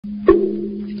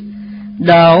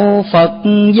Đạo Phật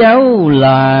giáo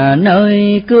là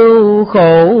nơi cứu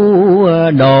khổ,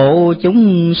 độ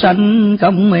chúng sanh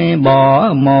không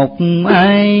bỏ một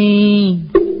ai.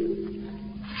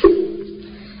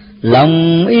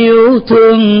 Lòng yêu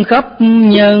thương khắp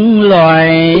nhân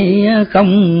loại,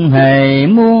 không hề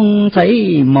muốn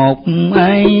thấy một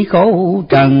ai khổ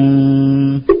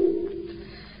trần.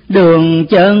 Đường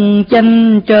chân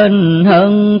chánh trên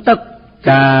hơn tất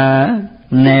cả,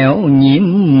 nẻo nhiễm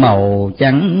màu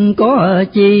chẳng có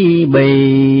chi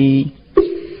bì.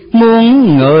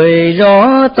 Muốn người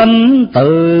rõ tâm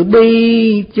từ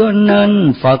bi, cho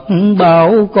nên Phật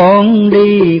bảo con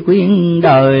đi khuyên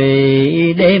đời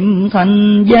đem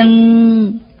thanh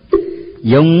danh.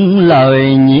 Dùng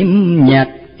lời nhiễm nhạc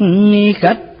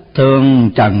khách thường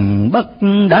trần bất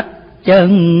đắc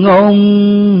chân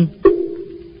ngôn.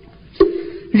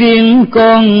 Riêng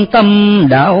con tâm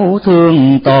đạo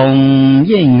thương tồn,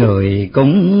 với người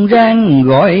cũng ráng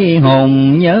gọi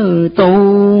hồn nhớ tu.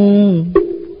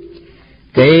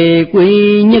 Kỳ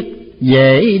quy nhất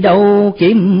dễ đâu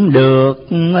kiếm được,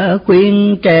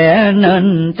 khuyên trẻ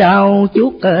nên trao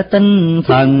chuốt tinh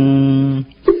thần.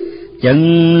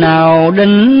 Chừng nào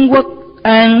định quốc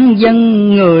an dân,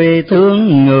 người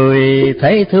thương người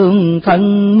thấy thương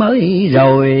thân mới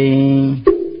rồi.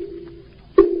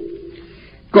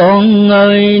 Con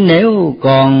ơi nếu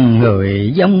còn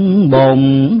người giống bồn,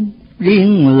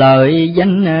 riêng lợi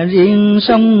danh riêng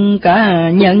sống cá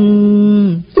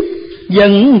nhân.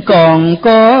 Vẫn còn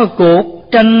có cuộc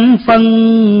tranh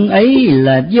phân, ấy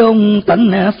là vốn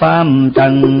tánh phàm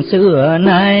trần xưa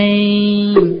nay.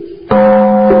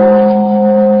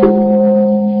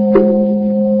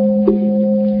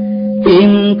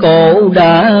 Thiên cổ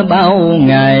đã bao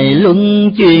ngày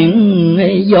luân chuyển,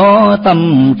 do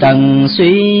tâm trần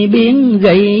suy biến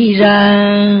gây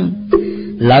ra.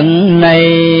 Lần này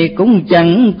cũng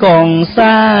chẳng còn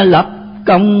xa lập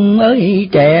công, ơi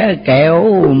trẻ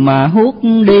kẹo mà hút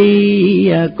đi.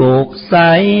 Cuộc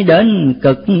sai đến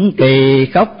cực kỳ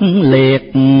khốc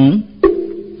liệt,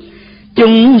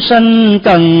 chúng sanh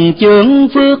cần chướng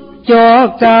phước cho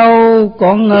cao.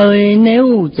 Con ơi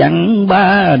nếu chẳng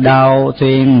ba đào,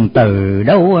 thuyền từ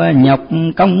đâu nhọc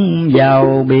công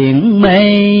vào biển mê.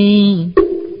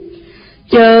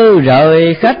 Chớ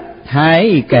rời khách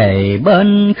hãy kề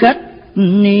bên khách,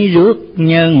 rước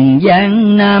nhân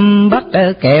gian Nam Bắc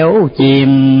kẻo chìm.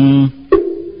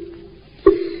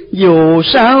 Dù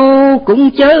sao cũng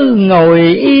chớ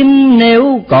ngồi im,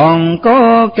 nếu còn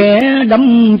có kẻ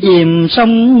đắm chìm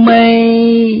sông mê.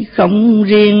 Không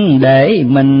riêng để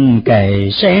mình kề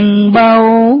sen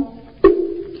bao,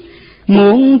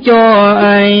 muốn cho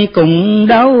ai cùng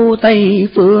đáo Tây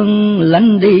phương.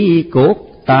 Lánh đi cuộc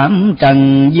tạm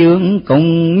trần dương,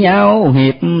 cùng nhau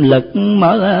hiệp lực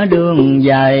mở đường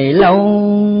dài lâu.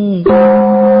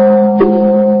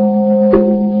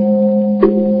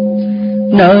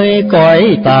 Nơi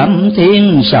cõi tạm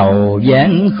thiên sầu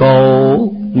gian khổ,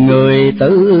 người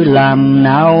tự làm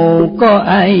nào có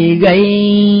ai gây.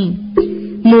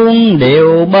 Muôn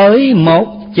điều bởi một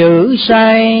chữ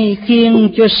sai, khiến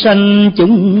cho sanh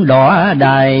chúng đọa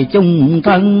đài chung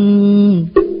thân.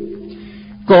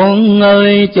 Con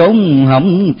ơi chốn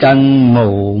hỏng trần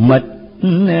mù mịt,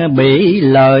 bị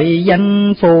lợi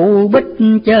danh phủ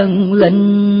bích chân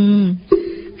linh.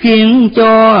 Khiến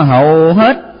cho hầu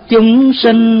hết chúng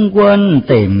sinh quên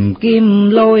tìm kiếm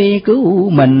lối cứu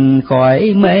mình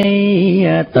khỏi mê.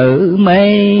 Tự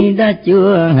mê đã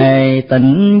chưa hề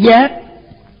tỉnh giác,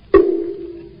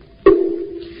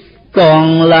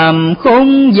 còn làm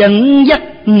khốn dẫn dắt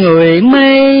người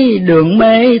mê. Đường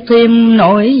mê thêm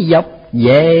nổi dọc,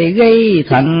 về gây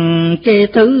thành cái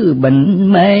thứ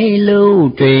bệnh mê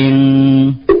lưu truyền.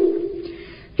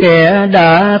 Kẻ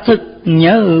đã thức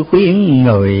nhớ khuyên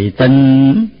người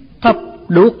tình, thắp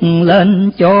đuốc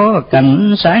lên cho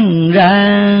cảnh sáng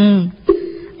ra.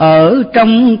 Ở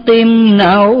trong tim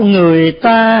não người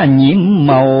ta nhiễm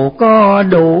màu, có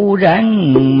đủ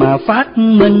ráng mà phát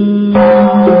minh.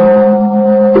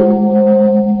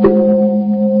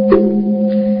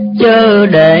 Chớ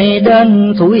để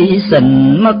đến thủi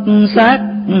sình mất xác,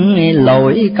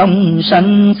 lỗi công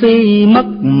sanh phi mất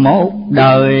một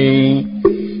đời.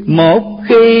 Một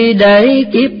khi để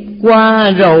kiếp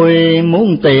qua rồi,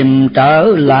 muốn tìm trở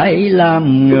lại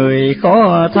làm người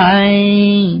khó thay.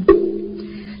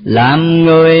 Làm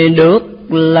người được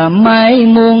làm mai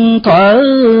muôn thuở,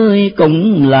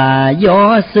 cũng là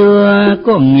do xưa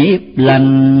có nghiệp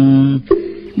lành.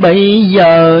 Bây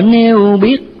giờ nếu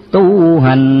biết tu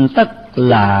hành, tất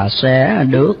là sẽ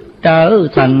được trở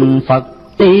thành Phật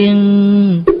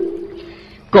tiên.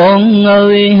 Con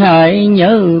ơi hãy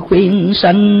nhớ khuyên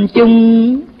sanh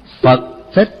chúng, Phật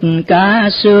Thích Ca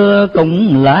xưa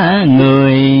cũng là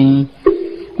người,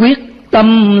 quyết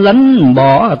tâm lánh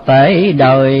bỏ tệ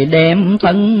đời, đem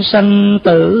thân sanh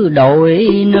tử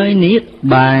đổi nơi niết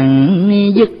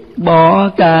bàn, dứt bỏ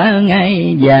cả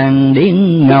ngai vàng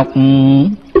điên ngọc.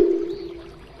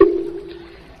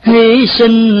 Hy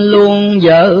sinh luôn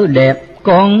vợ đẹp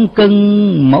con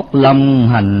cưng, một lòng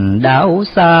hành đạo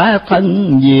xa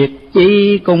thân diệt,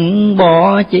 chi cũng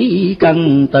bỏ chỉ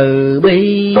cần từ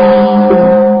bi.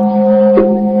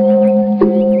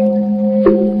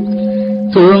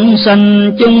 Thương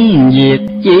sanh chung diệt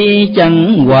chi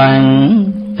chẳng hoàng,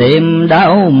 tìm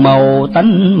đau màu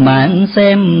tánh mạng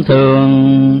xem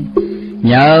thường.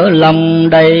 Nhờ lòng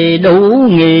đầy đủ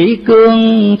nghị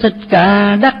cương, Thích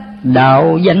Ca đắc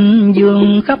đạo danh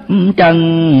dương khắp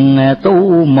trần,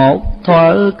 tu một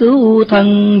thuở cứu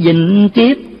thân vĩnh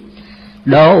kiếp,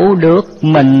 độ được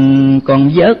mình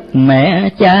còn vớt mẹ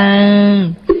cha.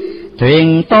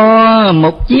 Thuyền to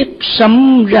một chiếc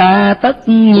sấm ra, tất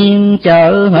nhiên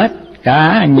chở hết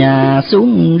cả nhà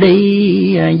xuống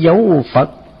đi, dấu Phật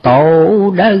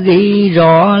tổ đã ghi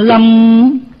rõ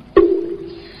lắm.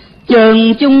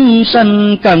 Chơn chúng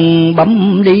sanh cần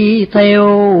bấm đi theo,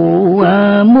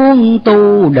 muốn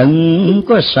tu đừng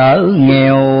có sợ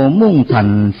nghèo, muốn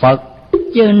thành Phật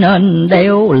chứ nên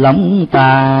đeo lòng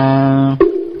tà.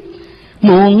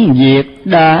 Muốn việc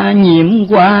đã nhiễm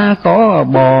qua khó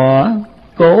bỏ,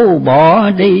 cố bỏ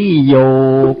đi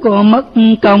dù có mất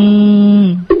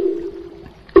công.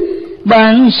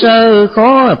 Ban sơ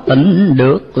khó tịnh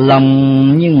được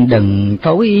lòng, nhưng đừng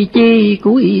thối chi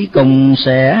cuối cùng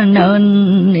sẽ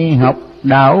nên học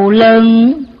đạo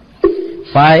lớn.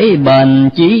 Phải bền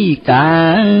chí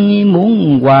cả,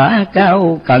 muốn quả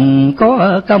cao cần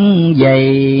có công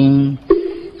dày.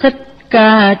 Thích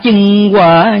Ca chứng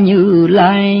quả Như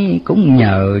Lai, cũng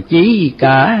nhờ chí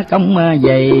cả công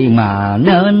dày mà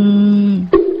nên.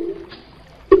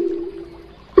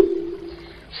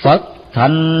 Phật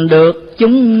thành được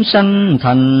chúng sanh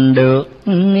thành được,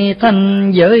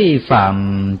 thanh giới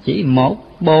phàm chỉ một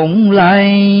bổn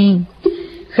lai.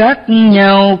 Khác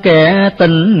nhau kẻ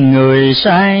tình người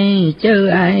sai, chớ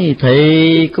ai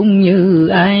thì cũng như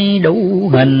ai đủ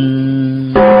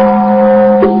hình.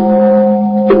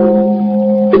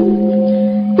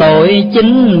 Tội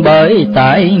chính bởi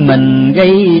tại mình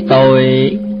gây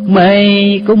tội,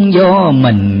 mê cũng do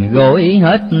mình gội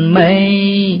hết mê.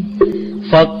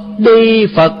 Phật đi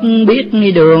Phật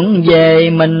biết đường về,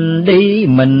 mình đi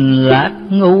mình lạc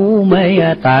ngu mê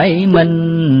tại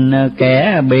mình.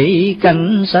 Kẻ bị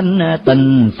cánh sanh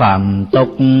tình phàm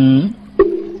tục,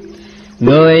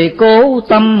 người cố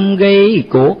tâm gây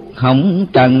cuộc hỏng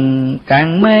trần.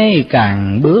 Càng mê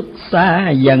càng bước xa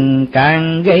dần,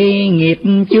 càng gây nghiệp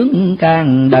chướng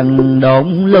càng đần độn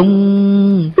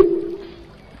lung.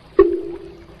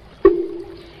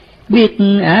 Biết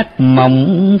ác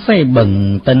mộng phải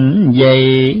bừng tỉnh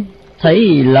dậy,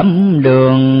 thấy lầm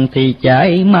đường thì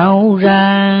chạy mau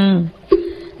ra.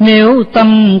 Nếu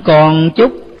tâm còn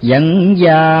chút giận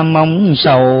và mong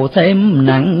sầu, thêm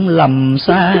nặng lầm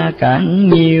xa càng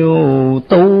nhiều.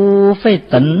 Tu phải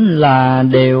tịnh là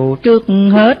điều trước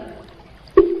hết,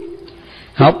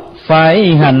 học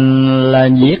phải hành là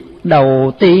việc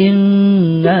đầu tiên.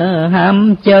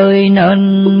 Ham chơi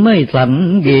nên mới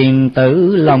thành ghiền,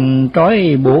 tự lòng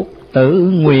trói buộc tự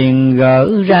nguyện gỡ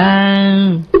ra.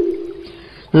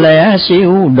 Lẽ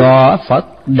siêu đọa Phật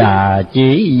Đà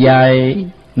chỉ dạy,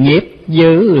 nghiệp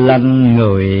dữ lành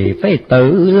người phải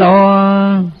tự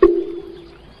lo.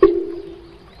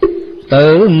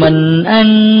 Tự mình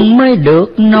ăn mới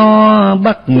được no,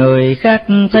 bắt người khác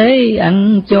thế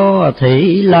ăn cho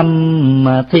thị lâm.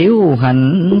 Mà thiếu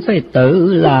hành phải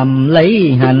tự làm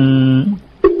lấy hành,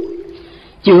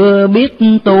 chưa biết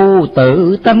tu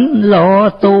tự tánh lo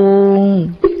tu.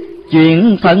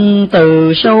 Chuyện thân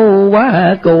từ sâu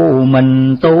quá cù,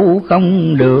 mình tu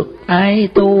không được ai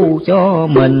tu cho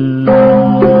mình.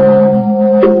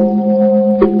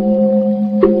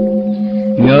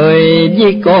 Người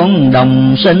với con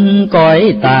đồng sinh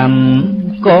cõi tạm,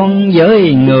 con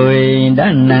với người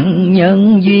đã nặng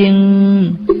nhân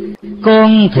duyên.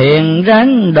 Con thiền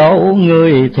ráng độ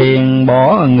người thiền,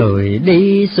 bỏ người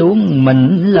đi xuống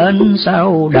mình lên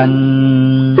sao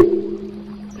đành.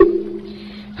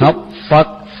 Học Phật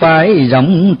phải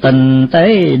rộng tình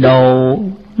tế độ,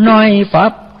 nói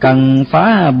Pháp cần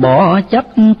phá bỏ chấp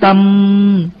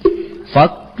tâm.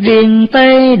 Phật riêng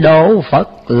tế độ Phật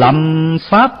lầm,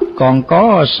 Pháp còn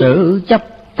có sự chấp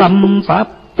tâm Pháp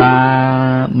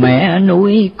tà. Mẹ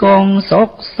nuôi con xót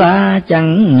xa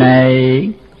chẳng nề,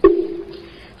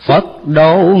 Phật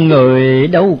độ người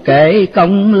đâu kể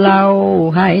công lao,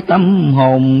 hai tâm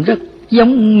hồn rất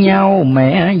giống nhau,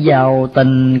 mẹ giàu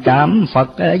tình cảm, Phật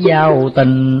giàu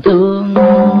tình thương.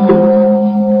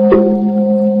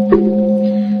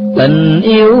 Tình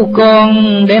yêu con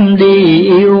đem đi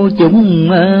yêu chúng,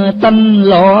 tâm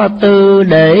lo tư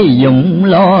để dụng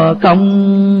lo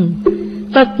công.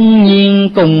 Tất nhiên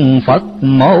cùng Phật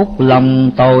một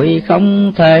lòng, tội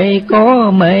không thể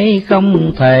có mê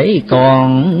không thể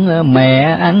còn.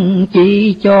 Mẹ ăn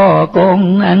chi cho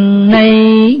con ăn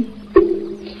nay,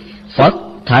 Phật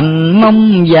thành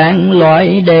mong dạng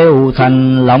loại đều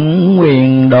thành. Lòng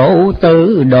nguyện độ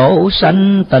tử độ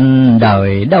sanh, tình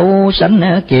đời đâu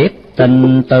sanh kiếp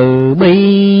tình từ bi.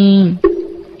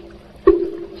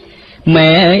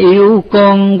 Mẹ yêu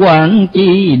con quản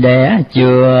chi đẻ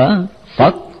chừa,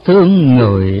 Phật thương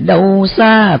người đâu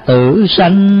xa tự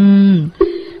sanh.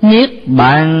 Niết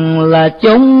bàn là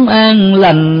chốn an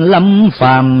lành, lâm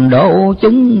phàm độ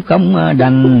chúng không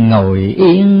đành ngồi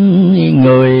yên.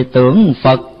 Người tưởng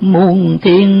Phật muôn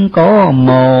thiên có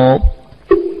một,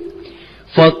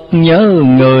 Phật nhớ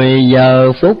người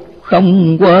giờ phút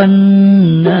không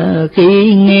quên.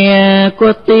 Khi nghe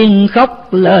có tiếng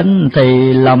khóc lên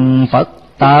thì lòng Phật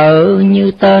tử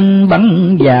như tên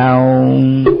bắn vào.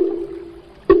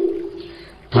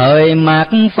 Thời mạt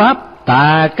Pháp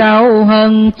tà cao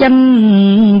hơn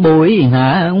chánh, bụi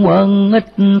hạ quân ít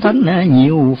thánh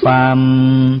nhiều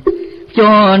phàm.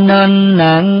 Cho nên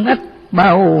nạn ít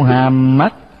bao hàm,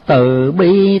 mắt từ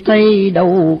bi thấy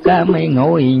đâu ca mấy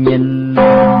ngồi nhìn.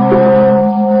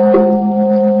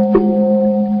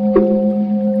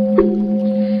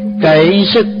 Cậy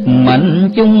sức mạnh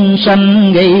chúng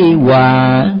sanh gây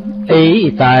hòa, ý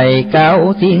tài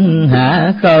cao thiên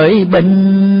hạ khởi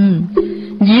binh.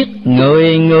 Giết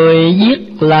người người giết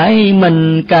lại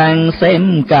mình, càng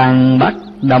xem càng bắt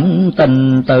động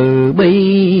tình từ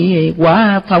bi.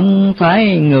 Quá thông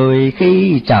thái người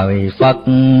khi trời Phật,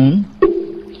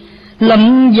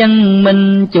 lâm danh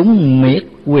minh chúng miệt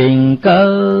quyền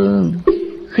cơ.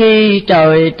 Khi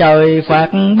trời phạt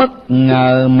bất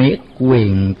ngờ miệt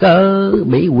quyền cơ,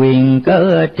 bị quyền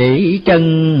cơ trị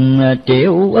chân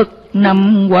triệu ức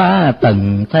năm qua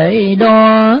từng thế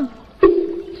đó.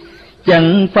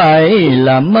 Chẳng phải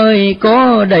là mới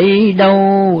có đây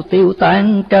đâu, tiêu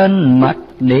tan trên mặt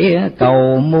địa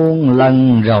cầu muôn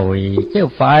lần rồi, chứ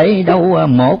phải đâu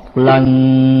một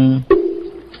lần.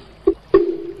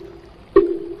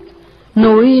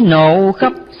 Núi nổ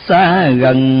khắp xa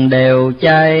gần đều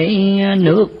cháy,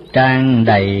 nước tràn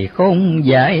đầy khôn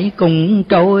giải cùng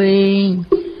trôi.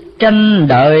 Tranh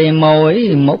đời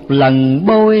mỗi một lần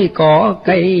bôi, cỏ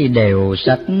cây đều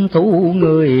sạch thú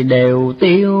người đều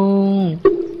tiêu.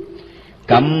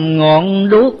 Cầm ngọn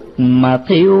đuốc mà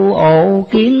thiêu ổ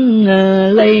kiến,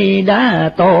 lấy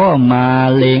đá to mà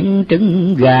liệng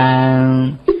trứng gà.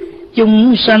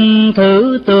 Chúng sanh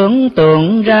thử tưởng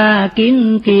tượng ra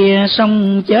kiến kia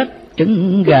xong chết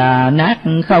trứng gà nát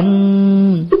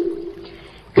không.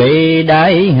 Kỳ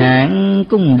đại hạn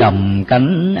cung đồng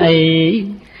cảnh ấy,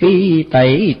 khi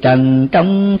tẩy trần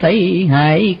trông thấy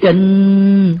hải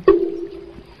kinh.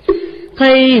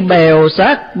 Thấy bèo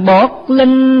xác bọt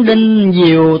linh đinh,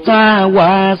 diều tha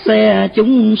qua xe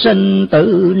chúng sinh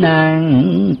tử nạn.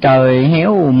 Trời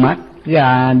héo mắt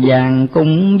gà vàng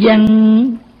cùng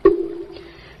văng,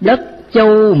 đất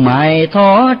châu mài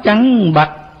thó trắng bạc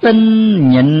tinh.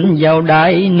 Nhìn vào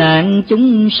đại nạn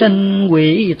chúng sinh,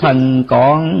 quỷ thần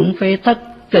còn phải thất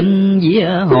kinh vía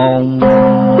hồn.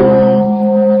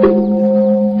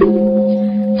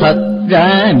 Thật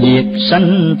ra việc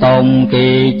sanh tồn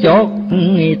kỳ chót,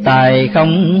 tài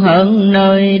không hơn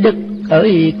nơi đức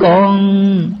ơi con.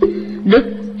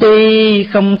 Đức tuy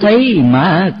không thấy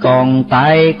mà còn,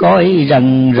 tài coi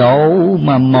rần rộ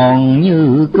mà mòn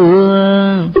như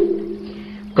cưa.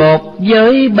 Cột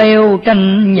giới beo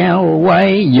tranh nhau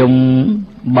quay dùng,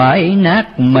 bãi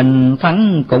nát mình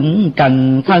thắng cũng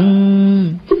trần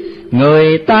thân.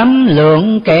 Người tám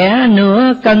lượng kẻ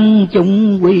nửa cân,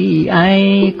 chung quy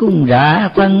ai cũng rã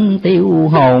thân tiêu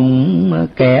hồn.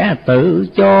 Kẻ tự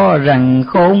cho rằng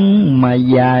khôn mà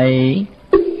dài,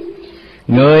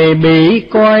 người bị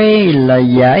coi là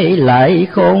giải lại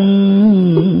khôn.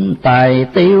 Tài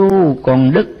tiêu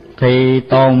còn đức thì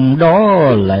tồn, đó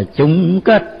là chung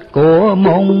kết của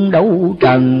môn đấu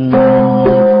trần.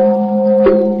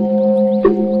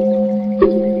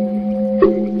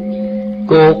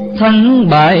 Cuộc thắng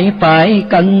bại phải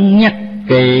cân nhắc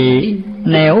kỳ,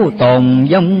 nếu tồn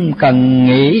vong cần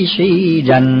nghĩ suy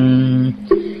rành.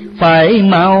 Phải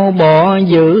mau bỏ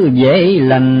giữ dễ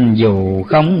lành, dù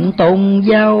không tôn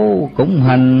giáo cũng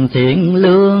hành thiện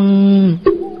lương.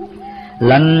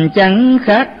 lành chẳng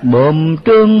khác bờm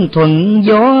trương thuận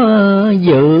gió,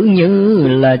 dự như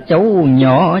là cháu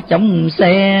nhỏ trong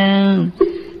xe.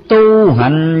 Tu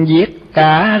hành giết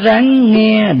cả ráng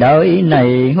nghe, đời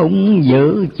này hung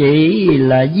dữ chỉ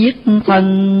là giết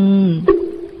thân.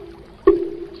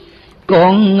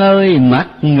 Con ơi mắt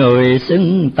người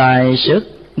xưng tài sức,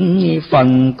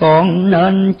 phần con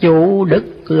nên chủ đức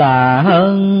là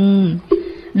hơn.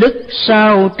 Đức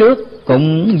sau trước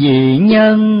cũng vì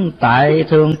nhân, tại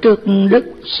thường trước đức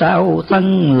sau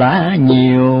thân là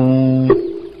nhiều.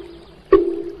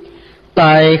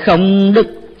 Tài không đức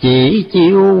chỉ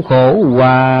chịu khổ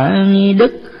hòa,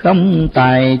 đức không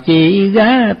tài chỉ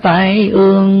gá tai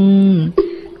ương.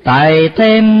 Tài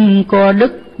thêm có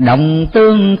đức đồng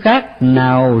tương, khác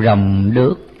nào rồng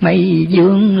được mây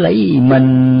dương lấy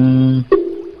mình.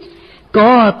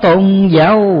 Có tôn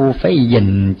giáo phải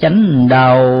gìn chánh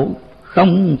đạo,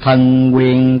 không thần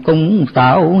quyền cũng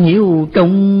tạo hiếu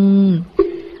trung.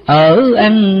 Ở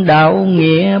ăn đạo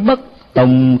nghĩa bất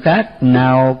tùng, khác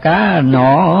nào cá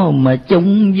nọ mà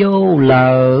chung vô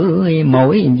lờ.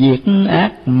 Mỗi việc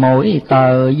ác mỗi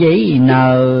tờ giấy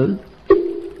nợ,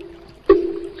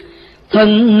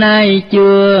 thân nay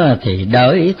chưa thì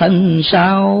đợi thân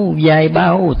sau. Dài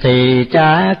bao thì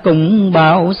trả cũng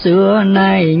bao, xưa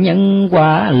nay nhân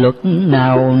quả luật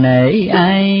nào nể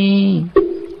ai.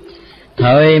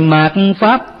 Thời mạt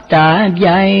pháp trả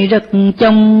dài rất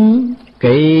trong,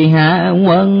 kỳ hạ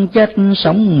quân chết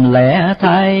sống lẻ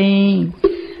thai.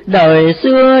 Đời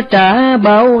xưa trả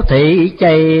bao thị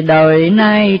chày, đời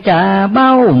nay trả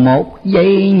bao một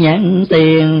giây nhãn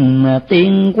tiền.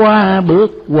 Tiên qua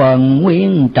bước quần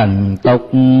nguyên trần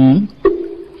tục,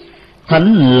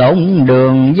 thánh lộn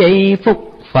đường giây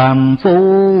phút phàm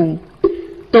phu.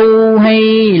 Tu hay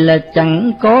là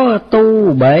chẳng có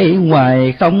tu, bề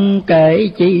ngoài không kể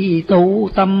chi tu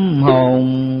tâm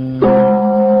hồn.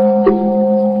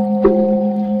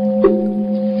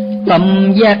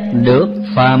 Tâm giác được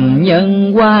phàm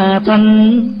nhân qua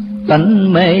thanh,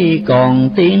 tánh mê còn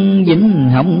tiên dính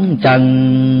hồng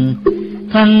trần.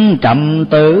 Thân trầm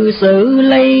tự xử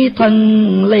lấy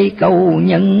thân, lấy câu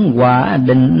nhân quả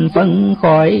định phân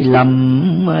khỏi lầm.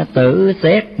 Tự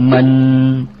xét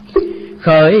mình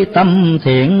khởi tâm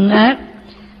thiện ác,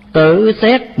 tự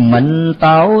xét mình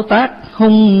tạo tác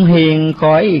hung hiền,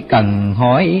 khỏi cần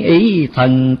hỏi ý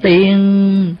thần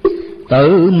tiên.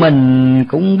 Tự mình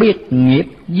cũng biết nghiệp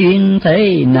duyên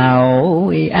thế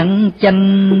nào, ăn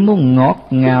chanh muốn ngọt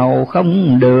ngào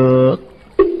không được.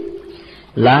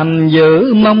 Làm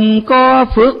dữ mong có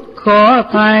phước khó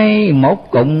thay,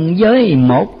 một cùng với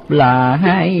một là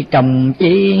hai, chồng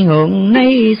chi hưởng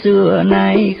nấy xưa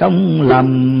nay không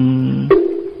lầm.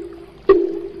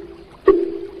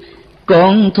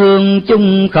 Con thương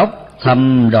chung khóc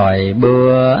thầm đòi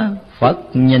bữa, Phật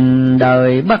nhìn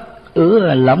đời bắt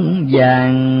ứa lòng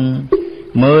vàng.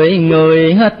 10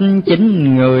 người hết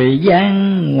 9 người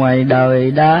gian, ngoài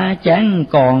đời đã chán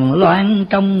còn loan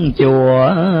trong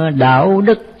chùa. Đạo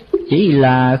đức chỉ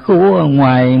là khua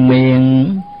ngoài miệng,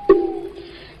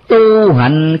 tu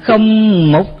hành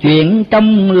không một chuyện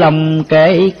trong lòng.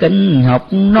 Kể kinh học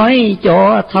nói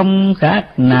cho thông, khác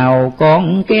nào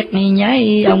con két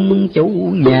nhái ông chủ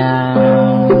nhà.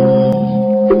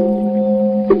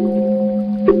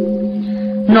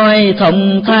 Nói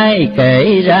thông thai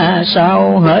kể ra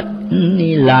sao hết,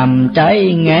 làm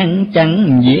trái ngang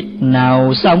chẳng việc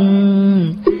nào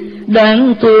xong.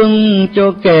 Đáng thương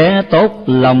cho kẻ tốt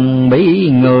lòng, bị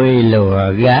người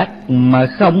lừa gạt mà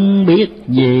không biết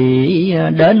gì.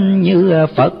 Đến như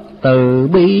Phật từ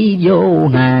bi vô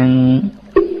hạn,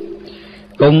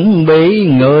 cũng bị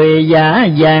người giả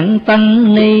dạng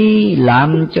tăng ni.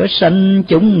 Làm cho sanh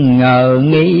chúng ngờ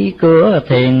nghi, cửa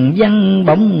thiền văn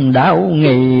bóng đạo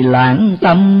nghi lãng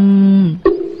tâm.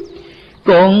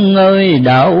 Con ơi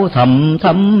đạo thầm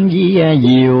thâm vi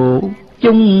diệu,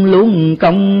 chúng luôn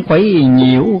công khuấy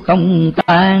nhiễu không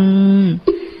tan.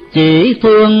 Chỉ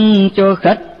thương cho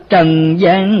khách trần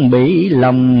gian, bị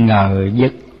lòng ngờ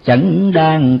vực chẳng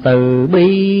đang từ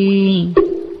bi.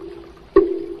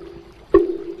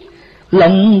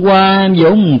 Long qua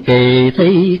vốn kỳ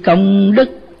thi công đức,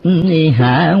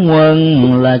 hạ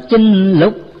quân là chính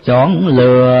lúc chọn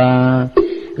lừa.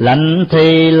 Lành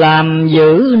thì làm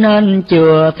dữ nên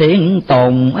chừa, thiên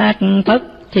tồn ác thất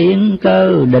thiên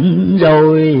cơ định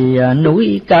rồi.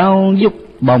 Núi cao vút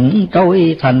bỗng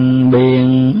trôi thành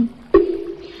biển,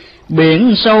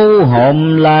 biển sâu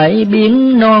hòm lại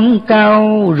biển non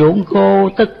cao. Ruộng khô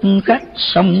tức khắc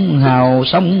sông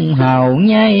hào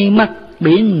nhai mắt,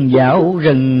 biến dạo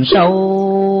rừng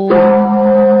sâu.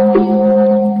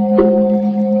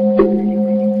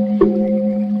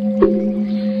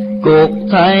 cuộc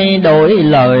thay đổi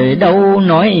lời đâu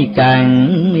nói càng,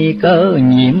 cơ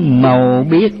nhiệm màu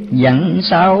biết dặn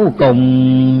sao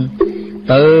cùng.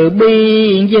 Từ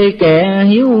bi với kẻ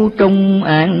hiếu trung,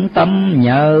 an tâm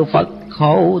nhờ Phật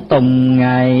hộ tùng,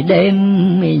 ngày đêm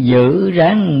giữ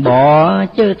ráng bỏ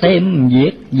chứ thêm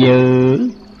việc dữ.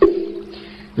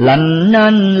 Lành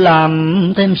nên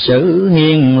làm thêm sự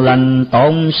hiền lành,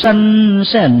 tồn sanh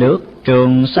sẽ được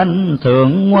trường sanh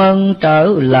thượng nguồn, trở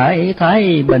lại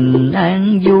thái bình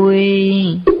an vui.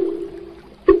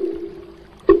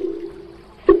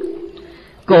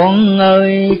 Con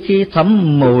ơi khi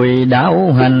thấm mùi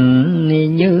đạo hành,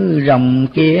 như rồng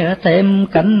kia thêm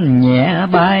cánh nhẹ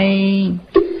bay.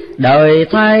 Đời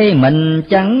thay mình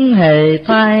chẳng hề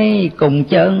thay, cùng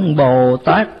chân Bồ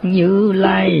Tát Như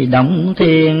Lai động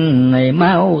thiên, này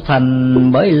mau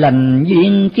thành bởi lành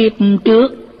duyên kiếp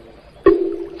trước.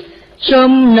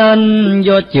 Sớm nên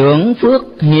do chướng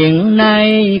phước hiện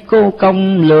nay, cô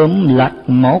công lượm lặt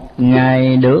một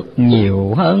ngày, được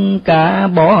nhiều hơn cả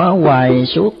bỏ hoài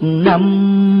suốt năm.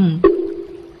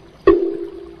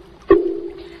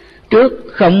 Trước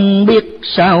không biết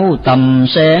sao tầm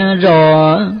sẽ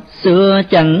rõ, xưa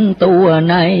chẳng tu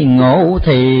nay ngộ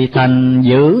thì thành.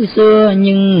 Giữ xưa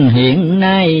nhưng hiện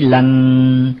nay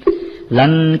lành,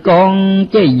 lành con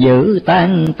chứ giữ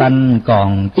tan tành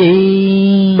còn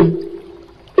chi.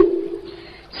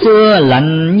 Xưa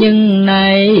lành nhưng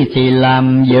nay thì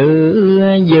làm giữ,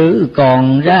 giữ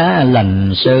còn ra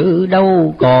lành sự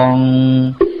đâu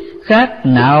còn. Khác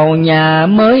nào nhà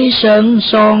mới sơn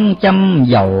son, châm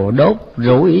dầu đốt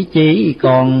rủi chỉ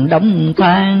còn đống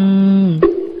than.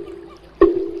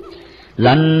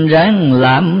 Lành ráng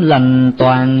làm lành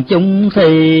toàn chung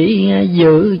thì,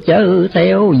 giữ chớ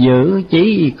theo giữ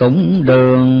chỉ cũng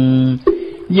đường.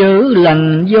 Giữ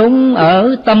lành vốn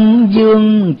ở tâm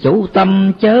dương, chủ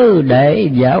tâm chớ để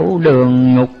vào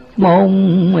đường ngục môn.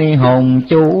 Hồn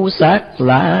chủ xác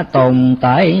lạ tồn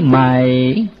tại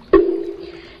mày,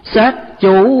 xác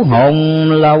chủ hồn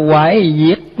là hoại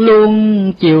diệt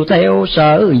luôn. Chiều theo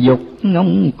sở dục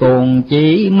ngông cuồng,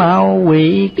 chỉ mau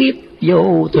hủy kiếp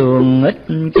vô thường ích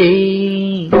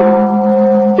chi.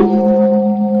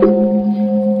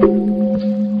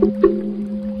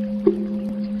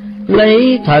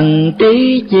 Lấy thần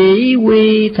trí chỉ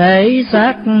huy thể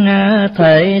xác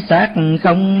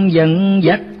không dẫn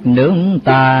dắt nương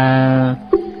tà.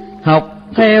 Học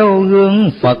theo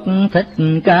gương Phật Thích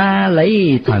Ca,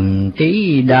 lấy thần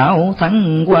trí đạo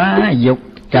thắng qua dục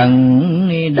trần.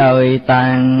 Đời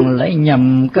tàn lấy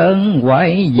nhầm cơn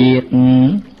hoại diệt,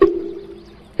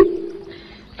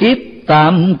 kiếp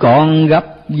tạm còn gặp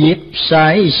dịp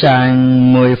sai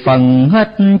sàng. 10 phần hết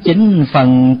 9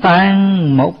 phần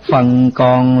tan, 1 phần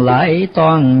còn lại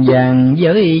toàn vàng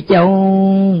với châu.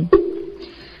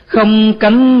 Không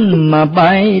cánh mà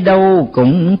bay đâu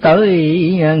cũng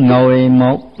tới, ngồi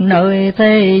một nơi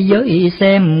thế giới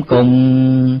xem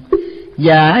cùng.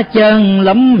 Giả chân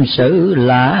lắm sự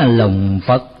lạ lùng,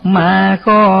 Phật ma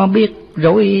khó biết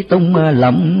rối tung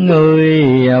lòng người.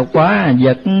 Quá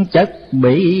vật chất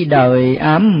bị đời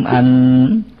ám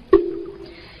ảnh,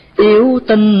 yếu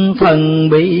tinh thần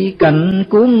bị cảnh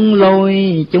cuốn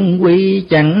lôi. Chung quy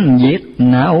chẳng giết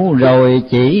não rồi,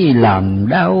 chỉ làm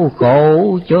đau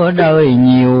khổ cho đời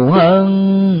nhiều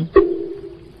hơn.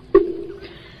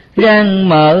 Ráng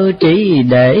mở trí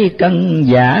để cân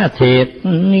giả thiệt,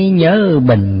 nhớ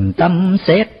bình tâm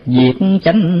xét việc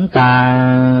chánh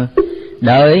tà.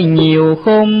 Đợi nhiều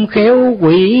khôn khéo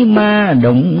quỷ ma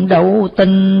đụng đâu,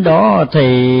 tin đó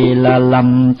thì là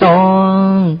lầm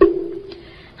to.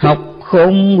 Học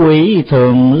khôn quỷ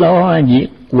thường lo diệt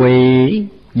quỷ,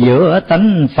 giữa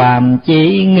tánh phàm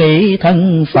chỉ nghĩ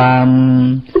thân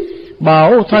phàm.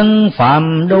 Bảo thân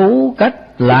phàm đủ cách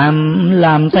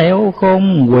làm theo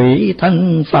khôn quỷ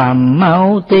thân phàm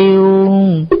mau tiêu.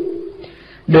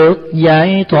 Được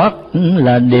giải thoát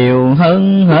là điều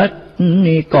hơn hết,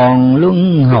 còn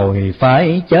luân hồi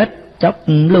phải chết chóc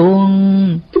luôn.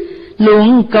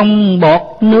 Luôn công bọt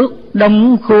nước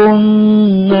đóng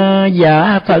khuôn,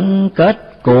 giả thân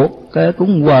kết cuộc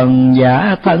cũng quần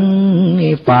giả thân.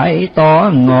 Phải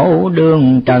tỏ ngộ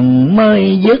đường trần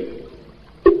mới dứt,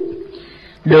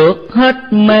 được hết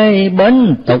mê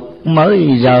bến tục mới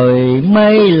rời.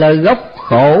 Mê là gốc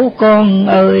khổ con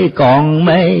ơi, còn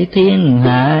mê thiên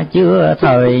hạ chưa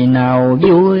thời nào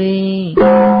vui.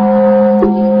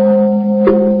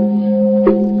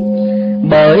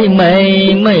 Bởi mê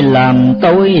mới làm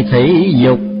tôi thị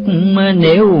dục,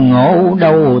 nếu ngộ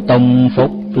đâu tùng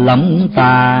phục lẫm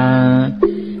tà.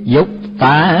 Dục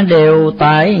tà đều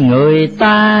tại người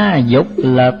ta, dục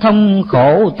là thông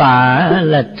khổ, tà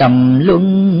là trầm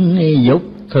luân. Dục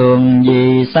thường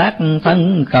vì xác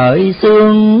thân khởi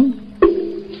xương.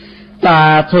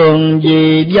 Tà thường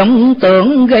vì vọng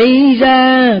tưởng gây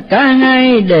ra, cả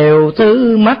hai đều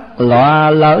thứ mắt lọa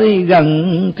lợi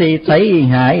gần, thì thấy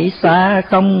hại xa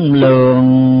không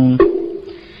lường.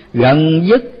 Gần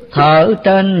dứt thở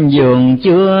trên giường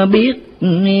chưa biết,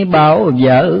 bảo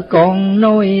vợ con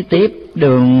nối tiếp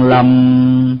đường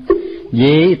lầm.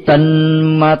 Vì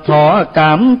tình mà thọ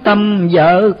cảm tâm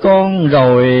vợ con,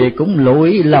 rồi cũng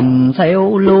lụi lầm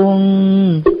theo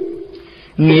luôn.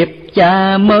 Nghiệp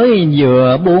cha mới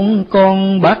vừa buông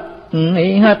con bắt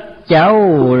hết cháu,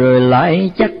 rồi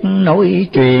lại chắc nối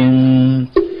truyền.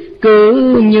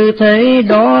 Cứ như thế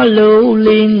đó lưu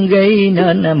liên, gây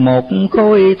nên một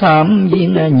khối thảm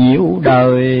viên nhiễu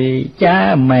đời.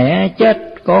 Cha mẹ chết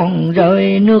con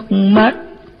rơi nước mắt,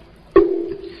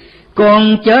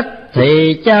 con chết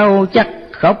thì cháu chắc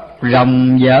khóc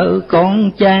ròng. Vợ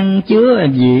con chan chứa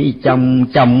vì chồng,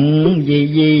 chồng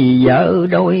vì vợ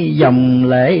đôi dòng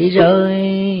lệ rơi.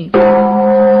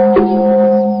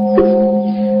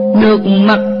 Nước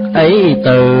mắt ấy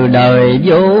từ đời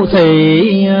vô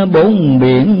thị, bốn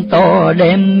biển to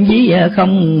đem ví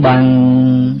không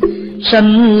bằng.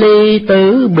 Sanh ly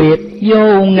tử biệt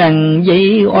vô ngần,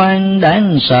 dĩ oan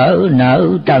đáng sợ nợ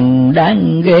trần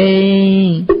đáng ghê.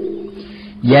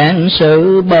 Vạn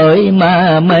sự bởi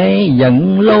ma mê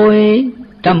giận lôi,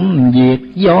 trăm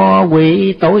việc do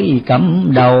quỷ tối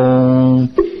cầm đầu.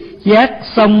 Giác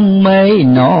xong mê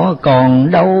nọ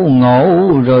còn đâu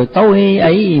ngộ, rồi tôi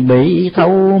ấy bị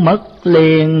thâu mất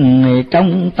liền.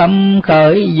 Trong tâm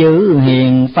khởi dữ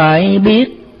hiền phải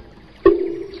biết,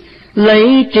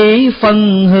 lấy trí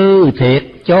phân hư thiệt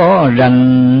cho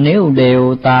rành. Nếu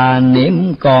đều tà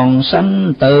niệm còn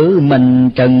sanh, tự mình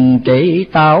trần trị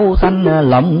tạo thanh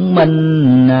lòng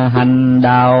minh. Hành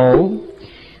đạo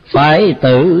phải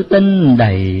tự tin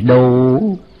đầy đủ,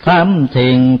 tham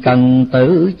thiền cần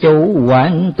tự chủ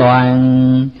hoàn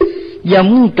toàn.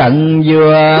 Giống trận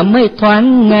vừa mới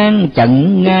thoáng ngang,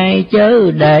 trận ngay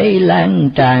chớ để lan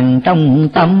tràn trong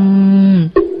tâm.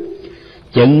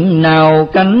 Chừng nào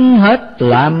cánh hết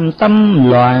làm tâm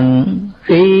loạn,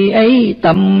 khi ấy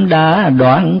tâm đã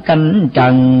đoạn cánh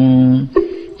trần.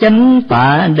 Chánh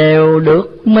tà đều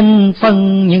được minh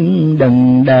phân, nhưng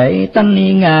đừng để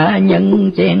tánh ngã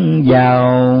nhân chen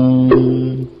vào.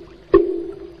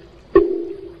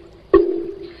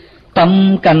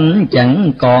 Tâm cảnh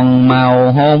chẳng còn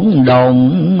màu hỗn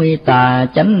độn, tà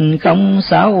chánh không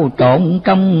xáo trộn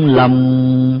trong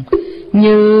lòng.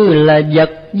 Như là vật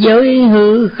giới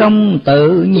hư không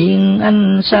tự nhiên,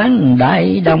 ánh sáng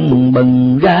đại đồng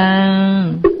bừng ra.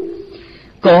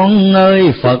 Con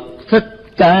ơi Phật Thích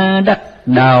Ca đắc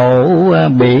đạo,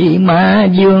 bị ma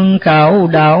dương khảo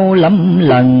đạo lắm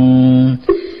lần.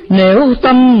 Nếu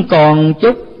tâm còn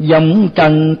chút vọng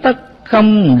trần, tất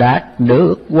không đạt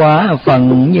được quả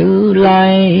phần Như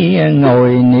Lai. Ngồi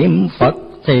niệm Phật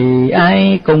thì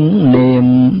ai cũng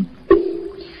niệm,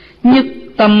 nhất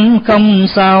tâm không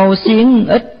sao xiến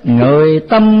ít. Người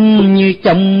tâm như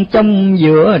trong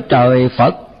giữa trời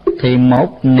Phật, thì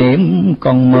một niệm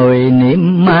còn 10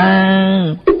 niệm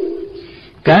ma.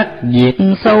 Các việc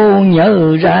sâu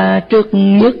nhớ ra trước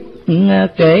nhất,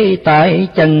 kể tại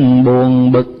chân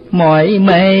buồn bực mỏi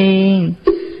mê.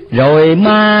 Rồi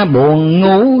ma buồn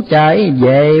ngủ chạy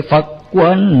về Phật,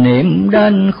 quên niệm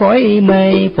đến khói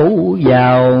mê phủ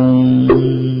vào.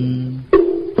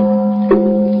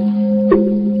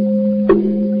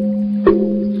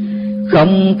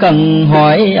 Không cần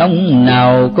hỏi ông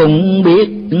nào cũng biết,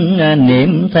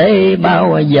 niệm thế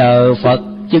bao giờ Phật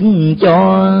chứng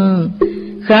cho.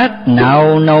 Khác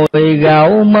nào nồi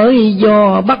gạo mới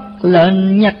do bắt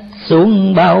lên nhắc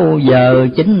xuống, bao giờ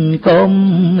chính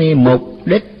cơm. Mục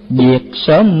đích việc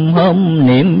sớm hôm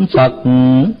niệm Phật,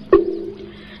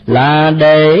 là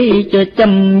để cho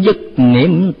chấm dứt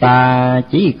niệm tà.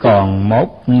 Chỉ còn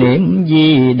một niệm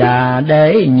Di Đà,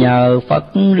 để nhờ Phật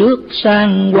rước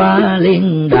sang qua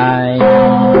liên đài.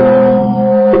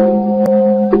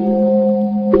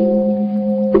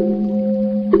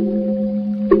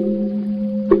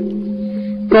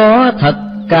 Có thật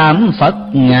cảm Phật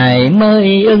Ngài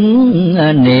mới ứng,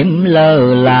 niệm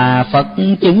lơ là Phật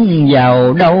chứng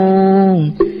vào đâu.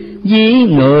 Ví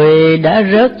người đã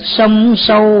rớt sông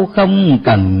sâu, không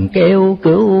cần kêu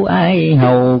cứu ai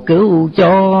hầu cứu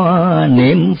cho.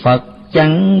 Niệm Phật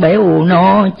chẳng béo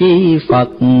nó chi Phật,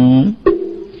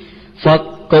 Phật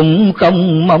cũng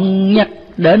không mong nhắc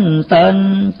đến tên.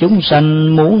 Chúng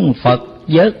sanh muốn Phật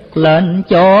vớt lên,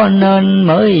 cho nên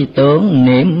mới tưởng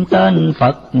niệm tên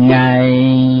Phật Ngài.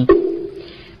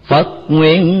 Phật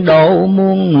nguyện độ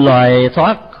muôn loài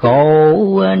thoát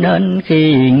khổ, nên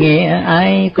khi nghe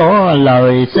ai có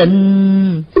lời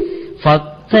xin, Phật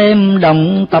thêm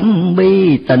đồng tâm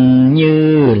bi tình,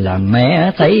 như là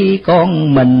mẹ thấy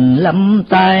con mình lắm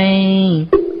tay.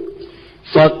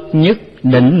 Phật nhất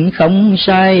định không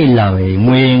sai lời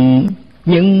nguyện,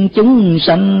 nhưng chúng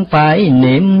sanh phải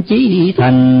niệm chí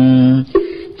thành.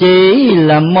 Chỉ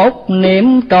là một niệm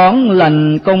trọn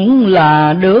lành, cũng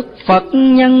là được Phật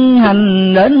nhân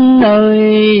hành đến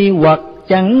nơi, hoặc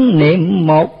chẳng niệm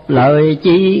một lời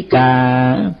chi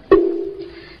cả.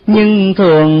 Nhưng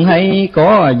thường hay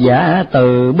có giả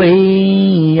từ bi,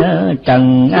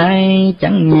 trần ai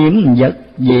chẳng nhiễm vật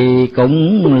gì,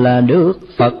 cũng là được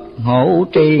Phật hộ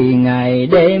trì ngày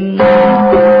đêm.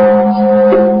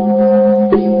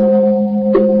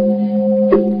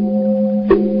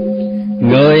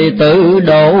 Người tự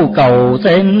độ cầu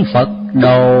thêm Phật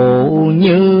độ,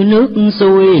 như nước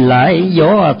xuôi lại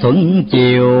gió thuận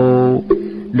chiều.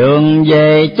 Đường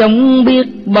về chống biết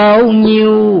bao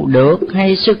nhiêu, được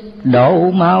hay sức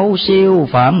độ mau siêu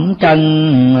phạm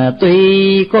trần.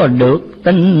 Tuy có được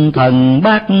tinh thần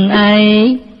bác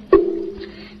ai,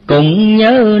 cũng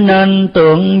nhớ nên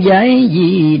tượng Giải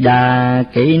Di Đà.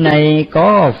 Kỳ này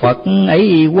có Phật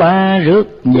ấy qua,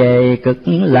 rước về cực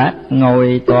lạc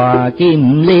ngồi tòa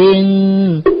kim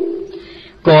liên.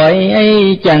 Cõi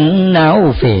ấy chẳng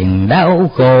não phiền đau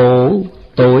khổ,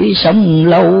 tuổi sống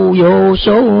lâu vô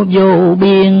số vô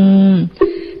biên.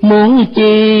 Muốn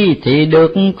chi thì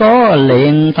được có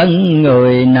liền, thân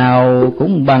người nào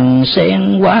cũng bằng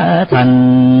sen hóa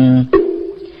thành.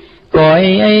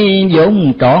 Cõi ấy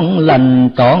vốn trọn lành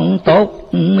trọn tốt,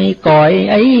 cõi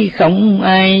ấy không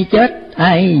ai chết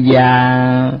ai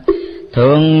già.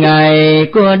 Thường ngày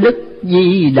của Đức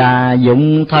Di Đà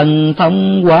dụng thần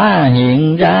thông hóa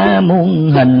hiện ra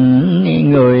muôn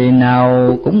hình, người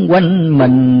nào cũng quanh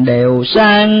mình đều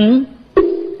sang.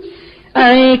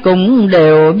 Ai cũng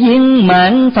đều viên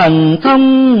mãn thần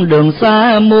thông, đường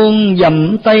xa muôn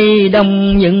dặm Tây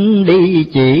Đông, nhưng đi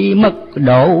chỉ mất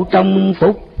độ trong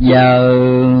phút giờ.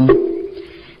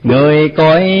 Người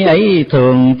cõi ấy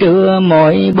thường trưa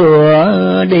mỗi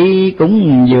bữa, đi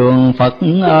cúng dường Phật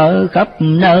ở khắp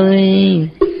nơi.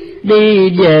 Đi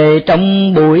về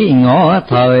trong buổi ngọ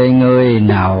thời, người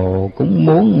nào cũng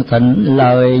muốn thịnh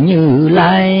lời Như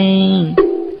Lai.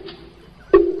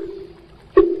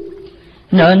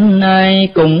 Nên ai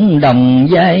cũng đồng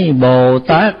vai Bồ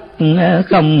Tát,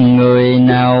 không người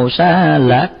nào xa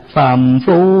lạc phàm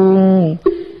phu.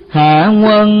 Hạ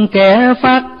quân kẻ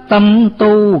phát tâm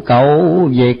tu cầu,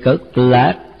 về cực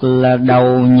lạc là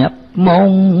đầu nhập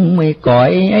môn.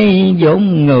 Cõi ấy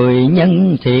vốn người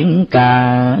nhân thiện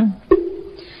cả,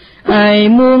 ai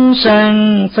muốn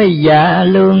sang phải dạ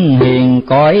lương hiền.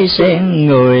 Cõi sen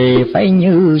người phải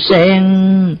như sen,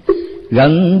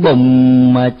 gần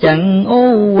bùn mà chẳng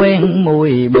ô quen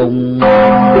mùi bùn.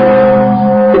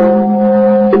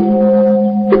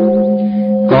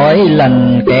 Cõi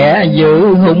lành kẻ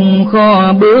giữ hung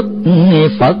khó bước,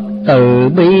 Phật từ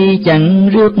bi chẳng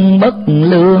rước bất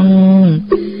lương.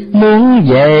 Muốn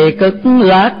về cực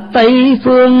lạc Tây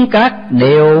phương, các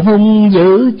điều hung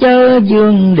dữ chớ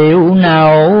dương điệu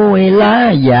nào.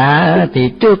 Lá dạ thì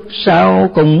trước sau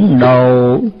cũng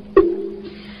đồ,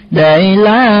 để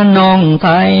lá non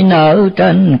thai nở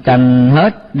trên cành.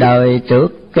 Hết đời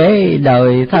trước kế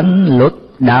đời thanh, luật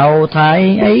đạo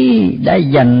thai ấy đã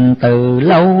dành từ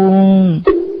lâu.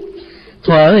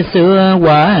 Thuở xưa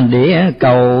quả địa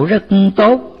cầu rất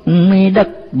tốt, đất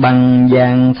bằng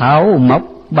vàng thảo mộc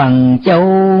bằng châu.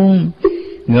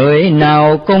 Người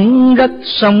nào cũng rất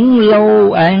sống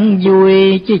lâu an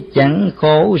vui, chứ chẳng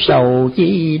khổ sầu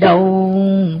chi đâu.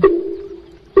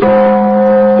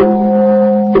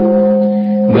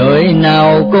 Người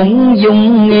nào cũng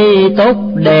dung nghi tốt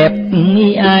đẹp,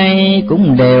 ai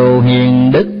cũng đều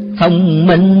hiền đức thông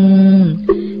minh.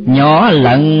 Nhỏ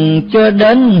lần cho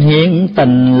đến hiện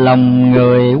tình, lòng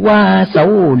người quá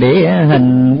xấu địa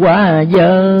hình quá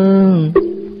dơ.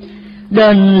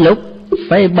 Đến lúc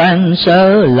phải ban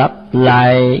sơ lập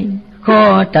lại,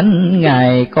 khó tránh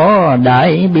ngày có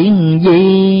đại biến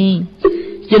di.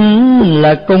 Chính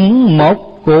là cũng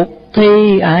một cuộc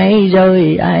thi, ai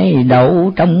rơi ai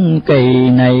đậu trong kỳ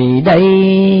này đây.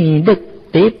 Đức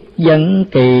tiếp dẫn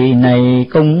kỳ này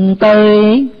cùng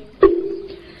tới,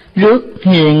 rước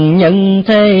hiền nhân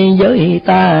thế giới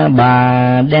ta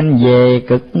bà. Đem về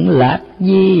cực lạc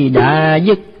Di Đà,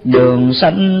 dứt đường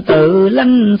sanh tử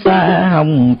lánh xa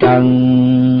hồng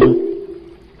trần.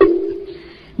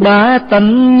 Ba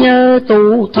tánh nhớ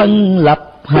tu thân lập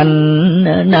hành,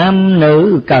 nam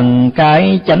nữ cần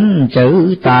cái chánh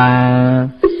trữ tà.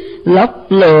 lóc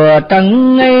lừa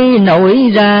trần ấy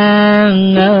nổi ra,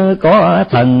 có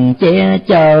thần che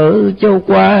chở cho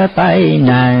qua tai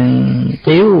nạn.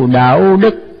 Thiếu đạo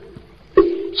đức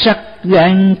sắc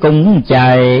gan cũng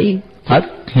chạy, thất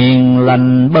hiền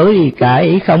lành bới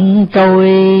cãi không trôi.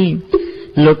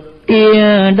 Luật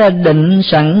kia đã định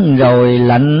sẵn rồi,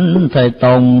 lạnh thời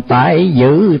tồn tại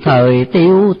giữ thời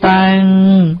tiêu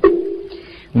tan.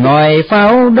 Ngoài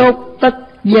pháo đốt tất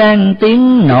gian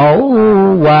tiếng nổ,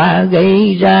 quả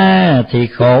gây ra thì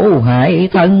khổ hại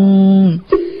thân.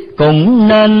 Cũng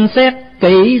nên xét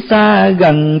kỹ xa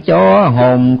gần, cho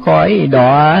hồn khỏi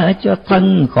đọa, cho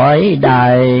thân khỏi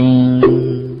đài.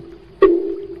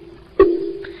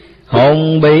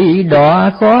 Hồn bị đọa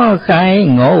khó khai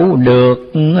ngộ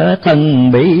được,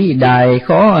 thân bị đài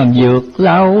khó vượt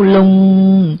lao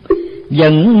lung.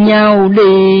 Dẫn nhau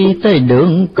đi tới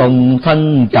đường cùng,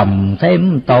 thân trầm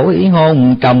thêm tội,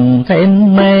 hồn trầm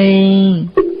thêm mê.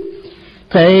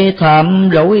 Thế thảm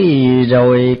rối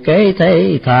rồi kế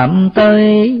thế thảm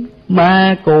tới,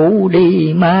 ma cũ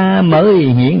đi ma mới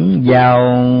hiện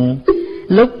vào.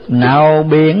 Lúc nào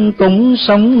biển cũng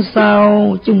sống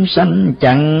sao, chúng sanh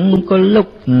chẳng có lúc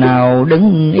nào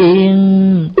đứng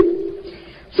yên.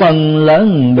 Phần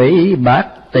lớn bị bạc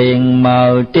tiền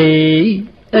mờ tri,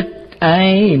 ít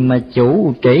ai mà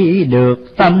chủ trị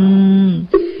được tâm.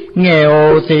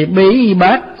 Nghèo thì bị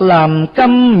bác làm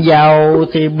câm, giàu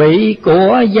thì bị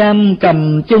của giam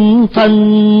cầm chung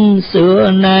thân.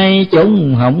 Xưa nay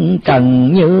chúng hỏng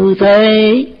trần như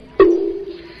thế,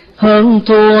 hơn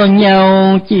thua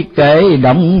nhau chỉ kể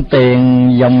động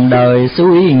tiền. Dòng đời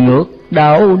xuôi ngược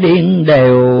đảo điên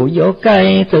đều, do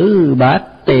cái thứ bạc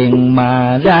tiền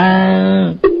mà ra.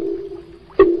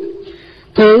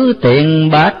 Thứ tiền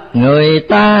bạc người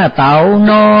ta tạo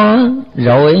nó,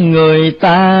 rồi người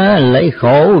ta lấy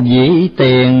khổ vì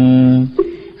tiền.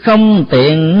 Không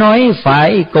tiền nói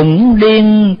phải cũng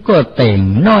điên, có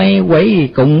tiền nói quấy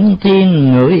cũng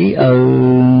thiên người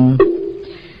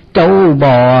Trâu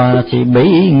bò thì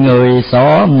bị người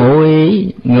xỏ mũi,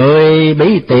 người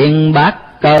bị tiền bạc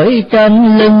cởi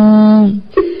trên lưng.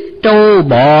 Trâu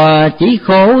bò chỉ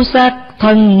khổ xác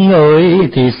thân người,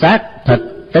 thì xác thịt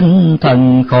tinh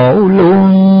thần khổ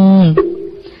luôn.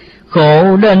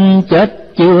 Khổ đến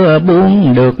chết chưa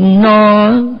buông được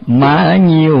nó, mà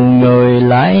nhiều người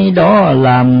lại đó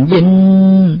làm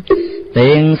vinh.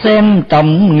 Tiền xem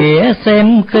trọng nghĩa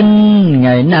xem khinh,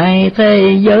 ngày nay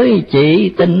thế giới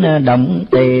chỉ tin động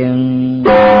tiền.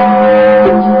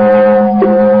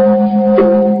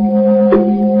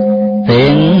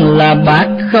 Tiền là bạc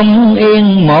không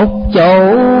yên một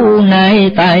chỗ,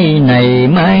 nay tay này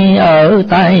mai ở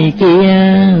tay kia.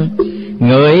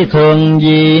 Người thường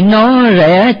vì nó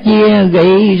rẻ chia,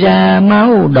 gây ra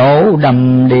máu đổ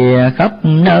đầm đìa khắp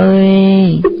nơi.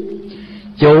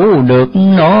 Chủ được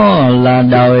nó là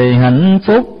đời hạnh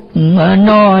phúc,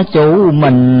 nó chủ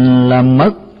mình là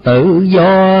mất tự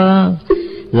do.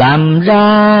 Làm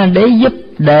ra để giúp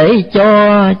để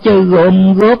cho, chứ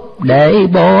gom góp để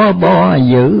bo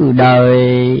giữ đời.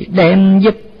 Đem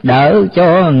giúp đỡ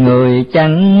cho người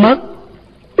chẳng mất,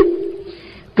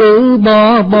 cứ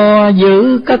bo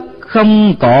giữ cất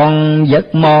không còn.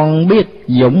 Vật mòn biết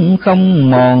dụng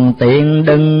không mòn, tiền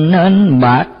đừng nên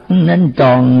bạc nên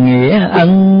tròn nghĩa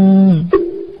ân.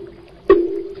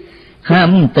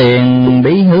 Ham tiền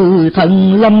bị hư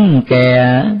thân lâm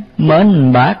kè,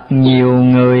 mến bạc nhiều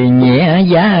người nhẹ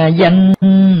giá danh.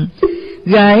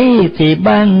 Gái thì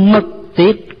ban mất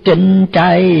tiếp trinh,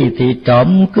 trai thì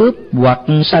trộm cướp hoặc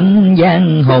sanh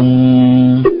giang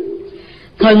hùng.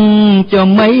 Thân cho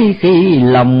mấy khi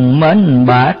lòng mến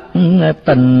bạc,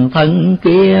 tình thân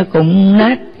kia cũng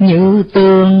nát như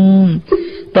tương.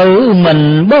 Tự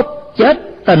mình bóp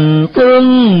chết tình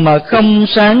thương, mà không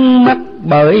sáng mắt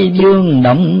bởi dương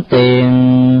động tiền.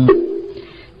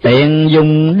 Tiền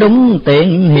dùng đúng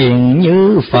tiền hiền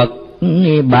như Phật,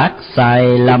 bạc xài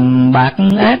lầm bạc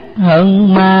ác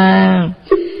hơn ma.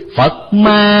 Phật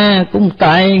ma cũng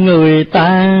tại người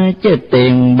ta, chứ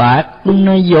tiền bạc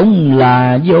nó vốn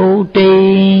là vô tri.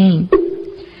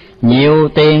 Nhiều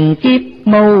tiền kiếp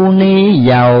mâu ni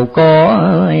giàu có,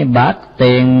 bạc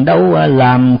tiền đâu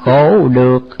làm khổ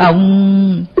được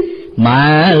ông.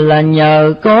 Mà là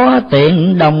nhờ có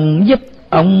tiền đồng giúp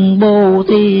ông bố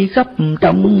thí khắp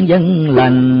trong dân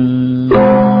lành.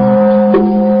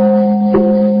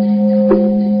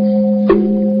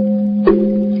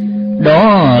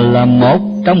 Đó là một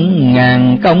trong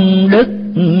ngàn công đức,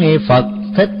 Phật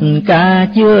Thích Ca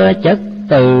chưa chất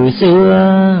từ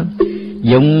xưa.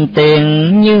 Dùng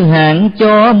tiền như hạn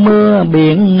cho mưa,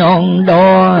 biển non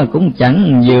đo cũng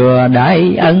chẳng vừa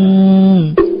đại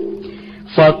ân.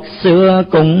 Phật xưa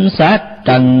cũng sát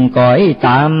trần cõi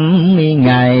tạm,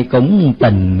 Ngài cũng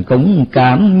tình cũng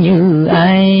cảm như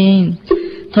ai.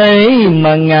 Thế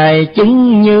mà Ngài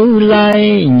chứng Như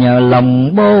Lai, nhờ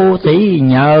lòng bố thí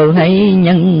nhờ hay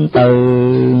nhân từ.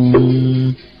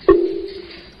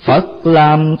 Phật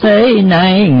làm thế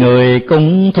này người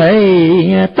cũng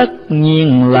thế, tất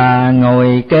nhiên là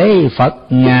ngồi kế Phật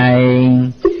Ngài.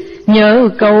 Nhớ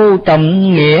câu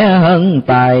trọng nghĩa hơn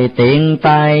tài tiện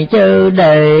tài, chớ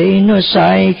để nó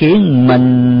sai khiến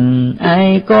mình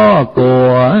ai có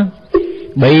của.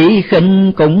 Bị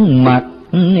khinh cũng mặc,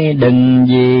 đừng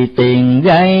vì tiền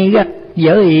gai gắt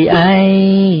với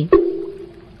ai.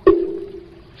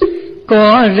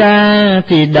 Có ra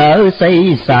thì đỡ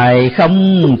xây xài,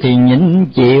 không thì nhịn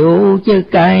chịu, chứ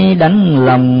cay đánh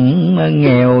lòng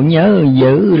nghèo nhớ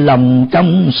giữ lòng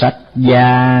trong sạch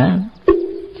già.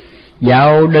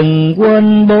 Dạo đừng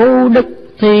quên bố đức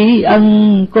thi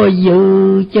ân, có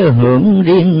dư chứ hưởng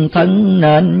riêng thân,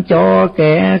 nên cho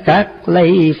kẻ khác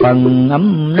lấy phần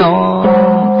ấm no.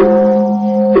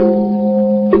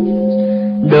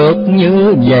 Được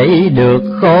như vậy được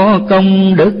khó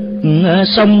công đức,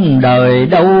 sống đời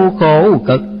đau khổ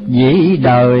cực dĩ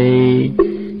đời.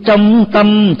 Trong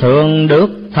tâm thường được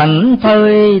thảnh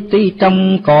thơi, tuy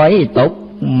trong cõi tục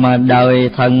mà đời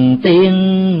thần tiên.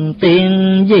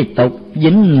 Tiên với tục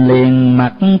dính liền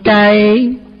mặt trái,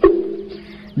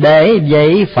 để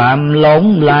vậy phạm lộn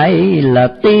lại là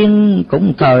tiên.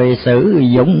 Cũng thời sử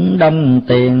dụng đồng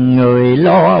tiền, người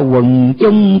lo quần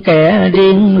chúng kẻ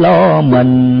riêng lo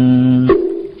mình.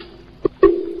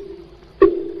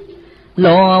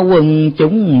 Lo quần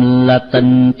chúng là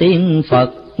tình tiên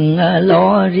Phật,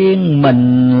 lo riêng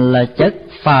mình là chất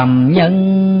phàm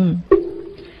nhân.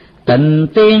 Tình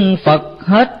tiên Phật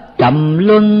hết trầm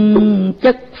luân,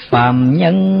 chất phàm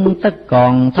nhân tất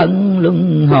còn thân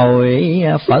luân hồi.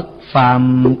 Phật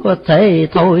phàm có thể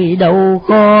thôi đâu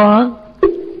khó,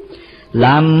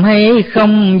 làm hay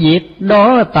không việc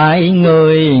đó tại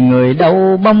người. Người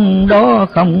đâu bông đó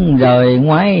không rời,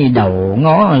 ngoái đầu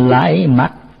ngó lại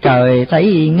mặt trời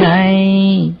thấy ngay.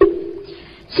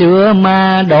 Xưa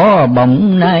ma đó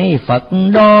bỗng nay Phật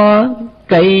đó,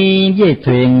 cây với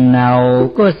thuyền nào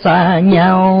có xa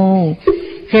nhau.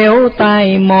 Khéo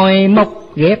tay môi móc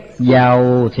ghép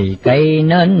vào, thì cây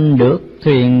nên được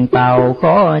thuyền tàu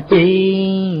khó chi.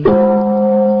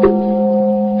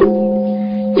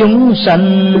 Chúng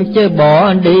sanh chứ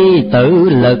bỏ đi tự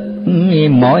lực,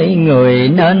 mọi người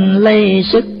nên lấy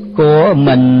sức của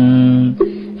mình.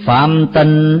 Phạm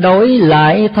tình đối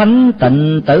lại thánh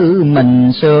tịnh, tự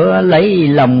mình sửa lấy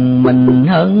lòng mình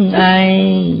hơn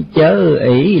ai. Chớ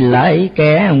ỷ lại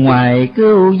kẻ ngoài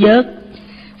cứu vớt,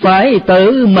 phải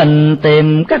tự mình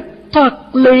tìm cách thoát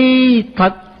ly.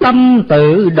 Thật tâm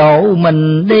tự độ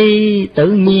mình đi,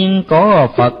 tự nhiên có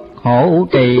Phật hộ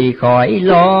trì khỏi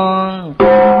lo.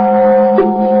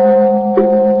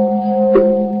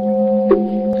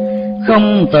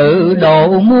 Không tự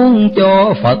độ muốn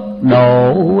cho Phật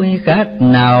độ, khác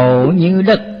nào như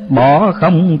đất bỏ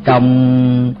không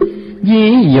trồng.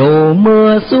 Ví dụ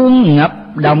mưa xuống ngập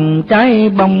đồng, trái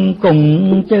bông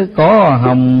cùng chứ có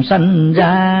hồng xanh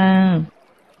ra.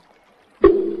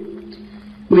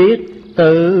 Biết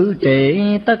tự trị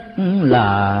tất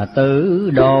là tự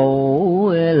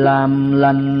độ, làm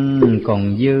lành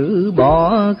còn giữ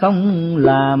bỏ không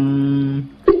làm.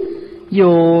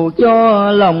 Dù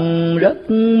cho lòng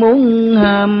rất muốn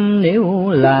ham, nếu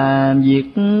là việc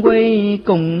quay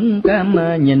cùng cam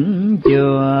nhịn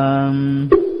chừa.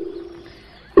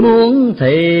 Muốn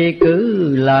thì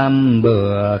cứ làm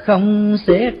bừa không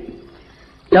xét,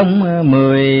 trong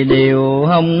 10 điều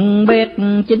hồng bét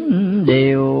 9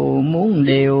 điều. Muốn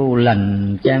điều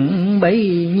lành chẳng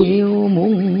bấy nhiêu,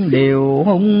 muốn điều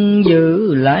hung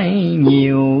dữ lại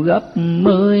nhiều gấp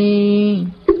 10.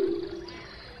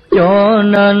 Cho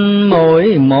nên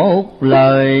mỗi một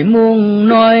lời muốn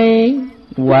nói,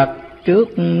 hoặc trước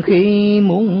khi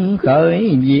muốn khởi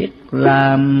việc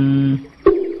làm,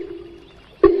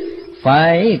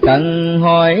 phải cần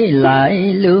hỏi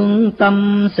lại lương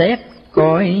tâm xét,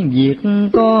 coi việc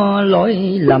có lỗi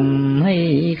lầm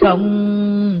hay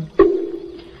không.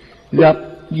 Gặp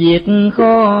việc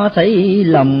khó thấy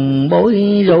lòng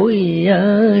bối rối,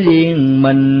 riêng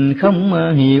mình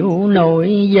không hiểu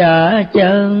nổi giá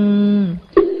chân.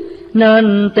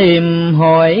 Nên tìm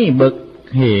hỏi bậc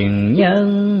hiền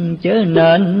nhân, chớ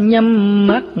nên nhắm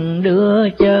mắt đưa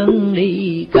chân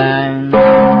đi càng.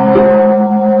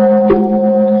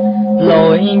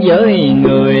 Lỗi với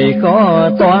người khó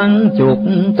toán chuộc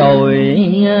tội,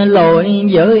 lỗi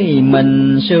với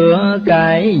mình sửa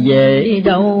cải dễ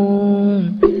đâu.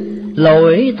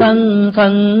 Lỗi thân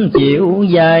thân chịu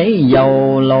giải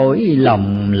dầu, lỗi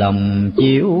lòng lòng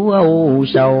chịu âu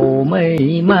sầu mê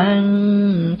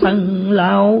man. Thân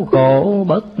lao khổ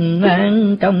bất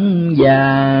an trong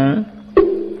già,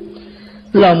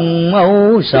 lòng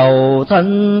âu sầu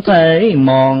thân thể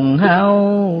mòn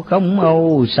hao. Không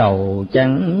âu sầu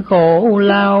chẳng khổ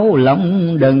lao,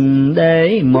 lòng đừng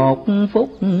để một phút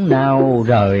nào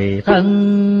rời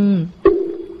thân.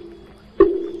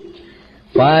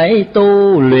 Phải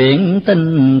tu luyện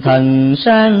tinh thần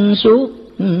sáng suốt,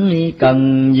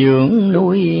 cần dưỡng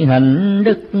nuôi hạnh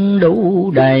đức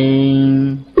đủ đầy.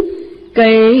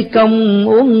 Cây công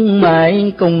uống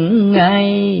mãi cùng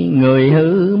ngay, người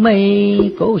hư mây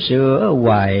cố sửa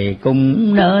hoài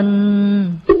cũng nên.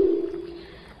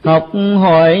 Học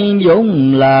hỏi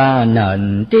vốn là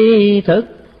nền tri thức,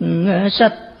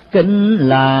 sách kinh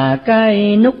là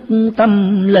cái nút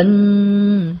tâm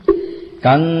linh.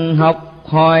 Cần học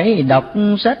hỏi đọc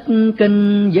sách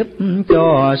kinh, giúp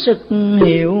cho sức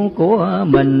hiểu của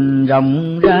mình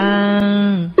rộng ra.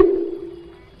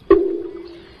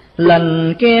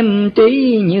 Lành kem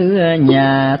trí như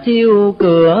nhà thiêu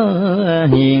cửa,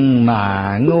 hiền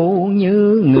mà ngu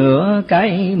như ngựa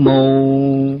cái mù.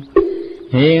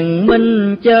 Hiền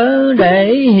minh chớ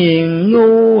để hiền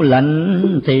ngu, lành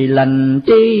thì lành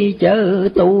trí chớ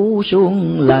tu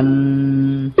suông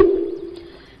lành.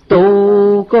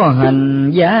 Tu có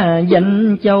hành giá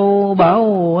danh châu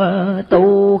báu,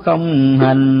 tu không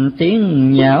hành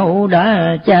tiếng nhạo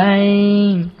đã chai.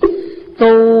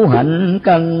 Tu hành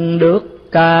cần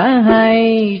được cả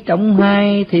hai, trong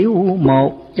hai thiếu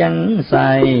một chẳng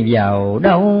xài vào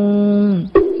đâu.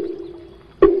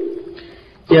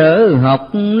 Chớ học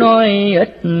nói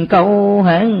ít câu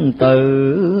Hán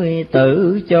từ,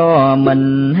 tự cho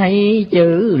mình hay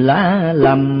chữ lá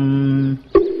lầm.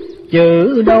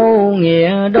 Chữ đâu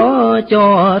nghĩa đó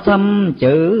cho thâm,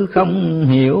 chữ không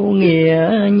hiểu nghĩa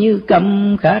như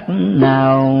câm khác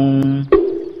nào.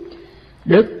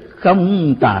 Đức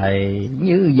không tài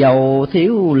như dầu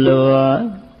thiếu lửa,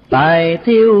 tài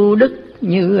thiếu đức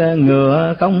như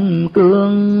ngựa không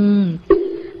cương.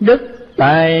 Đức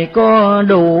tài có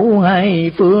đủ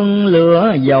hai phương,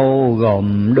 lửa dầu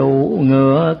gồm đủ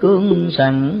ngựa cương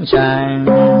sẵn sàng.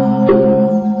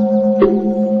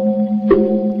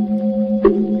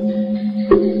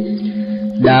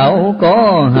 Đạo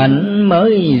có hạnh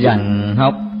mới rằng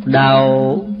học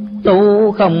đạo,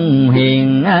 tu không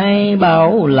hiền ai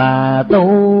bảo là tu.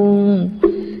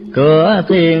 Cửa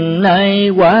thiền nay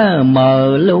quá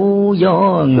mờ lưu,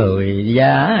 do người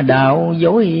giả đạo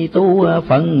dối tu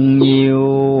phần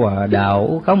nhiều.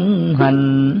 Đạo không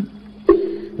hành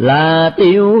là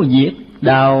tiêu diệt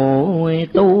đạo,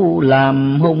 tu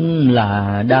làm hung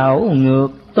là đạo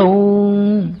ngược tu.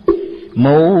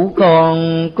 Mù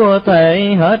còn có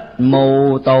thể hết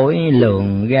mù, tội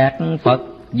lường gạt Phật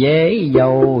dễ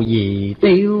dầu gì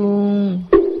tiêu.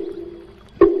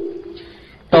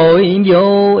 Tội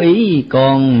vô ý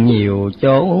còn nhiều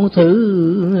chỗ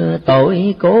thứ,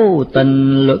 tội cố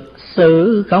tình luật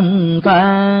xử không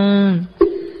tha.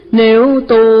 Nếu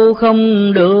tu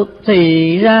không được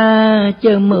thì ra,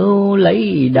 chớ mưu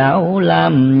lấy đạo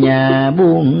làm nhà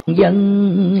buôn dân.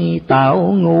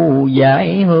 Tạo ngu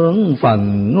dại hướng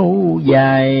phần ngu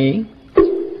dại,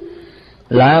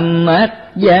 làm ác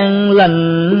gian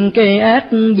lành cái ác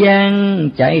gian.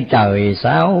 Chạy trời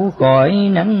sao khỏi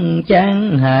nắng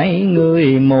chán, hại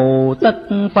người mù tất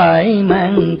phải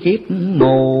mang kiếp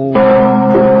mù.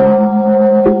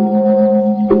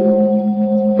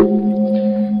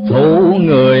 Thù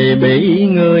người bị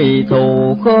người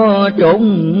thù khó trốn,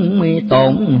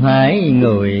 tổn hại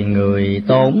người người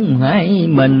tổn hại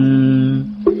mình.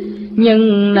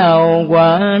 Nhân nào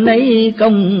quả nấy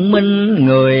công minh,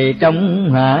 người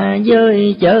trong hạ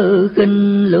giới chớ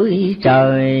khinh lưỡi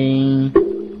trời.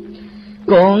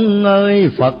 Con ơi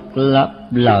Phật lập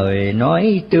lời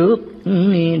nói trước,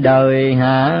 đời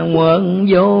hạ nguồn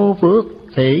vô phước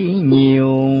thì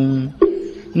nhiều.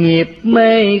 Nghiệp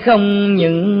mê không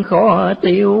những khó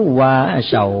tiêu, quả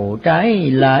sầu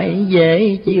trái lại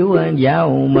dễ chiếu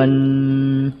vào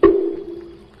mình.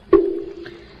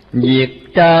 Việc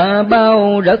trả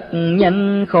bao rất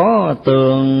nhanh khó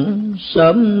tường,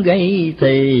 sớm gây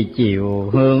thì chiều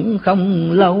hưởng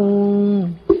không lâu.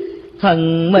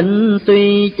 Thần minh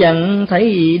tuy chẳng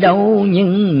thấy đâu,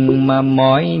 nhưng mà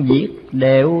mọi việc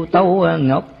đều tâu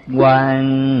ngọc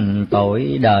hoàng.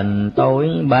 Tội đền tội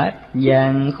bát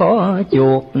vàng khó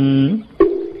chuộc,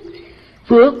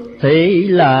 phước thì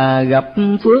là gặp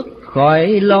phước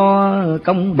khỏi lo.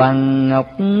 Công bằng ngọc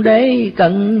đế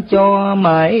cần cho,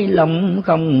 mãi lòng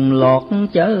không lọt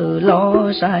chớ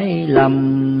lo sai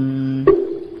lầm.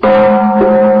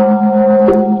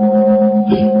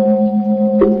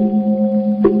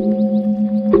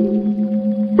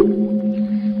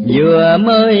 Vừa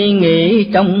mới nghĩ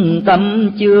trong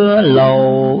tâm chưa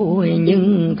lộ,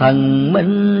 nhưng thần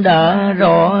minh đã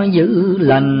rõ dữ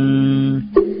lành.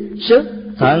 Sức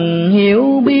thần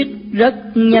hiểu biết rất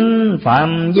nhanh,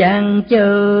 phàm gian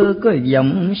chớ có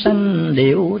vọng sanh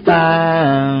điệu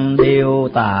ta. Điều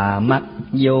tà mặc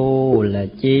dù là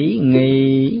chỉ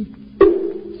nghĩ,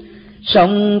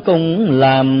 song cũng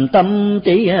làm tâm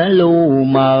trí lu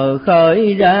mờ,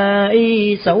 khởi ra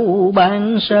ý xấu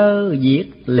ban sơ, diệt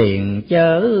liền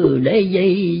chớ để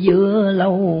dây dưa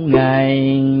lâu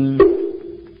ngày.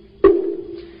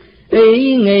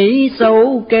 Ý nghĩ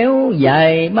xấu kéo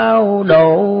dài bao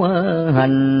độ,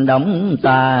 hành động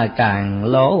ta càng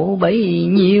lỗ bấy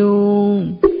nhiêu.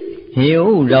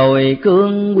 Hiểu rồi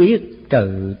cương quyết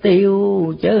trừ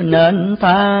tiêu, chớ nên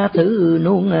tha thứ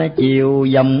nuông chiều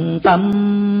vọng tâm.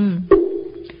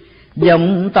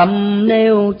 Vọng tâm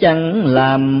nếu chẳng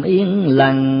làm yên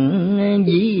lặng,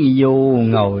 ví dụ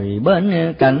ngồi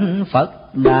bên cạnh Phật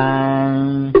Đà,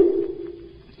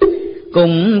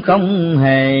 cũng không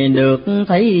hề được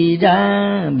thấy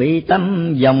ra, bị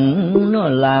tâm vọng nó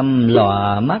làm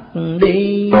lòa mắt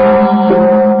đi.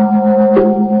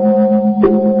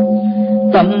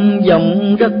 Tâm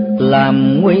vọng rất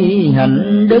làm nguy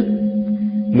hạnh đức,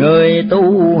 người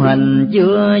tu hành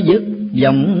chưa dứt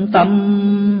vọng tâm.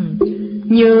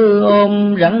 Như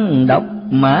ôm rắn độc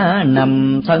mà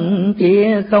nằm thân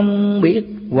kia, không biết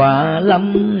quả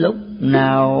lâm lúc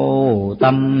nào.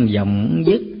 Tâm vọng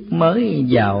dứt mới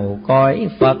vào cõi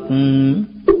Phật,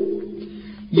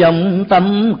 vọng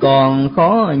tâm còn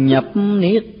khó nhập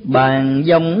niết bàn.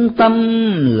 Vọng tâm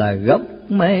là gốc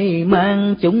mê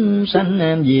mang chúng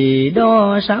sanh, vì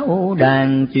đó sáu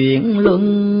đàn chuyển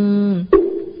luân.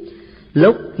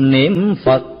 Lúc niệm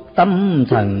Phật tâm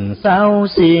thần sao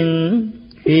xiên,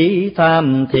 khi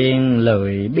tham thiền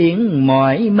lười biếng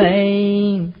mỏi mê.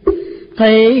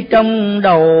 Thấy trong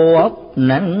đầu óc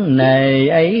nặng nề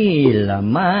ấy, là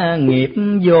ma nghiệp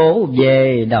vỗ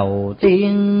về đầu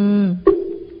tiên.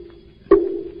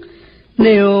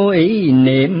 Nếu ý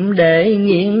niệm để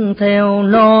nghiêng theo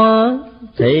nó,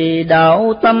 thì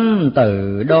đạo tâm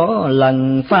từ đó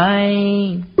lần phai.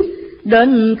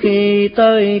 Đến khi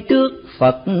tới trước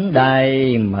Phật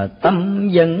đài, mà tâm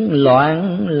vẫn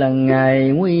loạn là ngày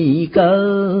nguy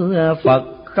cơ. Phật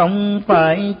không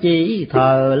phải chỉ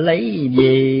thờ lấy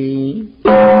gì,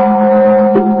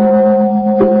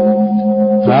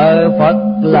 thờ Phật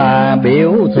là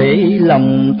biểu thị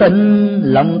lòng tin.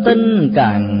 Lòng tin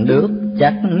càng được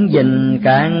chắc gìn,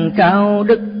 càng cao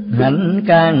đức hạnh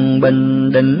càng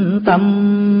bình định tâm.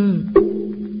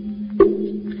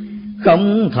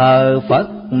 Không thờ Phật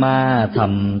mà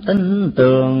thầm tin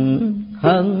tưởng,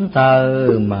 hơn thờ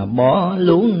mà bỏ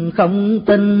luôn không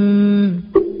tin.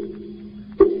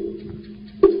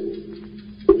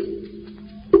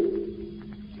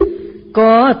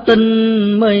 Có tin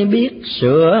mới biết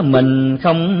sửa mình,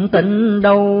 không tin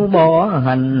đâu bỏ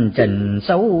hành trình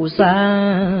xấu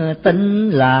xa. Tin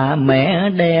là mẹ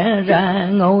đẻ ra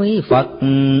ngôi Phật,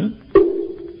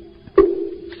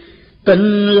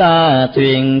 tin là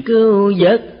thuyền cứu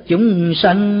vớt chúng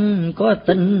sanh. Có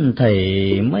tin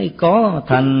thì mới có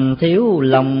thành, thiếu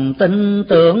lòng tin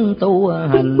tưởng tu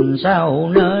hành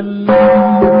sao nên.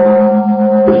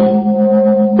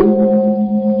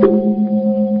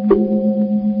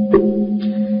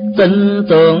 Tin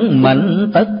tưởng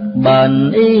mạnh tất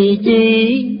bền ý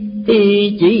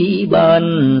chí bền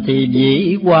thì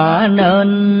dĩ quả nên.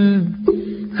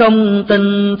 Không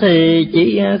tin thì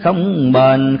chỉ không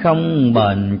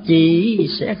bền chí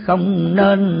sẽ không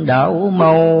nên đạo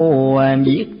màu.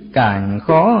 Biết càng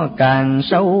khó càng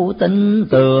sâu tin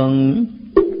tưởng,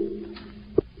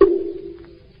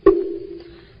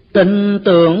 tin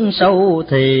tưởng sâu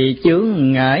thì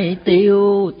chướng ngại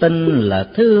tiêu. Tin là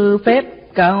thứ phép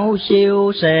cao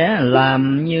siêu, sẽ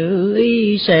làm như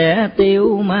ý sẽ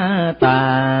tiêu ma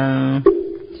tà.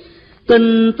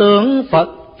 Tin tưởng Phật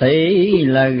thì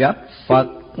là gặp Phật,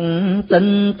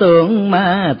 tin tưởng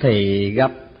ma thì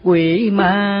gặp quỷ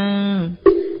ma.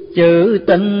 Chữ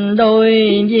tình đôi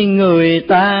với người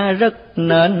ta rất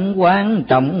nên quan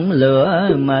trọng, lựa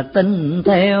mà tin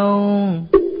theo.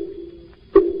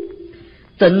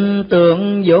 Tin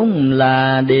tưởng vốn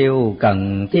là điều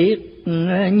cần thiết,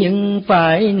 nhưng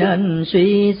phải nên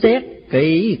suy xét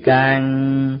kỹ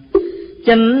càng.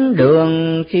 Chánh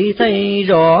đường khi thấy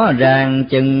rõ ràng,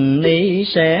 chừng ni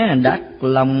sẽ đắc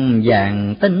lòng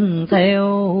vàng tin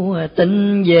theo.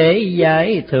 Tin dễ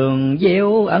giải thường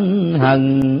gieo ân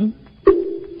hận,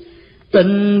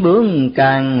 Tin bướng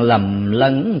càng lầm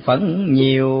lẫn phẫn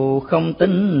nhiều, không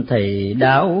tin thì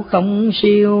đạo không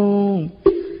siêu.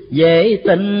 Dễ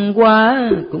tin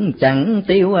quá cũng chẳng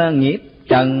tiêu nghiệp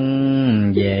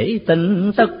trần, dễ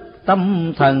tin tất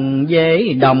tâm thần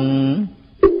dễ động.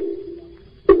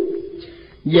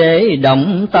 Dễ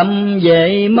động tâm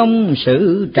dễ mong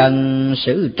sự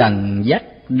trần dắt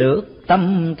được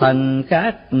tâm thần,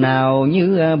 khác nào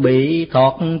như bị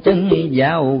thọt chân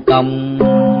vào còng.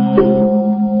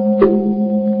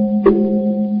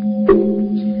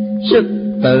 Sức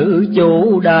tự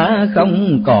chủ đã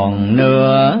không còn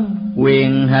nữa,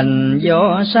 quyền hành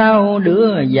do sao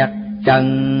đứa giặc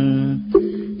trần.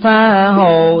 Tha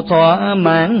hồ thỏa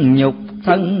mãn nhục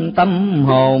thân tâm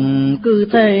hồn, cứ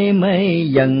thế mê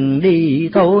dần đi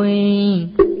thôi.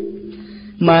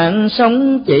 Mạng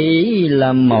sống chỉ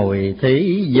là mồi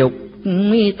thí dục,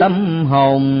 tâm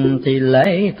hồn thì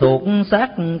lệ thuộc xác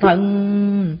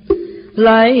thân.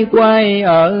 Lái quay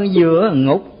ở giữa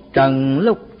ngục trần,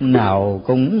 lúc nào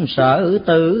cũng sợ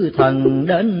tử thần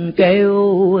đến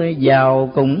kêu.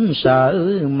 Giàu cũng sợ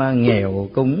mà nghèo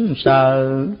cũng sợ,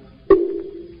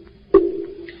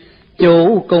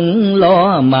 chủ cũng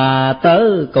lo mà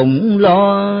tớ cũng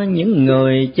lo. Những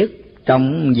người chức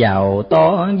trọng giàu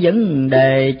to, vấn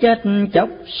đề chết chóc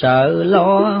sợ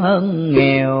lo hơn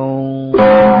nghèo.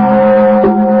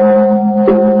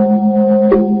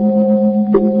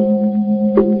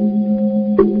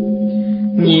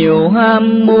 Nhiều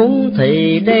ham muốn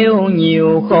thì đeo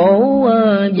nhiều khổ,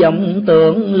 vọng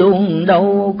tưởng luôn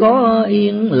đâu có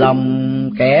yên lòng.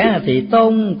 Kẻ thì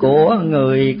tôn của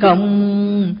người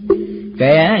công,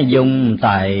 kẻ dùng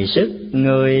tài sức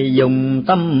người dùng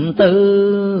tâm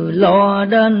tư. Lo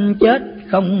đến chết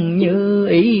không như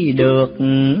ý được,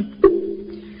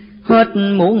 hết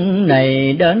muốn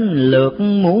này đến lượt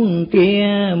muốn kia.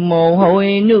 Mồ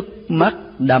hôi nước mắt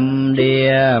đầm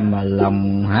đìa, mà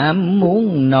lòng ham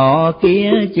muốn nọ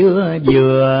kia chưa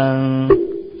vừa.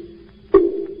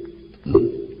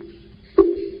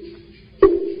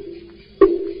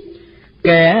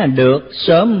 Kẻ được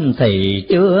sớm thì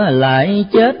chưa lại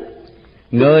chết,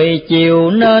 người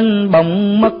chiều nên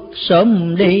bỗng mất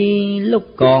sớm đi. Lúc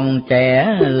còn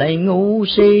trẻ lại ngu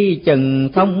si, chừng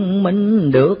thông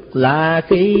minh được là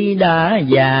khi đã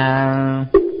già.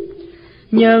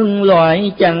 Nhân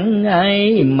loại chẳng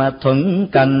ai mà thuận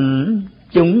cảnh,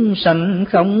 chúng sanh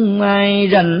không ai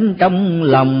ranh trong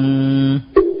lòng.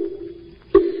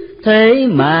 Thế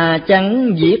mà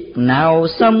chẳng việc nào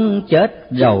xong,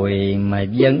 chết rồi mà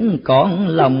vẫn còn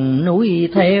lòng nuối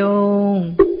theo.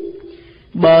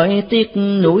 Bởi tiếc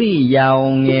nuối giàu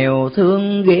nghèo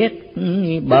thương ghét,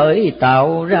 bởi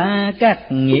tạo ra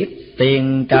các nghiệp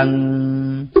tiền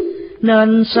trần.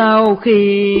 Nên sau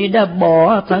khi đã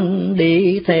bỏ thân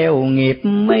đi theo nghiệp,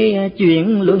 mấy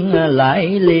chuyện luân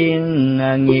lại liền.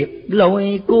 Nghiệp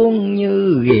lôi cuốn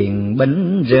như ghiền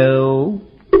bình rượu,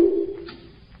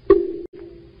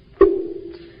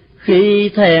 khi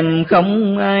thèm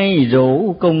không ai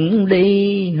rủ cùng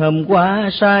đi. Hôm qua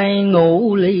say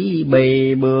ngủ ly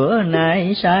bì, bữa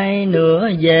nay say nữa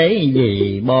dễ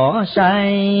gì bỏ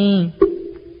say.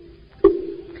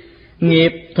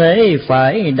 Nghiệp thế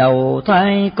phải đầu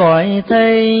thai cõi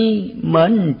thế,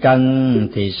 mến trần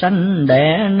thì sanh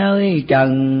đẻ nơi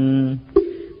trần.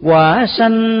 Quả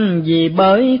sanh vì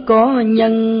bởi có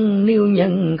nhân, nếu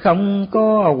nhân không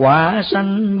có quả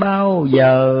sanh bao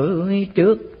giờ.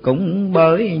 Trước cũng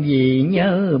bởi vì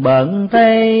nhớ bận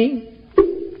thế,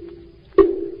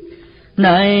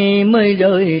 nay mới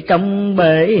rơi trong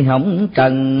bể hỏng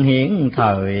trần hiện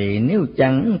thời. Nếu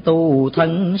chẳng tu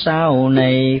thân sau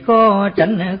này, khó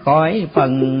tránh khỏi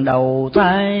phần đầu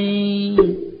thai.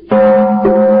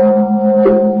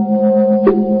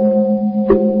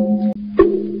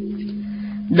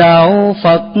 Đạo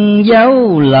Phật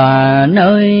giáo là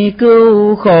nơi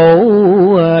cứu khổ,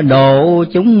 độ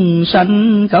chúng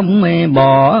sanh không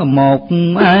bỏ một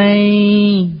ai.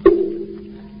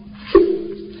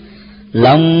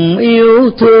 Lòng yêu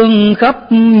thương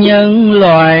khắp nhân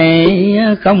loại,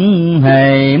 không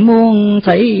hề muốn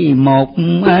thấy một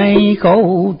ai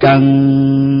khổ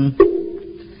trần.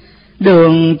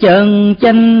 Đường chân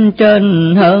chánh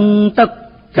trên hơn tất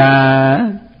cả,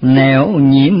 nẻo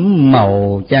nhiễm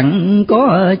màu chẳng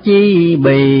có chi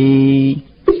bì.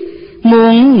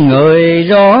 Muốn người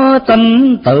rõ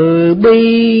tâm từ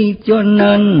bi, cho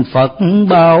nên Phật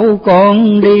bảo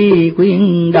con đi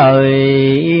khuyên đời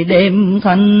đem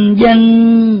thanh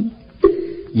danh.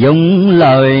 Dùng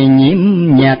lời nhiễm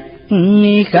nhạc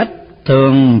khách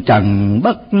thường trần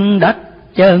bất đắc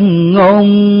chân ngôn.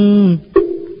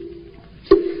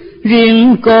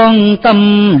 Riêng con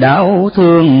tâm đạo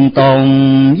thương tồn,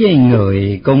 với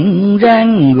người cũng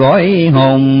ráng gọi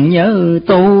hồn nhớ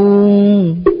tu.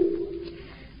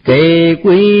 Kỳ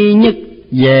quy nhất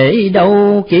dễ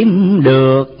đâu kiếm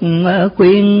được,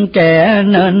 khuyên trẻ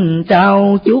nên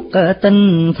trao chuốt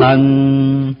tinh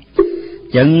thần.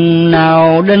 Chừng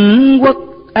nào định quốc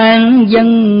an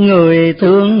dân, người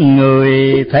thương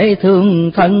người thấy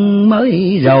thương thân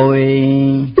mới rồi.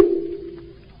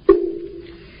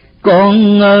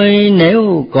 Con ơi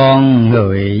nếu còn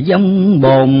người giống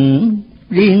bồn,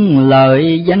 riêng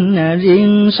lợi danh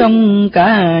riêng sống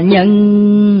cá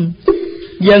nhân.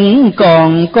 Vẫn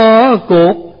còn có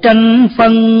cuộc tranh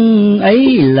phân,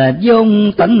 ấy là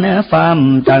vốn tánh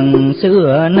phàm trần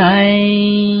xưa nay.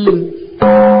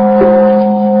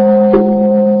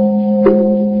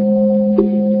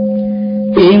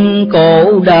 Thiên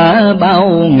cổ đã bao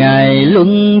ngày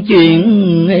luân chuyển,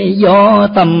 do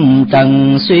tâm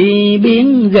trần suy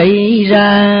biến gây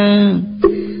ra.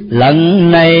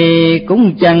 Lần này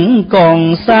cũng chẳng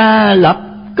còn xa lập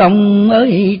công,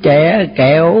 ơi trẻ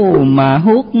kẹo mà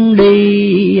hút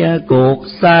đi. Cuộc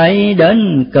sai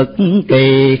đến cực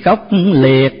kỳ khốc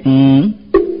liệt,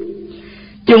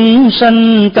 chúng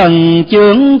sanh cần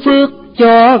chướng phước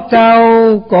cho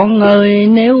cao. Con ơi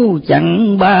nếu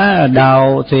chẳng ba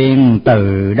đào, thuyền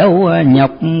từ đâu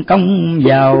nhọc công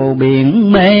vào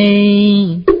biển mê.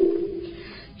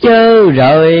 Chớ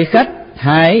rời khách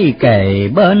hãy kề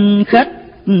bên khách,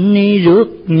 rước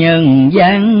nhân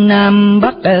gian Nam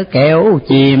Bắc kẻo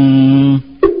chìm.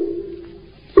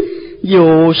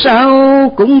 Dù sao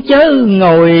cũng chớ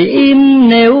ngồi im,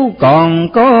 nếu còn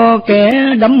có kẻ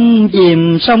đắm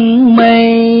chìm sông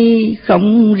mê.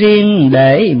 Không riêng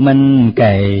để mình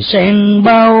cày sen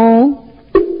bao,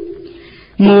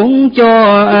 muốn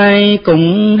cho ai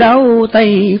cùng đáo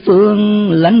Tây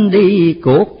phương. Lánh đi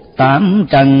cuộc tạm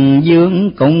trần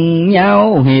dương, cùng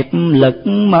nhau hiệp lực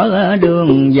mở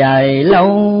đường dài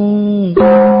lâu.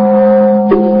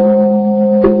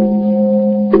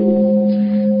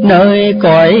 Nơi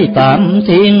cõi tạm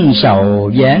thiên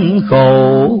sầu gian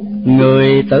khổ,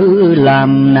 người tự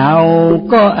làm nào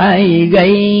có ai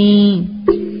gây.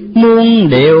 Muôn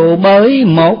điều bởi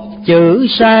một chữ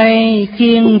sai,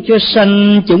 khiến cho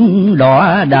sanh chúng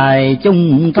đọa đài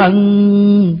chung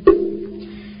thân.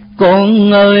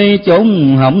 Con ơi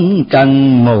chốn hồng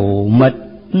trần mù mịt,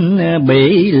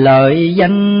 bị lợi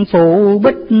danh phủ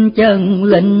bích chân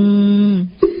linh.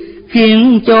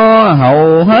 Khiến cho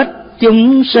hầu hết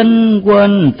chúng sinh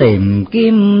quên tìm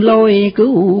kiếm lối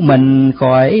cứu mình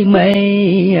khỏi mê.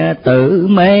 Tự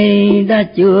mê đã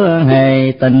chưa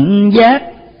hề tỉnh giác,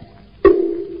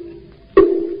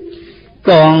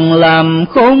 còn làm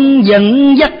khốn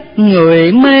dẫn dắt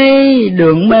người mê.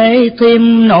 Đường mê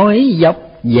thêm nổi dọc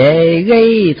về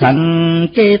gây thành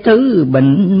cái thứ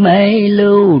bệnh mê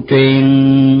lưu truyền.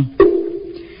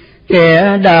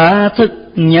 Kẻ đã thức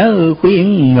nhớ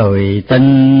khuyên người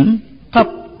tình, thắp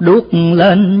đuốc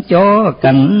lên cho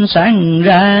cảnh sáng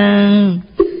ra.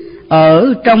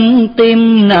 Ở trong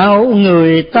tim não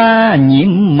người ta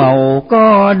nhiễm màu,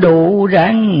 có đủ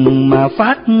ráng mà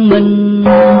phát minh.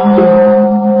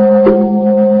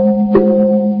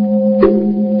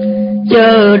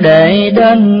 Chớ để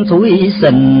đến thúi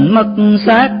sình mất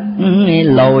xác,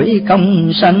 lỗi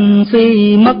công sanh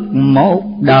phi mất một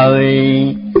đời.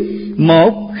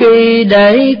 Một khi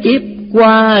để kiếp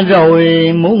qua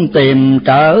rồi, muốn tìm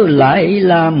trở lại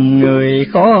làm người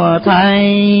khó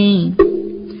thay.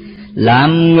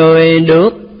 Làm người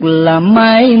được làm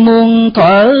mai muôn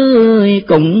thuở,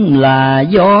 cũng là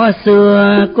do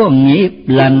xưa có nghiệp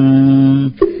lành.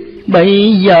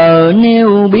 Bây giờ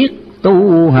nếu biết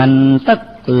tu hành,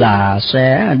 tất là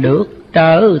sẽ được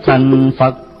trở thành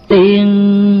Phật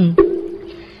tiên.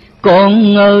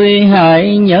 Con ơi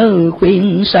hãy nhớ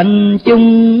khuyên sanh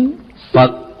chúng,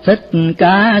 Phật Thích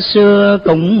Ca xưa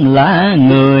cũng là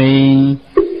người.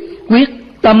 Quyết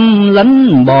tâm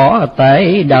lánh bỏ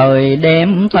tệ đời,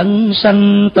 đem thân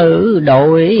sanh tử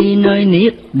đổi nơi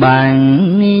niết bàn.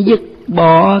 Dứt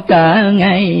bỏ cả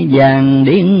ngai vàng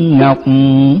điên ngọc,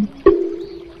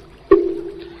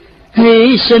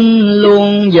 hy sinh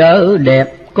luôn vợ đẹp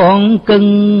con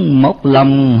cưng. Một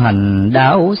lòng hành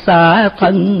đạo xa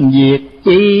thân diệt,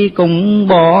 chi cũng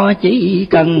bỏ chỉ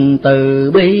cần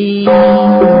từ bi.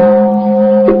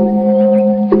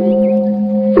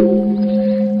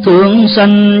 Thương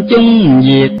sanh chung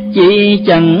diệt chi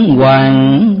chẳng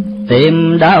hoàng,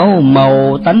 tìm đau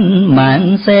màu tánh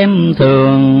mạng xem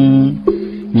thường.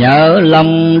 Nhờ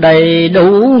lòng đầy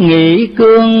đủ nghị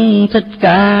cương, Thích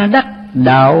Ca đắc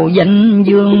đạo danh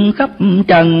dương khắp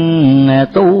trần,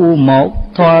 tu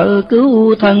một thuở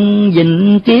cứu thân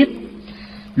vĩnh kiếp,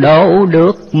 độ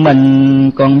được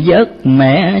mình còn vớt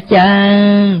mẹ cha.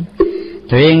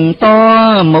 Thuyền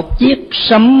to một chiếc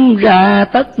sấm ra,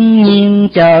 tất nhiên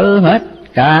chở hết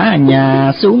cả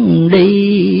nhà xuống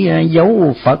đi,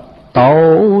 dấu Phật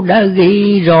tổ đã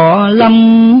ghi rõ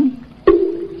lắm.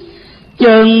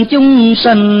 Chơn chúng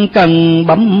sanh cần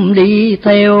bấm đi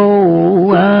theo,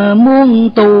 muốn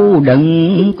tu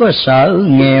đừng có sợ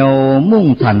nghèo,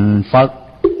 muốn thành Phật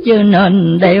chứ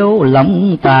nên đeo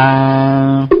lòng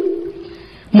tà.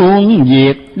 Muốn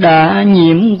việc đã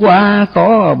nhiễm qua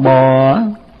khó bỏ,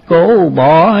 cố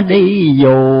bỏ đi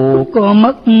dù có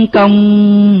mất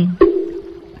công.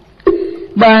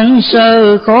 Ban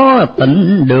sơ khó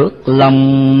tịnh được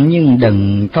lòng, nhưng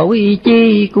đừng thối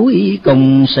chi cuối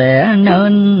cùng sẽ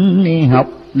nên học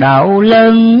đạo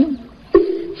lớn.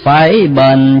 Phải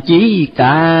bền chí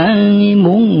cả,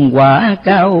 muốn quả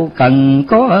cao cần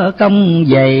có công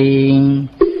dày.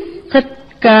 Thích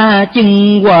Ca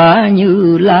chứng quả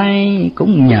Như Lai,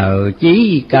 cũng nhờ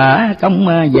chí cả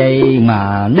công dày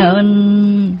mà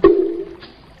nên.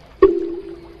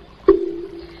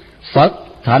 Phật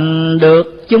thành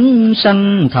được, chúng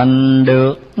sanh thành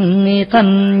được,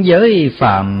 thanh giới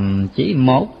phàm chỉ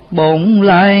một bổn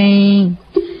lai.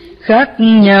 Khác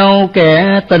nhau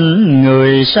kẻ tình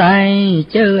người sai,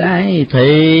 chớ ai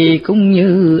thì cũng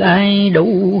như ai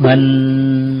đủ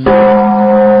hình.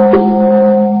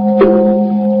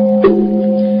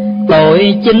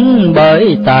 Tội chính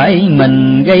bởi tại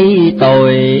mình gây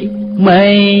tội,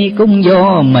 mê cũng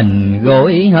do mình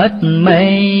gội hết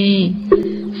mê.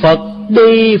 Phật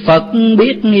đi Phật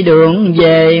biết đường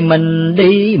về, mình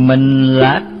đi mình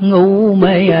lạc ngu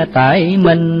mê tại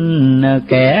mình.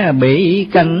 Kẻ bị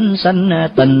canh sanh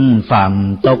tình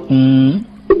phàm tục,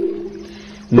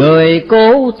 người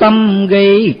cố tâm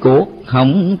gây cuộc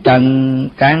hỏng trần.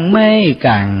 Càng mê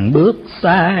càng bước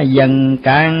xa dần,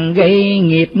 càng gây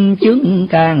nghiệp chướng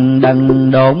càng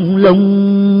đần độn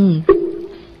lung.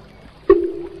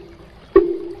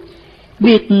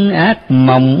 Biết ác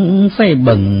mộng phải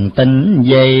bừng tỉnh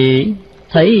dậy,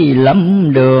 thấy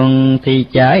lầm đường thì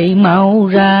chạy mau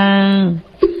ra.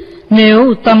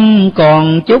 Nếu tâm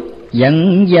còn chút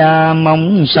giận già,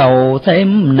 mong sầu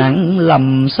thêm nặng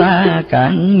lầm xa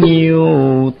càng nhiều.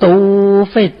 Tu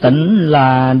phải tịnh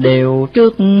là điều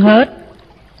trước hết,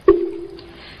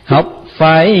 học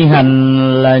phải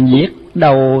hành là việc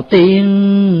đầu tiên.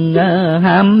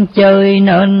 Ham chơi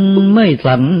nên mới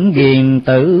thành ghiền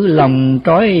tử, lòng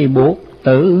trói buộc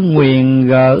tự nguyện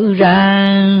gỡ ra.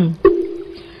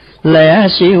 Lẽ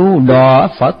siêu đọa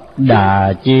Phật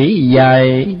Đà chỉ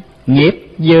dạy, nghiệp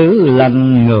dữ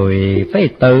lành người phải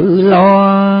tự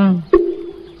lo.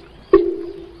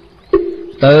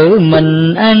 Tự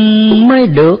mình ăn mới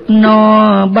được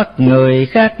no, bắt người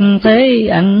khác thế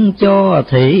ăn cho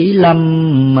thị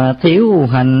lâm. Mà thiếu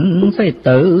hành phải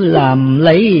tự làm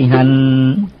lấy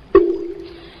hành,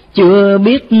 chưa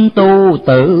biết tu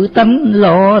tự tánh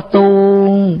lo tu.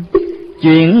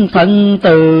 Chuyện thân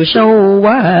từ sâu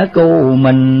quá cù,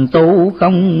 mình tu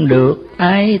không được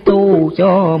ai tu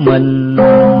cho mình.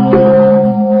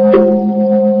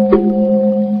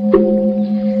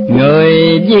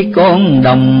 Người với con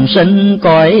đồng sinh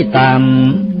cõi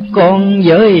tạm, con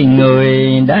với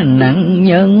người đã nặng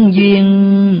nhân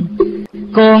duyên.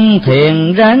 Con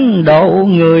thiền ráng độ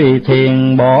người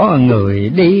thiền, bỏ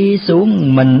người đi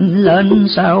xuống mình lên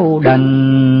sao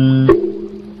đành.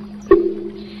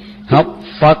 Học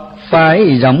Phật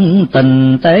phải rộng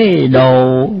tình tế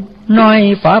độ,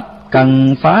 nói Pháp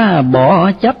cần phá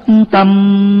bỏ chấp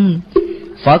tâm.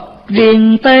 Phật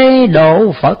riêng tế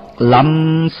độ Phật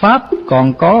lầm, Pháp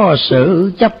còn có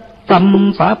sự chấp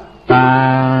tâm Pháp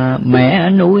tà. Mẹ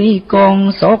nuôi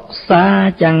con xót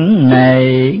xa chẳng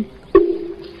nề,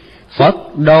 Phật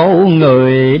độ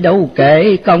người đâu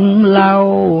kể công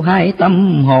lao. Hai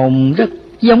tâm hồn rất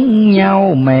giống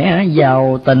nhau, mẹ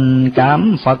giàu tình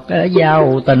cảm, Phật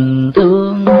giàu tình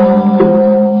thương.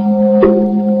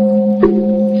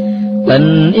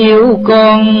 Tình yêu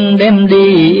con đem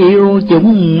đi yêu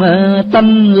chúng,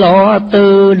 tâm lo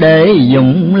tư để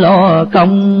dụng lo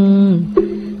công.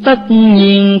 Tất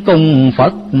nhiên cùng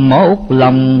Phật một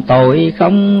lòng, tội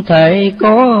không thể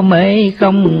có mê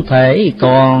không thể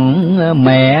còn.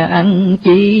 Mẹ ăn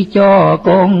chi cho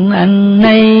con ăn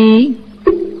nấy,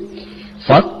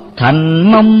 Phật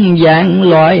thành mong dạng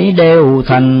loại đều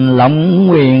thành. Lòng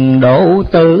nguyện độ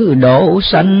tử độ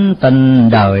sanh, tình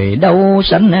đời đâu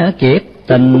sanh kiếp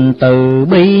tình từ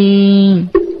bi.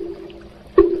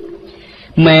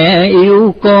 Mẹ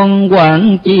yêu con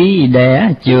quản chi đẻ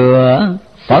chừa,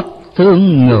 Phật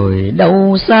thương người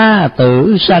đâu xa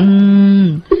tự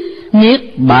sanh. Niết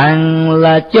bàn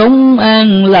là chốn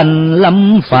an lành,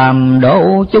 lâm phàm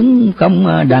độ chúng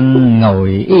không đành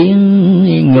ngồi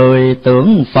yên. Người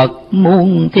tưởng Phật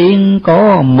muôn thiên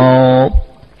có một,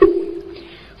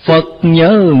 Phật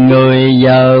nhớ người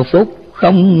giờ phút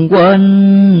không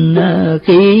quên.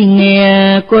 Khi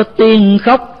nghe có tiếng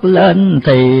khóc lên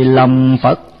thì lòng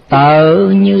Phật tử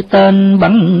như tên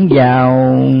bắn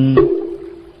vào.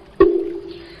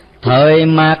 Thời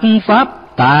mạt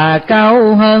Pháp tà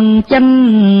cao hơn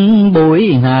chánh,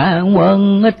 bụi hạ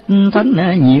quân ít thánh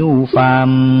nhiều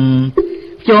phàm.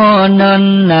 Cho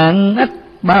nên nạn ít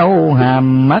bao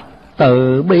hàm, mắt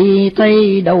từ bi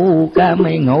thấy đâu cả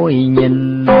mấy ngồi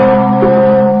nhìn.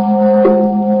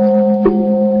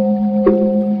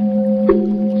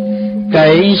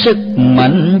 Cậy sức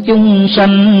mạnh chúng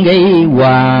sanh gây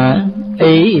hòa,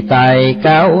 ý tài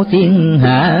cao thiên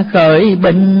hạ khởi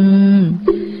binh.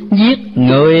 Giết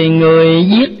người người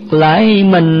giết lại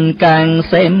mình, càng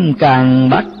xem càng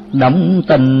bắt động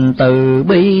tình từ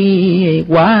bi.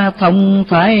 Quá thông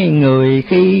thái người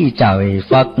khi trời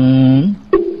Phật,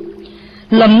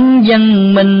 lâm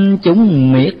danh minh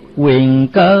chúng miệt quyền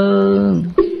cơ.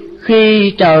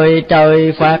 Khi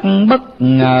trời phạt bất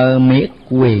ngờ miệt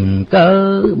quyền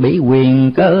cơ, bị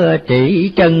quyền cơ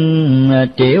trị chân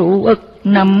triệu ức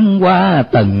năm qua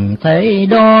từng thế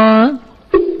đó.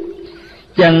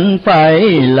 Chẳng phải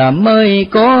là mới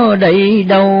có đây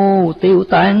đâu, tiêu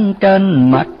tan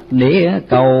trên mặt địa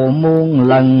cầu muôn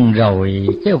lần rồi,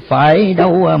 chứ phải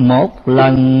đâu một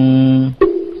lần.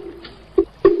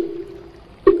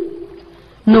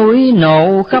 Núi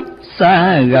nổ khắp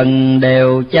xa gần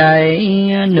đều cháy,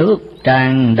 nước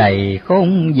tràn đầy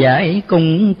khôn giải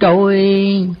cùng trôi.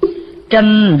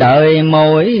 Tranh đời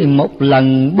mỗi một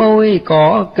lần bôi,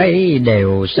 cỏ cây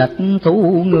đều sạch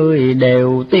thú người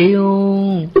đều tiêu.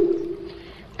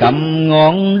 Cầm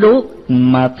ngọn đuốc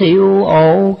mà thiêu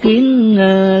ổ kiến,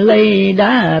 lấy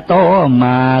đá to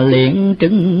mà liệng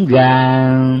trứng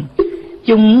gà.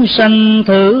 Chúng sanh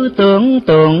thử tưởng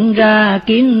tượng ra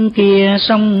kiến kia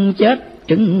xong chết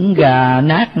trứng gà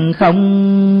nát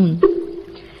không.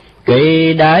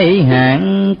 Kỳ đại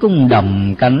hạn cũng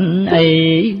đồng cảnh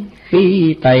ấy,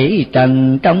 khi tẩy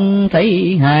trần trông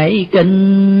thấy hải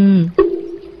kinh.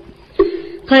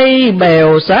 Thấy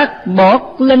bèo xác bọt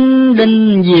linh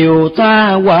đinh, diều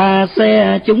tha qua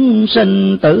xe chúng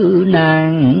sinh tử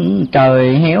nạn.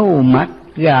 Trời héo mắt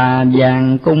gà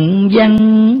vàng cùng văng,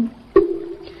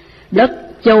 đất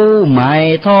châu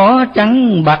mài thó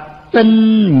trắng bạc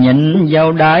tinh. Nhìn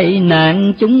vào đại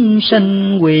nạn chúng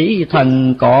sinh, quỷ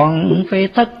thần còn phải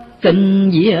thất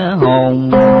kinh vía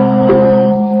hồn.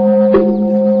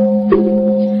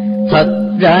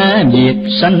 Thật ra việc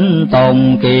sanh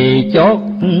tồn kỳ chót,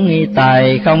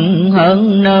 tài không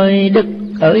hơn nơi đức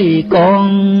ơi con.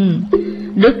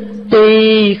 Đức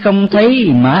tuy không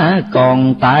thấy mà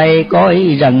còn, tài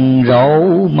coi rần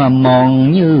rộ mà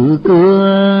mòn như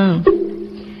cưa.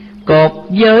 Cột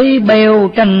giới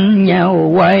beo tranh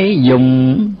nhau quay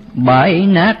dùng, bãi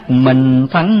nát mình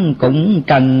thắng cũng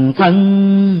trần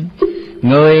thân.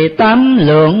 Người tám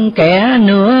lượng kẻ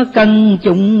nửa cân,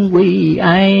 chung quy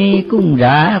ai cũng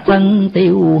rã thân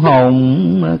tiêu hồn.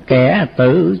 Kẻ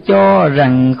tự cho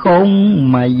rằng khôn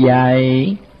mà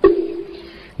dài,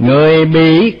 người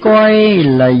bị coi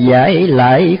là giải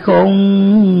lại khôn.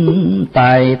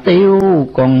 Tài tiêu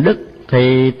còn đức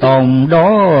thì tồn,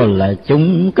 đó là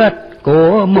chung kết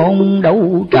của môn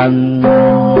đấu trần.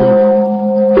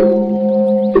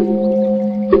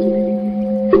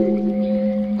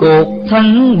 Cuộc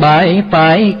thắng bại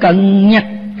phải cân nhắc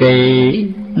kỳ,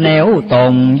 nếu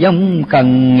tồn vong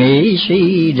cần nghĩ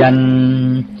suy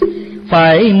rành.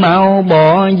 Phải mau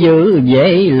bỏ giữ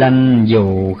dễ lành,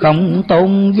 dù không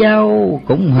tôn giáo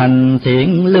cũng hành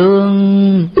thiện lương.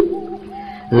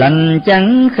 Lành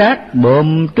chẳng khác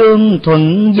bồm trương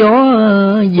thuận gió,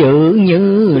 dự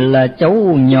như là cháu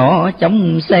nhỏ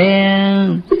trong xe.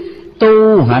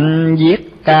 Tu hành giết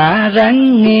cả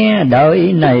ráng nghe,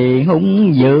 đời này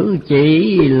hung dữ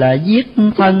chỉ là giết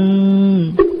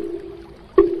thân.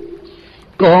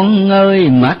 Con ơi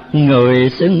mắt người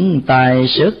xưng tài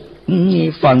sức,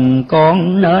 phần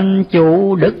con nên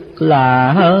chủ đức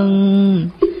là hơn.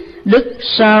 Đức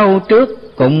sau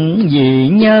trước cũng vì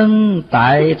nhân,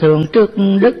 tại thường trước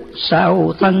đức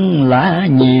sau thân là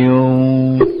nhiều.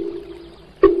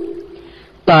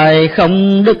 Tài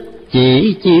không đức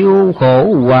chỉ chịu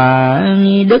khổ hòa,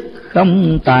 đức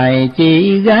không tài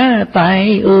chỉ gá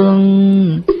tai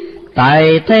ương.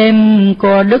 Tài thêm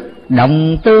có đức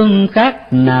đồng tương,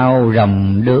 khác nào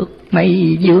rồng được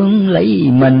mây dương lấy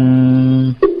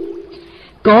mình.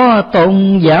 có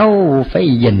tôn giáo phải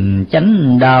gìn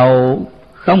chánh đạo,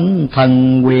 không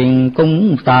thần quyền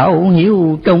cũng tạo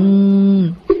hiếu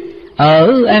trung.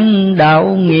 Ở ăn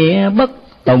đạo nghĩa bất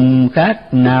tùng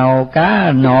khác nào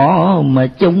cá nọ mà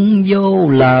chung vô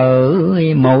lờ,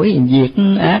 mỗi việc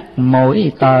ác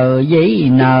mỗi tờ giấy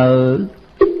nợ.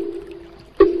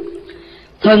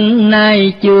 Thân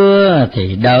nay chưa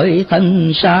thì đợi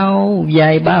thân sau,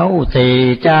 dài bao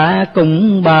thì trả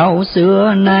cũng bao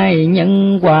xưa nay,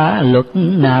 nhân quả luật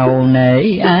nào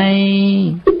nể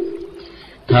ai.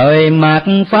 Thời mạt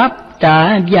pháp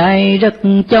trả dài rất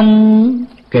trong,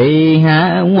 kỳ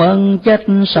hạ quân chết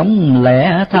sống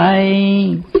lẻ thai.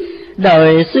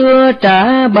 Đời xưa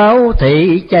trả bao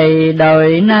thị chày,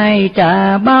 đời nay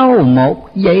trả bao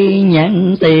một giây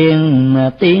nhãn tiền.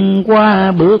 Tiên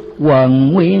qua bước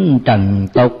quần nguyên trần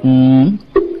tục,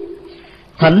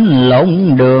 thánh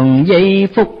lộn đường giây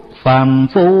phút phàm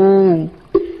phu.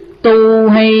 Tu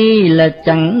hay là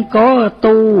chẳng có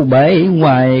tu, bề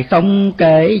ngoài không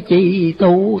kể chi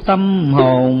tu tâm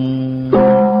hồn.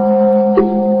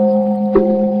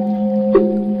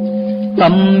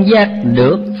 Tâm giác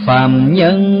được phàm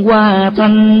nhân qua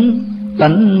thanh,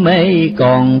 tánh mê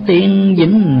còn tiên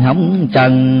dính hồng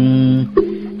trần.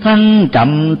 Thân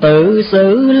trầm tự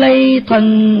xử lấy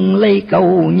thân, lấy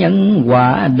câu nhân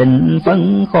quả định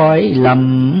phân khỏi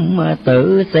lầm.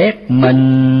 Tự xét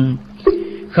mình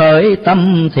khởi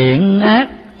tâm thiện ác,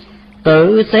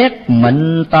 tự xét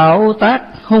mình tạo tác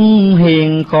hung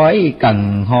hiền, khỏi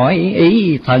cần hỏi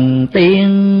ý thần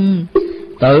tiên.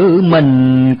 Tự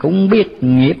mình cũng biết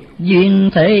nghiệp duyên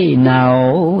thế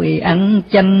nào, ăn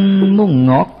chanh muốn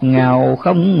ngọt ngào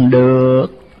không được.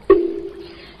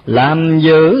 Làm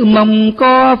dữ mong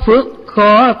có phước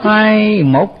khó thay,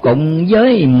 một cùng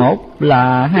với một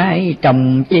là hai,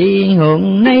 chồng chi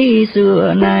hưởng nấy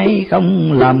xưa nay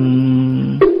không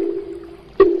lầm.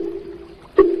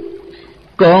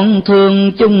 Con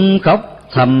thương chung khóc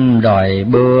thầm đòi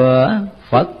bữa,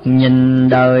 Phật nhìn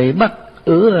đời bắt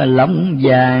ứa lòng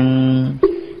vàng.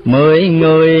 10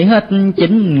 người hết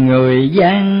 9 người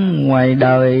gian, ngoài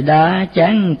đời đã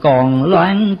chán còn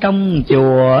loan trong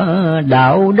chùa.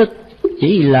 Đạo đức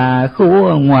chỉ là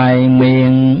khua ngoài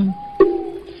miệng,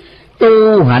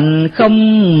 tu hành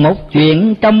không một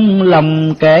chuyện trong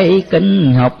lòng. Kể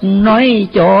kinh học nói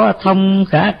cho thông,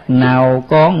 khác nào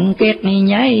con két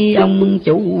nhái ông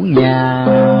chủ nhà.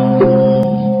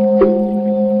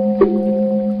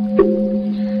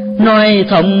 Nói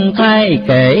thông thai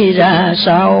kể ra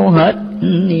sao hết,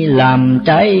 làm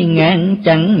trái ngang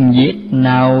chẳng việc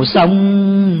nào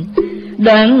xong.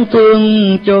 Đáng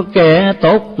thương cho kẻ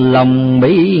tốt lòng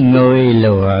bị người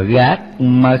lừa gạt,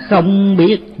 mà không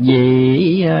biết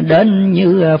gì đến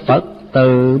như Phật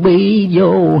từ bi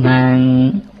vô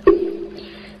hạn.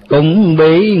 Cũng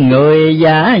bị người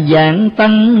giả dạng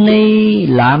tăng ni,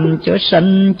 làm cho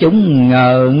sanh chúng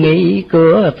ngờ nghi.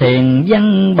 Cửa thiền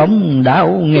văn bóng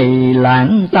đạo nghi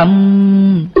lãng tâm.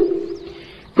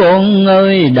 Con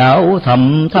ơi đạo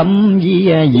thầm thâm vi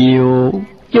diệu,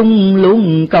 chúng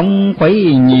luôn công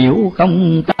khuấy nhiễu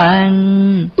không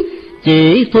tan.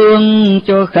 Chỉ thương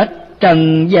cho khách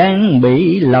trần gian,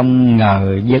 bị lòng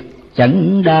ngờ vực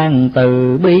chẳng đang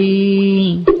từ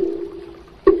bi.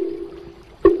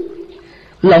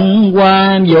 Long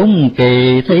qua vốn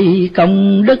kỳ thi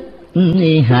công đức,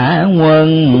 hạ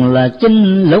quân là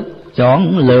chính lúc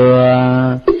chọn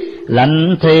lừa.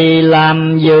 Lành thì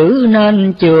làm dữ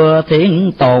nên chừa,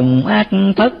 thiên tồn ác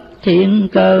thất thiên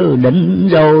cơ định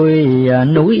rồi.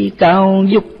 Núi cao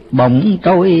vút bỗng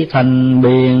trôi thành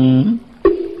biển,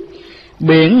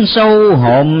 biển sâu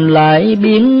hồn lại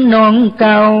biến non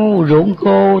cao. Ruộng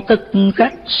khô tức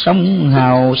khắc sông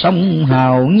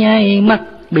hào nhai mắt,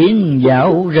 biến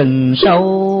dạo rừng sâu.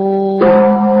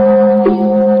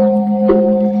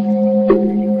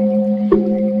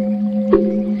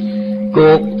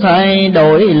 Cuộc thay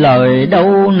đổi lời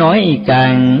đâu nói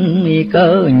càng,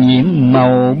 cơ nhiệm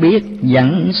màu biết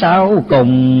dặn sao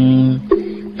cùng.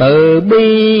 Từ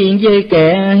bi với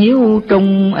kẻ hiếu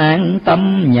trung, an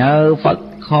tâm nhờ Phật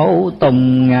hộ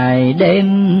tùng. Ngày đêm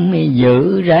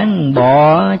giữ ráng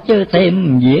bỏ, chứ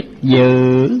thêm việc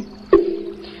dữ.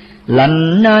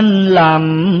 Lành nên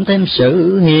làm thêm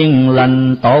sự hiền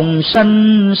lành, tồn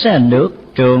sanh sẽ được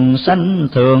trường sanh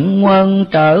thượng quân.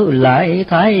 Trở lại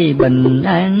thái bình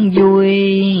an vui.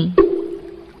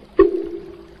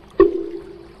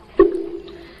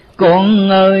 Con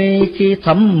ơi khi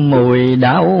thấm mùi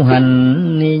đạo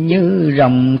hành, như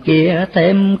rồng kia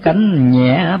thêm cánh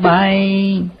nhẹ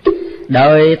bay.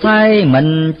 Đời thay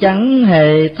mình chẳng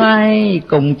hề thay,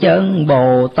 cùng chân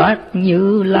Bồ Tát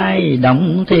Như Lai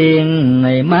động thiên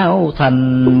này mau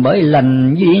thành bởi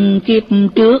lành duyên kiếp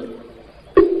trước.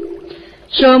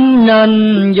 Sớm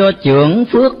nên do chướng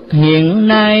phước hiện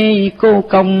nay, cô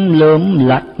công lượm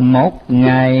lặt một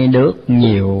ngày được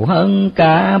nhiều hơn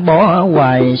cả bỏ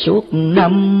hoài suốt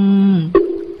năm.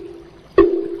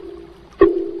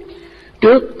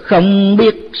 Trước không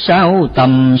biết sao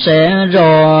tầm sẽ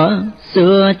rõ,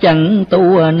 xưa chẳng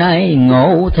tu nay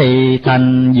ngộ thì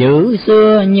thành, giữ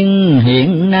xưa nhưng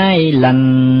hiện nay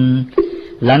lành.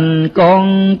 Lành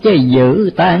con chứ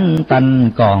giữ tan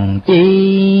tành còn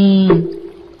chi.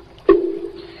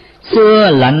 Xưa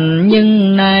lành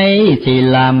nhưng nay thì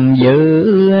làm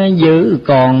giữ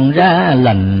còn ra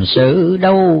lành sự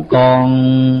đâu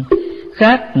còn.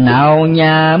 Khác nào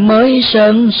nhà mới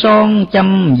sơn son,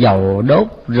 châm dầu đốt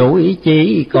rủi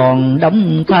chỉ còn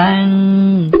đống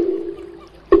than.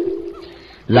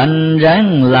 Lành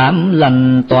ráng làm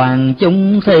lành toàn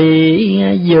chung thì,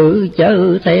 giữ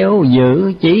chớ theo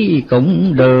giữ chỉ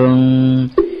cũng đường.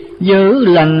 Giữ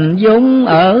lành vốn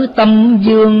ở tâm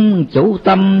dương, chủ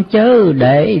tâm chớ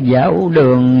để vào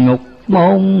đường ngục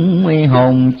môn.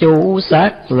 Hồn chủ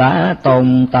xác lạ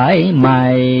tồn tại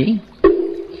mày,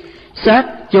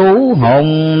 xác chủ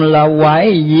hồn là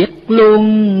hoại diệt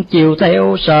luôn. Chiều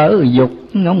theo sở dục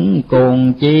ngông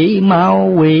cuồng, chỉ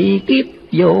mau quỷ kiếp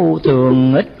vô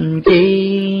thường ích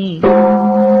chi.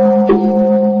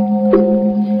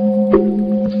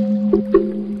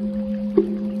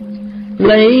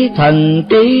 Lấy thần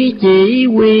trí chỉ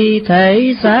huy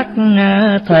thể xác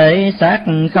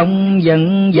không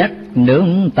dẫn dắt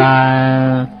nương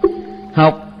tà.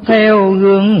 Học theo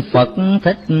gương Phật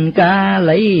Thích Ca,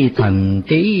 lấy thần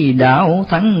trí đạo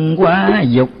thắng qua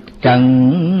dục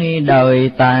trần.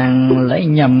 Đời tàn lấy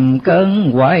nhầm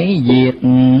cơn hoại diệt,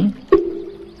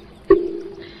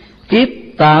 kiếp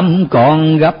tạm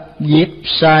còn gặp dịp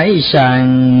sai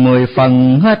sàng. 10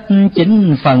 phần hết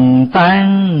 9 phần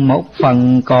tan, 1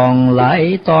 phần còn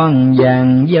lại toàn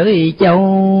vàng với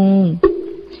châu.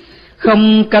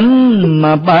 Không cánh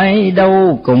mà bay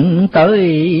đâu cũng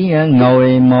tới,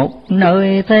 ngồi một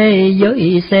nơi thế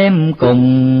giới xem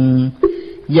cùng.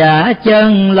 Giả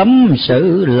chân lắm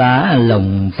sự lạ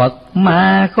lùng, Phật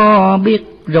ma khó biết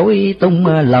rối tung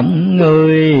lòng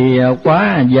người.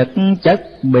 Quá vật chất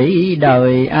bị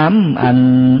đời ám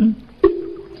ảnh,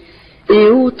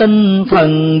 yếu tinh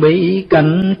thần bị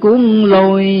cảnh cuốn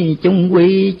lôi. Chung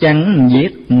quy chẳng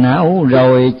giết não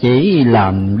rồi, chỉ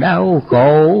làm đau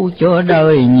khổ cho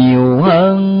đời nhiều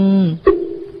hơn.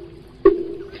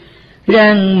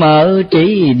 Ráng mở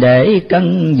trí để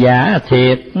cân giả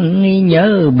thiệt,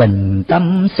 nhớ bình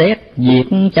tâm xét việc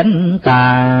chánh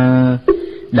tà.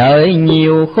 Đợi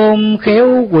nhiều khôn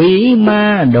khéo quỷ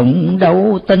ma đụng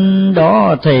đâu, tin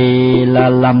đó thì là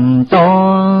lầm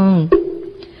to.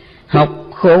 Học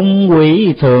khôn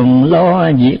quỷ thường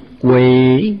lo diệt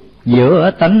quỷ,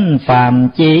 giữa tánh phàm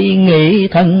chỉ nghĩ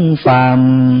thân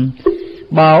phàm.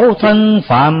 Bảo thân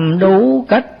phàm đủ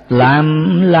cách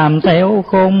làm theo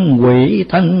khôn quỷ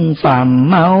thân phàm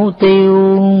mau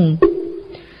tiêu.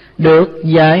 Được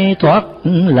giải thoát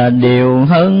là điều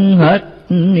hơn hết,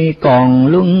 còn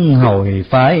luân hồi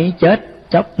phải chết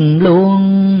chóc luôn.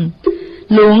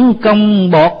 Luôn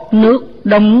công bọt nước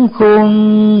đóng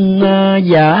khuôn,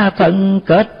 giả thân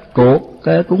kết cuộc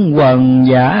cũng quần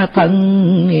giả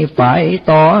thân. Phải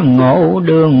tỏ ngộ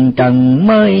đường trần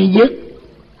mới dứt,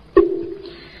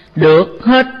 được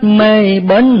hết mê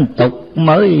bến tục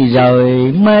mới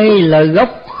rời. Mê là gốc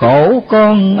khổ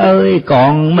con ơi,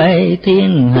 còn mê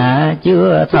thiên hạ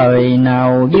chưa thời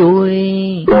nào vui.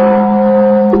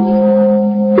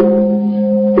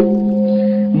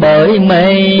 Bởi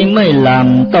mê mới làm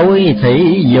tôi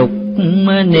thị dục,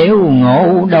 nếu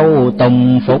ngộ đâu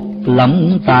tùng phục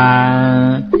lẫm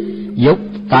tà. Dục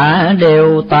tà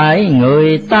đều tại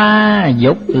người ta,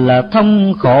 dục là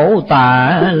thông khổ,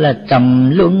 tà là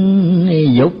trầm luân.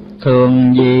 Dục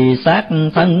thường vì xác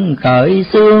thân khởi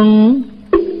xương,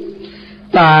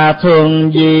 tà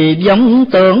thường vì vọng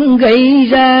tưởng gây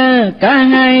ra. Cả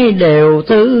hai đều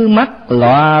thứ mắt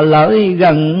lọa lợi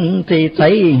gần, thì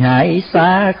thấy hại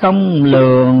xa không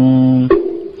lường.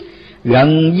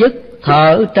 Gần dứt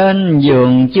thở trên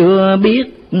giường chưa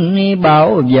biết,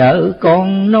 bảo vợ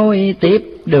con nối tiếp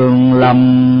đường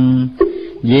lầm.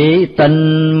 Vì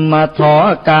tình mà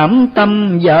thọ cảm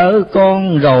tâm vợ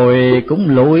con, rồi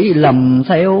cũng lụi lầm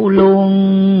theo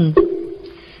luôn.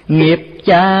 Nghiệp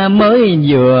cha mới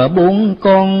vừa buông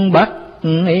con bắt,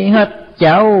 hết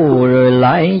cháu rồi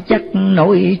lại chắc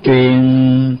nối truyền.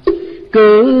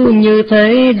 Cứ như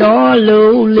thế đó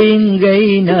lưu liên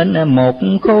gây nên một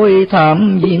khối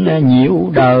thảm viên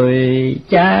nhiễu đời.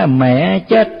 Cha mẹ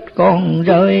chết con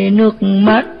rơi nước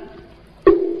mắt,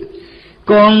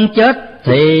 con chết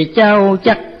thì cháu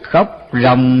chắc khóc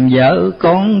ròng. Vợ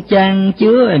con chan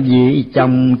chứa vì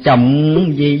chồng, chồng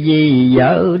vì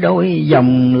vợ đôi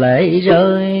dòng lệ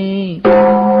rơi.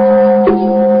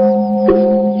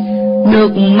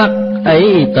 Nước mắt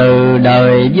ấy từ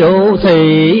đời vô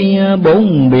thị,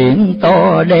 bốn biển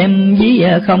to đem ví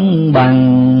không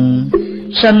bằng.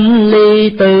 Sanh ly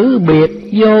tử biệt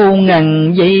vô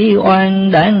ngần dĩ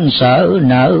oan, đáng sợ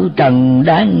nợ trần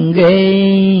đáng ghê.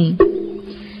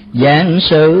 Vạn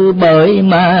sự bởi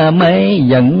ma mê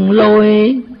giận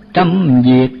lôi, trăm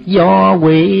việc do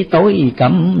quỷ tối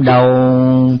cầm đầu.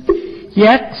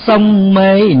 Giác xong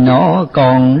mê nọ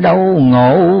còn đâu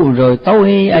ngộ, rồi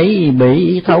tôi ấy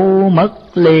bị thâu mất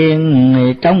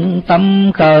liền. Trong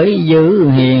tâm khởi dữ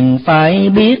hiền phải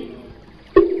biết,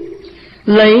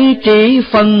 lấy trí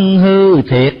phân hư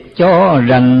thiệt cho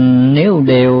rành. Nếu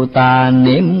đều tà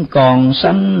niệm còn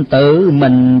sanh, tự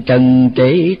mình trần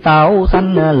trị tạo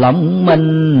thanh lòng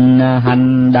minh.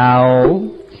 Hành đạo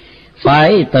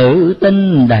phải tự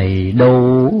tin đầy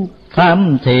đủ,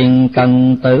 tham thiền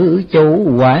cần tự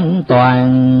chủ hoàn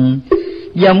toàn.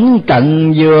 Giống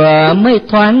trận vừa mới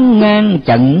thoáng ngang,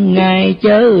 trận ngay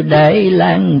chớ để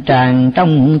lan tràn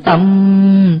trong tâm.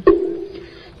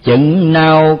 Chừng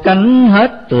nào cánh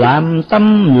hết làm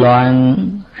tâm loạn,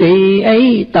 khi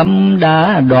ấy tâm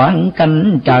đã đoạn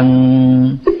cánh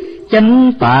trần.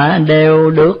 Chánh tà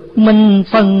đều được minh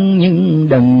phân, nhưng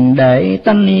đừng để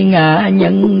tánh ngã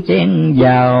nhân chen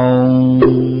vào.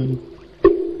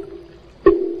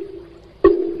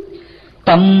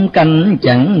 Tâm cảnh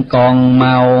chẳng còn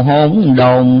màu hỗn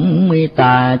độn,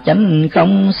 tà chánh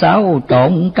không xáo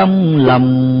trộn trong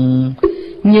lòng.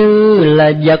 Như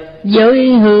là vật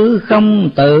giới hư không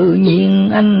tự nhiên,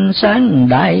 ánh sáng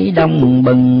đại đồng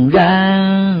bừng ra.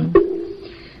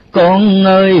 Con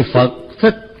ơi Phật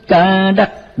Thích Ca đắc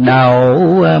đạo,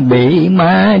 bị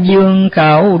ma dương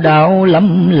khảo đạo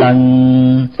lắm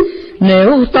lần.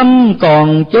 Nếu tâm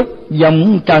còn chút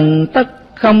vọng trần, tất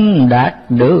không đạt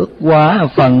được quả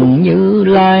phần Như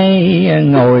Lai.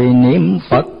 Ngồi niệm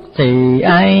Phật thì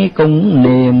ai cũng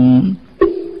niệm,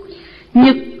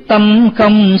 nhất tâm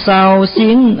không sao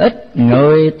xiến ít.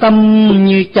 Người tâm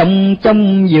như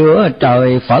trong giữa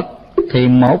trời Phật, thì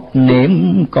một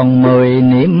niệm còn 10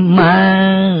 niệm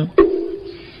ma.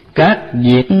 Các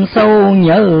việc sâu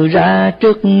nhớ ra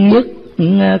trước nhất,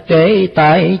 kể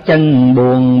tại chân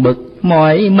buồn bực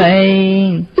mỏi mê.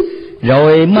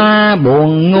 Rồi ma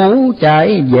buồn ngủ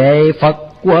chạy về Phật,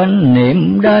 quên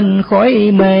niệm đến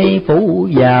khói mê phủ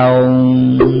vào.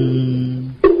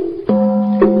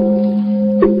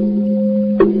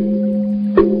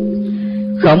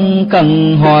 Không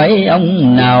cần hỏi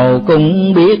ông nào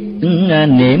cũng biết,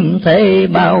 niệm thế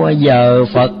bao giờ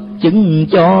Phật chứng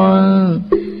cho.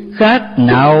 Khác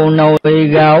nào nồi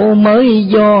gạo mới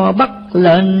do bắt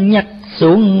lên nhắc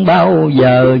xuống, bao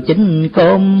giờ chính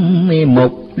cơm.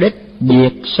 Mục đích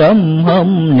việc sớm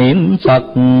hôm niệm Phật,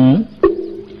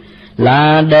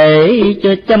 là để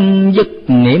cho chấm dứt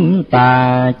niệm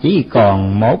tà. Chỉ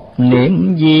còn một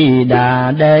niệm Di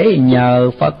Đà, để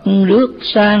nhờ Phật rước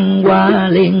sang qua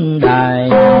liên đài.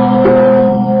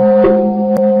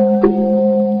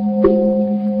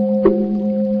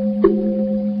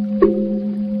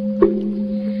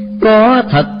 Có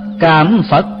thật cảm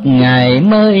Phật Ngài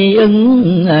mới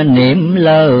ứng, niệm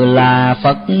lơ là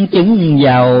Phật chứng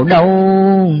vào đâu.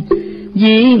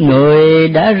 Ví người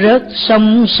đã rớt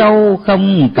sông sâu,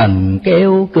 không cần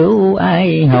kêu cứu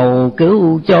ai hầu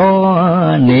cứu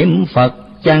cho. Niệm Phật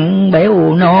chẳng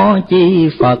béo nó chi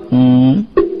Phật,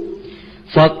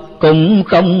 Phật cũng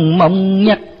không mong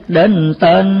nhắc đến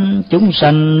tên. Chúng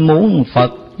sanh muốn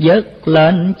Phật vớt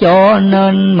lên, cho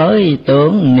nên mới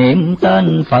tưởng niệm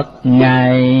tên Phật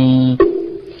Ngài.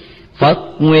 Phật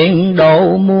nguyện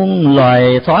độ muôn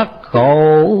loài thoát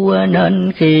khổ,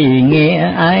 nên khi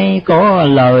nghe ai có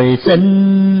lời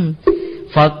xin,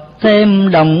 Phật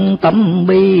thêm đồng tâm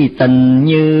bi tình.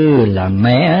 Như là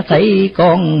mẹ thấy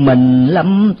con mình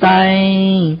lắm tay,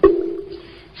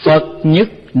 Phật nhất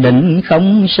định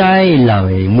không sai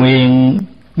lời nguyện.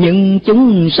 Nhưng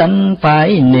chúng sanh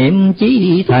phải niệm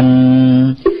chí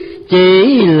thành,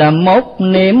 chỉ là một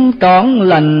niệm trọn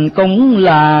lành, cũng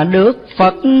là được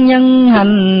Phật nhân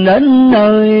hành đến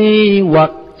nơi.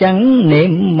 Hoặc chẳng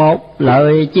niệm một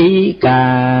lời chi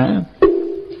cả,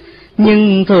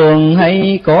 nhưng thường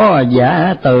hay có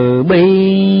giả từ bi.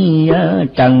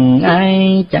 Trần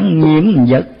ai chẳng nhiễm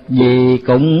vật gì,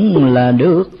 cũng là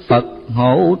được Phật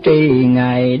hộ trì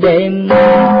ngày đêm.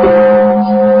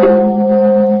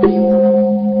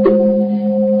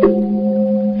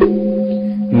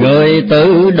 Người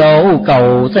tự độ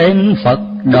cầu thêm Phật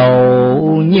độ,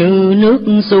 như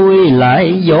nước xuôi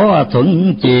lại gió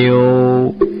thuận chiều.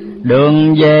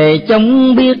 Đường về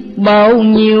chống biết bao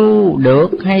nhiêu,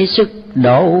 được hay sức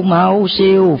độ mau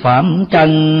siêu phạm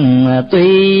trần.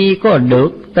 Tuy có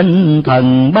được tinh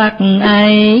thần bác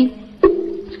ai,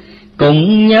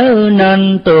 cũng nhớ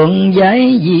nên tượng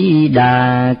Giải Di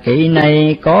Đà. Kỳ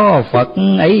này có Phật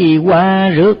ấy qua,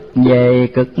 rước về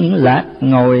cực lạc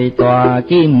ngồi tòa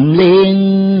kim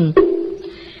liên.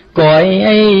 Cõi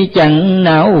ấy chẳng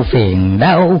não phiền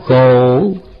đau khổ,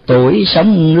 tuổi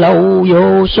sống lâu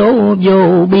vô số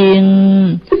vô biên.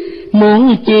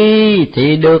 Muốn chi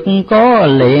thì được có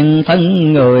liền,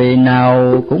 thân người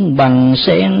nào cũng bằng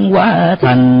sen hóa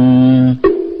thành.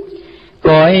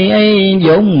 Cõi ấy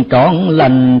vốn trọn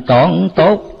lành trọn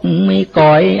tốt,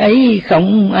 cõi ấy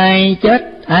không ai chết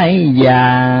ai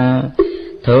già.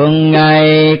 Thường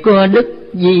ngày của Đức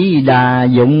Di Đà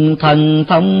dụng thần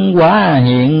thông hóa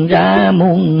hiện ra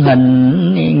muôn hình.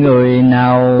 Người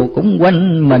nào cũng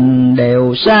quanh mình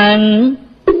đều sang,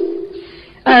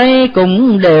 ai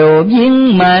cũng đều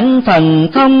viên mãn thần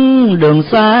thông. Đường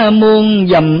xa muôn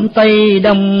dặm Tây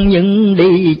Đông, nhưng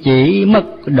đi chỉ mất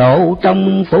độ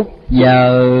trong phút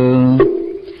giờ.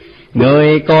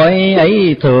 Người cõi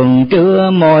ấy thường trưa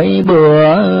mỗi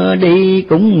bữa, đi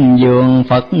cúng dường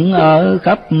Phật ở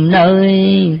khắp nơi.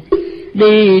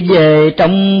 Đi về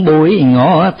trong buổi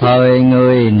ngọ thời,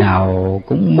 người nào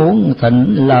cũng muốn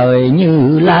thịnh lời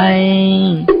Như Lai.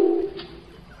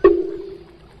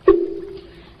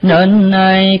 Nên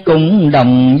ai cũng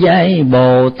đồng vai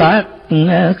Bồ Tát,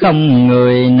 không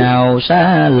người nào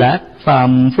xa lạc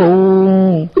phàm phu.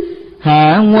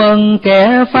 Hạ quân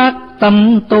kẻ phát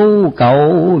tâm tu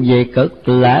cầu, về cực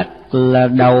lạc là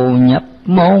đầu nhập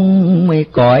môn.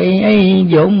 Cõi ấy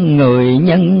vốn người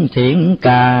nhân thiện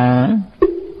cả,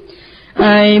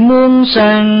 ai muốn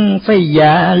sang phải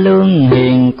dạ lương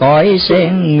hiền. Cõi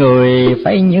sen người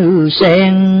phải như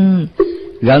sen,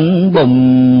 gần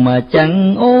bùn mà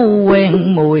chẳng ô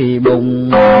quen mùi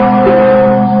bùn.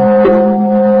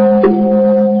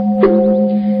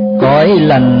 Cõi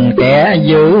lành kẻ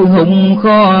giữ hung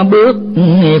khó bước,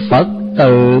 Phật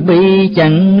từ bi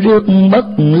chẳng rước bất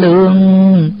lương.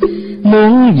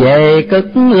 Muốn về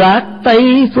cực lạc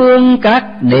Tây phương, các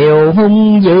điều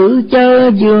hung dữ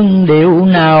chớ dương điệu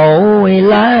nào.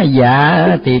 Lá dạ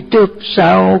thì trước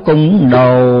sau cũng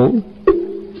đồ,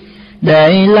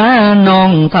 để lá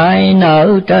non thai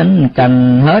nở trên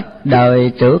cành. Hết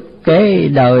đời trước kế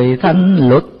đời thanh,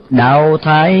 luật đạo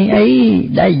thai ấy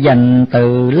đã dành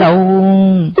từ lâu.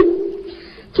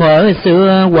 Thuở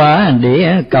xưa quả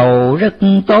địa cầu rất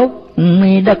tốt,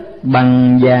 đất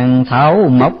bằng vàng thảo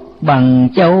mộc bằng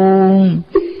châu.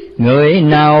 Người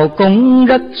nào cũng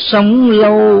rất sống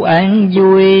lâu an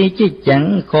vui, chứ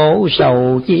chẳng khổ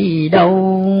sầu chi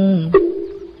đâu.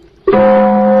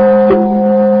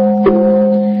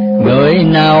 Người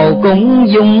nào cũng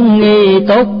dung nghi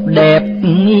tốt đẹp,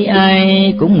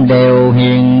 ai cũng đều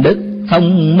hiền đức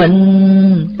thông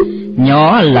minh.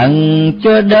 Nhỏ lần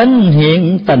cho đến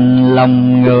hiện tình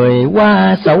lòng người,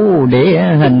 quá xấu địa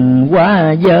hình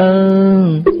quá dơ.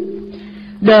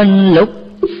 Đến lúc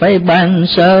phải ban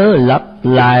sơ lập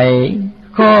lại,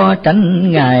 khó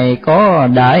tránh ngày có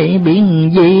đại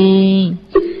biến di.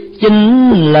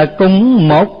 Chính là cũng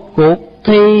một cuộc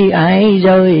thi, ai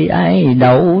rơi ai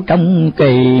đậu trong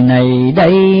kỳ này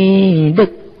đây. Đức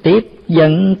tiếp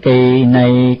dẫn kỳ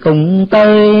này cùng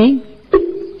tới,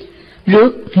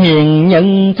 rước hiền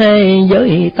nhân thế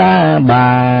giới ta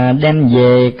bà. Đem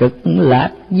về cực lạc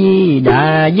Di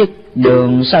Đà, dứt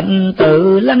đường sanh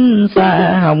tử lánh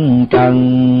xa hồng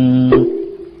trần.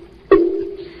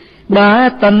 Ba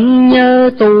tánh nhớ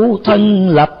tu thân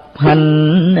lập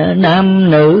hành,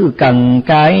 nam nữ cần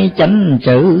cái chánh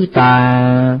trữ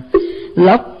tà.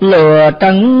 Lóc lừa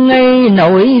trần ấy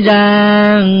nổi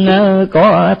ra,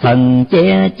 có thần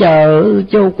che chở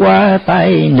cho qua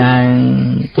tai nạn.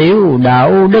 Thiếu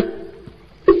đạo đức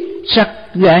sắc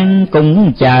gan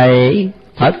cũng chạy,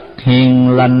 thất hiền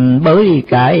lành bới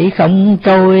cải không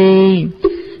trôi.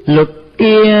 Luật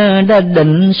kia đã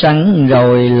định sẵn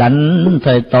rồi, lạnh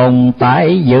thời tồn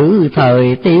tại giữ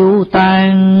thời tiêu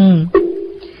tan.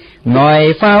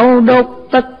 Ngòi pháo đốt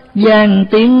tất gian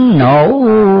tiếng nổ,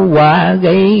 quả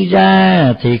gây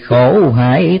ra thì khổ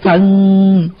hại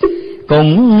thân.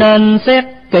 Cũng nên xét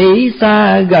kỹ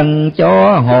xa gần,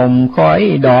 cho hồn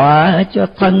khỏi đọa, cho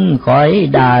thân khỏi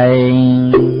đài.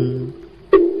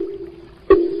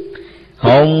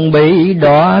 Hồn bị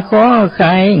đọa khó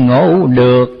khai ngộ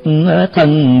được,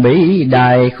 thân bị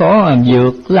đài khó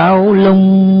vượt lao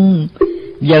lung.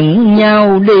 Dẫn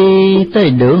nhau đi tới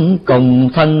đường cùng,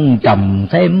 thân trầm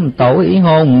thêm tội,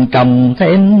 hồn trầm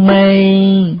thêm mê.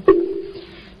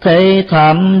 Thế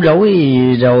thảm rối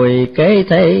rồi kế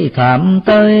thế thảm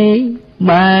tới,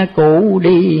 ma cũ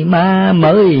đi ma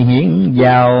mới hiện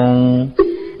vào.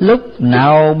 Lúc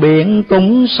nào biển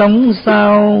cũng sống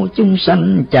sao, chúng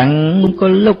sanh chẳng có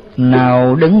lúc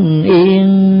nào đứng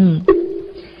yên.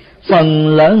 Phần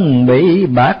lớn bị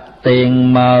bạc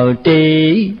tiền mờ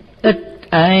tri, ít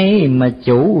ai mà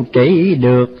chủ trị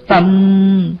được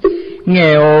tâm.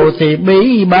 Nghèo thì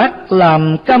bị bác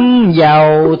làm cấm,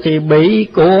 giàu thì bị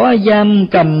của giam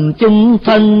cầm chung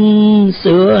thân.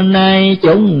 Xưa nay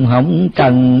chúng hỏng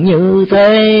trần như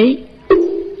thế,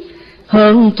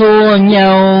 hơn thua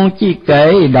nhau chỉ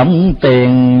kể động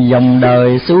tiền. Dòng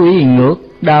đời xuôi ngược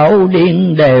đảo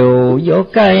điên đều, do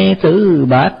cái thứ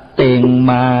bạc tiền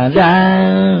mà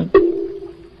ra.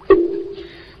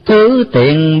 Thứ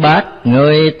tiền bạc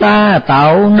người ta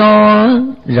tạo nó,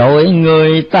 rồi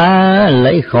người ta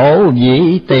lấy khổ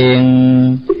vì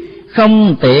tiền.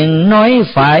 Không tiền nói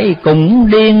phải cũng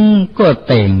điên, có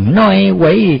tiền nói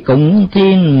quấy cũng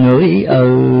thiên người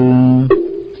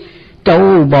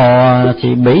Trâu bò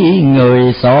thì bị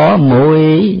người xỏ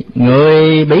mũi,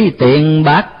 người bị tiền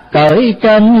bạc cởi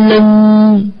trên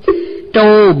lưng.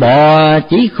 Trâu bò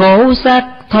chỉ khổ xác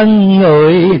thân,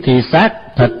 người thì xác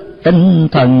thịt tinh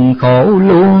thần khổ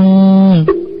luôn.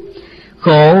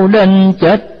 Khổ đến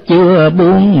chết chưa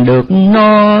buông được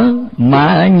nó,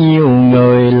 mà nhiều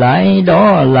người lại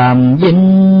đó làm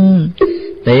vinh.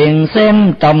 Tiền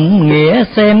xem trọng nghĩa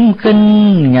xem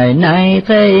khinh, ngày nay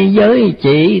thế giới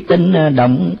chỉ tin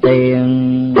động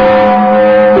tiền.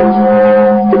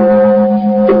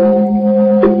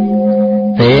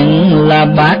 Tiền là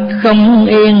bạc không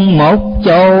yên một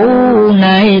chỗ,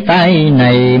 nay tay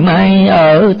này mai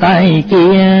ở tay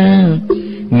kia.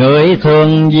 Người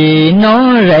thường vì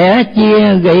nó rẻ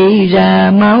chia, gây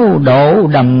ra máu đổ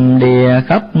đầm đìa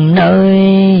khắp nơi.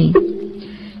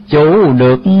 Chủ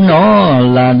được nó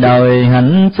là đời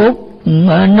hạnh phúc,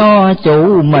 nó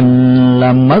chủ mình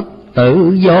là mất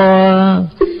tự do.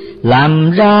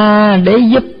 Làm ra để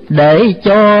giúp để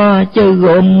cho, chứ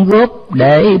gom góp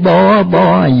để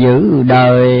bo giữ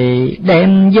đời.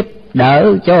 Đem giúp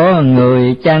đỡ cho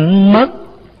người chẳng mất,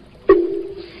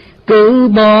 cứ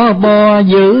bo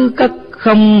giữ cất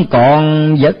không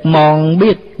còn. Vật mòn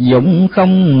biết dụng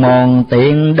không mòn,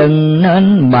 tiền đừng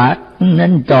nên bạc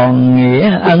nên tròn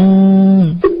nghĩa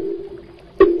ân.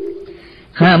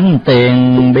 Ham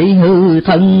tiền bị hư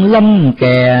thân lâm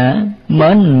kè,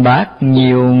 mến bạc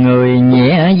nhiều người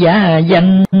nhẹ giá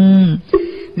danh.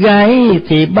 Gái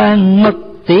thì ban mất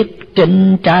tiết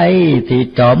trinh, trai thì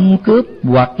trộm cướp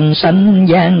hoặc sanh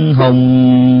giang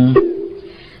hùng.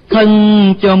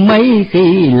 Thân cho mấy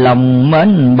khi lòng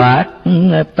mến bạc,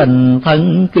 tình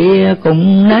thân kia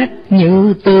cũng nát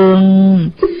như tương.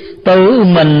 Tự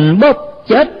mình bóp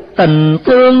chết tình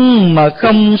thương, mà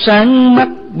không sáng mắt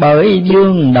bởi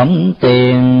dương động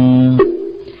tiền.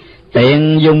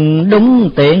 Tiền dùng đúng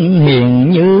tiền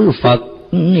hiền như Phật,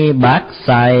 bạc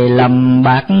xài lầm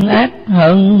bạc ác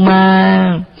hơn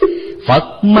ma.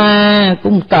 Phật ma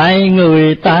cũng tại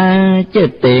người ta, chứ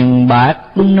tiền bạc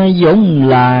nó vốn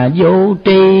là vô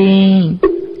tri.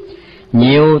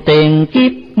 Nhiều tiền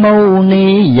kiếp mâu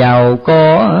ni giàu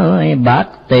có, bạc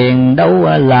tiền đâu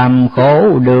làm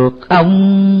khổ được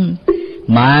ông.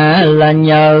 Mà là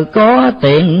nhờ có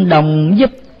tiền đồng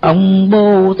giúp ông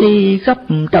bố thí khắp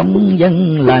trong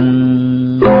dân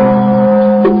lành.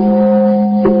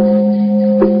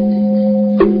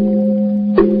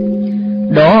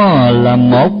 Đó là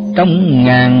một trong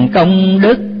ngàn công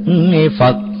đức,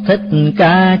 Phật Thích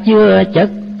Ca chưa chất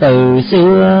từ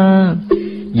xưa.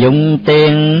 Dùng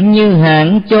tiền như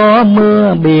hạn cho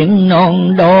mưa, biển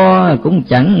non đo cũng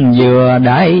chẳng vừa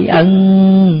đại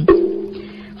ân.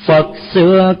 Phật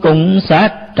xưa cũng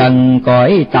sát trần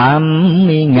cõi tạm,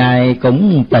 Ngài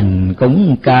cũng tình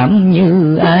cũng cảm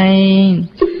như ai.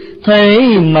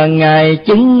 Thế mà Ngài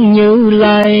chứng Như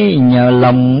Lai, nhờ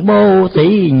lòng bố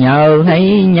thí nhờ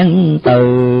hay nhân từ.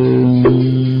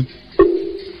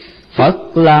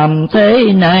 Phật làm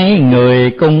thế nay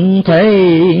người cũng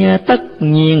thế, tất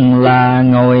nhiên là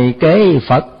ngồi kế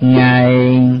Phật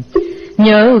Ngài.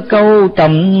 Nhớ câu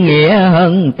trọng nghĩa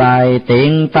hơn tài,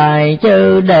 tiện tài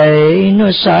chớ để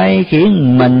nó sai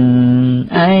khiến mình.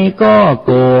 Ai có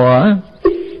của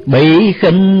bị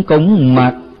khinh cũng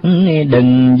mặc,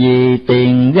 đừng vì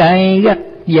tiền gai gắt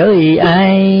với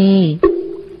ai.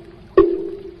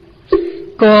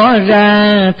 Có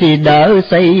ra thì đỡ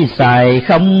xây xài,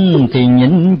 không thì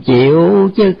nhịn chịu,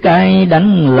 chứ cay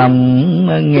đắng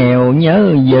lòng nghèo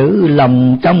nhớ giữ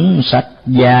lòng trong sạch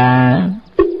già.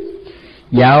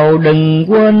 Giàu đừng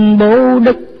quên bố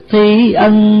đức thi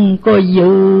ân, có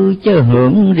dư chứ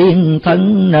hưởng riêng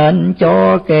thân, nên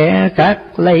cho kẻ khác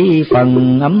lấy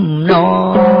phần ấm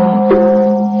no.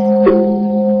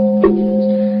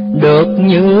 Được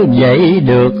như vậy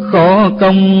được khó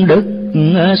công đức,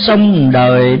 sống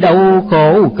đời đau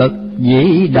khổ cực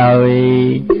dĩ đời.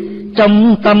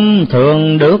 Trong tâm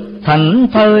thường được thảnh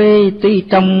thơi, tuy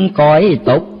trong cõi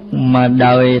tục mà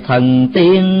đời thần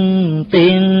tiên.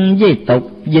 Tiên với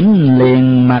tục dính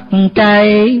liền mặt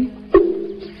trái,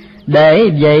 để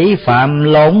vậy phạm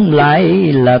lộn lại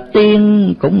là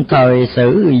tiên. Cũng thời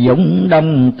sử dụng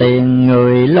đồng tiền,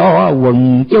 người lo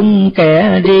quần chúng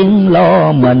kẻ riêng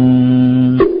lo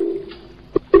mình.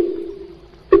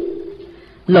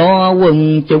 Lo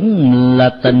quần chúng là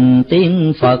tình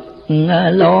tiên Phật,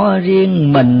 lo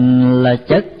riêng mình là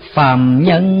chất phàm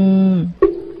nhân.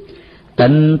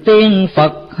 Tình tiên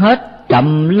Phật hết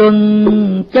trầm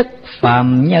luân, chất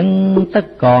phàm nhân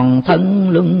tất còn thân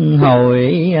luân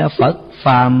hồi. Phật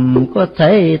phàm có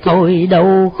thể thôi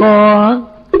đâu khó,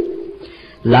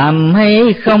 làm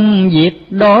hay không việc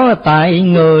đó tại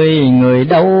người. Người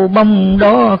đâu bông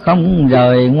đó không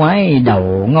rời, ngoái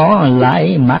đầu ngó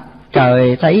lại mặt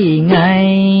trời thấy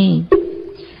ngay.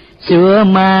 Xưa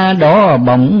ma đó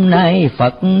bỗng nay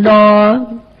Phật đó,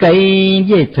 cây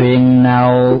với thuyền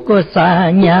nào có xa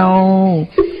nhau.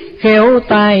 Khéo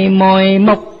tay môi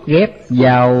móc ghép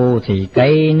vào, thì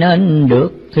cây nên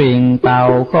được thuyền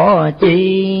tàu khó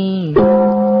chi.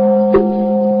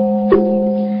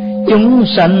 Chúng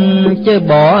sanh chứ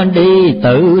bỏ đi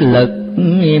tự lực,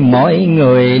 mọi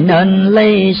người nên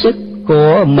lấy sức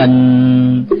của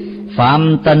mình.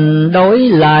 Phạm tình đối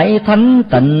lại thánh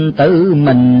tịnh, tự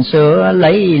mình sửa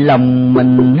lấy lòng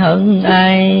mình hơn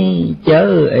ai.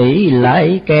 Chớ ỷ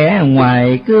lại kẻ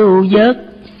ngoài cứu vớt,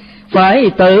 phải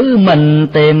tự mình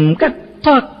tìm cách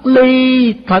thoát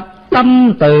ly. Thật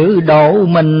tâm tự độ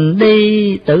mình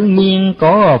đi, tự nhiên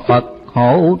có Phật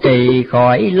hộ trì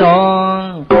khỏi lo.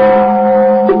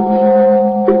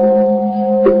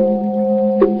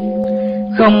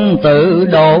 Không tự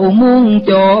độ muốn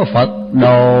cho Phật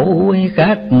độ,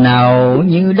 khác nào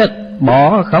như đất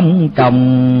bỏ không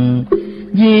trồng.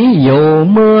 Ví dụ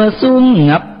mưa xuống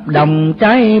ngập đồng,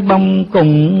 trái bông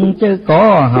cùng chứ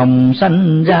có hồng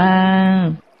xanh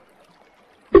ra.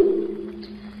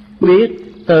 Biết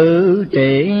tự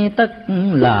trị tất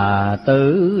là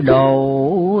tự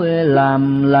độ,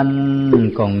 làm lành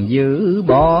còn giữ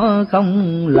bỏ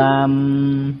không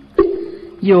làm.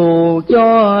 Dù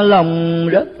cho lòng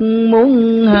rất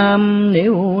muốn ham,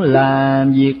 nếu là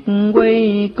việc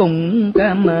quay cùng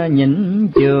cam nhịn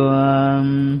chừa.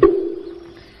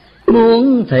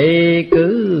 Muốn thì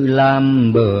cứ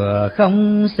làm bừa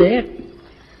không xét,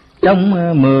 trong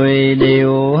 10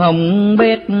 điều hông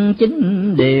bét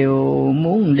 9 điều.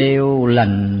 Muốn điều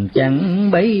lành chẳng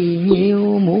bấy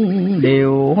nhiêu, muốn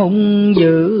điều hung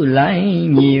giữ lại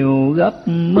nhiều gấp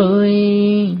 10.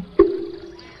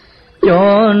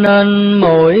 Cho nên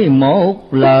mỗi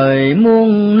một lời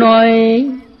muốn nói,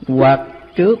 hoặc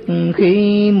trước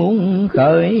khi muốn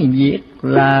khởi việc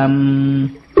làm,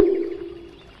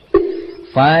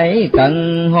 phải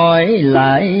cần hỏi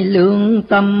lại lương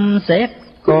tâm xét,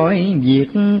 coi việc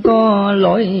có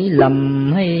lỗi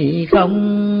lầm hay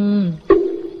không.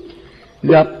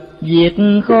 Gặp việc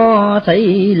khó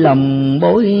thấy lòng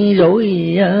bối rối,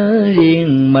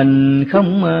 riêng mình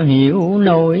không hiểu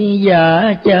nổi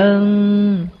giả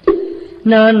chân.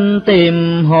 Nên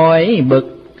tìm hỏi bậc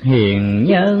hiền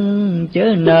nhân,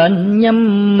 chớ nên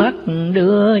nhắm mắt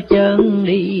đưa chân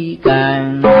đi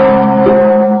càng.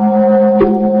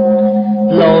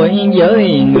 Lỗi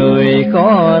với người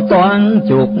khó toán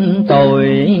chuộc tội,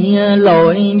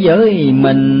 lỗi với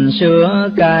mình sửa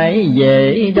cái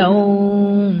dễ đâu.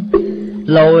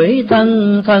 Lỗi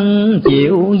thân thân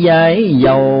chịu giải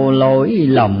dầu, lỗi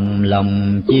lòng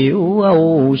lòng chịu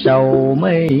âu sầu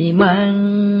mê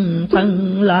man.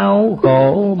 Thân lao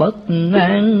khổ bất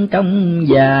an trong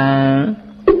già,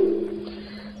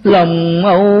 lòng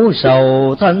âu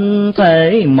sầu thân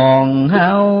thể mòn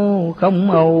hao.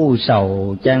 Không âu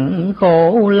sầu chẳng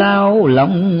khổ lao,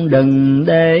 lòng đừng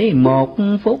để một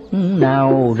phút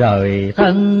nào rời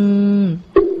thân.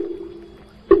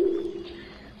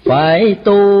 Phải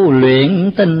tu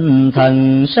luyện tinh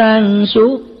thần sáng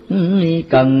suốt,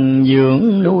 cần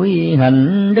dưỡng nuôi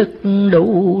hạnh đức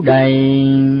đủ đầy.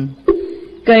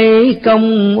 Cây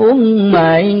công uống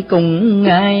mãi cùng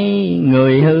ngay,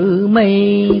 người hư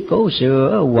mây cố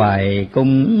sửa hoài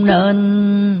cũng nên.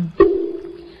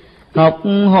 Học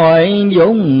hỏi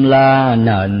vốn là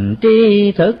nền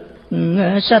tri thức,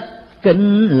 sách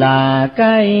kinh là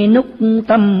cái nút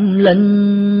tâm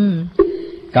linh.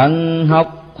 Cần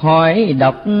học hỏi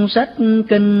đọc sách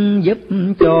kinh, giúp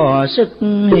cho sức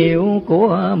hiểu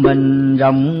của mình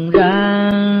rộng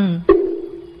ra.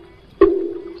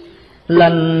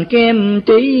 Lành kem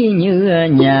trí như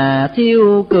nhà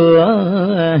thiếu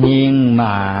cửa, hiền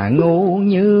mà ngu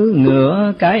như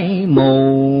ngựa cái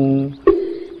mù.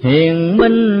 Hiền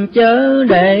minh chớ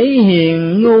để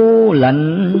hiền ngu,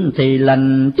 lành thì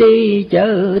lành trí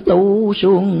chớ tu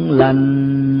xuống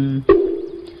lành.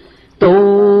 Tu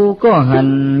có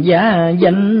hành giá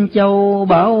danh châu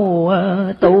báu,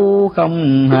 tu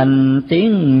không hành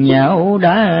tiếng nhạo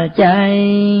đã chai.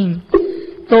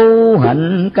 Tu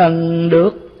hành cần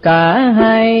được cả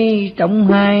hai, trong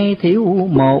hai thiếu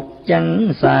một chẳng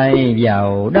xài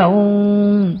vào đâu.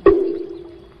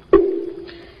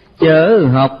 Chớ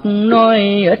học nói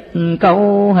ít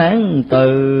câu Hán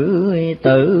từ,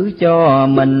 tự cho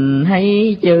mình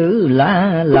hay chữ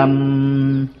lá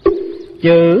lầm.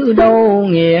 Chữ đâu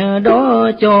nghĩa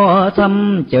đó cho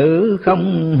thâm, chữ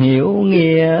không hiểu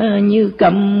nghĩa như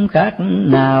câm khác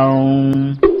nào.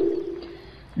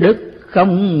 Đức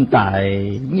không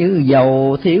tài như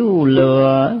dầu thiếu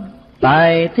lửa,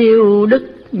 tài thiếu đức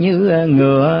như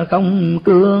ngựa không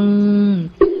cương.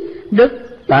 Đức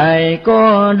tài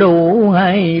có đủ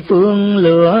hai phương,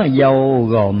 lửa dầu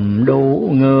gồm đủ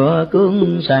ngựa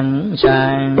cương sẵn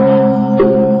sàng.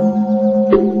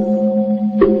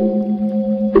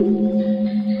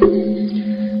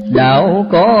 Đạo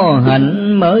có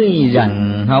hạnh mới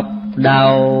rằng học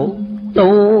đạo,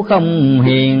 tu không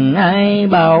hiền ai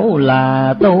bảo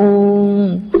là tu.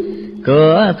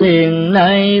 Cửa thiền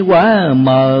nay quá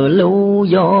mờ lưu,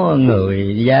 do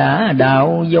người giả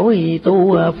đạo dối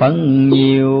tu phần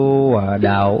nhiều.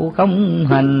 Đạo không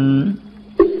hành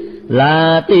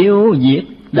là tiêu diệt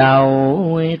đạo,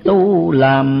 tu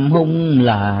làm hung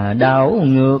là đạo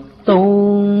ngược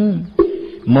tu.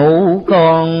 Mù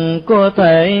còn có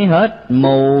thể hết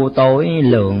mù, tội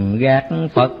lường gạt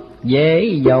Phật dễ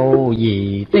dầu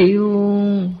gì tiêu.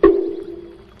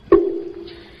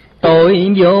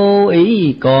 Tội vô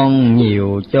ý còn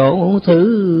nhiều chỗ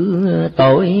thứ,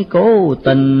 tội cố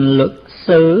tình luật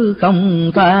xử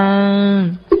không tha.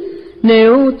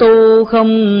 Nếu tu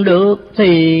không được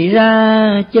thì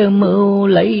ra, chớ mưu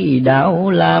lấy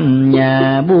đạo làm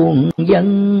nhà buôn dân.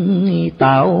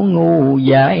 Tạo ngu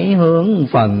dại hướng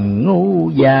phần ngu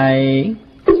dại,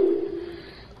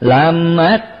 làm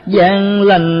ác gian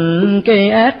lành cái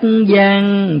ác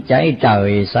gian. Chạy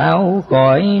trời sao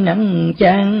khỏi nắng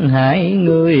chán, hại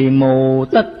người mù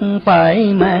tất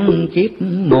phải mang kiếp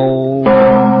mù.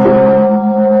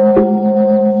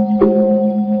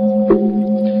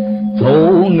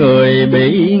 Thù người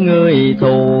bị người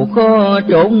thù khó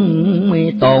trốn,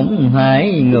 tổn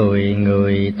hại người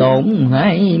người tổn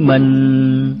hại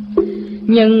mình.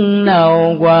 Nhân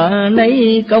nào quả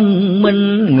nấy công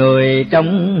minh, người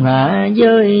trong hạ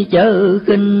giới chớ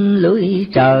khinh lưỡi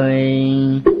trời.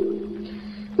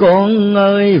 Con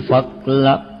ơi Phật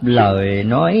lập lời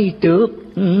nói trước,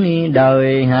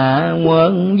 đời hạ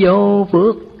quân vô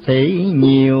phước thì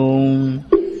nhiều.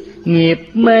 Nghiệp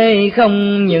mê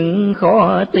không những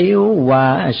khó tiêu,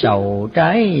 quả sầu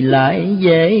trái lại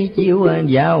dễ chiếu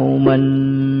vào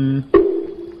mình.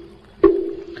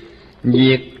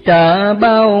 Việc trả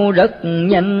bao rất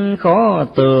nhanh khó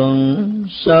tường,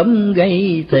 sớm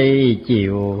gây thì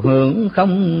chiều hưởng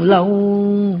không lâu.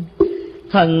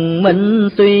 Thần minh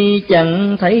tuy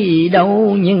chẳng thấy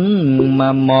đâu, nhưng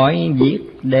mà mọi việc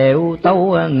đều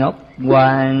tâu ngọc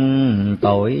hoàng.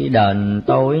 Tội đền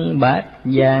tội bát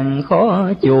vàng khó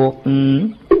chuộc,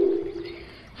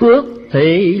 phước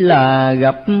thì là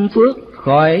gặp phước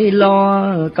khỏi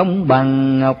lo. Công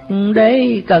bằng ngọc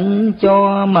đế cần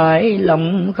cho, mãi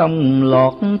lòng không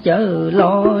lọt chớ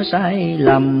lo sai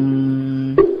lầm.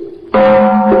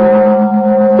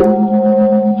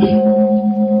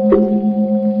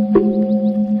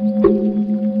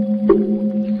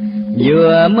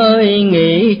 Vừa mới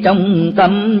nghĩ trong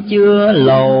tâm chưa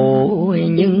lầu,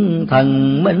 nhưng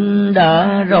thần minh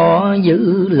đã rõ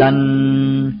dữ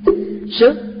lành.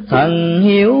 Sức thần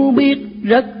hiểu biết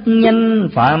rất nhanh,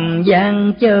 phạm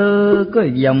gian chớ có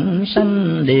giọng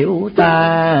sanh điệu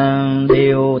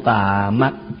tà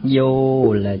mặc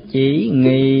dù là chỉ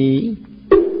nghĩ.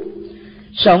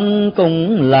 song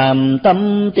cũng làm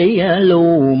tâm trí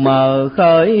lu mờ,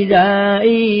 khởi ra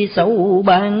ý xấu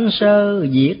ban sơ,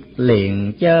 diệt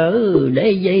liền chớ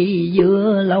để dây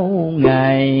dưa lâu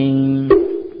ngày.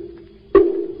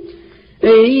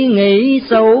 Ý nghĩ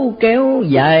xấu kéo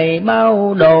dài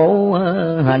bao độ,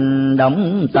 hành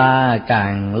động ta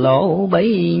càng lỗ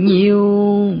bấy nhiêu.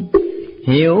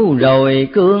 Hiểu rồi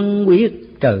cương quyết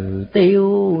trừ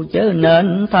tiêu, chớ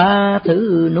nên tha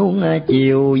thứ nuông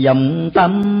chiều vọng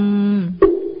tâm.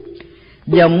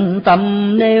 Vọng tâm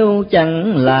nếu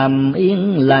chẳng làm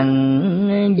yên lặng,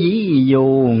 ví dụ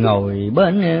ngồi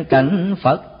bên cạnh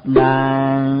Phật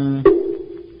Đà,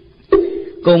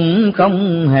 cũng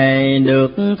không hề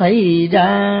được thấy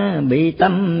ra, bị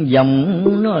tâm vọng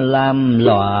nó làm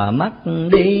lòa mắt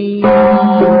đi.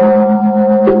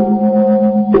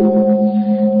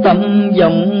 Tâm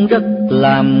vọng rất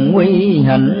làm nguy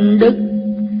hạnh đức,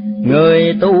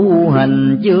 người tu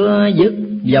hành chưa dứt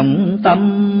vọng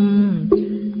tâm.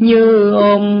 Như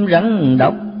ôm rắn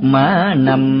độc mà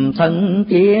nằm thân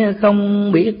kia,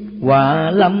 không biết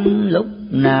quả lâm lúc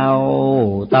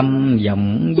nào. Tâm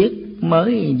vọng dứt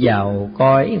mới vào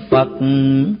cõi Phật,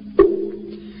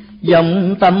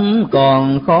 vọng tâm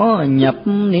còn khó nhập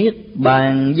niết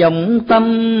bàn. Vọng tâm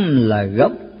là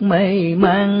gốc mê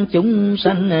mang chúng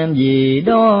sanh, vì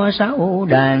đó sáu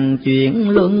đàn chuyển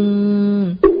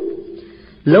luân.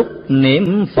 Lúc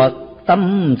niệm Phật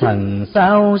tâm thần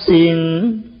sao xiên,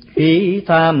 khi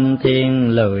tham thiền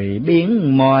lười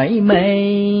biếng mỏi mê.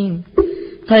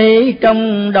 Thấy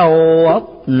trong đầu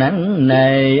óc nặng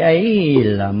nề ấy,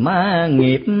 là ma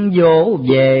nghiệp vỗ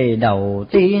về đầu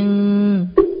tiên.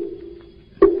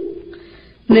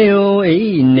 Nếu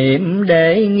ý niệm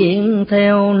để nghiêng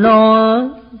theo nó,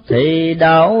 thì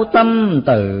đạo tâm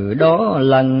từ đó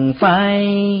lần phai.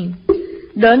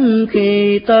 Đến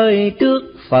khi tới trước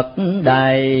Phật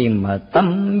đài mà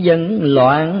tâm vẫn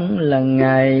loạn, là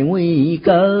ngày nguy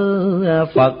cơ.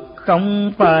 Phật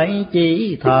không phải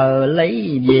chỉ thờ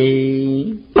lấy gì,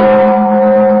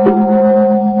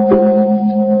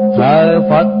 thờ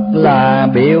Phật là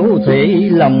biểu thị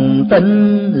lòng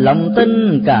tin. Lòng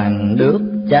tin càng được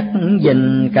chắc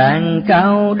gìn, càng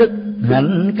cao đức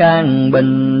hạnh càng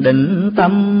bình định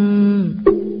tâm.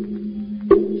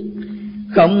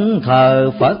 Không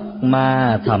thờ Phật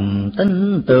mà thầm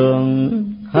tin tưởng,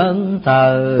 hơn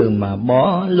thờ mà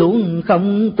bỏ luôn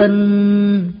không tin.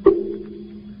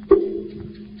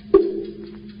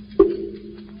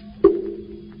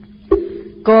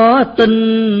 Có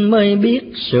tin mới biết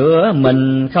sửa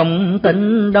mình, không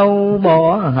tin đâu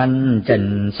bỏ hành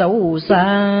trình xấu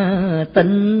xa.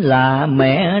 Tin là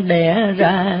mẹ đẻ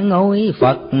ra ngôi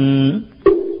Phật,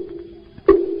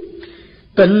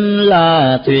 tin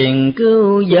là thuyền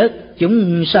cứu vớt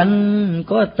chúng sanh.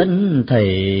 Có tin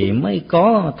thì mới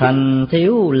có thành,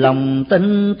 thiếu lòng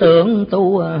tin tưởng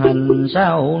tu hành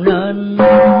sao nên.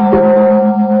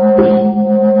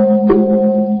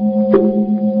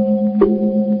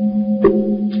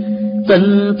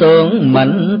 Tin tưởng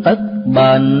mạnh tất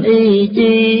bền ý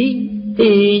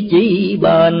chí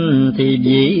bền thì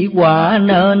dĩ quả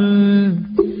nên.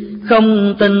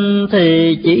 Không tin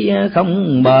thì chỉ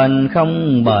không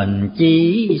bền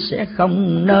chí sẽ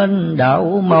không nên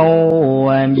đạo màu.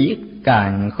 Biết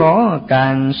càng khó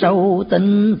càng sâu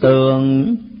tin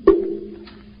tưởng,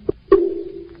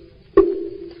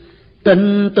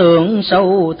 tin tưởng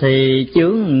sâu thì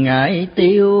chướng ngại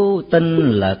tiêu.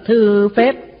 Tin là thứ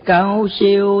phép cao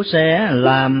siêu, sẽ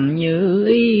làm như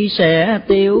ý sẽ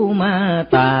tiêu ma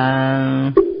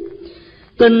tà.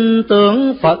 Tin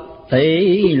tưởng Phật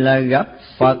thì là gặp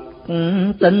Phật,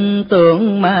 tin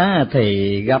tưởng ma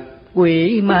thì gặp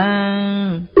quỷ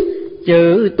ma.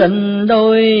 Chữ tình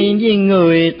đôi với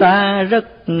người ta rất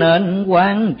nên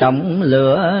quan trọng,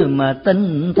 lựa mà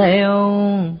tin theo.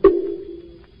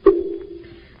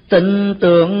 Tin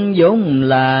tưởng vốn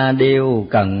là điều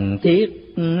cần thiết,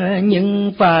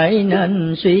 nhưng phải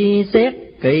nên suy xét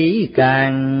kỹ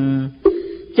càng.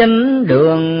 Chánh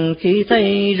đường khi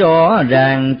thấy rõ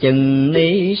ràng, chừng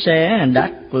ni sẽ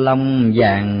đắc lòng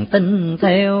vàng tin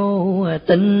theo.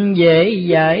 Tin dễ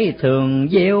giải thường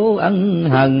gieo ân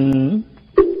hận,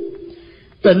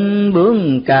 tin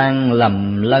bướng càng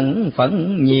lầm lẫn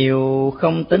phẫn nhiều.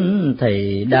 Không tin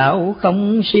thì đạo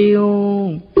không siêu,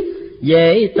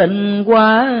 dễ tin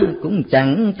quá cũng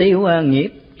chẳng tiêu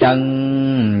nghiệp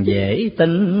trần. Dễ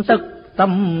tin tất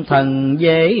tâm thần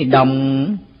dễ động,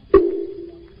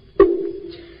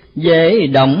 dễ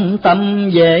động tâm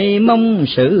dễ mong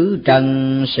sự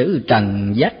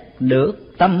trần dắt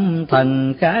được tâm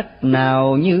thần khác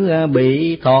nào như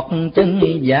bị thọt chân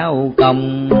vào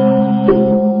còng.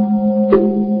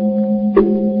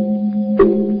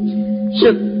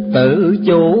 sức tự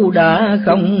chủ đã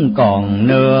không còn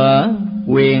nữa,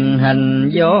 quyền hành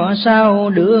do sao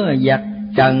đứa giặc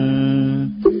trần.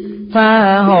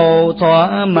 Tha hồ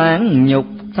thỏa mãn nhục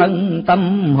thân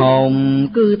tâm hồn,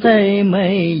 cứ thế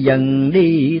mê dần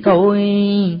đi thôi.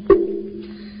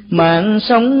 Mạng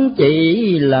sống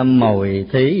chỉ là mồi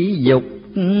thí dục,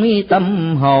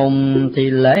 tâm hồn thì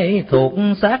lệ thuộc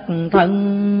xác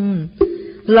thân.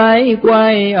 Lái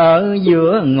quay ở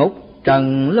giữa ngục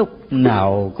trần, lúc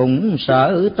nào cũng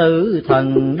sợ tử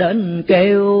thần đến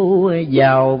kêu.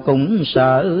 Giàu cũng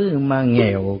sợ mà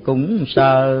nghèo cũng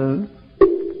sợ,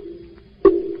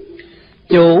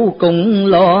 chủ cũng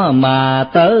lo mà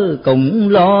tớ cũng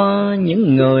lo.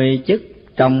 Những người chức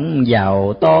trọng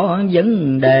giàu to,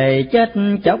 vấn đề chết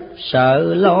chóc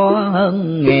sợ lo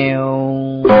hơn nghèo.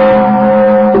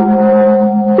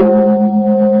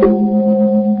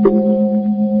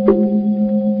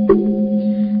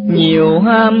 Nhiều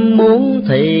ham muốn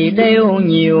thì đeo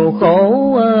nhiều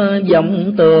khổ,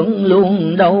 vọng tưởng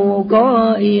luôn đâu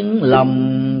có yên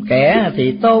lòng. Kẻ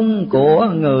thì tôn của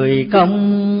người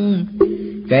không,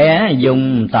 kẻ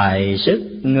dùng tài sức,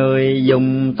 người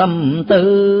dùng tâm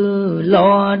tư.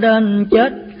 Lo đến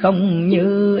chết không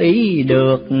như ý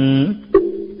được,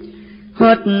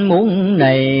 hết muốn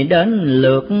này đến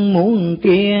lượt muốn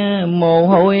kia. Mồ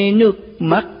hôi nước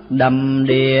mắt đầm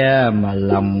đìa, mà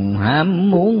lòng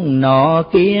ham muốn nọ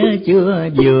kia chưa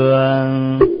vừa.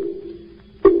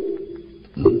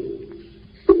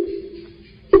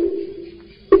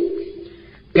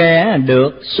 Kẻ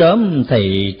được sớm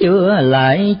thì chưa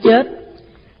lại chết,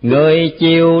 người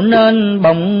chiều nên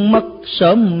bỗng mất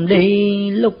sớm đi.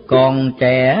 Lúc còn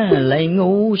trẻ lại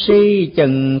ngu si,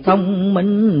 chừng thông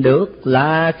minh được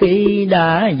là khi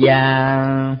đã già.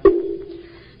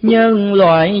 Nhân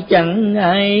loại chẳng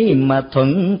ai mà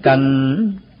thuận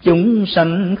cảnh, chúng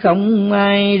sanh không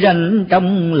ai ranh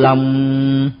trong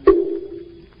lòng.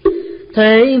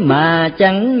 Thế mà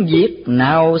chẳng việc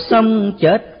nào xong,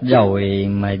 chết rồi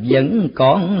mà vẫn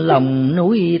còn lòng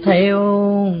nuối theo.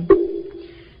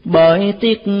 Bởi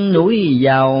tiếc nuối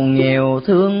giàu nghèo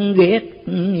thương ghét,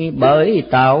 bởi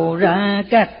tạo ra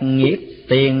các nghiệp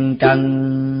tiền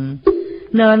trần.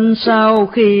 Nên sau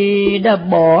khi đã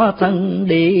bỏ thân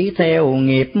đi theo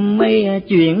nghiệp, mấy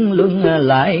chuyện luân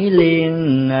lại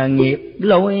liền. Nghiệp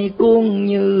lôi cuốn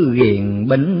như ghiền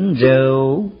bình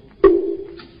rượu,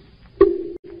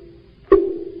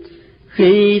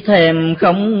 khi thèm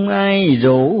không ai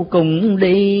rủ cùng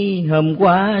đi. Hôm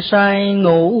qua say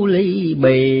ngủ ly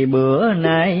bì, bữa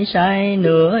nay say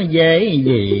nữa dễ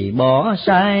gì bỏ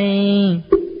say.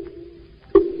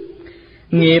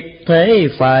 Nghiệp thế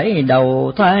phải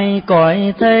đầu thai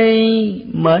cõi thế,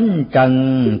 mến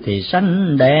trần thì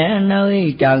sanh đẻ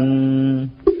nơi trần.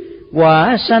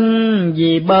 Quả sanh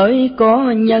vì bởi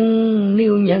có nhân,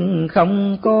 nếu nhân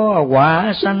không có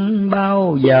quả sanh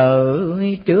bao giờ.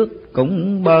 Trước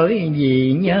cũng bởi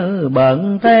vì nhớ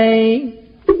bận thế,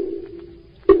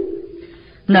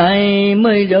 nay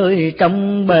mới rơi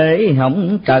trong bể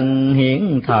hỏng trần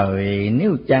hiện thời.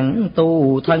 Nếu chẳng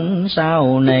tu thân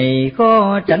sau này,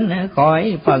 khó tránh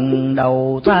khỏi phần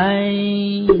đầu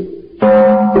thai.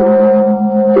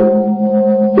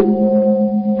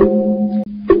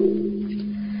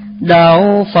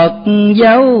 Đạo Phật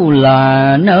giáo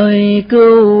là nơi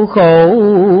cứu khổ,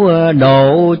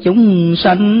 độ chúng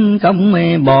sanh không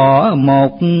bỏ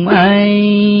một ai.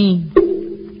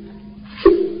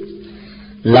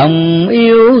 Lòng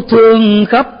yêu thương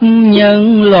khắp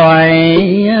nhân loại,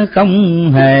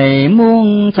 không hề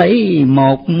muốn thấy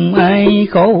một ai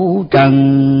khổ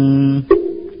trần.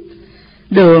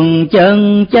 Đường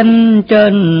chân chánh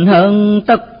trên hơn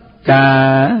tất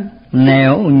cả,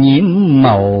 nẻo nhiễm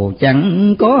màu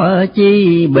chẳng có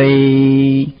chi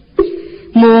bì.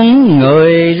 Muốn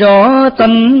người rõ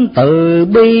tánh từ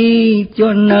bi,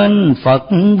 cho nên Phật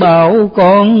bảo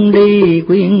con đi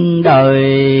khuyên đời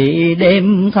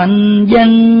đem thanh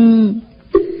danh.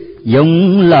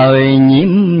 Dùng lời nhiễm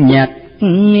nhạc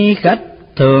khách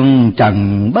thường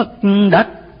trần bất đắc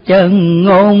chân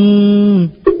ngôn.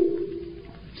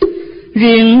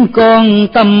 Riêng con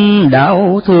tâm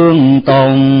đạo thương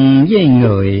tồn, với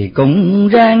người cũng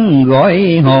ráng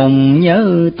gọi hồn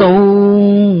nhớ tu.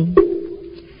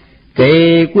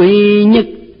 Kỳ quy nhất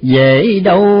dễ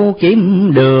đâu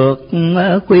kiếm được,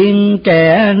 khuyên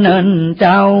trẻ nên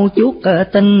trao chuốt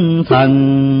tinh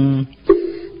thần.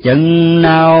 Chừng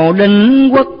nào định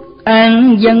quốc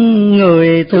an dân,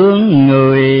 người thương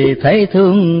người thấy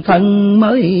thương thân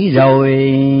mới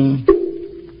rồi.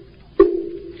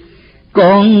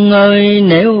 Con ơi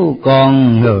nếu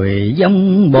còn người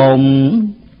giống bồn,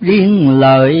 riêng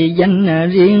lợi danh,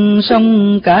 riêng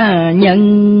sống cá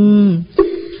nhân.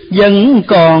 Vẫn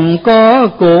còn có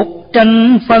cuộc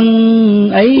tranh phân,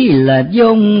 ấy là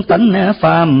vốn tánh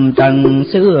phàm trần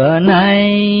xưa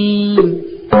nay.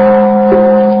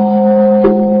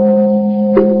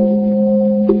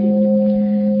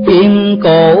 Thiên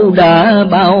cổ đã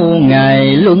bao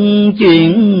ngày luân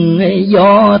chuyển,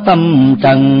 do tâm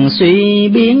trần suy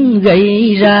biến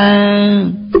gây ra.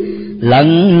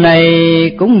 Lần này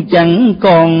cũng chẳng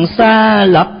còn xa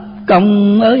lập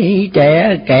công ơi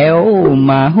trẻ kẹo,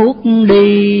 mà hút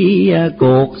đi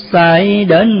cuộc sai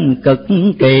đến cực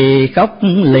kỳ khốc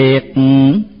liệt.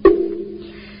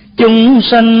 Chúng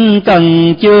sanh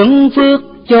cần chướng phước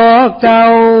cho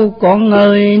cao, con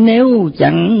ơi nếu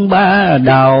chẳng ba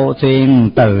đào thuyền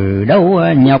từ đâu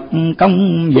nhọc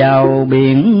công vào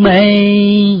biển mê.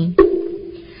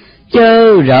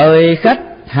 Chớ rời khách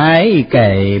hãy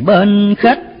kề bên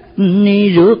khách,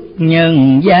 rước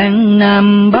nhân gian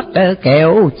Nam Bắc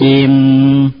kẻo chìm.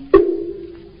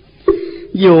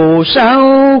 Dù sao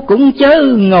cũng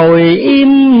chớ ngồi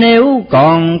im, nếu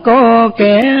còn có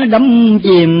kẻ đắm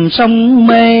chìm sông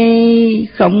mê.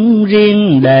 Không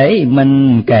riêng để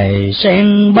mình cày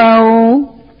sen bao,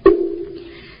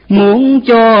 muốn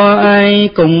cho ai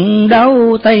cùng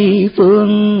đáo Tây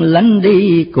phương. Lánh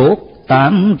đi cuộc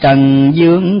tạm trần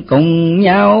dương, cùng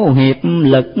nhau hiệp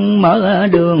lực mở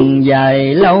đường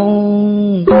dài lâu.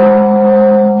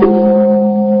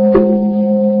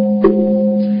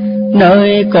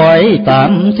 Nơi cõi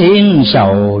tạm thiên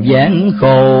sầu gian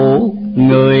khổ,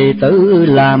 người tự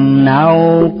làm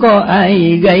nào có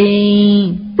ai gây.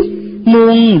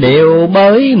 Muôn điều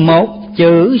bởi một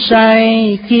chữ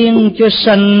sai, khiến cho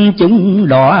sanh chúng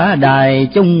đọa đài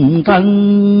chung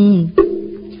thân.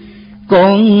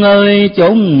 Con ơi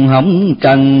chốn hồng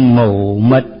trần mù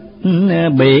mịt,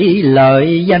 bị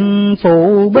lợi danh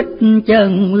phủ bích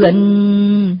chân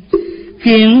linh.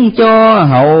 Khiến cho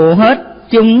hầu hết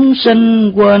chúng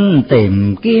sinh quên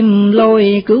tìm kiếm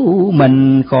lối cứu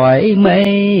mình khỏi mê.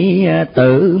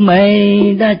 Tự mê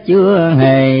đã chưa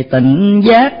hề tỉnh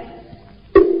giác,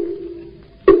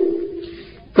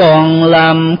 còn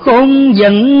làm khốn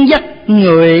dẫn dắt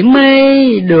người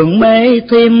mê. Đường mê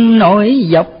thêm nổi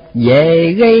dọc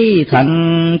về gây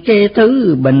thành cái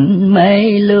thứ bệnh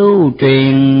mê lưu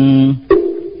truyền.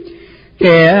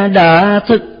 Kẻ đã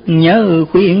thức nhớ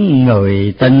khuyên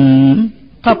người tình,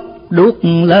 thắp đuốc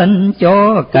lên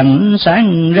cho cảnh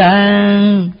sáng ra.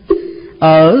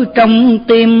 Ở trong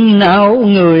tim não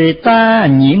người ta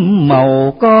nhiễm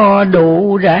màu có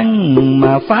đủ ráng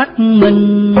mà phát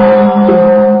minh.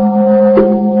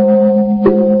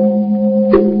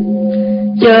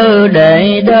 Chớ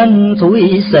để đến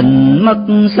thúi sình mất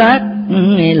xác,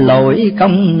 lỗi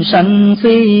công sanh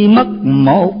phi mất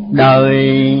một đời.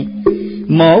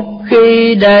 Một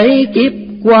khi để kiếp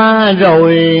qua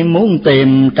rồi, muốn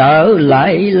tìm trở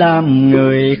lại làm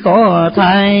người khó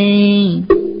thay.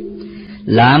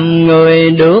 Làm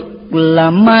người được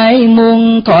làm mai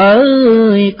muôn thuở,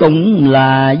 cũng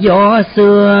là do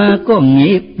xưa có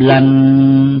nghiệp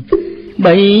lành.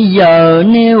 Bây giờ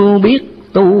nếu biết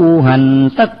tu hành,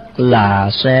 tất là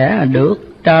sẽ được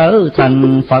trở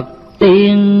thành Phật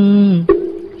tiên.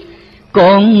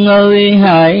 Con ơi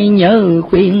hãy nhớ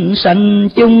khuyên sanh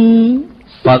chung,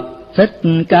 Phật Thích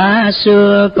Ca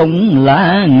xưa cũng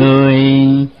là người.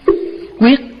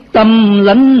 Quyết tâm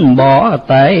lánh bỏ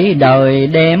tệ đời,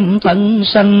 đem thân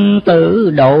sanh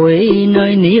tử đổi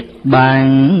nơi niết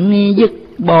bàn. Dứt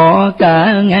bỏ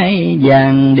cả ngai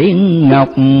vàng điên ngọc,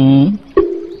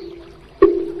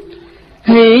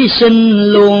 hy sinh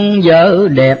luôn vợ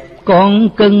đẹp con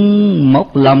cưng.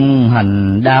 Một lòng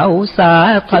hành đạo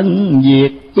xa thân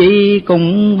diệt, chi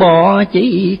cũng bỏ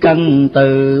chỉ cần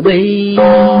từ bi.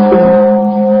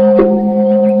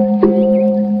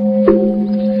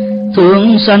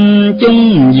 Thương sanh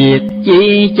chung diệt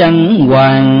chi chẳng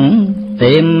hoàng,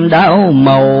 tìm đau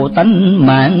màu tánh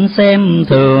mạng xem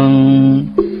thường.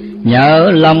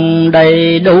 Nhờ lòng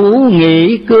đầy đủ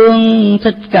nghị cương,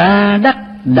 Thích Ca đắc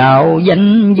đạo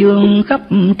danh dương khắp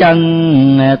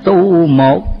trần. Tu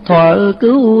một thuở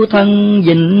cứu thân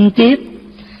vĩnh kiếp,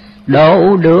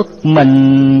 độ được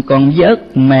mình còn vớt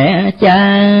mẹ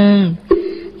cha.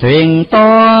 Thuyền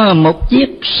to một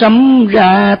chiếc sấm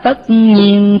ra, tất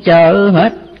nhiên chở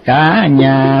hết cả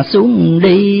nhà xuống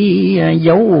đi.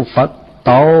 Dấu Phật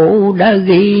tổ đã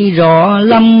ghi rõ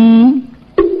lắm,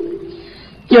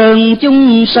 chơn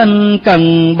chúng sanh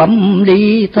cần bấm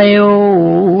đi theo.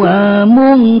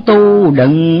 Muốn tu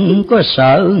đừng có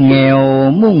sợ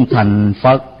nghèo, muốn thành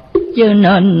Phật chứ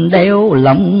nên đeo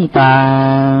lòng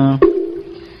tà.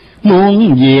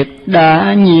 muôn việc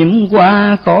đã nhiễm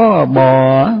qua khó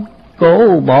bỏ,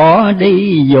 cố bỏ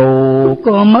đi dù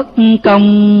có mất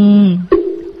công.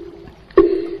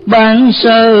 Ban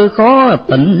sơ khó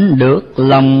tịnh được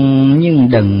lòng, nhưng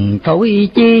đừng thối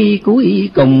chi cuối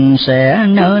cùng sẽ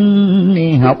nên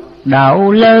học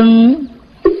đạo lớn.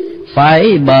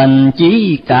 Phải bền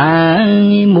chí cả,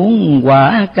 muốn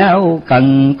quả cao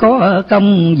cần có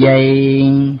công dày.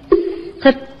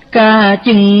 Thích Ca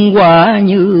chứng quả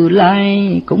Như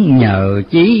Lai, cũng nhờ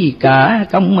chí cả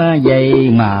công dày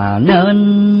mà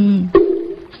nên.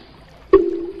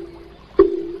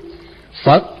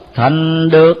 Phật thành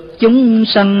được, chúng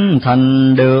sanh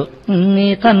thành được,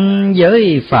 thanh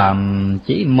giới phàm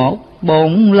chỉ một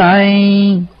bổn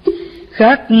lai.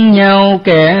 Khác nhau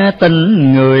kẻ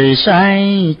tình người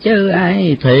sai, chớ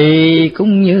ai thì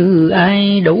cũng như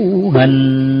ai đủ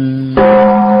hình.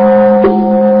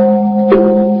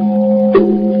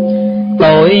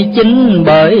 Tội chính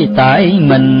bởi tại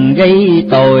mình gây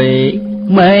tội,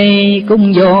 mê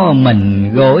cũng do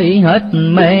mình gội hết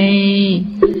mê.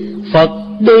 Phật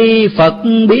đi Phật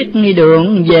biết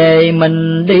đường về,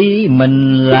 mình đi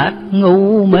mình lạc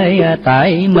ngu mê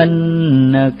tại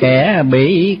mình. Kẻ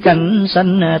bị canh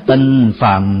sanh tình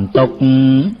phàm tục,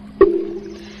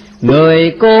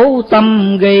 người cố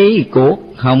tâm gây cuộc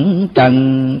hồng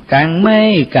trần. Càng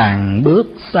mê càng bước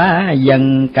xa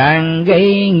dần, càng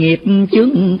gây nghiệp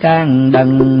chướng càng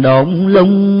đần độn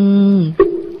lung.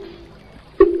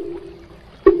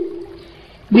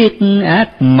 Biết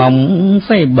ác mộng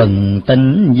phải bừng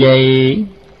tỉnh dậy,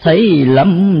 thấy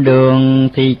lắm đường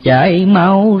thì chạy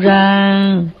mau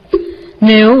ra.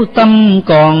 Nếu tâm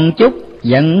còn chút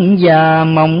giận và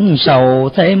mong sầu,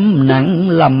 thêm nặng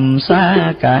lầm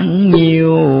xa càng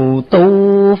nhiều.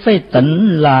 Tu phải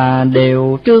tịnh là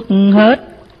điều trước hết,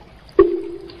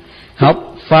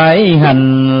 học phải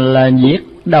hành là việc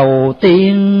đầu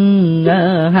tiên.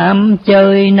 Ham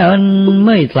chơi nên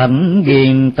mới thành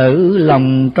ghiền tử,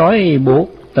 lòng trói buộc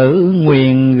tự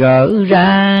nguyện gỡ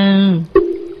ra.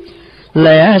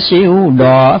 Lẽ siêu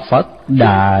đọa Phật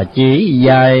Đà chỉ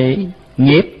dạy,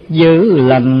 nghiệp dữ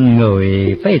lành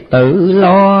người phải tự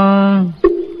lo.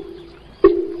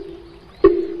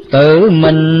 Tự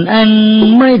mình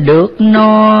ăn mới được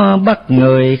no, bắt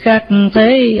người khác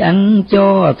thế ăn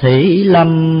cho thị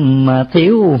lâm. Mà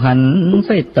thiếu hành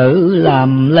phải tự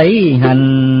làm lấy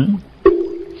hành,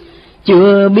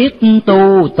 chưa biết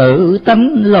tu tự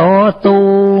tánh lo tu.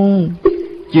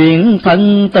 Chuyện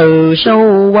thân từ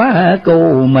sâu quá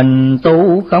cù, mình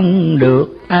tu không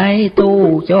được ai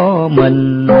tu cho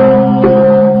mình.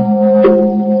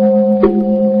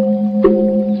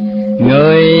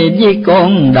 Người với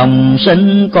con đồng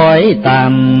sinh cõi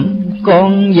tạm,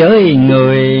 con với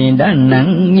người đã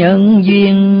nặng nhân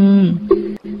duyên.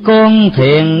 Con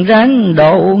thiền ráng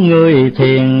độ người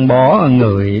thiền, bỏ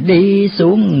người đi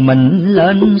xuống mình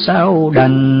lên sao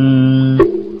đành.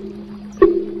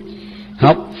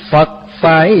 Học Phật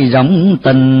phải rộng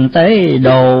tình tế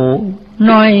độ,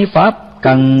 nói pháp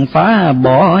cần phá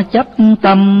bỏ chấp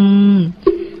tâm.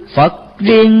 Phật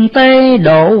riêng tế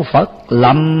độ Phật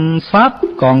lầm, pháp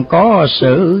còn có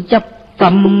sự chấp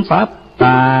tâm pháp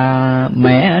tà.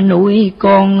 Mẹ nuôi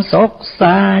con xót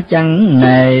xa chẳng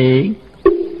nề,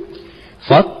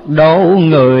 Phật độ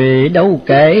người đâu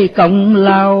kể công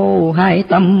lao. Hai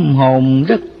tâm hồn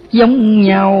rất giống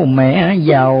nhau, mẹ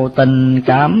giàu tình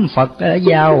cảm, Phật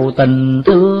giàu tình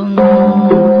thương.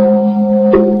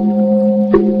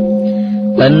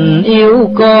 Tình yêu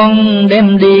con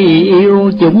đem đi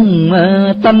yêu chúng,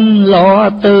 tâm lo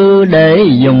tư để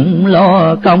dụng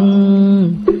lo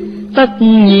công. Tất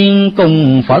nhiên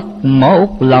cùng Phật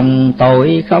một lòng,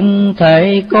 tội không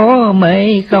thể có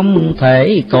mê không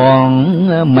thể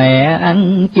còn. Mẹ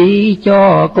ăn chi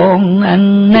cho con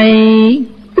ăn nấy,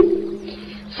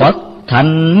 Phật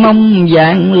thành mong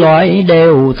vạn loại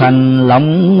đều thành.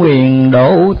 Lòng nguyện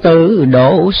độ tử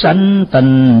độ sanh,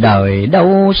 tình đời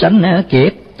đâu sanh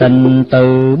kiếp tình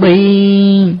từ bi.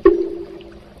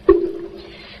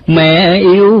 Mẹ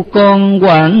yêu con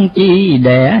quản chi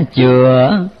đẻ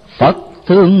chừa, Phật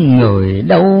thương người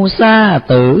đâu xa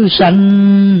tự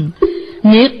sanh.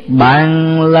 Niết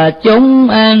bàn là chốn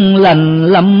an lành,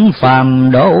 lâm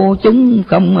phàm độ chúng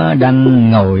không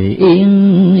đành ngồi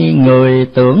yên. Người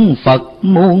tưởng Phật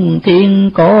muôn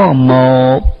thiên có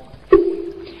một,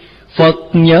 Phật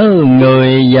nhớ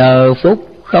người giờ phút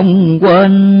không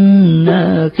quên.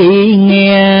 Khi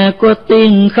nghe có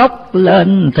tiếng khóc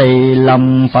lên thì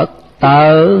lòng Phật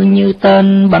tợ như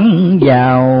tên bắn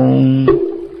vào.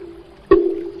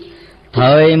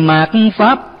 Thời mạt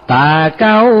pháp tà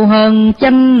cao hơn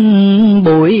chánh,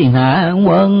 bụi hạ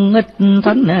quơ hơn ít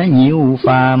thánh nhiều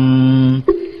phàm,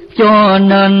 cho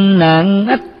nên nạn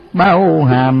ít bao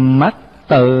hàm mắt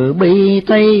từ bi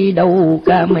thấy đâu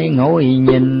cả mấy ngồi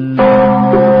nhìn.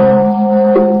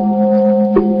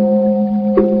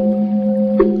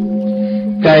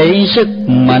 Cậy sức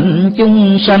mạnh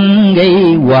chúng sanh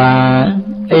gây hòa,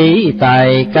 ý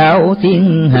tài cao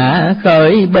thiên hạ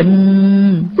khởi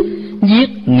binh. Giết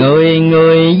người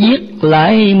người giết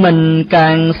lại mình,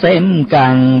 càng xem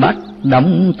càng bắt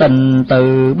động tình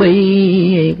từ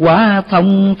bi. Quá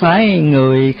thông thái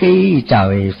người khi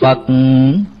trời Phật,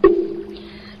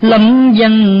 lâm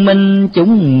danh minh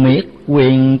chúng miệt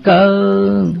quyền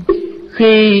cơ.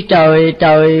 Khi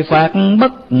trời phạt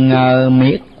bất ngờ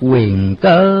miệt quyền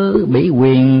cơ, bị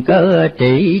quyền cơ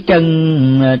trị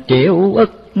chân triệu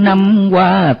ức năm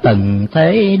qua từng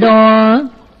thế đó.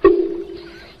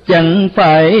 Chẳng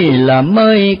phải là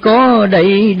mới có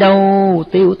đây đâu,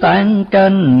 tiêu tan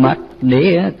trên mặt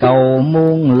địa cầu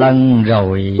muôn lần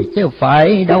rồi, chứ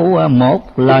phải đâu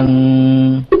một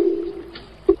lần.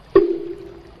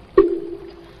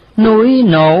 Núi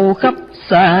nổ khắp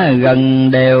xa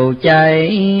gần đều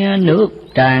cháy, nước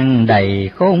tràn đầy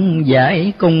khôn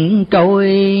giải cùng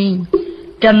trôi.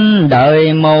 Tranh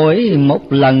đời mỗi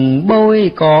một lần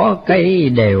bôi, cỏ cây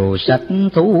đều sạch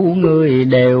thú người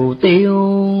đều tiêu.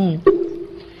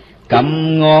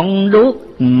 Cầm ngọn đuốc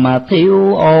mà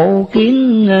thiêu ổ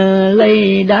kiến,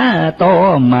 lấy đá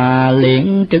to mà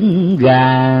liệng trứng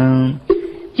gà.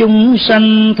 Chúng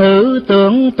sanh thử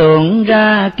tưởng tượng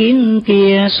ra kiến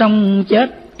kia xong chết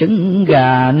trứng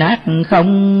gà nát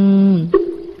không.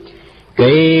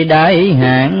 Kỳ đại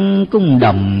hạn cung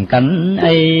đồng cảnh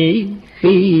ấy,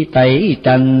 khi tẩy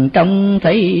trần trông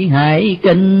thấy hải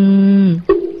kinh.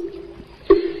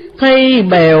 Thấy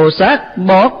bèo xác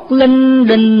bọt linh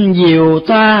đinh diều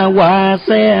tha qua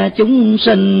xe, chúng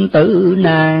sinh tử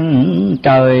nạn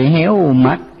trời héo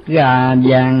mắt gà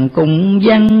vàng cùng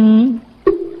văng.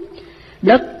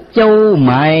 Đất châu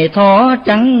mài thó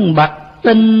trắng bạc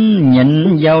tinh,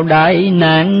 nhìn vào đại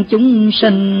nạn chúng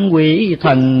sinh quỷ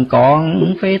thần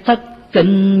còn phải thất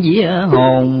kinh vía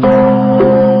hồn.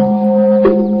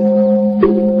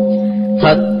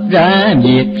 Thật ra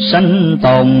việc sanh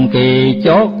tồn kỳ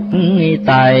chót,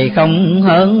 tài không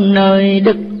hơn nơi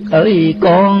đức ơi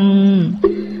con.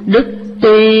 Đức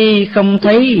tuy không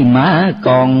thấy mà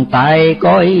còn tài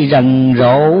coi rần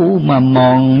rộ mà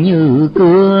mòn như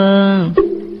cưa.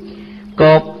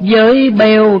 Cột giới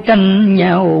beo tranh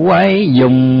nhau quay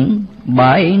dùng,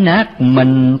 bãi nát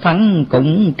mình thắng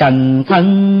cũng trần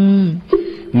thân.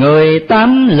 Người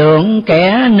tám lượng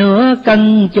kẻ nửa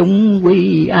cân, chung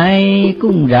quy ai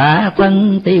cũng rã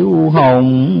thân tiêu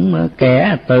hồn.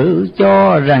 Kẻ tự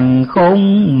cho rằng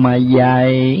khôn mà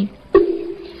dài,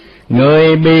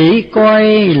 người bị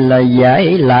coi là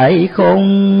giải lại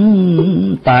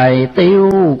khôn. Tài tiêu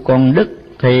còn đức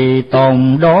thì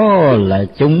tồn, đó là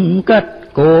chung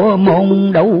kết của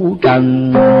môn đấu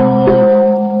trần.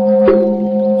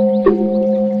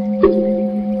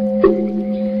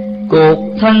 Cuộc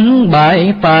thắng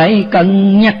bại phải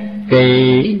cân nhắc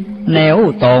kỳ,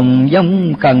 nếu tồn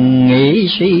vong cần nghĩ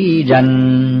suy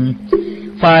rành.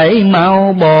 Phải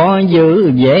mau bỏ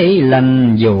giữ dễ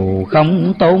lành, dù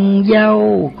không tôn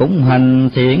giáo cũng hành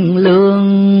thiện lương.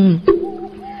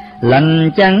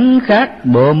 Lành chẳng khác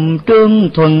bờm trương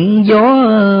thuận gió,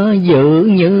 dự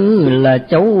như là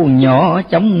cháu nhỏ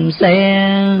trong xe.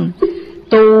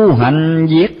 Tu hành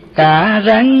giết cả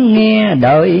ráng nghe,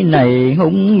 đời này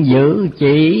hung dữ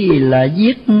chỉ là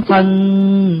giết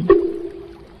thân.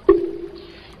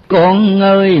 Con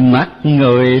ơi mắt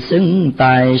người xưng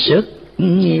tài sức,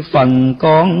 phần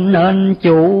con nên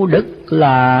chủ đức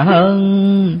là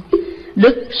hơn.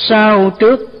 Đức sau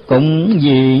trước cũng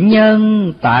vì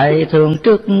nhân, tại thường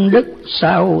trước đức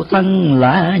sau thân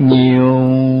là nhiều.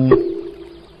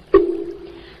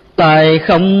 Tài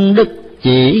không đức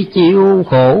chỉ chịu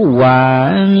khổ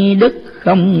hòa, đức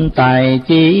không tài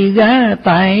chỉ gá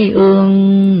tai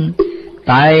ương.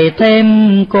 Tài thêm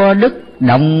có đức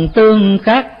đồng tương,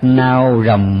 khác nào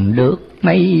rồng được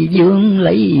mây dương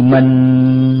lấy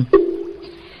mình.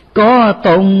 Có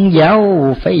tôn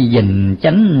giáo phải gìn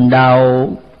chánh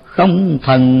đạo, không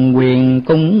thần quyền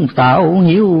cũng tạo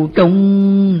hiếu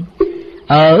trung.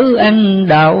 Ở ăn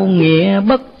đạo nghĩa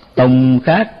bất tùng,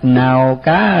 khác nào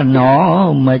cá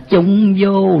nọ mà chung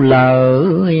vô lờ.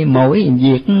 Mỗi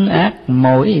việc ác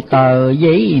mỗi tờ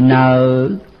giấy nợ,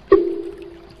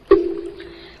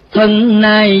 thân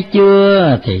nay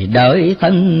chưa thì đợi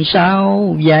thân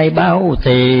sau. Dài bao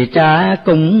thì trả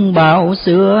cũng bao,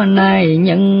 xưa nay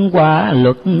nhân quả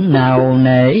luật nào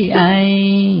nể ai.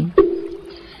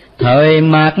 Thời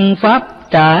mạt pháp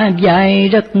trả vai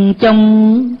rất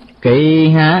trong, kỳ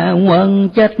hạ quân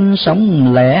chết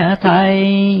sống lẻ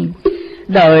thai.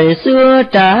 Đời xưa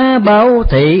trả báo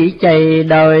thị chày,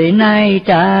 đời nay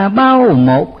trả báo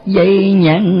một giây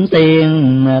nhãn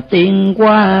tiền. Tiên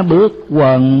qua bước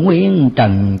quần nguyên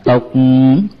trần tục,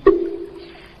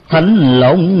 thánh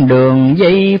lộn đường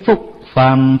giây phút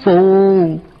phàm phu.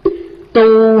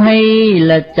 Tu hay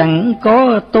là chẳng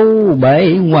có tu,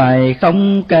 bề ngoài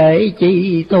không kể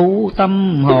chi tu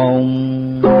tâm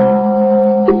hồn.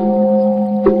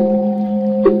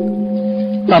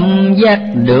 Tâm giác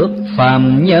được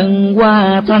phàm nhân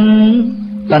qua thanh,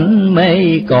 tánh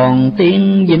mê còn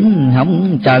tiên dính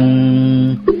hồng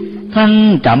trần.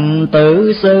 Thân trầm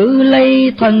tự xử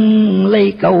lấy thân,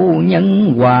 lấy câu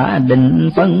nhân quả định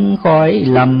phân khỏi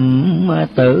lầm.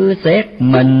 Tự xét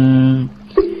mình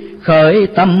khởi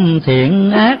tâm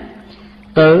thiện ác,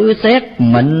 tự xét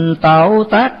mình tạo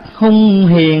tác hung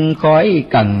hiền, khỏi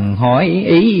cần hỏi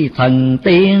ý thần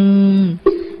tiên.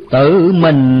 Tự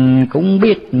mình cũng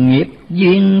biết nghiệp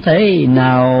duyên thế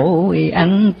nào,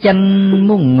 ăn chanh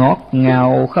muốn ngọt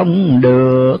ngào không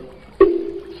được.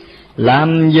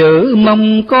 Làm dữ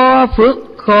mong có phước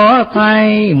khó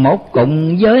thay, một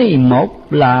cùng với một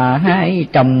là hai,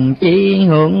 chồng chi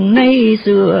hưởng nấy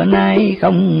xưa nay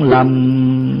không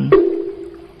lầm.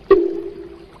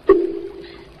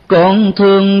 Con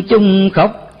thương chung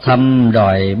khóc thầm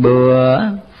đòi bữa,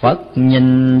 Phật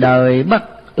nhìn đời bắt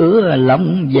ứa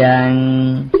lòng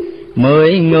vàng.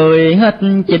 10 người hết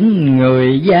 9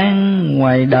 người gian,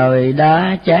 ngoài đời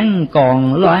đã chán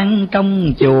còn loan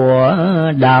trong chùa.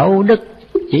 Đạo đức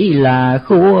chỉ là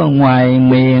khua ngoài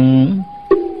miệng,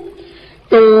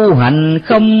 tu hành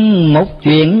không một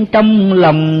chuyện trong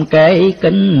lòng. Kể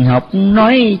kinh học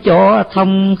nói cho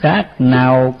thông, khác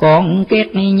nào con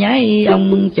két nhái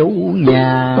ông chủ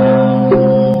nhà.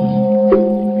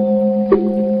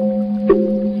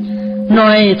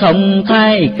 Nói thông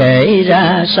thai kể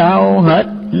ra sao hết,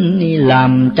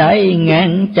 làm trái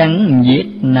ngang chẳng việc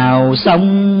nào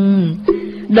xong.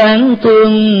 Đáng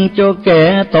thương cho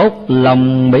kẻ tốt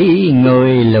lòng, bị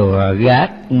người lừa gạt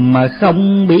mà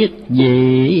không biết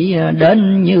gì.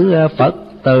 Đến như Phật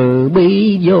từ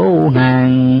bi vô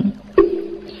hạn,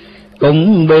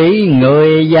 cũng bị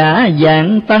người giả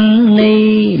dạng tăng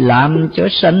ni, làm cho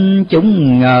sanh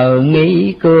chúng ngờ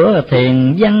nghi. Cửa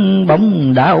thiền văn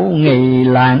bóng đạo nghi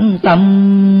lãng tâm,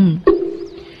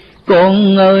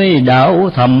 con ơi đạo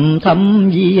thầm thâm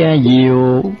vi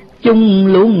diệu. Chúng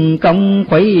luôn công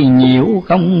khuấy nhiễu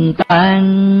không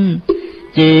tan,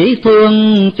 chỉ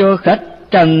thương cho khách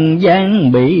trần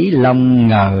gian, bị lòng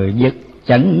ngờ vực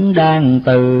chẳng đang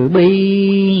từ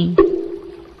bi.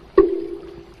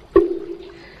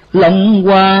 Long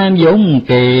qua vốn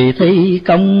kỳ thi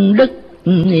công đức,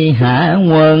 hạ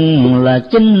quân là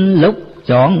chính lúc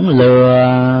chọn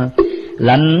lừa.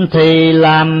 Lành thì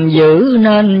làm giữ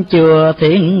nên chừa,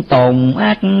 thiên tồn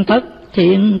ác thất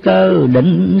thiên cơ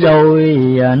định rồi.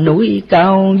 Núi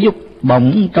cao vút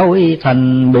bỗng trôi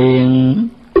thành biển,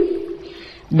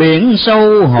 biển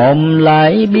sâu hồn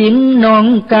lại biến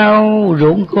non cao.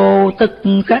 Ruộng khô tức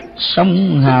khắc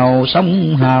sông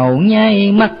hào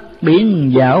nhai mắt,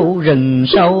 biến dạo rừng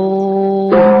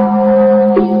sâu.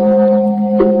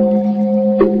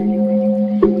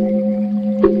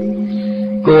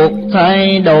 Cuộc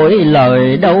thay đổi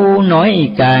lời đâu nói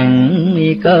càng,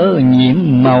 cơ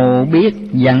nhiệm màu biết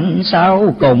dặn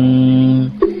sao cùng.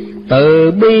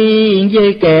 Từ bi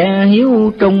với kẻ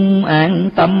hiếu trung, an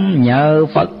tâm nhờ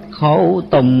Phật hộ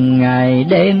tùng. Ngày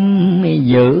đêm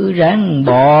giữ ráng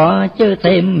bỏ, chớ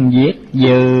thêm việc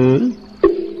dữ.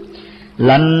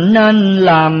 Lành nên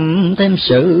làm thêm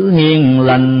sự hiền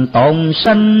lành, tồn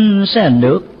sanh sẽ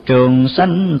được trường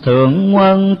sanh. Thượng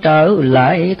quân trở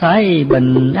lại thái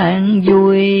bình an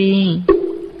vui.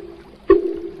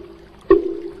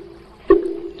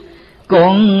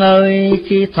 Con ơi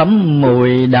khi thấm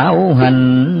mùi đạo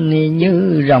hành,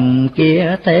 như rồng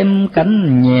kia thêm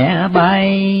cánh nhẹ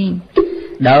bay.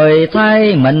 Đời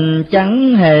thay mình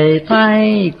chẳng hề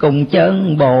thay, cùng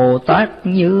chân Bồ Tát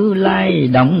Như Lai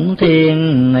động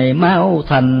thiên. Này mau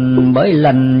thành bởi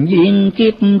lành duyên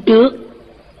kiếp trước,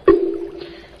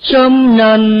 sớm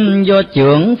nên do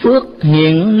Trưởng Phước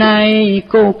hiện nay.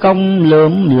 Cô công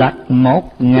lượm lặt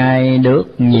một ngày,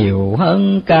 được nhiều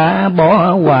hơn cả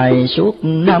bỏ hoài suốt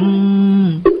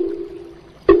năm.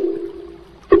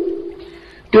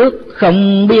 Trước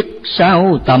không biết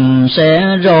sao tầm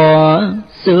sẽ rõ,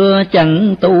 xưa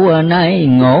chẳng tu nay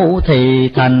ngộ thì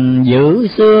thành. Giữ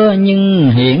xưa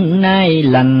nhưng hiện nay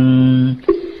lành,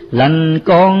 lành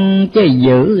con chứ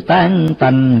giữ tan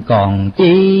tành còn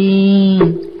chi.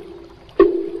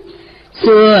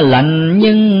 Xưa lành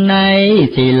nhưng nay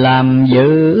thì làm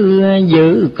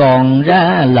dữ còn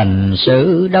ra lành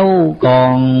sự đâu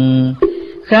còn.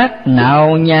 Khác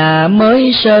nào nhà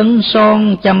mới sơn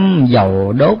son châm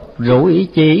dầu đốt rủi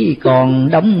chỉ còn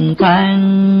đống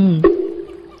than.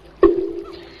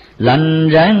 Lành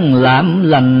ráng làm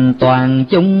lành toàn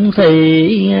chung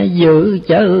thì giữ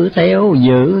chớ theo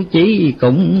giữ chỉ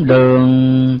cũng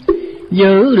đường.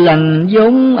 Giữ lành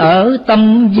vốn ở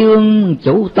tâm dương,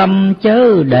 chủ tâm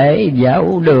chớ để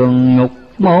vào đường ngục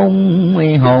môn.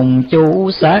 Hồn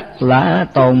chủ xác là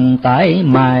tồn tại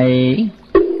mày,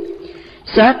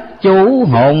 xác chủ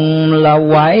hồn là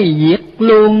hoại diệt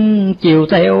luôn. Chiều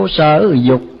theo sở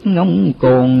dục ngông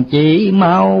cuồng, chỉ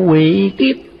mau quỷ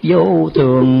kiếp vô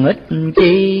thường ích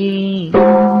chi.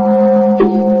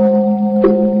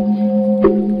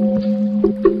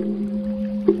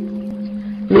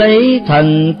 Lấy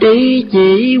thần trí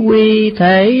chỉ huy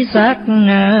thể xác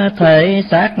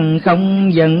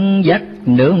không dẫn dắt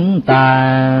nương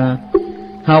tà.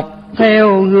 Học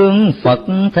theo gương Phật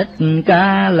Thích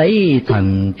Ca, lấy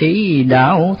thần trí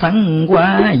đạo thắng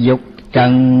qua dục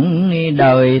trần.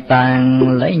 Đời tàn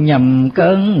lấy nhầm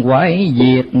cơn hoại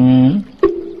diệt,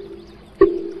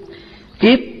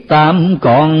 kiếp tạm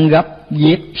còn gặp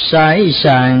dịp sai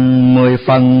sàng. 10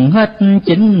 phần hết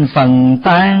 9 phần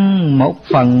tan, 1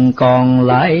 phần còn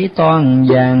lại toàn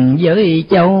vàng với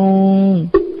châu.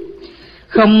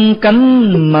 Không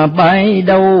cánh mà bay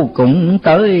đâu cũng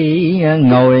tới,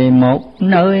 ngồi một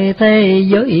nơi thế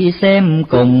giới xem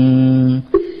cùng.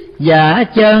 Giả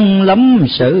chân lắm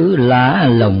sự lạ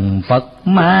lùng, Phật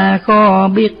ma khó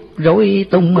biết rối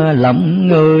tung lòng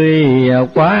người.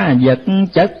 Quá vật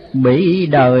chất bị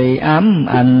đời ám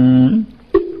ảnh,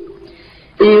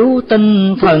 yếu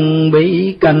tinh thần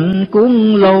bị cảnh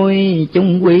cuốn lôi.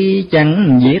 Chung quy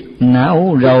chẳng giết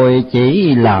não rồi,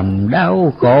 chỉ làm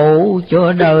đau khổ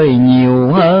cho đời nhiều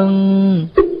hơn.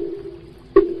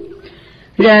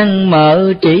 Ráng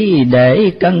mở trí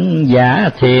để cân giả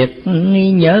thiệt,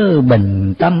 nhớ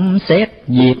bình tâm xét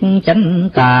việc chánh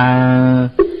tà.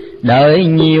 Đợi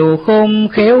nhiều khôn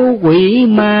khéo quỷ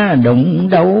ma đụng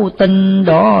đâu tin,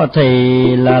 đó thì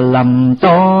là lầm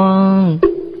to.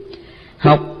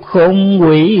 Học khôn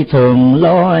quỷ thường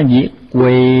lo diệt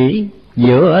quỷ,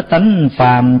 giữa tánh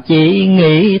phàm chỉ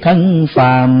nghĩ thân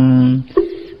phàm.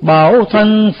 Bảo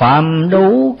thân phàm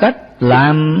đủ cách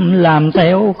làm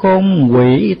theo khôn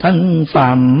quỷ thân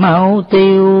phàm mau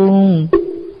tiêu.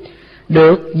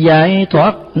 Được giải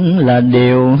thoát là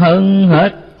điều hơn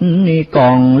hết,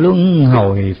 còn luân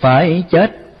hồi phải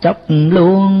chết chóc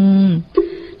luôn.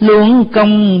 Luôn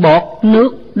công bọt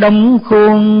nước đóng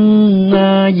khuôn,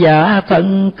 giả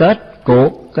thân kết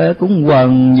cuộc cũng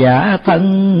quần giả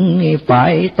thân.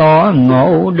 Phải tỏ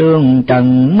ngộ đường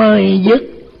trần mới dứt,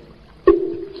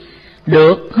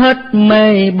 được hết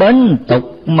mê bến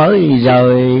tục mới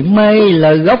rời. Mê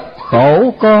là gốc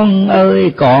khổ con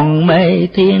ơi, còn mê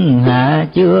thiên hạ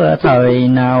chưa thời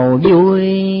nào vui.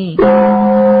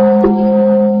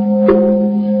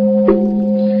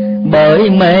 Bởi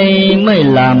mê mới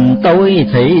làm tôi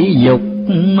thị dục,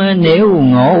 nếu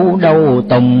ngộ đâu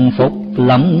tùng phục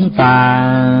lẫm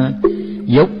tà.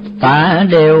 Dục tà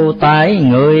đều tại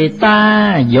người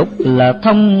ta, dục là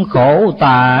thông khổ,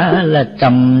 tà là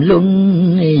trầm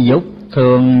luân. Dục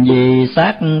thường vì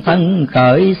xác thân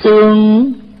khởi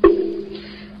xương,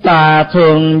 tà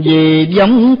thường vì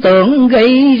vọng tưởng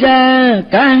gây ra.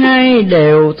 Cả hai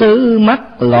đều thứ mắt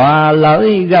lọa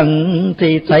lợi gần,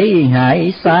 thì thấy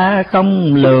hại xa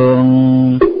không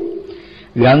lường.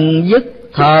 Gần dứt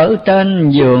thở trên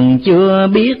giường chưa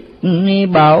biết,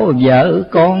 bảo vợ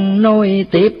con nói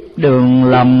tiếp đường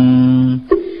lầm.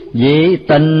 Vì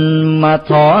tình mà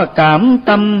thọ cảm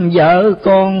tâm vợ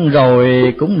con,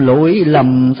 rồi cũng lụi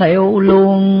lầm theo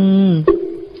luôn.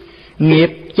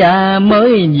 Nghiệp cha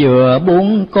mới vừa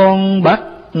buông con bắt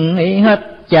hết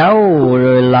cháu,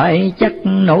 rồi lại chắc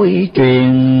nối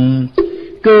truyền.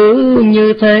 Cứ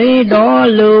như thế đó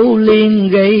lưu liên,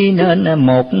 gây nên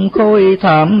một khối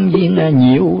thảm viên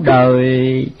nhiễu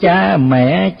đời. Cha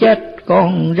mẹ chết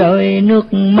con rơi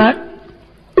nước mắt,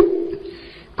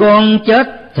 con chết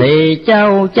thì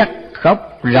cháu chắc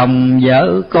khóc ròng.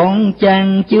 Vợ con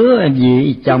chan chứa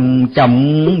vì chồng,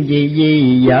 chồng vì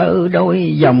vợ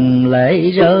đôi dòng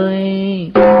lệ rơi.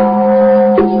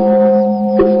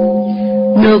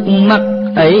 Nước mắt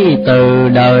ấy từ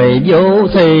đời vô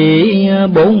thì,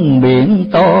 bốn biển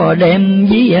to đem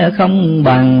ví không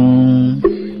bằng.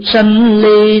 Sanh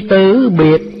ly tử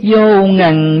biệt vô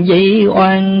ngần, dĩ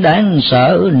oan đáng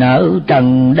sợ nợ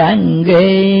trần đáng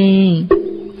ghê.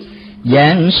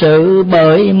 Dạng sự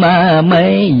bởi ma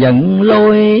mê giận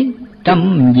lôi,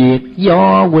 trăm việc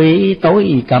do quỷ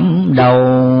tối cầm đầu.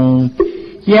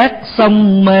 Giác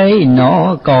xong mê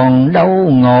nọ còn đâu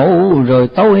ngộ, rồi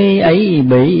tôi ấy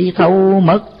bị thâu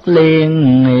mất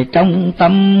liền. Trong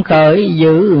tâm khởi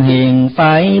giữ hiền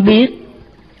phải biết,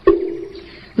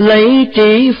 lấy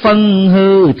trí phân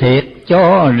hư thiệt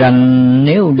cho rành.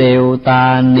 Nếu đều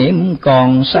tà niệm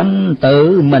còn sanh,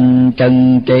 tự mình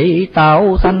trần trị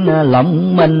tạo thanh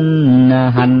lộng minh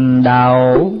hành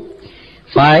đạo.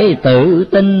 Phải tự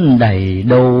tin đầy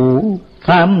đủ,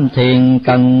 tham thiền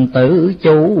cần tự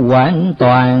chủ hoàn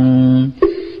toàn.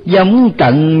 Giống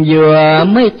trận vừa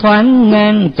mới thoáng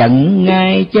ngang, trận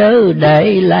ngay chớ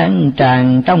để lan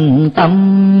tràn trong tâm.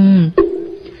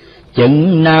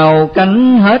 Chừng nào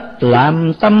cánh hết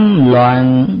làm tâm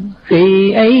loạn,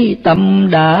 khi ấy tâm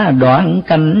đã đoạn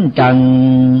cánh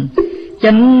trần.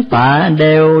 Chánh tà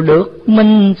đều được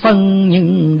minh phân,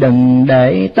 nhưng đừng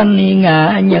để tánh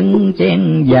ngã nhân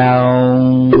chen vào.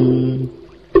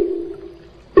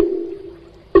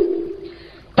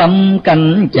 Tâm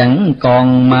cảnh chẳng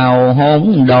còn màu hỗn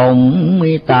độn,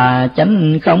 tà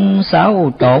chánh không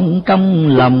xáo trộn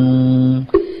trong lòng.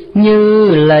 Như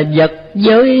là vật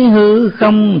giới hư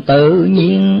không, tự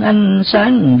nhiên ánh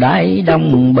sáng đại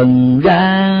đồng bừng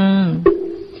ra.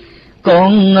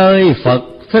 Con ơi Phật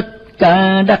Thích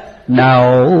Ca đắc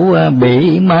đạo,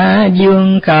 bị ma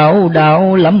dương khảo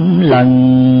đạo lắm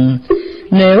lần.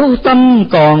 Nếu tâm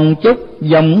còn chút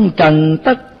vọng trần,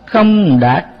 tất không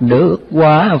đạt được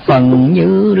quả phần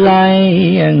Như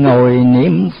Lai. Ngồi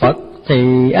niệm Phật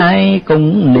thì ai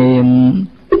cũng niệm,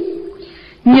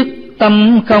 nhất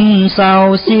tâm không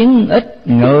sao xiến ít.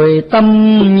 Người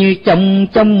tâm như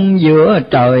trong giữa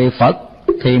trời Phật,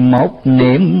 thì một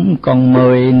niệm còn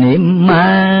 10 niệm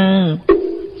ma.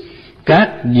 Các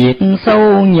việc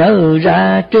sâu nhớ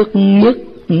ra trước nhất,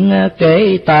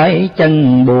 kể tại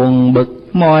chân buồn bực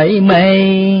mỏi mê.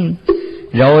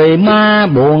 Rồi ma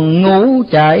buồn ngủ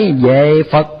chạy về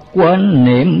Phật, quên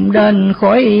niệm đến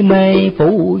khói mê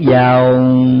phủ vào.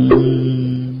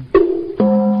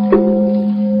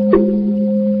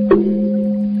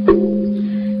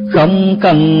 Không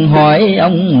cần hỏi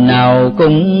ông nào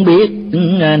cũng biết,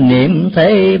 niệm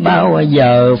thế bao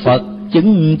giờ Phật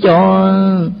chứng cho.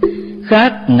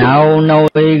 Khác nào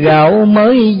nồi gạo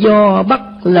mới do bắt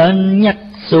lên nhắc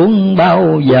xuống,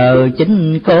 bao giờ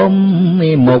chính cơm.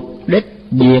 Mục đích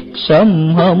việc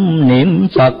sớm hôm niệm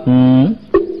Phật,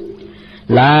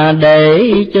 là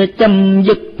để cho chấm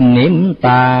dứt niệm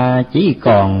tà. Chỉ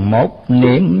còn một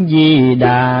niệm Di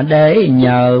Đà, để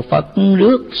nhờ Phật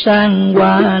rước sang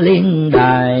qua liên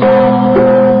đài.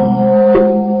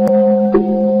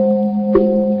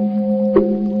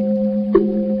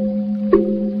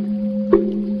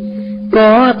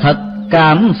 Có thật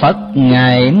cảm Phật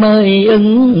Ngài mới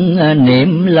ứng,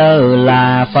 niệm lơ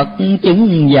là Phật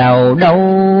chứng vào đâu.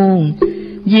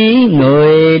 Ví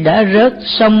người đã rớt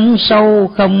sông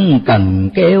sâu, không cần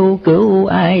kêu cứu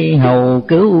ai hầu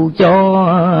cứu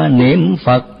cho. Niệm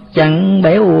Phật chẳng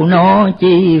béo nó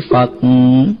chi Phật,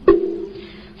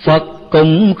 Phật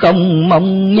cũng không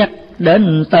mong nhắc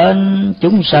đến tên.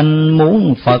 Chúng sanh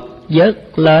muốn Phật vớt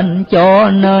lên,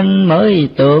 cho nên mới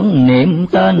tưởng niệm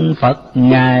tên Phật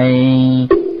Ngài.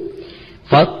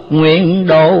 Phật nguyện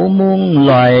độ muôn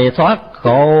loài thoát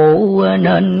khổ,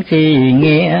 nên khi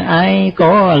nghe ai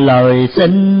có lời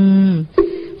xin,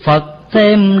 Phật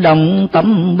thêm đồng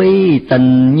tâm bi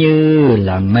tình. Như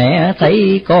là mẹ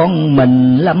thấy con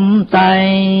mình lắm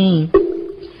tay,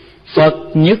 Phật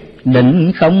nhất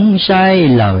định không sai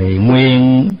lời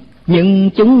nguyện. Nhưng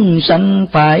chúng sanh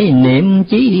phải niệm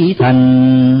chí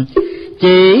thành,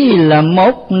 chỉ là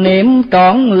một niệm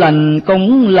trọn lành,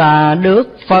 cũng là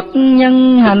được Phật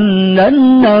nhân hành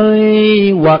đến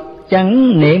nơi. Hoặc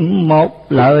chẳng niệm một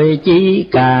lời chi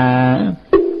cả,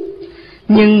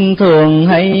 nhưng thường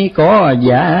hay có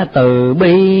giả từ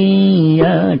bi.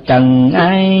 Trần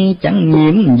ai chẳng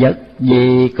nhiễm vật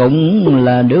gì, cũng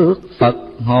là được Phật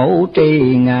hộ trì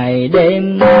ngày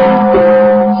đêm.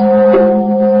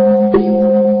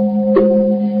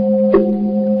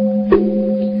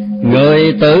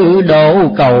 Người tự độ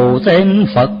cầu thêm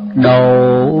Phật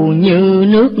độ, như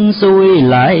nước xuôi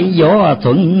lại gió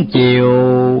thuận chiều.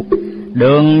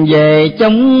 Đường về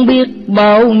chống biết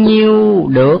bao nhiêu,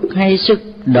 được hay sức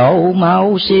độ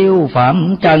mau siêu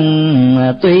phạm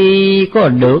trần. Tuy có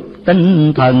được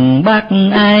tinh thần bác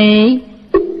ai,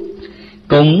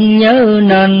 cũng nhớ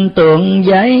nên tượng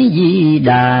giấy Di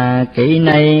Đà. Kỳ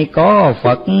này có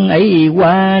Phật ấy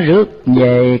qua, rước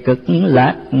về cực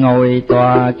lạc ngồi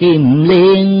tòa kim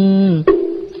liên.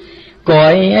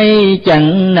 Cõi ấy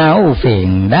chẳng não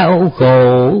phiền đau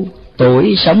khổ,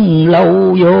 tuổi sống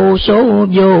lâu vô số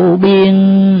vô biên.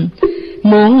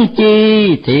 Muốn chi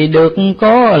thì được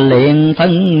có liền,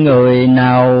 thân người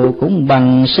nào cũng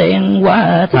bằng sen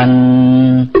hóa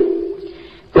thành.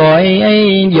 Cõi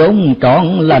ấy vốn trọn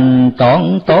lành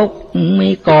trọn tốt,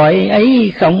 cõi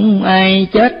ấy không ai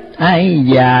chết ai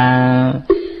già.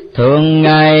 Thường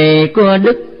ngày của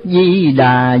Đức Di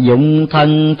Đà dụng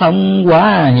thần thông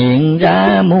hóa hiện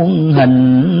ra muôn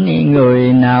hình,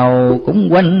 người nào cũng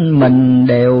quanh mình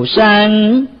đều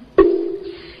sang.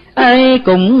 Ai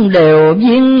cũng đều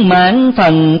viên mãn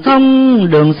thần thông,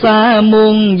 đường xa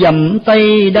muôn dặm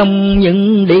Tây Đông,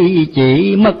 nhưng đi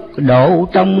chỉ mất độ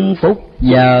trong phút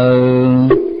giờ.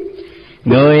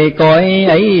 Người cõi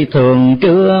ấy thường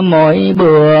trưa mỗi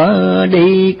bữa,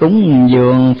 đi cúng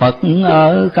dường Phật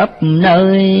ở khắp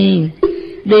nơi.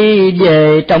 Đi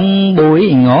về trong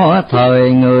buổi ngọ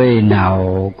thời, người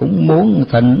nào cũng muốn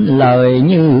thịnh lời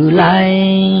Như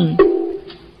Lai.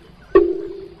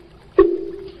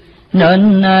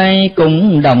 Nên ai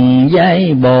cũng đồng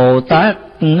vai Bồ Tát,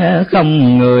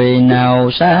 không người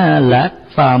nào xa lạc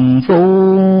phàm phu.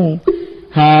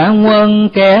 Hạ quân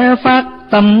kẻ phát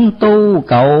tâm tu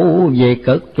cầu, về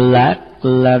cực lạc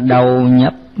là đầu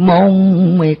nhập môn.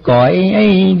 Cõi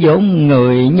ấy vốn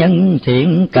người nhân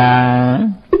thiện cả,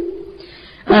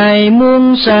 ai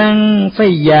muốn sang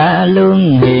phải dạ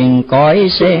lương hiền. Cõi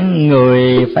sen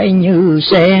người phải như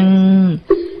sen,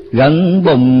 gần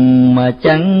bùn mà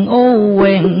chẳng ô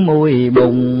quen mùi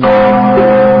bùn.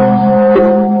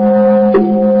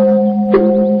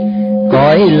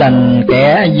 Cõi lành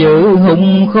kẻ giữ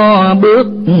hung khó bước,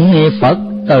 Phật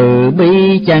từ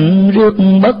bi chẳng rước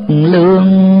bất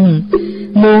lương.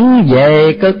 Muốn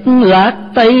về cực lạc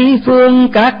Tây phương,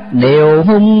 các điều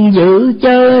hung dữ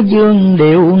chớ dương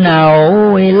điệu nào.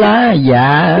 Lá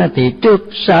dạ thì trước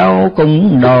sau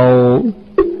cũng đồ,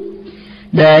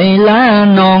 để lá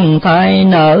non thai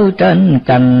nở trên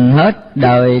cành. Hết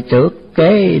đời trước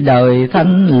kế đời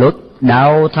thanh, luật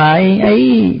đạo thai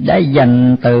ấy đã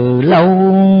dành từ lâu.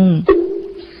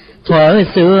 Thuở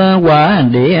xưa quả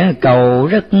địa cầu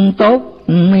rất tốt,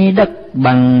 đất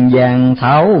bằng vàng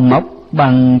thảo mộc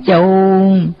bằng châu.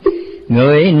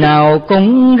 Người nào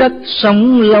cũng rất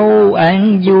sống lâu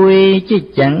an vui, chứ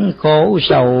chẳng khổ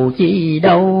sầu chi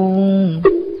đâu.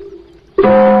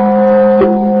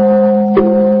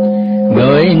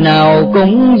 Người nào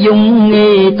cũng dung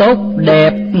nghi tốt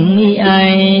đẹp,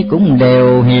 ai cũng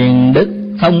đều hiền đức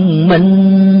thông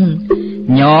minh.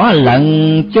 Nhỏ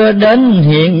lần cho đến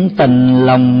hiện tình,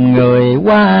 lòng người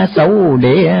quá xấu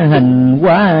địa hình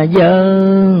quá dơ.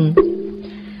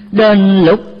 Đến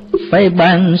lúc phải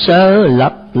ban sơ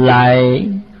lập lại,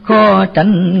 khó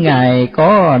tránh ngày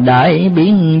có đại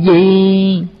biến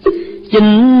di.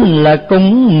 Chính là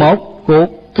cũng một cuộc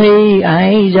thi,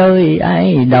 ai rơi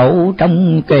ai đậu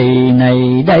trong kỳ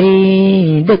này đây.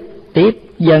 Đức tiếp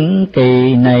dẫn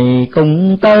kỳ này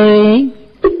cũng tới,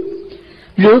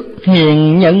 rước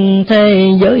hiền nhân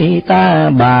thế giới ta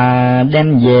bà.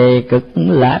 Đem về cực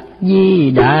lạc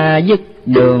Di Đà, dứt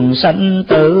đường sanh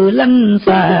tử lánh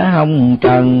xa hồng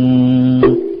trần.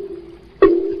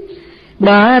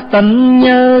 Ba tánh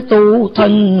nhớ tu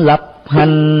thân lập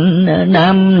hành,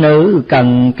 nam nữ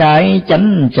cần cái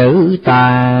chánh trữ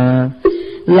tà.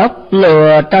 Lóc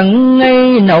lừa trần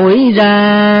ấy nổi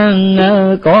ra,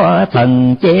 có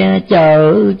thần che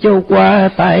chở cho qua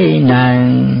tai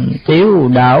nạn. Thiếu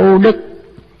đạo đức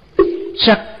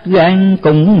sắc gan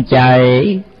cũng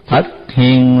chạy, thất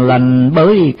hiền lành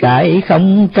bới cải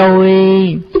không trôi.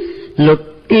 Luật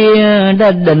kia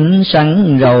đã định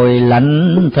sẵn rồi,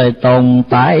 lạnh thời tồn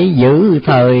tại giữ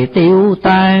thời tiêu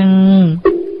tan.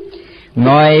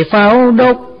 Ngòi pháo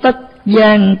đốt tất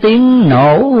gian tiếng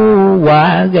nổ,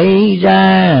 quả gây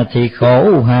ra thì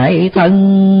khổ hại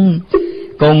thân.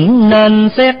 Cũng nên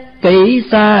xét kỹ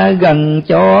xa gần,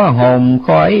 cho hồn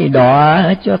khỏi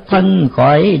đọa, cho thân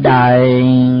khỏi đài.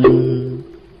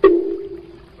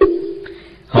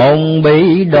 Hồn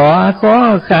bị đọa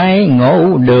khó khai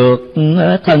ngộ được,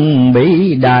 thân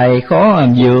bị đài khó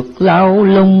vượt lao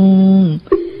lung.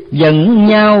 Dẫn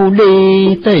nhau đi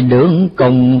tới đường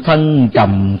cùng, thân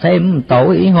trầm thêm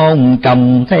tội, hồn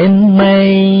trầm thêm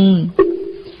mê.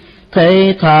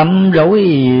 Thế thảm rối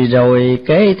rồi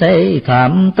kế thế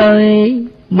thảm tới,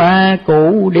 ma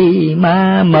cũ đi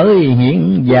ma mới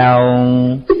hiện vào.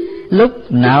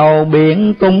 Lúc nào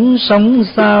biển cũng sống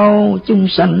sao, chúng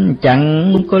sanh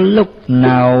chẳng có lúc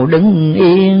nào đứng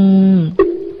yên.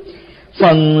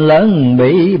 Phần lớn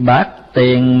bị bạc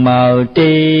tiền mờ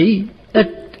tri, ít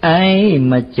ai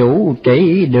mà chủ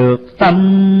trị được tâm.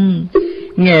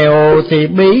 Nghèo thì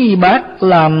bị bác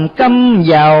làm câm,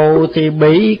 giàu thì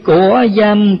bị của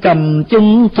giam cầm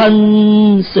chung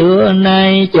thân. Xưa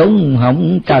nay chúng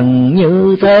hỏng trần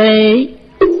như thế,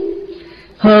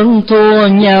 hơn thua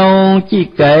nhau chỉ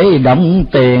kể động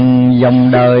tiền. Dòng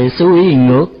đời xuôi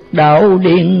ngược đảo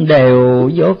điên đều,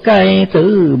 do cái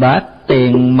thứ bạc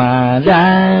tiền mà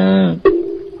ra.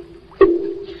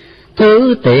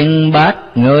 Thứ tiền bạc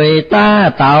người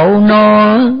ta tạo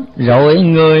nó, rồi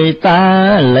người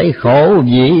ta lấy khổ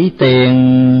vì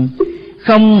tiền.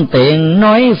 Không tiền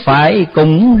nói phải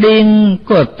cũng điên,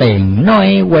 có tiền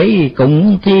nói quấy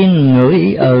cũng thiên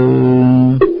người.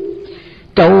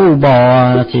 Trâu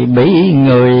bò thì bị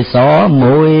người xỏ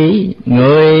mũi,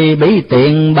 người bị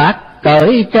tiền bạc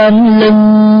cởi trên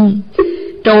lưng.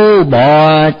 Trâu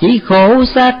bò chỉ khổ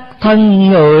xác thân,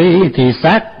 người thì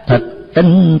xác thịt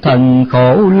tinh thần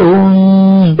khổ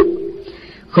luôn.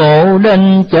 Khổ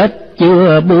đến chết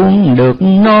chưa buông được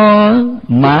nó,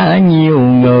 mà nhiều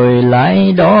người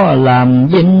lại đó làm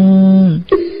vinh.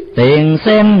 Tiền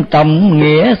xem trọng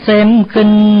nghĩa xem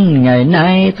khinh, ngày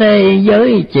nay thế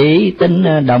giới chỉ tin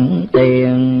động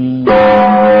tiền.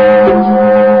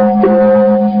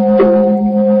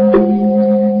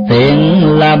 Tiền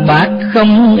là bạc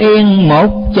không yên một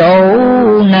chỗ,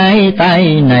 nay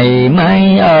tay này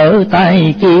mai ở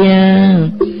tay kia.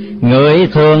 Người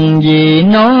thường vì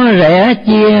nó rẻ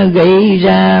chia, gây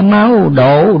ra máu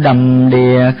đổ đầm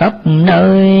đìa khắp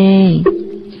nơi.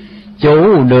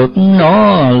 Chủ được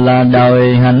nó là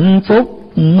đời hạnh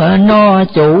phúc, mà nó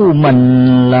chủ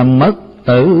mình là mất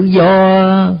tự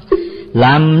do.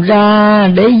 Làm ra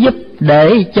để giúp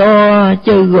để cho,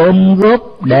 chứ gom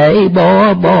góp để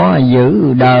bo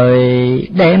giữ đời.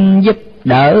 Đem giúp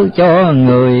đỡ cho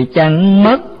người chẳng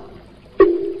mất,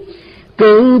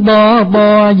 cứ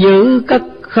bo giữ cất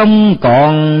không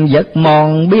còn. Vật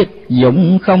mòn biết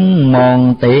dụng không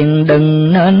mòn, tiền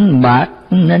đừng nên bạc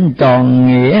nên tròn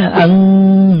nghĩa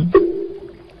ân.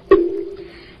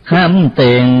 Ham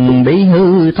tiền bị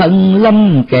hư thân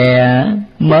lâm kè,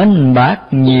 mến bạc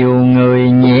nhiều người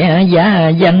nhẹ giá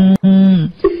danh.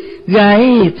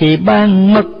 Gái thì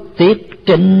ban mất tiết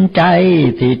trinh,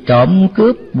 trai thì trộm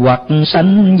cướp hoặc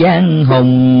sanh giang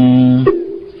hùng.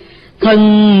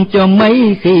 Thân cho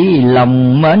mấy khi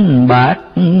lòng mến bạc,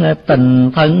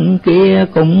 tình thân kia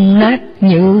cũng nát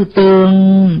như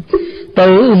tương.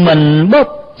 Tự mình bóp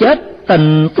chết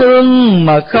tình thương,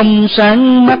 mà không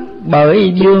sáng mắt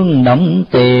bởi dương động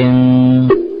tiền.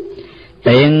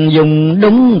 Tiền dùng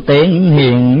đúng tiền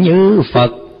hiền như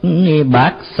Phật,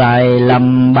 bạc xài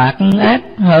lầm bạc ác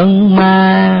hơn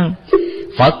ma.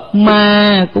 Phật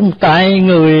ma cũng tại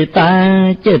người ta,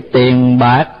 chứ tiền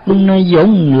bạc nó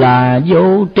vốn là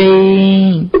vô tri.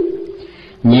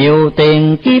 Nhiều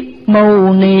tiền kiếp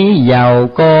mâu ni giàu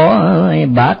có,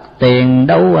 bạc tiền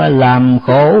đâu làm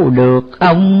khổ được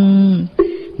ông.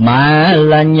 Mà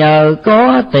là nhờ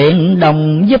có tiền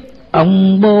đồng giúp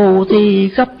ông bố thí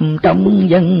khắp trong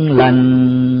dân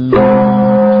lành.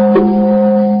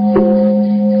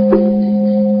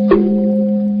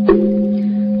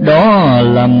 Đó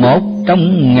là một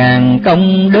trong ngàn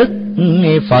công đức,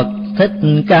 Phật Thích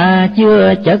Ca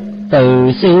chưa chất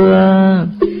từ xưa.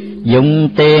 Dùng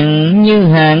tiền như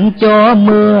hạn cho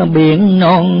mưa, biển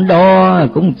non đo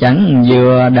cũng chẳng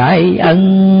vừa đại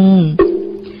ân.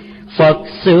 Phật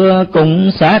xưa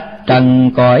cũng sát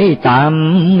trần cõi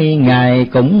tạm, Ngài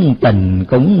cũng tình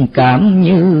cũng cảm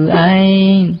như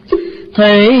ai.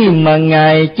 Thế mà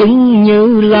Ngài chứng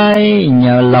Như Lai,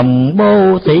 nhờ lòng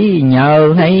bố thí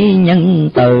nhờ hay nhân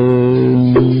từ.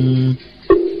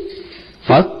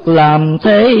 Phật làm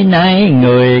thế nay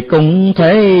người cũng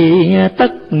thế,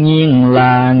 tất nhiên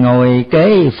là ngồi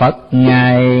kế Phật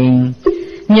Ngài.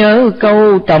 Nhớ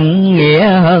câu trọng nghĩa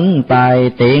hơn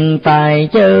tài, tiện tài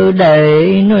chớ để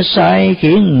nó sai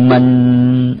khiến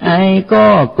mình. Ai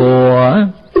có của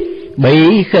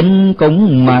bị khinh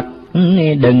cũng mặc,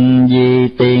 đừng vì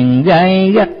tiền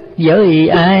gai gắt với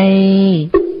ai.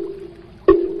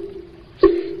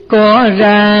 Có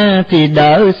ra thì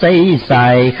đỡ xây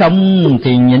xài, không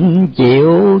thì nhịn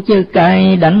chịu chứ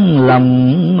cay đánh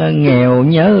lòng. Nghèo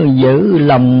nhớ giữ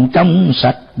lòng trong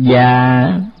sạch già,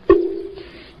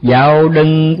 giàu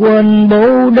đừng quên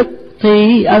bố đức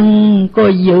thi ân.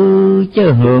 Có dư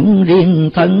chứ hưởng riêng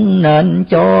thân, nên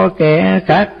cho kẻ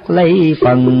khác lấy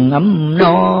phần ấm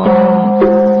no.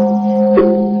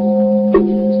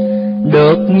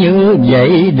 Được như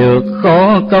vậy được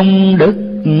khó công đức,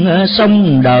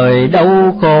 sống đời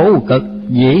đau khổ cực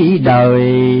dĩ đời.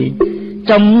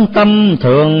 Trong tâm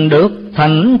thường được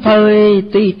thảnh thơi,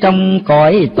 tuy trong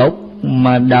cõi tục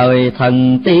mà đời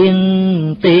thần tiên,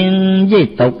 tiên với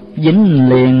tục dính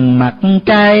liền mặt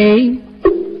trai.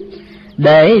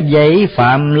 Để vậy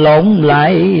phạm lộn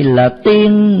lại là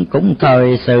tiên, cũng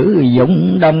thời sử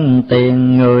dụng đồng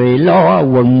tiền, người lo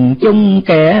quần chúng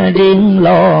kẻ riêng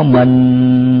lo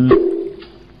mình.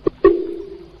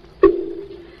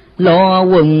 Lo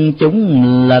quần chúng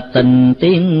là tình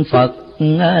tiên Phật,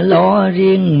 lo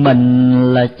riêng mình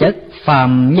là chất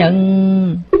phàm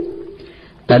nhân.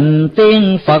 Tình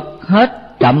tiên Phật hết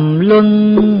trầm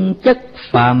luân, chất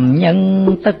phàm nhân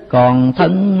tất còn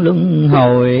thân luân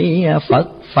hồi. Phật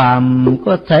phàm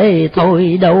có thể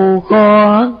thôi đâu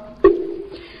khó,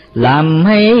 làm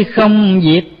hay không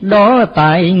việc đó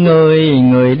tại người.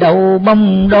 Người đâu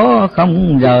bông đó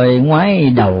không rời, ngoái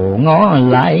đầu ngó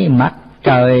lại mặt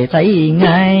trời thấy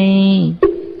ngay.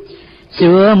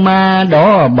 Xưa ma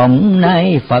đó bỗng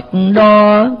nay Phật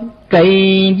đó,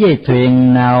 cây với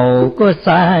thuyền nào có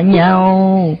xa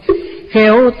nhau.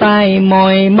 Khéo tay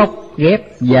môi móc ghép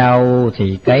vào,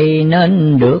 thì cây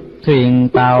nên được thuyền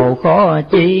tàu khó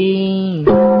chi.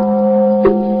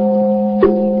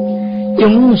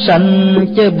 Chúng sanh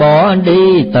chớ bỏ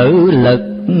đi tự lực,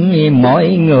 mọi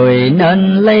người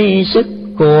nên lấy sức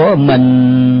của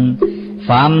mình.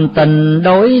 Phạm tình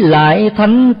đối lại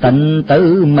thánh tịnh,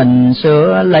 tự mình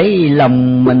sửa lấy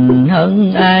lòng mình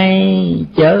hơn ai.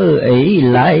 Chớ ỷ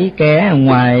lại kẻ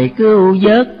ngoài cứu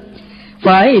vớt,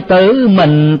 phải tự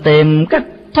mình tìm cách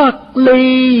thoát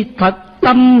ly. Thật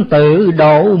tâm tự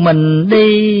độ mình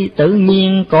đi, tự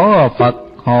nhiên có Phật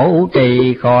hộ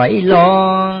trì khỏi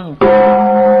lo.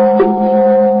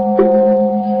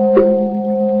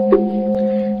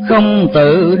 Không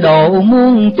tự độ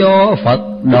muốn cho Phật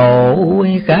độ,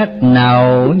 khác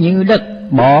nào như đất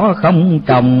bỏ không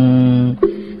trồng.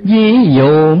 Ví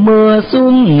dụ mưa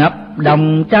xuống ngập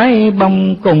đồng, trái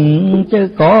bông cùng chứ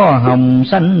có hồng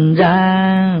xanh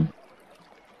ra.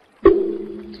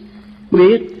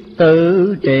 Biết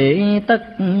tự trị tất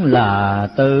là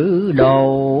tự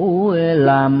độ,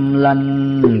 làm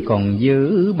lành còn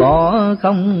giữ bỏ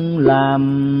không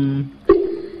làm.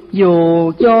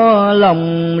 Dù cho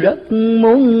lòng rất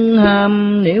muốn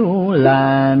ham, nếu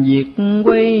là việc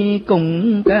quay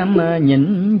cùng cam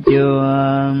nhịn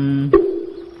chừa.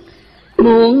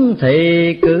 Muốn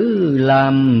thì cứ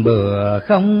làm bừa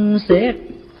không xét,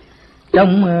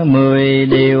 trong 10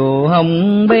 điều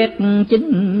hông bét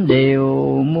 9 điều.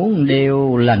 Muốn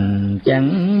điều lành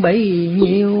chẳng bấy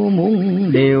nhiêu,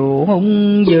 muốn điều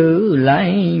hung giữ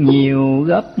lại nhiều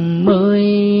gấp 10.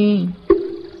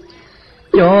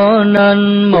 Cho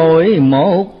nên mỗi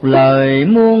một lời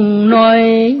muốn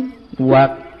nói,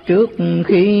 hoặc trước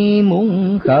khi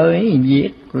muốn khởi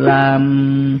việc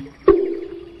làm,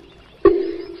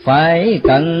 phải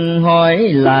cần hỏi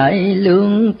lại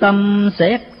lương tâm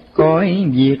xét, coi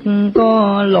việc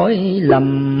có lỗi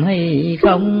lầm hay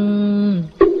không.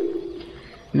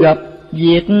 Gặp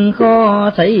việc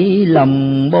khó thấy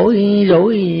lòng bối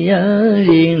rối,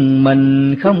 riêng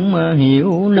mình không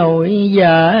hiểu nổi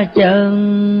giả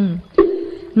chân.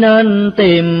 Nên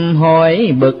tìm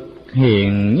hỏi bậc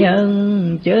hiền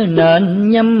nhân, chớ nên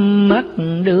nhắm mắt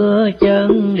đưa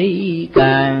chân đi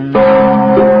càng.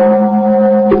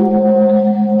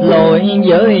 Lỗi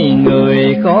với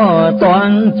người khó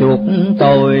toán chuộc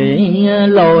tội,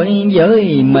 lỗi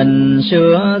với mình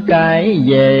sửa cái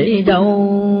dễ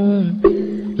đâu.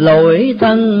 Lỗi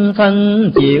thân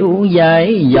thân chịu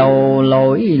giải dầu,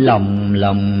 lỗi lòng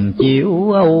lòng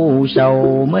chịu âu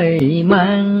sầu mê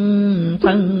man.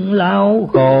 Thân lao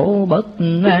khổ bất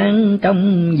an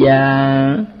trong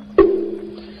già,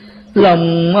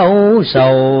 lòng âu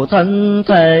sầu thân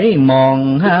thể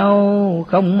mòn hao.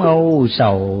 Không âu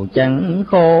sầu chẳng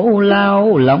khổ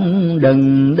lao, lòng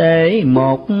đừng để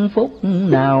một phút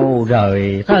nào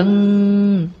rời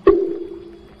thân.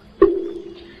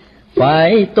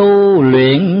 Phải tu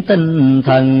luyện tinh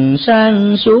thần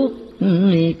sáng suốt,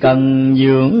 cần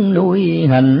dưỡng nuôi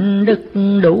hạnh đức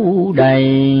đủ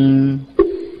đầy.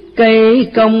 Cây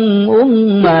công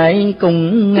uống mãi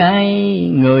cùng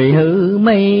ngay, người hư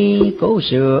mây cố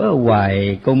sửa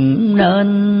hoài cũng nên.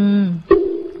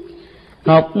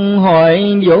 Học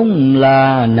hỏi vốn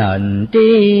là nền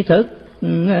tri thức,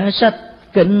 sách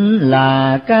kinh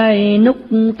là cái nút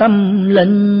tâm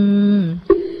linh.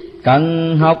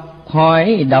 Cần học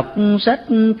hỏi đọc sách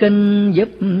kinh, giúp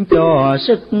cho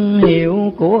sức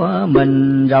hiểu của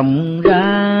mình rộng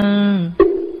ra.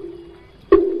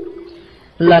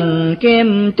 Lành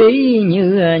kem trí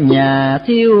như nhà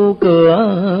thiêu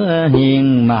cửa,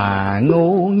 hiền mà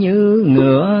ngu như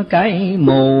ngựa cái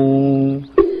mù.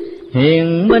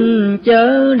 Hiền minh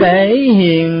chớ để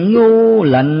hiền ngu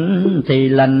lành, thì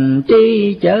lành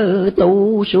tri chớ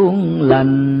tu suông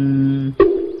lành.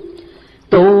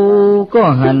 Tu có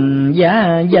hành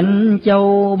gia danh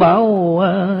châu báu,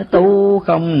 tu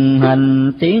không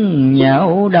hành tiếng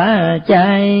nhạo đã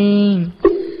chai.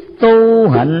 Tu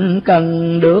hành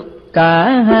cần được cả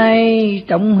hai,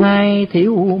 trong hai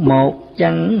thiếu một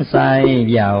chẳng xài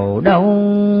vào đâu.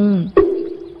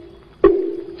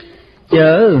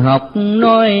 Chớ học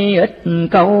nói ít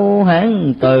câu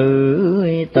Hán từ,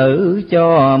 tự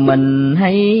cho mình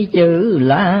hay chữ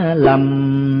lá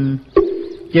lầm.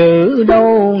 Chữ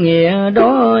đâu nghĩa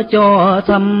đó cho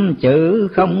thâm, chữ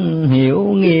không hiểu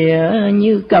nghĩa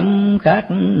như câm khác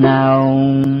nào.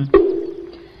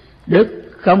 Đức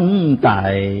không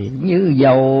tài như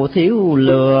dầu thiếu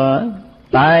lửa,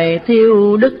 tài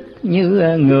thiếu đức như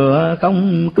ngựa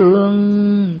không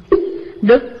cương.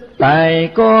 Đức tài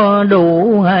có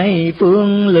đủ hai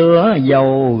phương, lửa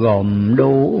dầu gồm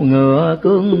đủ ngựa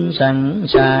cương sẵn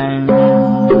sàng.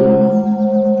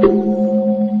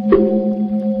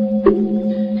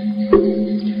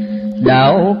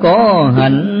 Đạo có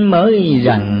hạnh mới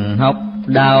rằng học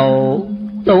đạo,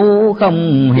 tu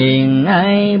không hiền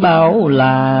ai bảo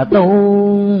là tu.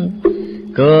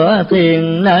 Cửa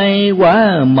thiền nay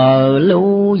quá mờ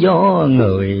lưu, do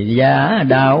người giả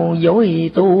đạo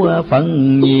dối tu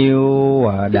phần nhiều.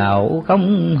 Đạo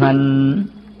không hành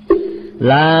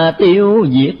là tiêu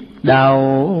diệt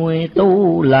đạo,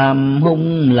 tu làm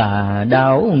hung là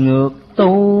đạo ngược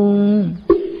tu.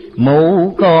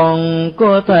 Mù còn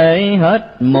có thể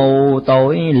hết mù,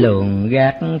 tội lường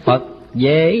gạt Phật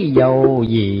dễ dầu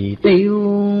gì tiêu.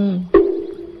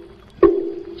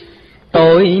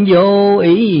 Tội vô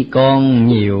ý còn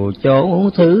nhiều chỗ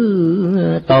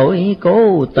thứ, tội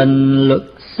cố tình luật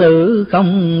xử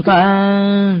không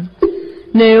tha.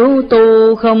 Nếu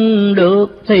tu không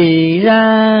được thì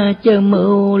ra, chớ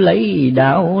mưu lấy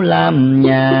đạo làm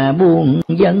nhà buôn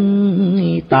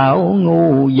dân. Tạo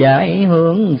ngu dại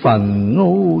hướng phần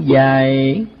ngu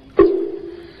dại,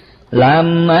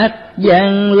 làm ác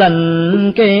gian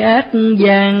lành cái ác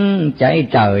gian. Chạy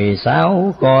trời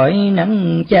sao khỏi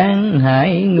nắng chán,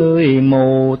 hại người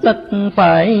mù tất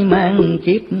phải mang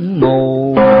kiếp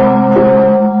mù.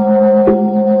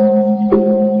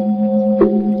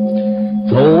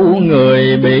 Thù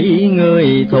người bị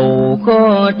người thù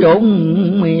khó trốn,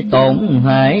 tổn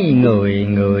hại người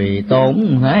người tổn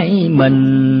hại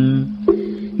mình.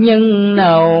 Nhân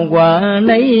nào quả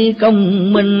nấy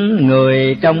công minh,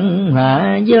 người trong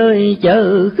hạ giới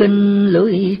chớ khinh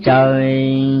lưỡi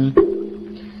trời.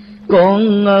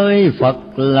 Con ơi Phật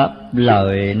lập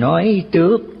lời nói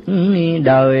trước,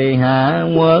 đời hạ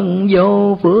quân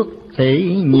vô phước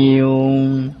thì nhiều.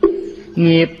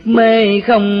 Nghiệp mê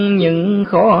không những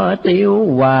khó tiêu,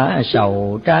 quả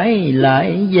sầu trái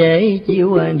lại dễ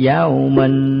chiếu vào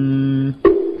mình.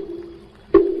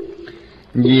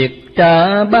 Việc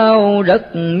trả bao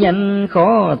rất nhanh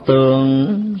khó tường,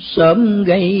 sớm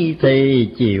gây thì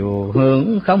chiều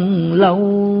hưởng không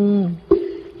lâu.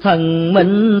 Thần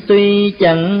minh tuy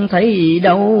chẳng thấy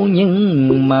đâu,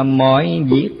 nhưng mà mọi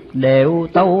việc đều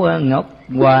tâu ngọc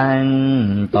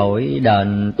hoàng. Tội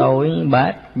đền tội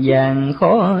bát vàng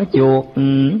khó chuộc,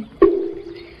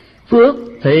 phước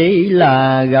thì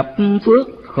là gặp phước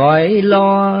khỏi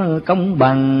lo. Công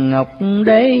bằng ngọc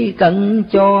đế cần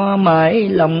cho, mãi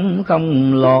lòng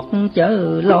không lọt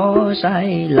chớ lo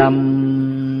sai lầm.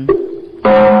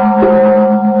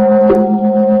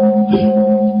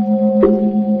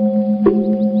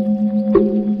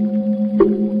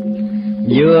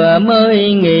 Vừa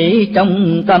mới nghĩ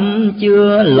trong tâm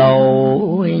chưa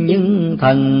lầu, nhưng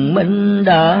thần minh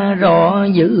đã rõ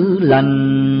dữ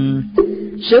lành.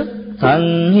 Sức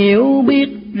thần hiểu biết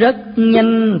rất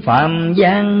nhanh, phạm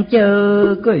gian chớ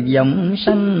có vọng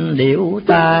sanh điệu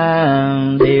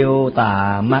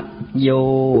tà mặc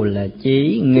dù là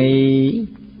chỉ nghĩ.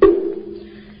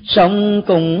 Sống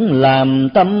cũng làm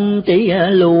tâm trí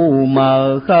lu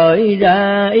mờ, khởi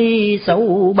ra ý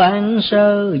xấu ban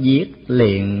sơ. Diệt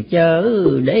liền chớ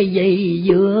để dây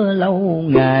dưa lâu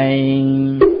ngày,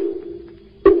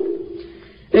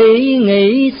 ý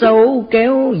nghĩ xấu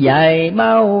kéo dài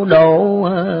bao độ.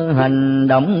 Hành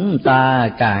động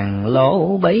ta càng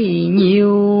lỗ bấy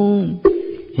nhiêu,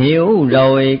 hiểu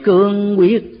rồi cương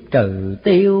quyết trừ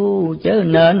tiêu. Chớ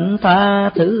nên tha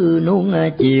thứ nuông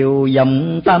chiều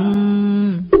vọng tâm.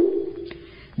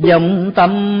 Vọng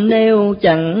tâm nếu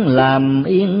chẳng làm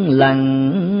yên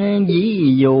lặng,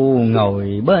 ví dụ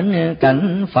ngồi bên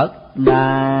cạnh Phật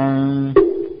đà.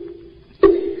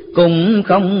 cũng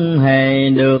không hề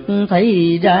được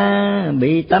thấy ra,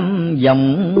 bị tâm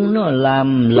vọng nó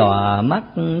làm lòa mắt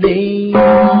đi.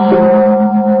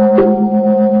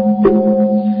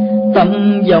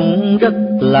 Tâm vọng rất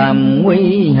làm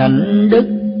nguy hạnh đức,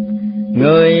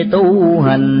 người tu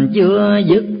hành chưa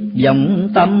dứt vọng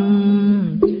tâm,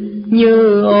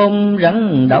 như ôm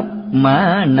rắn độc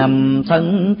mà nằm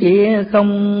thân kia,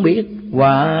 không biết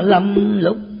quả lâm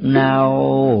lúc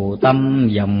nào. Tâm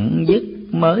vọng dứt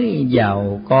mới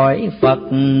vào cõi Phật,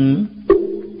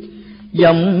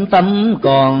 vọng tâm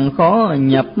còn khó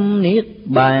nhập niết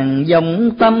bàn.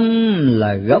 Vọng tâm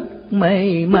là gốc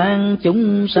mê mang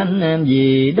chúng sanh,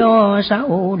 vì đó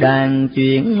sáu đàn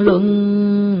chuyển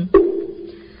luân.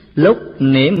 Lúc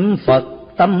niệm Phật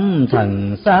tâm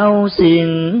thần sao xiên,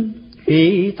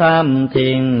 khi tham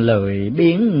thiền lười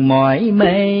biếng mỏi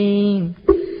mê.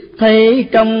 Thấy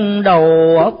trong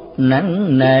đầu óc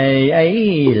nặng nề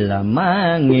ấy là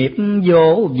ma nghiệp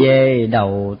vỗ về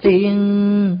đầu tiên.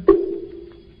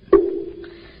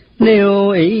 Nếu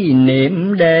ý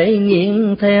niệm để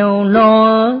nghiêng theo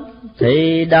nó,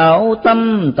 thì đạo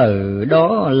tâm từ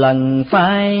đó lần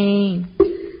phai.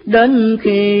 Đến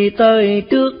khi tới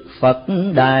trước Phật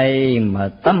đài mà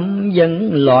tâm vẫn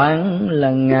loạn,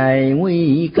 là ngày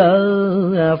nguy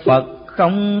cơ. Phật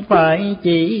không phải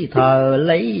chỉ thờ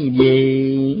lấy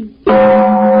gì,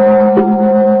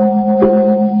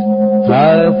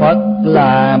 thờ Phật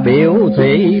là biểu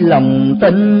thị lòng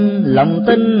tin. Lòng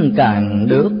tin càng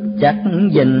được chắc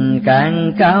gìn,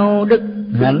 càng cao đức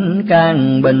hạnh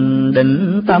càng bình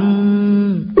định tâm.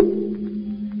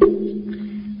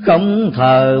 Không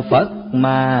thờ Phật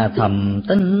mà thầm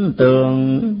tin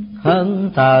tưởng,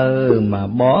 hơn thờ mà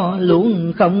bỏ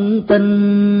luôn không tin.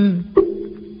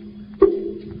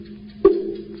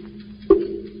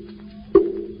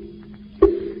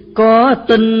 Có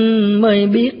tin mới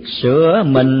biết sửa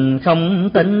mình, không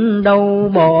tin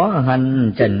đâu bỏ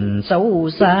hành trình xấu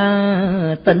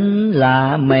xa. Tin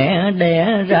là mẹ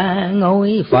đẻ ra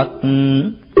ngôi Phật,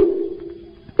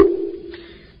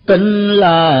 tin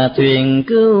là thuyền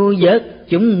cứu vớt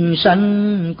chúng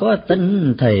sanh. Có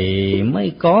tin thì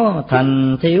mới có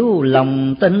thành, thiếu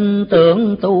lòng tin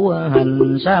tưởng tu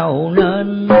hành sao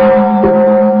nên.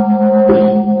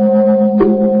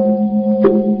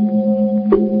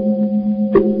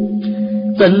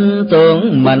 Tin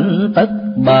tưởng mạnh tất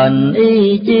bền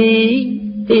ý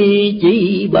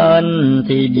chí bền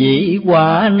thì dĩ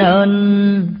quả nên.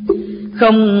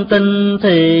 Không tin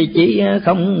thì chỉ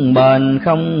không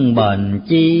bền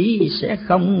chí sẽ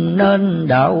không nên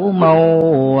đạo màu.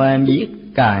 Viết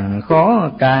càng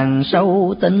khó càng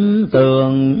sâu tin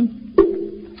tưởng,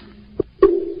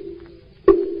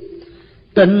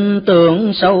 tin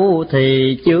tưởng sâu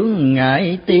thì chướng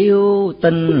ngại tiêu.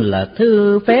 Tin là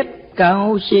thứ phép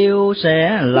cao siêu,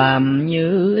 sẽ làm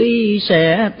như ý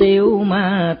sẽ tiêu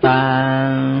ma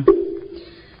tà.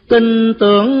 Tin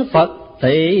tưởng Phật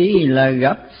thì là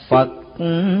gặp Phật,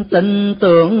 tin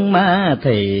tưởng ma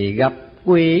thì gặp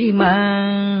quỷ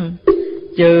ma.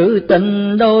 Chữ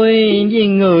tình đôi với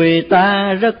người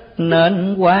ta rất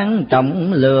nên quan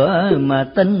trọng, lựa mà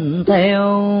tin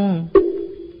theo.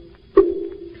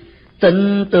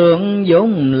 Tin tưởng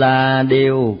vốn là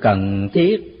điều cần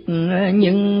thiết,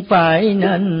 nhưng phải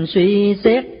nên suy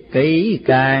xét kỹ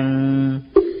càng.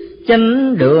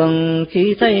 Chánh đường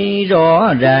khi thấy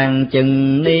rõ ràng,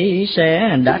 chừng ni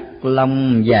sẽ đắc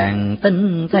lòng vàng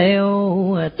tin theo.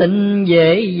 Tin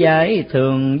dễ giải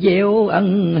thường gieo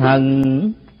ân hận,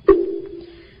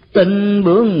 tin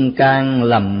bướng càng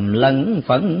lầm lẫn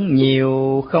phẫn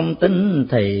nhiều. Không tin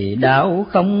thì đạo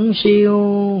không siêu,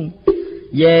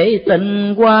 dễ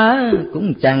tin quá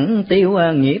cũng chẳng tiêu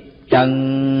nghiệp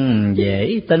trần.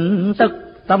 Dễ tin tất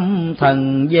tâm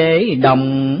thần dễ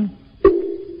đồng,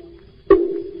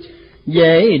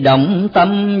 dễ động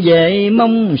tâm dễ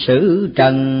mong sự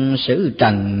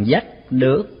trần dắt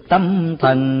được tâm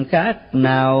thần. Khác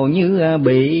nào như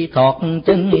bị thọt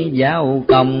chân vào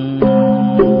còng,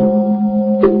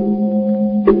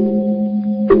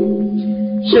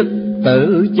 sức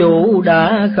tự chủ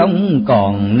đã không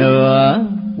còn nữa.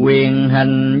 Quyền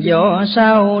hành do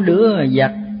sao đứa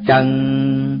giặc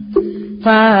trần,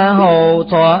 tha hồ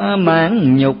thỏa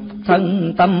mãn nhục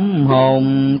thân tâm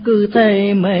hồn. Cứ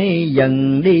thế mê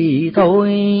dần đi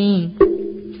thôi,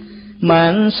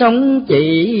 mạng sống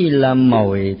chỉ là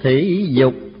mồi thí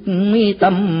dục.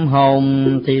 Tâm hồn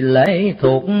thì lệ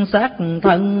thuộc xác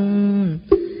thân,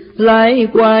 lái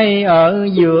quay ở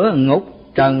giữa ngục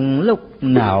trần. Lúc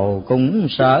nào cũng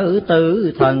sợ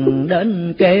tử thần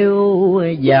đến kêu,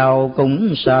 giàu cũng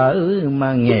sợ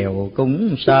mà nghèo cũng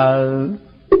sợ.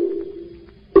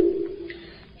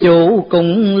 Chủ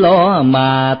cũng lo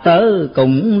mà tớ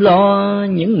cũng lo,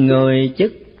 những người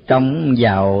chức trọng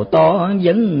giàu to,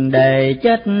 vấn đề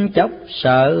chết chóc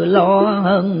sợ lo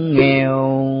hơn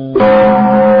nghèo.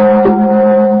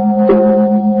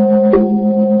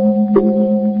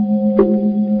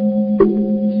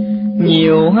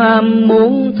 Nhiều ham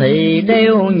muốn thì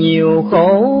đeo nhiều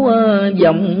khổ,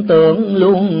 vọng tưởng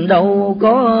luôn đâu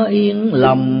có yên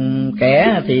lòng.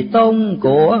 Kẻ thì tôn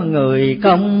của người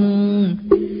không,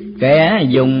 kẻ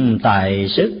dùng tài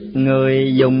sức,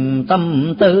 người dùng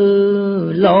tâm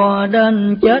tư. Lo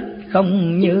đến chết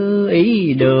không như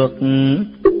ý được,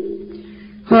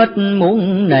 hết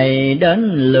muốn này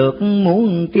đến lượt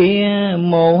muốn kia.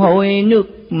 Mồ hôi nước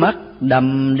mắt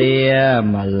đầm đìa,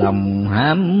 mà lòng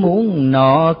ham muốn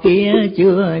nọ kia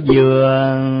chưa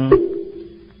vừa.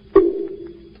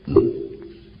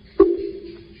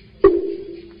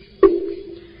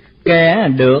 Kẻ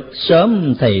được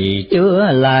sớm thì chưa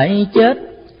lại chết,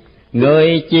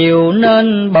 người chiều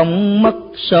nên bỗng mất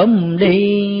sớm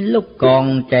đi. Lúc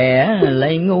còn trẻ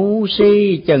lại ngu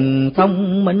si, chừng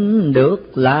thông minh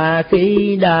được là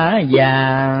khi đã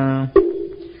già.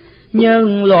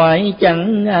 Nhân loại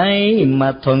chẳng ai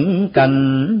mà thuận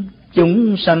cảnh,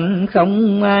 chúng sanh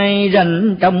không ai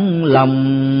ranh trong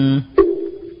lòng.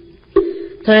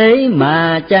 Thế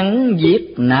mà chẳng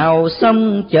việc nào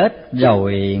xong, chết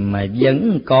rồi mà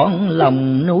vẫn còn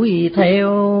lòng nuối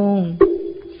theo.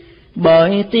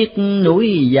 Bởi tiếc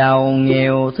nuối giàu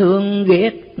nghèo thương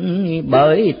ghét,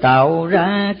 bởi tạo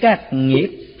ra các nghiệp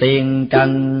tiền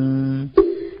trần.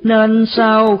 Nên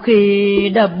sau khi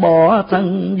đã bỏ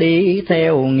thân đi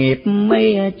theo nghiệp,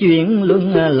 mấy chuyện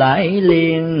luân lại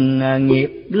liền.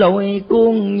 Nghiệp lôi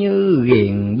cuốn như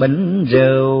ghiền bình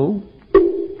rượu,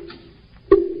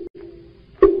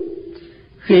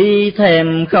 khi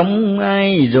thèm không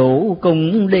ai rủ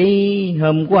cùng đi.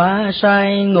 Hôm qua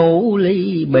say ngủ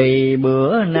ly bì,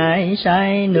 bữa nay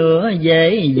say nữa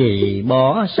dễ gì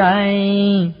bỏ say.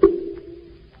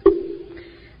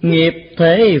 Nghiệp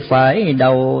thế phải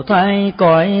đầu thai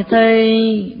cõi thế,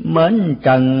 mến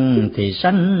trần thì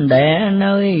sanh đẻ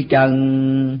nơi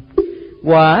trần.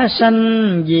 Quả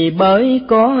sanh vì bởi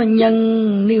có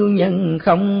nhân, nếu nhân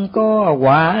không có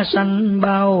quả sanh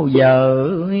bao giờ.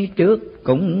 Trước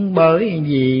cũng bởi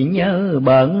vì nhớ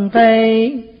bận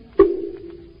thế,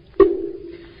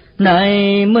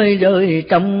 nay mới rơi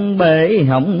trong bể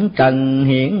hỏng trần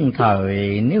hiện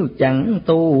thời. Nếu chẳng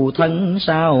tu thân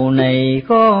sau này,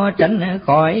 khó tránh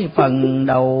khỏi phần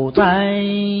đầu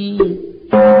thai.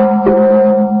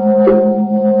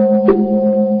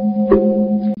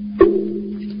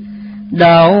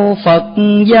 Đạo Phật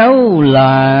giáo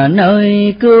là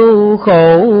nơi cứu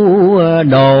khổ,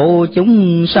 độ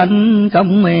chúng sanh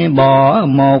không bỏ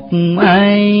một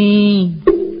ai.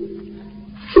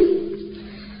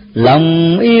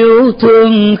 Lòng yêu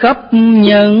thương khắp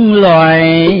nhân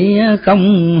loại,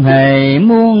 không hề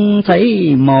muốn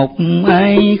thấy một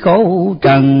ai khổ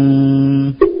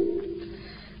trần.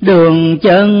 Đường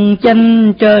chân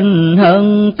chánh trên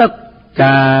hơn tất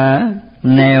cả,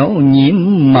 nẻo nhiễm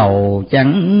màu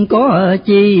chẳng có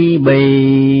chi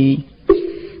bì.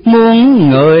 Muốn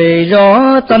người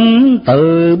rõ tánh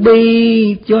từ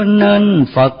bi, cho nên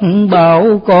Phật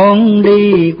bảo con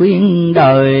đi khuyên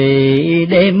đời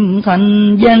đem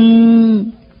thanh danh.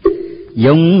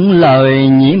 Dùng lời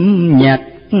nhiễm nhạc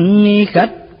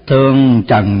khách thường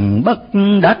trần bất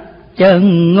đắc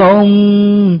chân ngôn.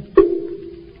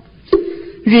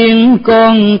 Riêng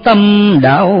con tâm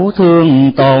đạo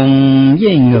thương tồn,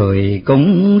 với người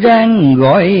cũng ráng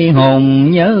gọi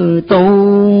hồn nhớ tu.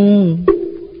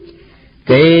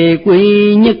 Kỳ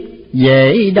quy nhất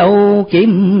dễ đâu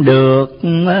kiếm được,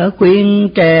 khuyên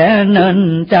trẻ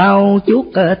nên trao chuốt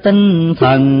tinh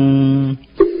thần.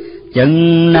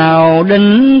 Chừng nào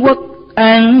định quốc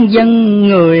an dân,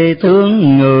 người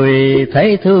thương người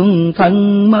thấy thương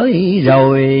thân mới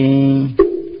rồi.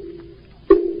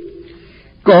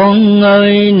 Con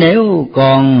ơi nếu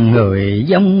còn người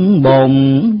giống bồn,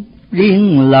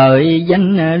 riêng lợi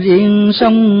danh riêng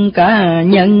sống cá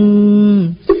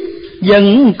nhân.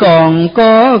 Vẫn còn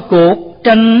có cuộc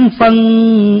tranh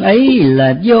phân, ấy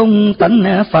là vốn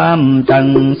tánh phàm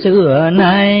trần xưa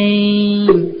nay.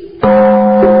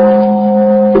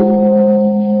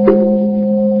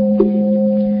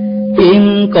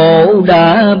 Thiên cổ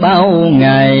đã bao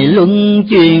ngày luân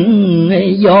chuyển,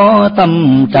 do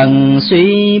tâm trần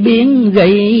suy biến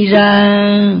gây ra.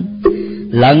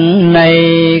 Lần này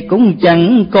cũng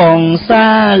chẳng còn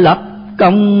xa lập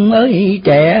công ơi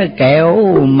trẻ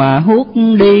kẹo mà hút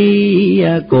đi.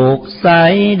 Cuộc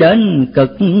sai đến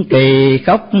cực kỳ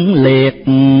khốc liệt,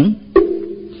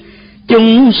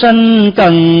 Chúng sanh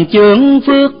cần chướng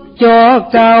phước cho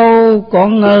cao,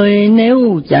 con ơi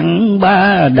nếu chẳng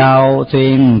ba đào,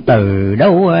 thuyền từ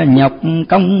đâu nhọc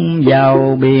công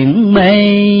vào biển mê.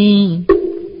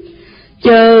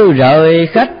 Chớ rời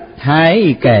khách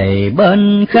hãy kề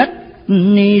bên khách,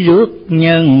 rước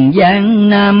nhân gian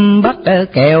Nam Bắc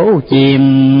kẻo chìm.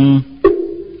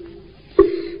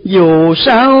 Dù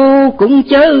sao cũng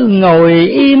chớ ngồi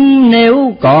im,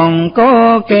 nếu còn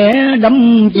có kẻ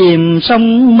đắm chìm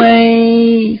sông mê,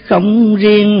 không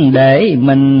riêng để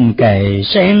mình cày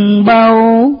sen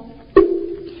bao.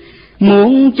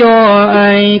 Muốn cho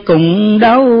ai cùng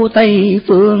đáo Tây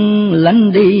phương,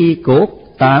 lánh đi cuộc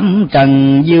tạm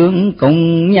trần dương,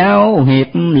 cùng nhau hiệp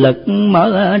lực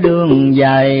mở đường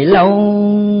dài lâu.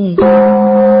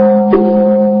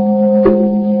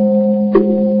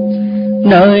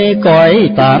 Nơi cõi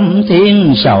tạm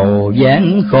thiên sầu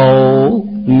gian khổ,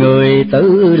 người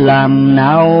tự làm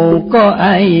nào có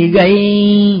ai gây.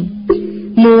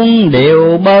 Muôn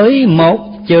điều bởi một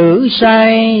chữ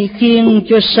sai, khiến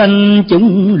cho sanh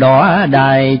chúng đọa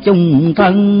đài chung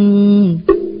thân.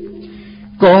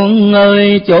 Con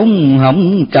ơi chốn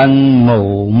hồng trần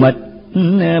mù mịt,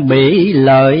 bị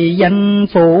lợi danh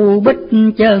phủ bích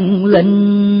chân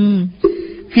linh,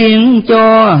 khiến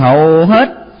cho hầu hết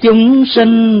chúng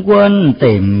sinh quên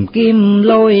tìm kiếm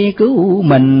lối cứu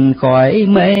mình khỏi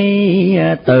mê.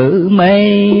 Tự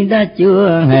mê đã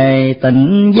chưa hề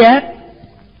tỉnh giác,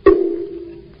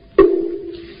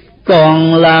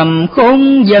 còn làm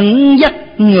khốn dẫn dắt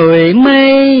người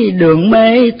mê. Đường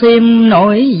mê thêm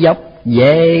nổi dọc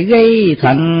về gây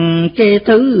thành cái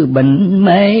thứ bệnh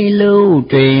mê lưu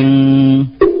truyền.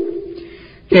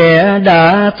 Kẻ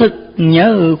đã thức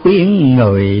nhớ khuyên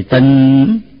người tình,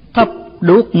 thắp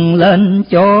đuốc lên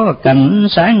cho cảnh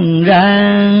sáng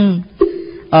ra.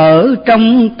 Ở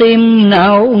trong tim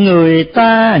não người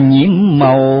ta nhiễm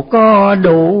màu, có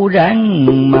đủ ráng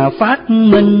mà phát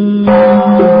minh.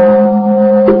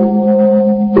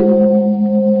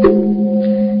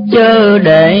 Chớ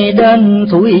để đến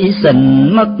thủi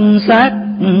sình mất xác,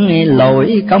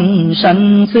 lỗi công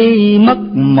sanh phi mất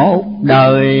một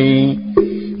đời.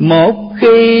 Một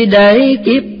khi để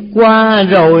kiếp qua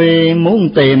rồi, muốn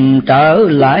tìm trở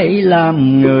lại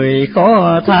làm người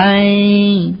khó thay.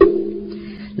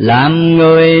 Làm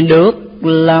người được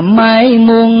làm mai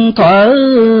muôn thuở,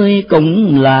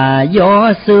 cũng là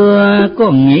do xưa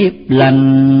có nghiệp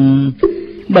lành.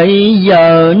 Bây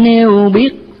giờ nếu biết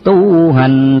tu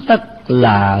hành, tất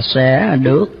là sẽ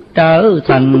được trở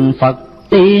thành Phật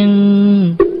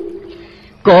tiên.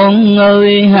 Con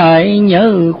ơi hãy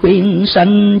nhớ khuyên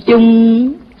sanh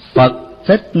chung, Phật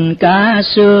Thích Ca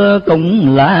xưa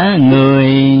cũng là người.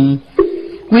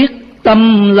 Quyết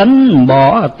tâm lánh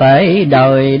bỏ tệ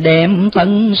đời, đem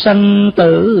thân sanh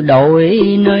tử đổi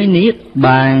nơi niết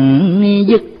bàn.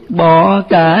 Dứt bỏ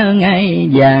cả ngai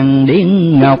vàng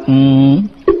điên ngọc,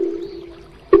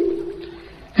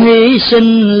 hy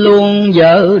sinh luôn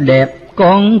vợ đẹp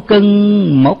con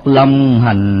cưng. Một lòng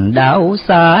hành đạo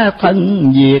xa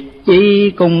thân diệt, chi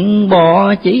cũng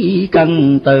bỏ chỉ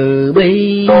cần từ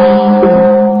bi.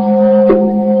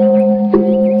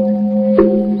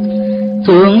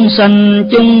 Thương sanh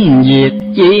chung diệt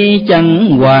chi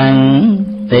chẳng hoàng,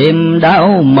 tìm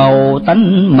đau màu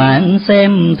tánh mạng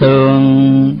xem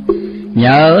thường.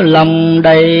 Nhờ lòng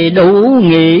đầy đủ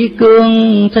nghị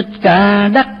cương, Thích Ca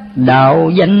đắc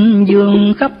đạo danh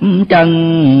dương khắp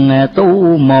trần.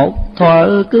 Tu một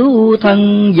thuở cứu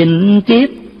thân vĩnh kiếp,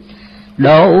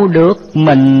 độ được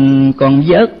mình còn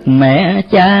vớt mẹ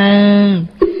cha.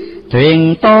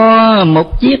 Thuyền to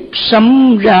một chiếc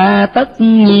sấm ra, tất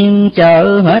nhiên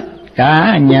chở hết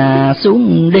cả nhà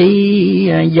xuống đi.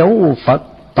 Dấu Phật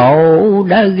tổ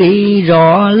đã ghi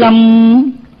rõ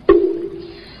lắm,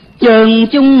 chân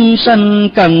chúng sanh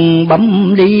cần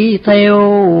bấm đi theo.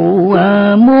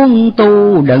 Muốn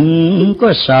tu đừng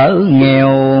có sợ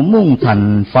nghèo, muốn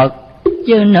thành Phật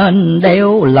chứ nên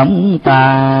đeo lòng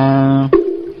tà.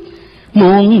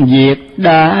 Muốn việc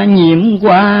đã nhiễm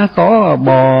qua khó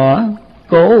bỏ,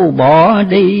 cố bỏ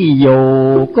đi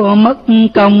dù có mất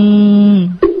công.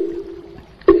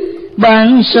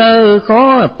 Ban sơ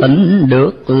khó tịnh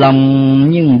được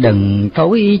lòng, nhưng đừng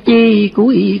thối chi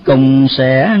cuối cùng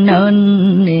sẽ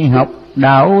nên học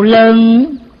đạo lớn.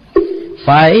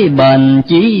 Phải bền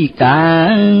chí cả,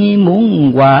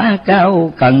 muốn quả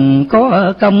cao cần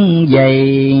có công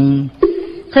dày.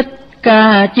 Thích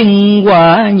Ca chứng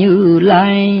quả Như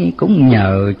Lai, cũng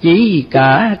nhờ chí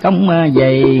cả công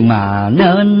dày mà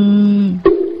nên.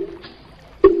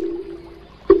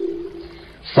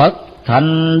 Phật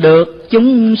thành được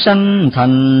chúng sanh,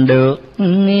 thành được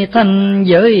thanh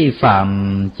giới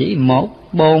phàm, chỉ một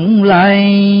bổn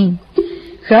lai.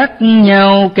 Khác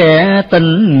nhau kẻ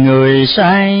tình người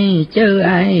sai, chớ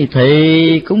ai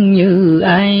thì cũng như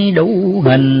ai đủ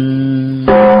hình.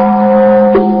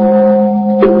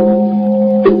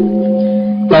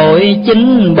 Tội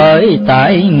chính bởi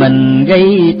tại mình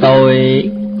gây tội,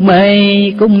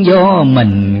 mê cũng do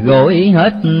mình gội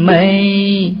hết mê.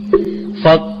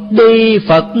 Phật đi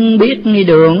Phật biết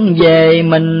đường về,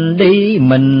 mình đi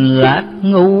mình lạc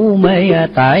ngu mê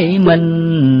tại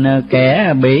mình.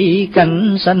 Kẻ bị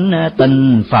cánh sanh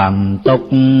tình phàm tục,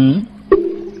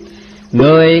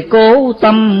 người cố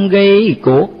tâm gây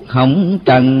cuộc hồng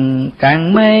trần.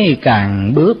 Càng mê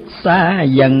càng bước xa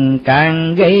dần,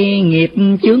 càng gây nghiệp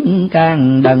chướng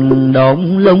càng đần độn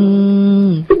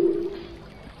lung.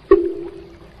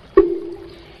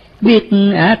 Biết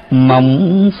ác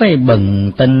mộng phải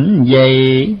bừng tỉnh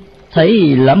dậy,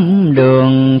 thấy lầm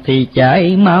đường thì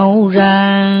chạy mau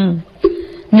ra.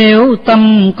 Nếu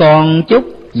tâm còn chút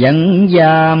giận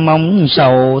và mong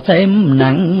sầu, thêm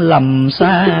nặng lầm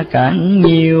xa càng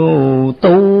nhiều.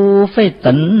 Tu phải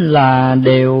tịnh là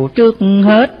điều trước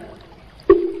hết,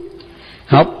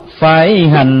 học phải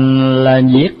hành là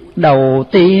việc đầu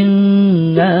tiên.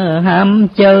 Ham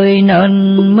chơi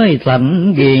nên mới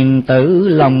thành ghiền, tự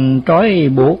lòng trói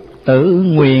buộc tự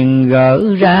nguyện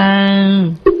gỡ ra.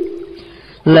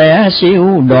 Lẽ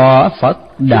siêu đọa Phật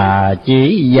Đà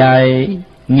chỉ dạy,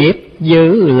 nghiệp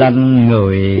dữ lành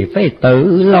người phải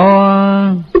tự lo.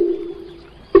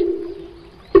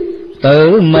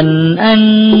 Tự mình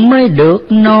ăn mới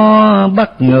được no,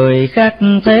 bắt người khác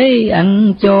thế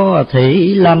ăn cho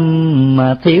thị lâm.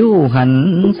 Mà thiếu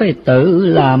hành phải tự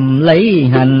làm lấy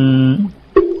hành,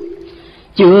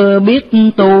 chưa biết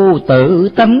tu tự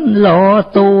tánh lo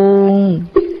tu.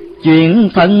 Chuyện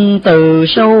thân từ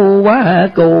sâu quá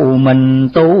cù, mình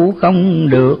tu không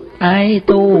được ai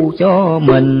tu cho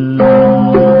mình.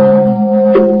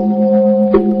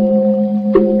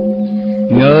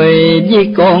 Người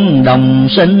với con đồng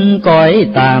sinh cõi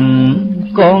tạm,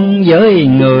 con với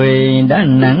người đã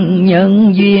nặng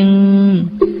nhân duyên.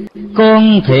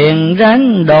 Con thiền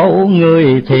ráng độ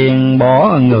người thiền,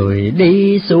 bỏ người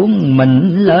đi xuống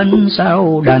mình lên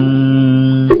sao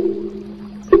đành.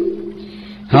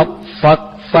 Học Phật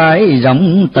phải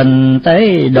rộng tình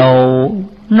tế độ,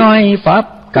 nói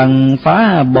pháp cần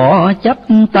phá bỏ chấp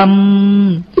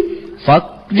tâm. Phật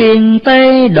riêng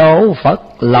tế độ Phật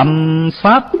lầm,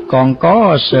 pháp còn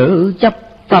có sự chấp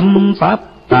tâm pháp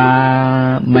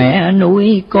tà. Mẹ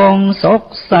nuôi con xót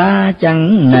xa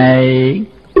chẳng nề,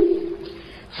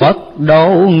 Phật độ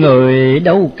người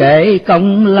đâu kể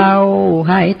công lao.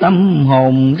 Hai tâm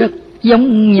hồn rất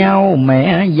giống nhau,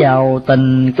 mẹ giàu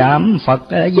tình cảm, Phật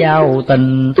giàu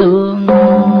tình thương.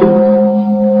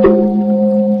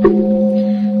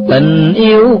 Tình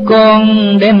yêu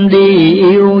con đem đi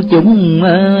yêu chúng,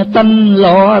 tâm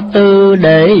lo tư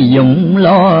để dùng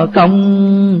lo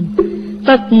công.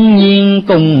 Tất nhiên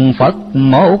cùng Phật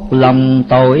một lòng,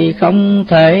 tội không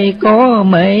thể có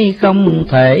mê không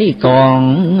thể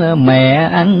còn. Mẹ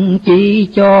ăn chi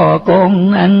cho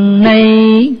con ăn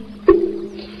nấy,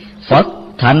 Phật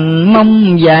thành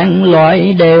mong vạn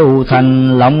loại đều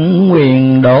thành. Lòng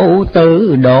nguyện độ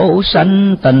tử độ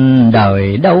sanh, tình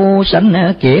đời đâu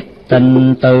sanh kiếp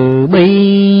tình từ bi.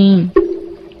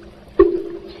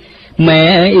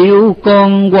 Mẹ yêu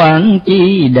con quản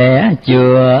chi đẻ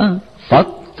chừa, Phật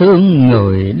thương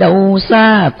người đâu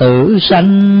xa tự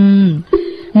sanh.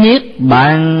 Niết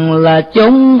bàn là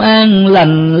chốn an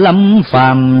lành, lâm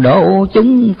phàm độ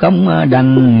chúng không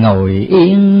đành ngồi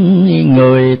yên.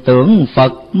 Người tưởng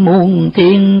Phật muôn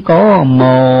thiên có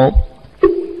một,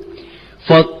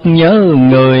 Phật nhớ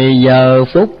người giờ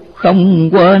phút không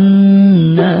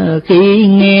quên. Khi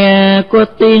nghe có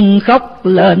tiếng khóc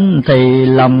lên thì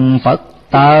lòng Phật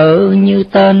tợ như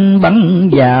tên bắn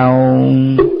vào.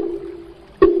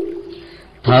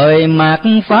 Thời mạt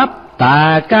pháp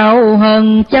tà cao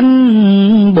hơn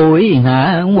chánh, bụi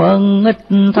hạ quân ít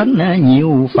thánh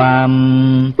nhiều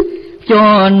phàm.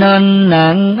 Cho nên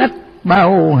nạn ít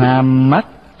bao hàm, mắt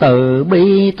từ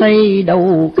bi thấy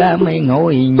đâu cả mấy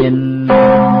ngồi nhìn.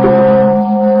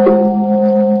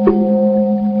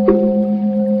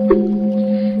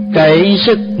 Cậy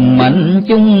sức mạnh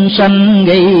chúng sanh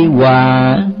gây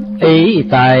hòa, ý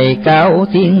tài cao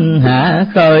thiên hạ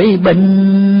khởi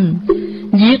binh.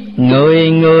 Giết người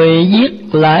người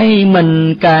giết lại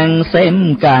mình, càng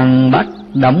xem càng bắt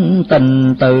động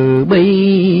tình từ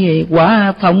bi.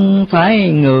 Quá thông thái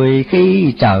người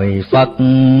khi trời Phật,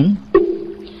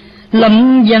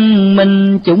 lâm văn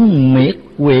minh chúng miệt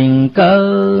quyền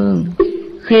cơ.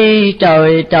 Khi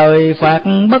trời phạt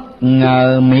bất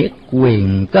ngờ miết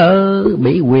quyền cơ,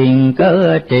 bị quyền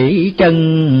cơ trị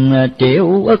chân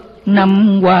triệu ức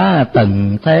năm qua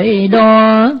từng thế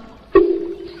đó.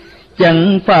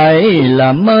 Chẳng phải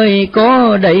là mới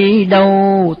có đây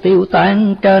đâu, tiêu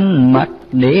tan trên mặt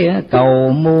địa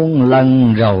cầu muôn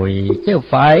lần rồi, chứ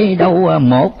phải đâu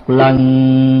một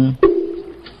lần.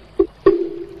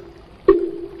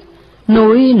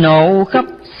 Núi nổ khắp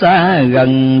xa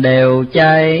gần đều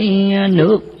cháy,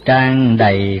 nước tràn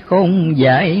đầy khôn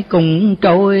giải cùng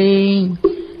trôi.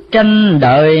 Tranh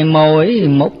đời mỗi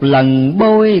một lần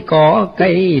bôi cỏ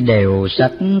cây đều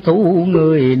sạch, thú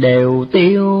người đều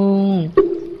tiêu.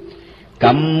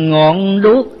 Cầm ngọn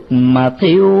đuốc mà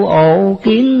thiêu ổ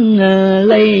kiến,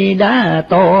 lấy đá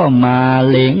to mà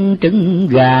liệng trứng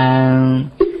gà.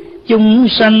 Chúng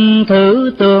sanh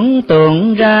thử tưởng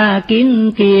tượng ra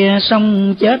kiến kia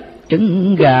xong chết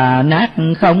trứng gà nát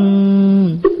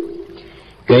không.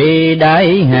 Kỳ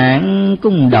đại hạn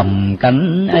cung đồng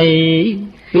cảnh ấy,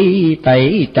 khi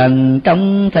tẩy trần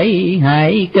trông thấy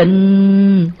hải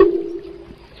kinh.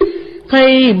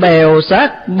 Thấy bèo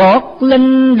xác bọt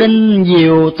linh đinh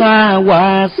diều tha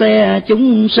qua xe,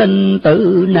 chúng sinh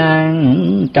tử nạn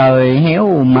trời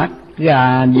héo mắt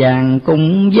gà vàng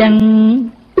cùng văng.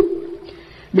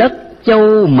 Đất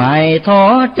châu mài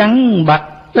thó trắng bạc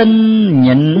tinh,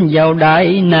 nhìn vào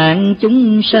đại nạn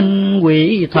chúng sinh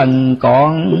quỷ thần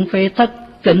còn phải thất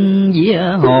kinh vía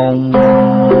hồn.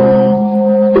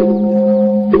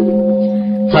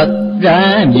 Thật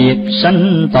ra việc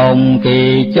sanh tồn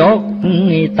kỳ chót,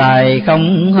 tài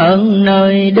không hơn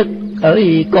nơi đức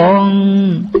ơi con.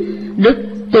 Đức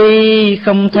tuy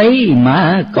không thấy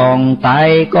mà còn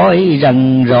tài coi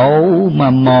rần rộ mà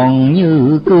mòn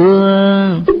như cưa.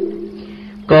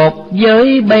 Cột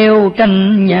với beo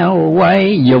tranh nhau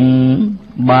quay dùng,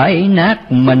 bãi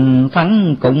nát mình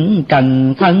thắng cũng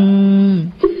trần thân.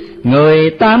 Người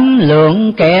tám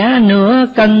lượng kẻ nửa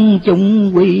cân,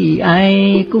 chung quy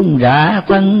ai cũng rã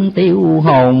thân tiêu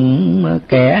hồn.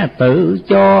 Kẻ tự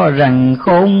cho rằng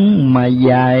khôn mà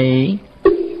dài,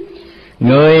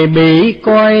 người bị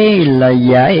coi là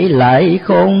giải lại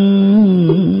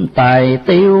khôn. Tài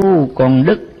tiêu còn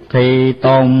đức thì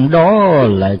tồn, đó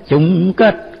là chung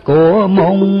kết của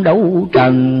môn đấu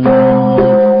trần.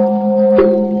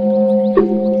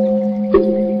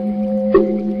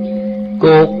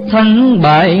 Cuộc thắng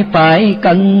bại phải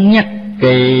cân nhắc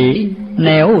kỳ,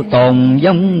 nếu tồn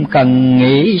vong cần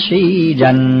nghĩ suy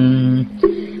rành.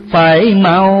 Phải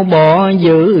mau bỏ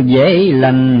giữ dễ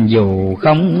lành, dù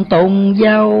không tôn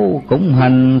giáo cũng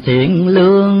hành thiện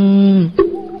lương.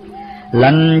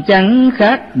 Lành chẳng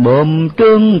khác bồm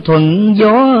trương thuận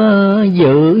gió,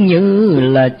 dự như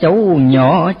là cháu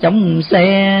nhỏ trong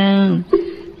xe.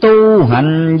 Tu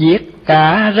hành giết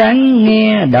cả ráng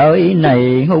nghe, đời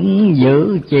này hung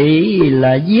dữ chỉ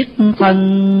là giết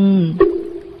thân.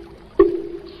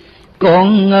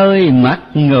 Con ơi mắt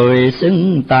người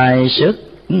xưng tài sức,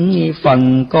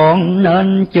 phần con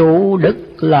nên chủ đức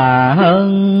là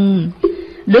hơn.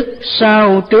 Đức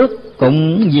sau trước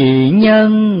cũng vì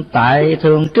nhân, tại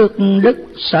thường trước đức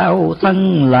sau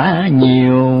thân là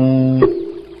nhiều.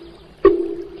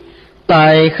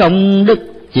 Tài không đức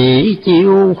chỉ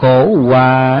chịu khổ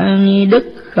hòa,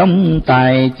 đức không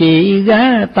tài chỉ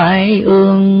gá tai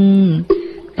ương.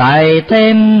 Tài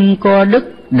thêm có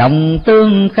đức đồng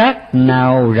tương, khác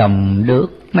nào rồng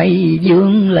được mây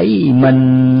dương lấy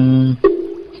mình.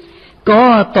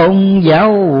 Có tôn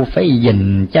giáo phải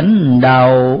gìn chánh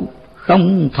đạo,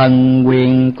 không thần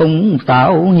quyền cũng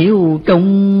tạo hiếu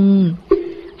trung.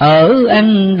 Ở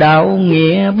ăn đạo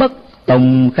nghĩa bất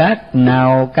tùng, khác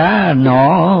nào cá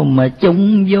nọ mà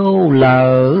chung vô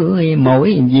lờ.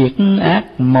 Mỗi việc ác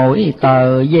mỗi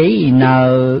tờ giấy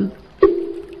nợ,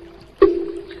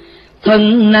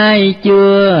 thân nay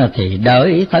chưa thì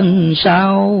đợi thân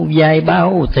sau. Dài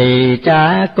bao thì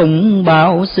trả cũng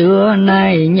bao, xưa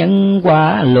nay nhân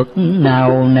quả luật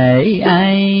nào nể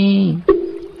ai.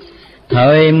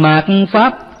 Thời mạt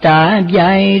pháp trả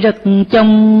dài rất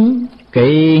trong,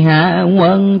 kỳ hạ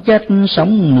quân chết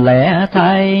sống lẻ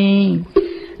thai.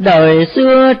 Đời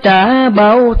xưa trả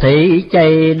bao thị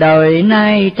chày, đời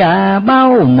nay trả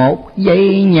bao một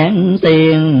giây nhãn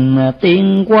tiền.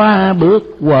 Tiên qua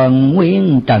bước quần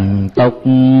nguyên trần tục,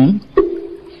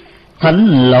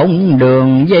 thánh lộn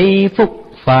đường giây phút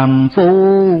phàm phu.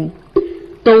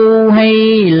 Tu hay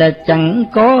là chẳng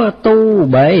có tu,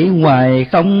 bề ngoài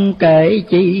không kể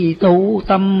chi tu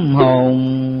tâm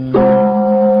hồn.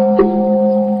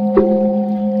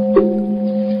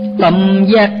 Tâm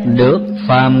giác được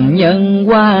phàm nhân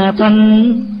qua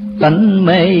thanh, tánh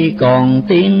mê còn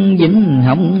tiên dính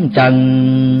hồng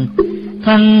trần.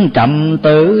 Thăng trầm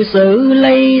tự xử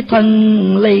lấy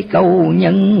thân, lấy câu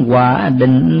nhân quả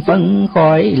định phân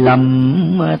khỏi lầm,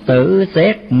 tự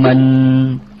xét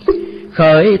mình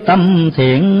khởi tâm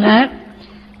thiện ác,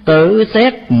 tự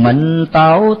xét mình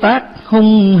tạo tác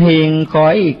hung hiền,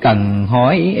 khỏi cần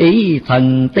hỏi ý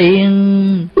thần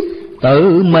tiên.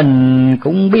 Tự mình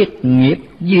cũng biết nghiệp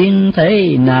duyên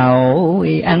thế nào,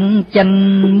 ăn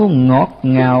chanh muốn ngọt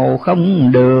ngào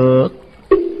không được.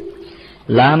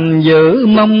 Làm dữ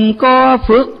mong có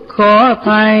phước khó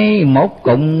thay, một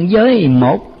cùng với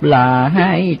một là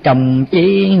hai, chồng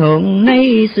chi hưởng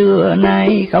nấy xưa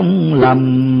nay không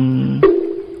lầm.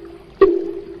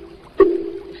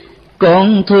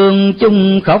 Con thương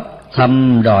chung khóc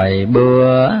thầm đòi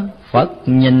bữa, Phật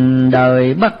nhìn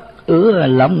đời bắt ứa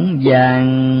lòng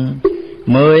vàng.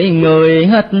 10 người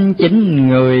hết 9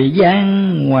 người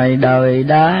gian, ngoài đời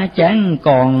đã chán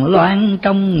còn loan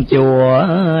trong chùa.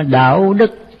 Đạo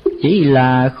đức chỉ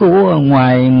là khua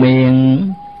ngoài miệng,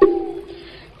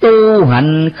 tu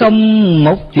hành không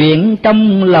một chuyện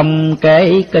trong lòng.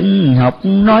 Kể kinh học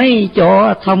nói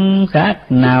cho thông, khác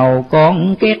nào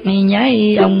con két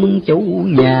nhái ông chủ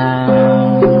nhà.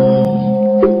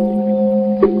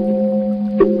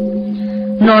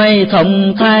 Nói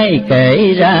thông thai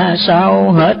kể ra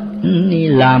sao hết,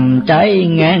 làm trái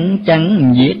ngang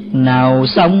chẳng việc nào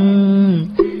xong.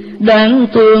 Đáng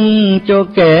thương cho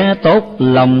kẻ tốt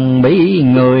lòng, bị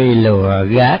người lừa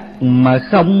gạt mà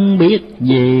không biết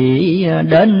gì.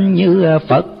 Đến như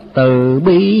Phật từ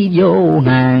bi vô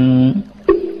hạn,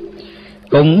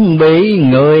 cũng bị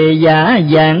người giả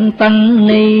dạng tăng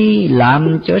ni,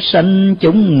 làm cho sanh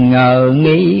chúng ngờ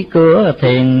nghi. Cửa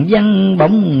thiền văn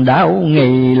bóng đạo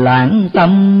nghi lãng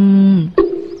tâm,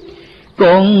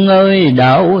 con ơi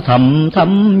đạo thầm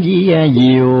thâm vi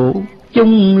diệu.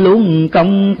 Chúng luôn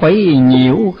công khuấy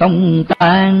nhiễu không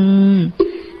tan,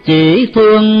 chỉ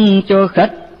thương cho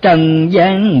khách trần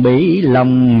gian, bị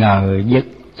lòng ngờ vực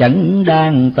chẳng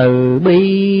đang từ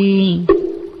bi.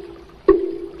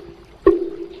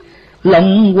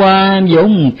 Long qua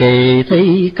vốn kỳ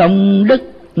thi công đức,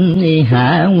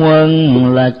 hạ nguồn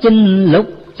là chính lúc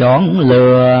chọn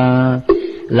lừa.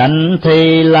 Lành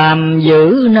thì làm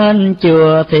giữ nên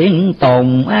chừa, thiên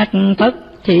tồn ác thất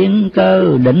thiên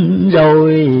cơ định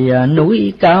rồi.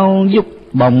 Núi cao vút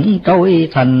bỗng trôi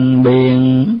thành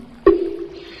biển,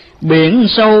 biển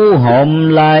sâu hồn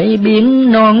lại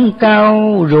biến non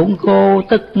cao. Ruộng khô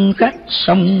tức khắc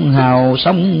sông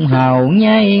hào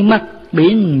nhai mắt,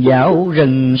 biến dạo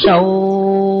rừng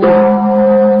sâu.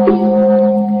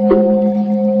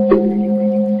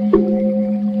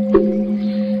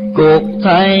 Cuộc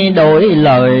thay đổi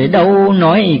lời đâu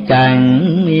nói càng,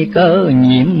 cơ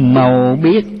nhiệm màu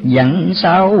biết dặn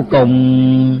sao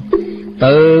cùng.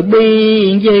 Từ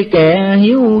bi với kẻ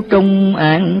hiếu trung,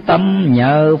 an tâm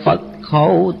nhờ Phật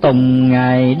hộ tùng.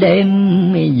 Ngày đêm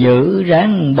giữ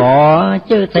ráng bỏ,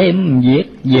 chứ thêm việc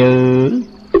dữ.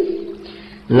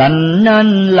 Lành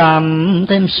nên làm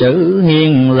thêm sự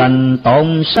hiền lành,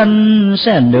 tồn sanh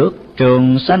sẽ được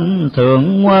trường sanh.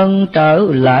 Thượng quân trở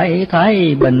lại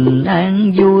thái bình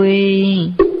an vui.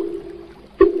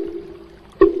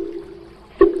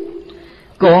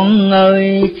 Con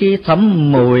ơi khi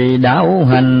thấm mùi đạo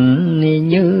hành,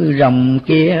 như rồng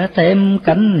kia thêm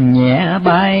cánh nhẹ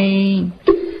bay.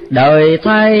 Đời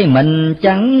thay mình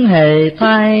chẳng hề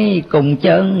thay, cùng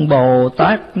chân Bồ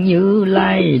Tát Như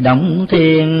Lai động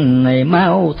thiên. Này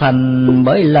mau thành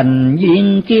bởi lành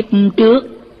duyên kiếp trước,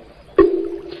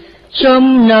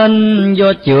 sớm nên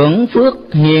do trưởng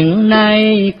phước hiện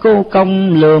nay. Cô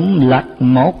công lượm lặt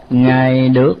một ngày,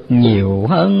 được nhiều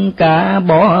hơn cả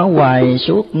bỏ hoài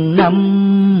suốt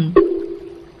năm.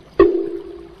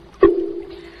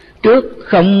 Trước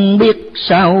không biết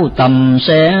sao tầm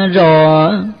sẽ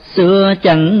rõ, xưa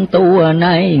chẳng tu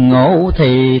nay ngộ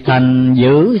thì thành.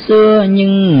 Giữ xưa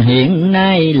nhưng hiện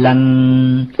nay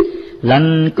lành,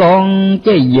 lành con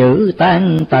chứ giữ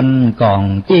tan tành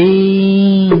còn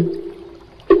chi.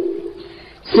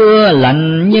 Xưa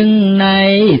lành nhưng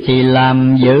nay thì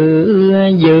làm giữ,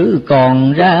 giữ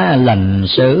còn ra lành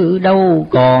sự đâu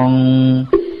còn.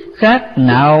 Khác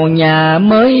nào nhà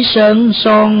mới sơn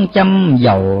son, châm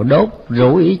dầu đốt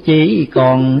rủi chỉ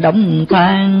còn đống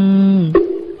than.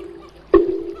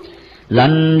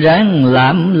 Lành ráng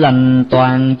làm lành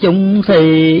toàn chung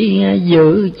thì,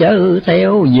 giữ chớ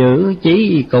theo giữ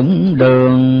chỉ cũng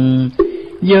đường.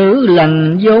 Giữ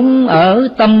lành vốn ở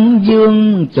tâm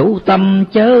dương, chủ tâm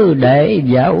chớ để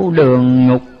vào đường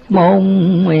ngục môn.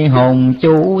 Hồn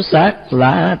chủ xác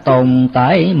lạ tồn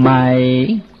tại mày,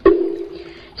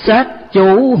 Sát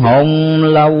chủ hồn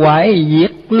là hoại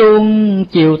diệt luôn,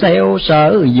 chiều theo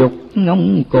sở dục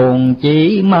ngông cuồng,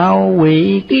 chỉ mau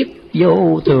quỷ kiếp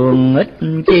vô thường ích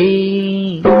chi.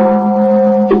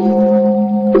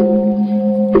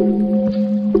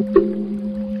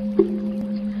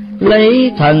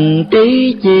 Lấy thần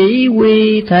trí chỉ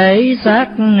huy thể xác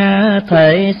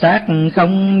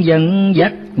không dẫn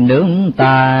dắt nương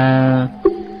tà.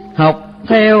 Học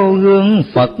theo gương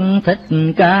Phật Thích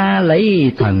Ca,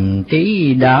 lấy thần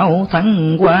trí đạo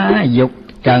thắng qua dục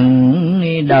trần,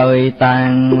 đời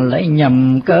tàn lấy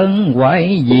nhầm cơn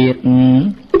hoại diệt.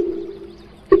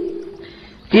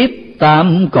 Kiếp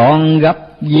tạm còn gặp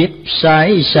dịp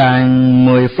sai sàng,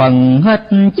 10 phần hết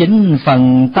 9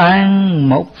 phần tan,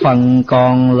 1 phần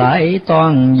còn lại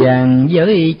toàn vàng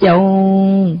với châu.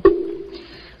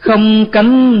 Không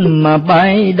cánh mà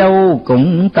bay đâu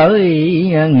cũng tới,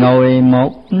 ngồi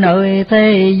một nơi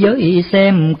thế giới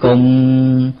xem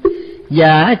cùng.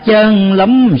 Giả chân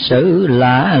lắm sự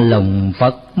lạ lùng,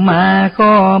 Phật ma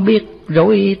khó biết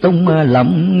rối tung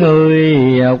lòng người,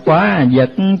 quá vật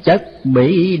chất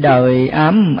bị đời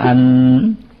ám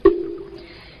ảnh.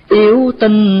 Yếu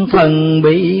tinh thần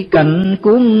bị cảnh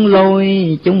cuốn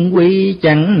lôi, chung quy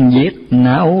chẳng giết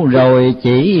não rồi,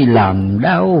 chỉ làm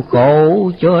đau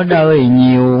khổ cho đời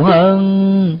nhiều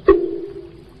hơn.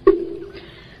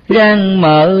 Ráng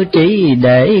mở trí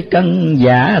để cân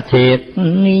giả thiệt,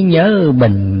 nhớ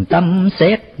bình tâm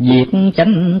xét việc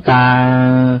chánh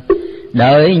tà.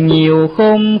 Đợi nhiều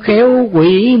khôn khéo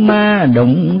quỷ ma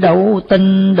đụng đâu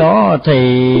tin, đó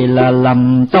thì là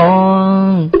lầm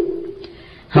to.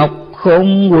 Học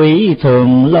khôn quỷ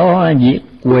thường lo diệt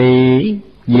quỷ,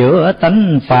 giữa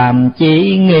tánh phàm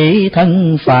chỉ nghĩ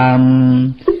thân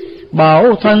phàm.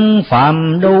 Bảo thân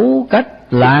phàm đủ cách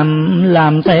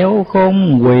làm theo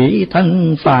khôn quỷ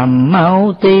thân phàm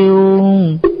mau tiêu.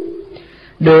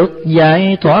 Được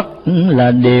giải thoát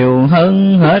là điều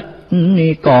hơn hết,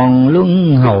 còn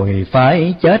luân hồi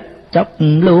phải chết chóc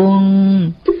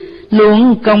luôn.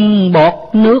 Luôn công bọt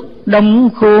nước đóng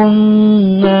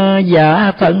khuôn,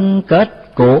 giả thân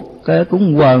kết cuộc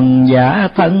cũng quần giả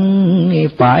thân.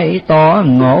 Phải tỏ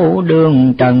ngộ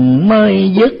đường trần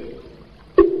mới dứt,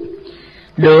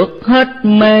 được hết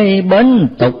mê bến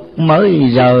tục mới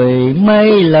rời.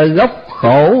 Mê là gốc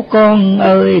khổ con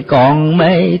ơi, còn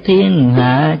mê thiên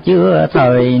hạ chưa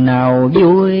thời nào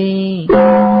vui.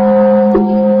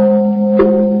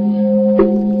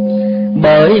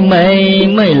 Bởi mê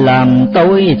mới làm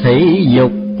tôi thị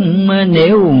dục,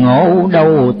 nếu ngộ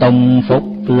đâu tùng phục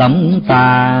lẫm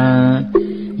tà.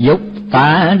 Dục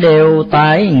tà đều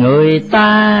tại người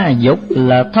ta, dục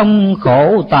là thông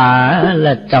khổ, tà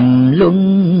là trầm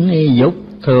luân. Dục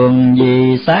thường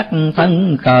vì xác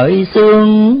thân khởi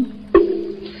xương,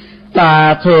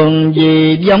 tà thường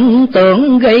vì vọng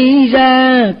tưởng gây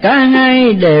ra. Cả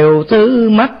hai đều thứ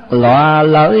mắt lọa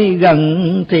lợi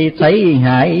gần, thì thấy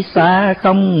hại xa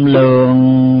không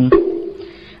lường.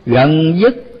 Gần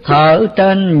dứt thở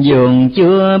trên giường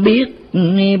chưa biết,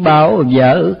 bảo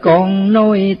vợ con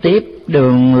nói tiếp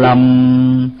đường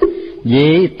lầm.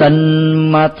 Vì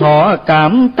tình mà thọ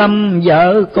cảm tâm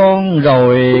vợ con,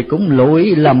 rồi cũng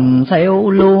lụi lầm theo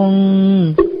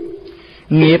luôn.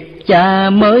 Nghiệp cha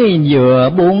mới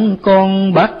vừa buông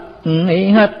con bắt,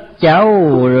 hết cháu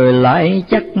rồi lại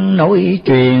chắc nối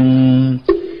truyền.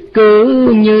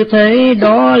 Cứ như thế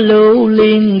đó lưu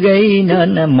liên, gây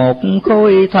nên một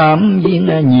khối thảm viên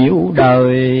nhiều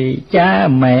đời. Cha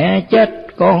mẹ chết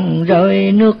con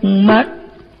rơi nước mắt,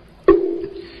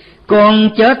 con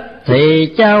chết thì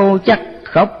cháu chắc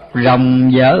khóc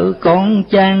ròng. Vợ con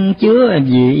chan chứa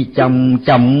vì chồng,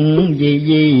 chồng vì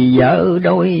vợ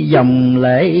đôi dòng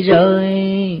lệ rơi.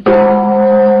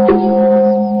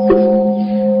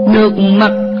 Nước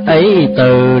mắt ấy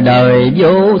từ đời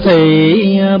vô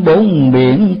thị, bốn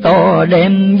biển to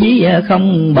đem ví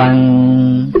không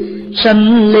bằng.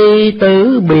 Sanh ly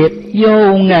tử biệt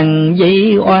vô ngần,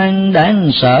 dĩ oan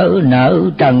đáng sợ nợ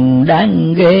trần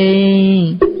đáng ghê.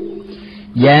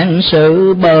 Vạn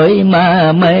sự bởi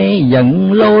ma mê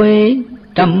giận lôi,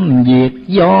 trăm việc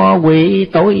do quỷ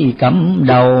tối cầm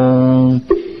đầu.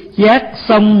 Giác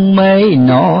xong mê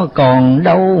nọ còn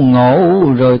đâu ngộ,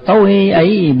 rồi tôi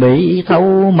ấy bị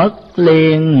thâu mất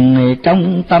liền.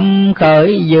 Trong tâm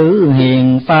khởi giữ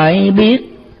hiền phải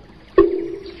biết,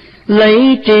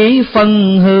 lấy trí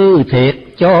phân hư thiệt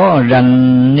cho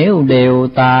rành. Nếu đều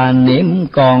tà niệm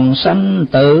còn sanh,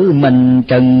 tự mình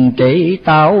trần trị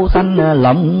tạo thanh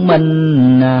lộng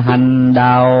minh hành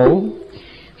đạo.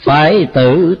 Phải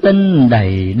tự tin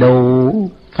đầy đủ,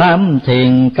 tham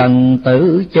thiền cần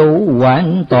tự chủ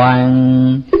hoàn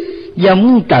toàn.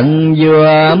 Giống trận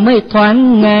vừa mới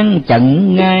thoáng ngang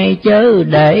trận ngay, chớ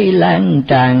để lan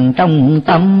tràn trong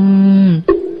tâm.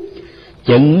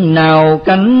 Chừng nào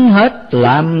cánh hết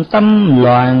làm tâm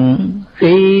loạn,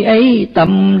 khi ấy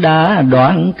tâm đã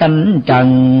đoạn cánh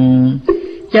trần.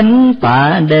 Chánh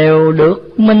tà đều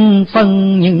được minh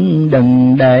phân, nhưng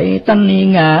đừng để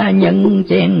tánh ngã nhân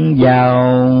chen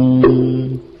vào.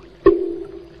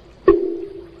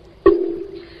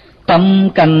 Tâm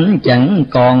cảnh chẳng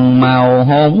còn màu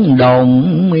hỗn độn,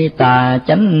 tà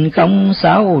chánh không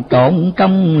xáo trộn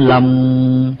trong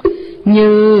lòng.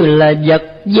 Như là vật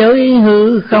giới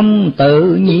hư không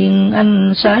tự nhiên,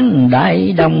 ánh sáng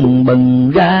đại đồng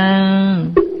bừng ra.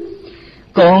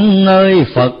 Con ơi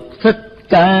Phật Thích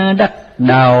Ca đắc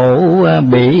đạo,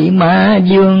 bị ma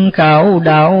dương khảo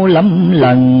đạo lắm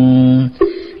lần.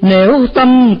 Nếu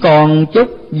tâm còn chút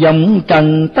vọng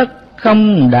trần, tất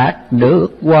không đạt được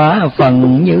quả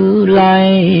phần Như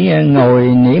Lai. Ngồi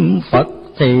niệm Phật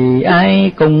thì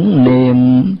ai cũng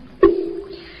niệm,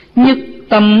 nhất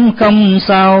tâm không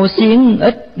sao xiến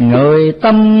ít người.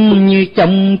 Tâm như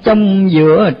trong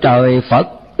giữa trời Phật,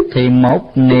 thì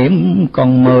một niệm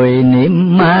còn 10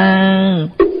 niệm ma.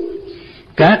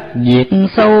 Các việc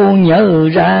sâu nhớ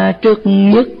ra trước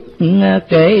nhất,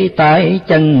 kể tại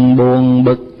chân buồn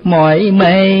bực mỏi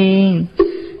mê.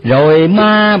 Rồi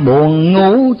ma buồn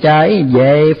ngủ chạy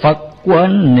về Phật,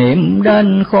 quên niệm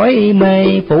đến khói mê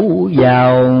phủ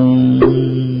vào.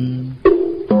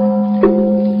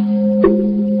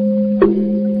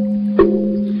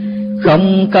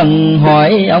 Không cần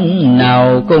hỏi ông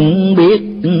nào cũng biết,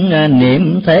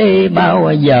 niệm thế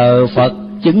bao giờ Phật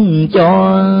chứng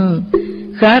cho.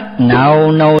 Khác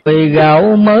nào nồi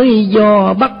gạo mới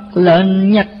do bắt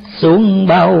lên, nhắc xuống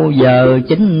bao giờ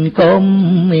chính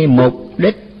cơm. Mục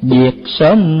đích việc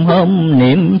sớm hôm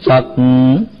niệm Phật,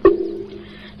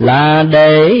 là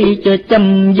để cho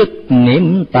chấm dứt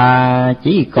niệm tà.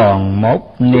 Chỉ còn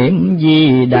một niệm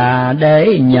Di Đà,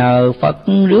 để nhờ Phật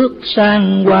rước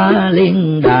sang qua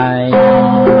liên đài.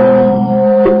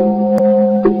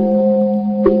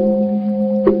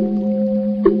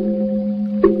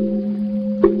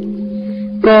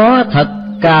 Có thật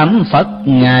cảm Phật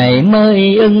Ngài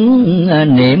mới ứng,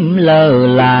 niệm lơ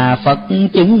là Phật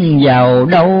chứng vào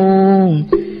đâu.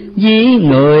 Ví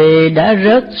người đã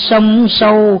rớt sông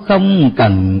sâu, không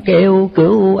cần kêu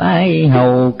cứu ai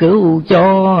hầu cứu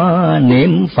cho.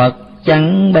 Niệm Phật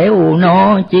chẳng béo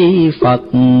nó chi Phật,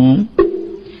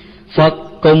 Phật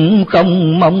cũng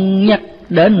không mong nhắc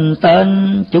đến tên.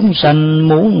 Chúng sanh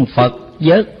muốn Phật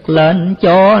vớt lên,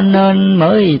 cho nên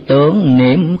mới tưởng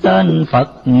niệm tên Phật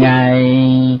Ngài.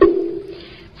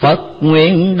 Phật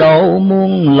nguyện độ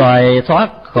muôn loài thoát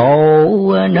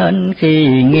khổ, nên khi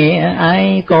nghe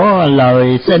ai có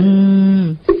lời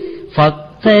xin, Phật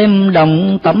thêm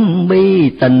đồng tâm bi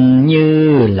tình.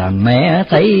 Như là mẹ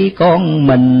thấy con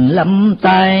mình lắm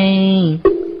tay,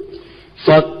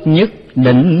 Phật nhất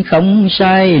định không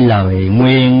sai lời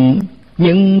nguyện.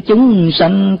 Nhưng chúng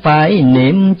sanh phải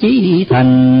niệm chí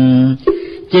thành,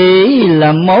 chỉ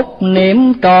là một niệm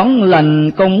trọn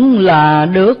lành, cũng là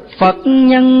được Phật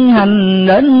nhân hành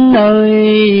đến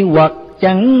nơi. Hoặc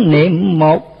chẳng niệm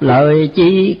một lời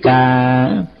chi cả,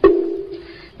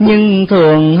 nhưng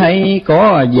thường hay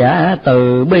có giả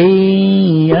từ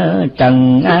bi.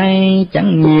 Trần ai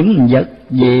chẳng nhiễm vật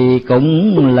gì,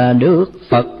 cũng là được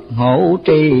Phật hộ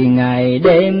trì ngày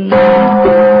đêm.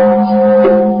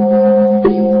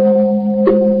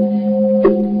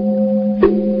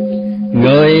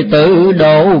 Người tự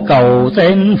độ cầu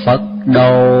thêm Phật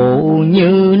độ,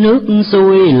 như nước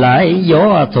xuôi lại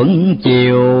gió thuận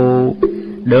chiều.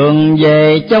 Đường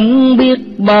về chống biết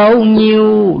bao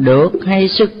nhiêu, được hay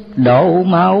sức độ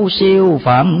mau siêu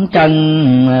phạm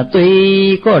trần.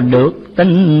 Tuy có được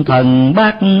tinh thần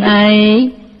bác ai,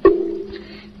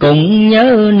 cũng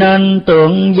nhớ nên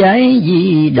tượng giấy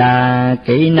Di Đà.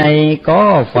 Kỳ này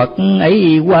có Phật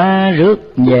ấy qua,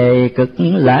 rước về cực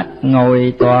lạc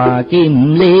ngồi tòa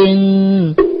kim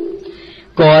liên.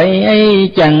 Cõi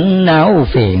ấy chẳng não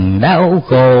phiền đau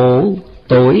khổ,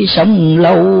 tuổi sống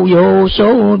lâu vô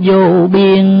số vô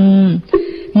biên.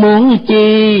 Muốn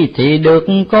chi thì được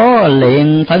có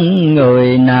liền, thân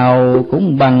người nào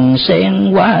cũng bằng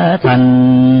sen hóa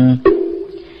thành.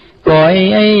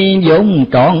 Cõi ấy vốn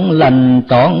trọn lành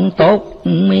trọn tốt,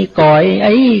 cõi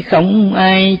ấy không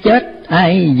ai chết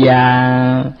ai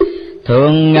già.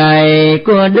 Thường ngày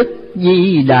của Đức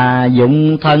Di Đà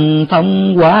dụng thần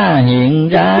thông hóa hiện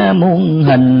ra muôn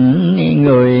hình.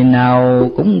 Người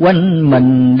nào cũng quanh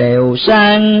mình đều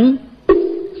sang,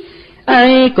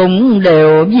 ai cũng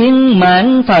đều viên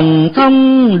mãn thần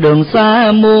thông, đường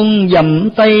xa muôn dặm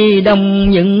tây đông,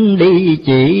 nhưng đi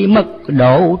chỉ mất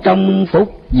độ trong phút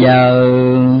giờ.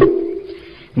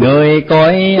 Người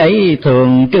coi ấy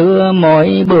thường trưa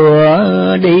mỗi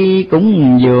bữa, đi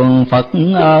cúng dường Phật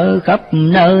ở khắp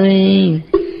nơi.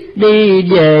 Đi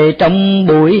về trong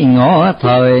buổi ngọ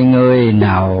thời, người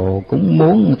nào cũng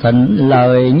muốn thịnh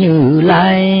lời Như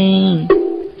Lai.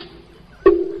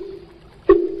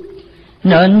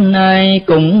 Nên ai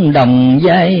cũng đồng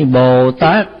vai Bồ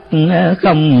Tát,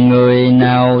 không người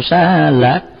nào xa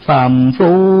lạc phàm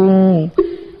phu.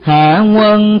 Hạ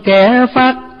quân kẻ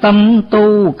phát tâm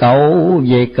tu cầu,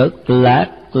 về cực lạc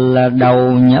là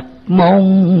đầu nhập môn.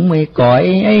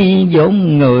 Cõi ấy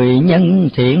vốn người nhân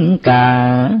thiện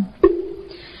cả,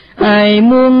 ai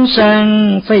muốn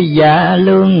sang phải dạ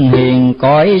lương hiền.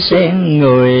 Cõi sen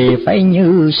người phải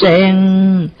như sen,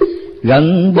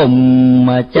 gần bùn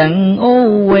mà chẳng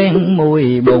ô quen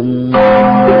mùi bùn.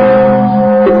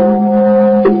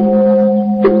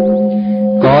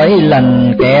 Cõi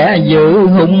lành kẻ giữ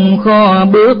hung khó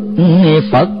bước,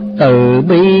 Phật từ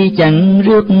bi chẳng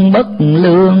rước bất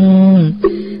lương.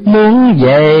 Muốn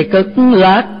về cực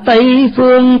lạc Tây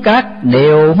phương, các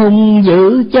điều hung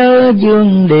dữ chớ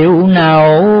dương điệu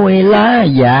nào. Lá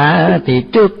dạ thì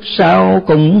trước sau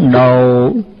cũng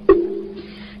đồ,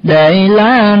 để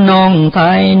lá non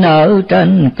thai nở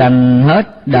trên cành.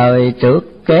 Hết đời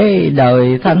trước kế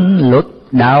đời thanh, luật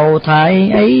đạo thai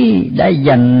ấy đã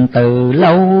dành từ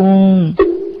lâu.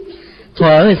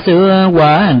 Thuở xưa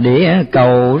quả địa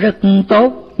cầu rất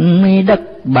tốt, đất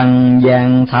bằng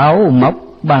vàng thảo mộc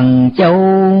bằng châu.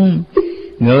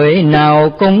 Người nào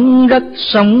cũng rất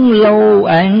sống lâu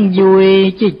an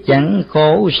vui, chứ chẳng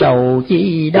khổ sầu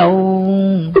chi đâu.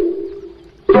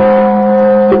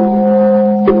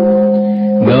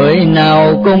 Người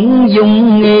nào cũng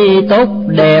dung nghi tốt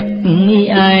đẹp,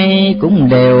 ai cũng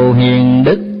đều hiền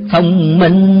đức thông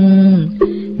minh.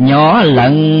 Nhỏ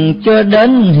lần cho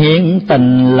đến hiện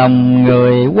tình lòng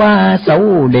người, quá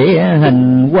xấu địa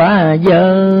hình quá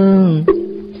dơ.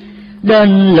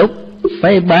 Đến lúc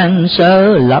phải ban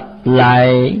sơ lập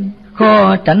lại,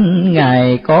 khó tránh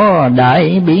Ngài có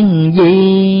đại biến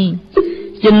di.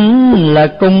 Chính là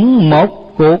cũng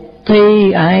một cuộc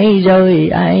thi, ai rơi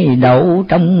ai đậu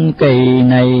trong kỳ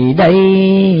này đây.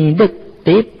 Đức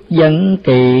tiếp dẫn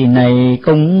kỳ này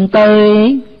cũng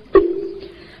tới,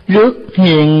 rước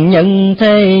hiền nhân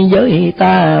thế giới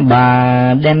ta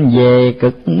bà. Đem về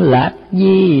cực lạc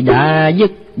di đã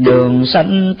dứt đường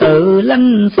sanh tử,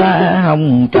 lánh xa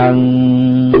hồng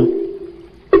trần.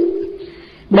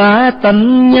 Ba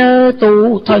tánh nhớ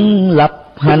tu thân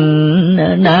lập hành,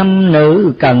 nam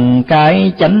nữ cần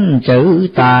cái chánh trữ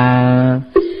tà.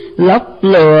 Lóc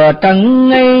lừa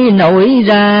trần ấy nổi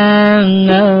ra,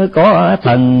 có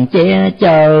thần che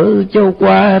chở cho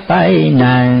qua tai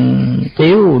nạn.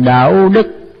 Thiếu đạo đức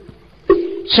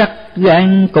sắc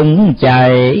gan cũng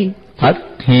chạy, thật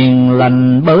hiền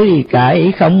lành bới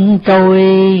cải không trôi.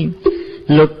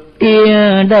 Luật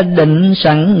kia đã định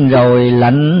sẵn rồi,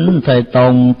 lạnh thời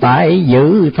tồn tại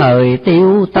giữ thời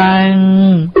tiêu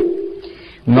tan.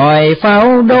 Ngòi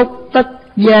pháo đốt tất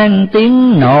gian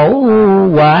tiếng nổ,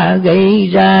 quả gây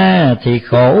ra thì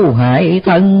khổ hại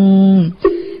thân.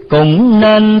 Cũng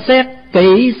nên xét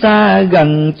kỹ xa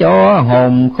gần, cho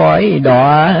hồn khỏi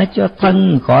đọa, cho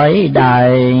thân khỏi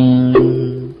đài.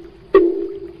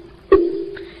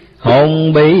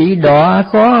 Hồn bị đọa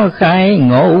khó khai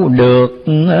ngộ được,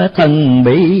 thân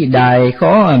bị đài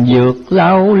khó vượt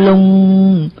lao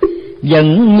lung.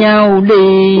 Dẫn nhau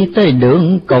đi tới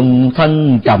đường cùng,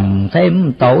 thân trầm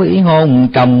thêm tội, hồn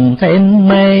trầm thêm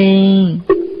mê.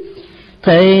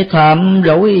 Thế thảm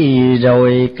rối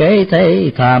rồi kế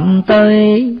thế thảm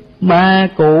tới, ma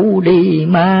cũ đi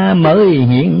ma mới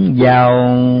hiện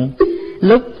vào.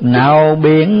 Lúc nào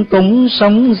biển cũng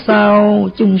sống sao,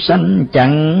 chúng sanh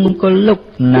chẳng có lúc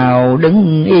nào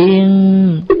đứng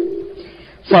yên.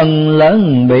 Phần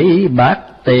lớn bị bạc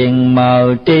tiền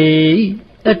mờ tri,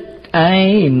 ít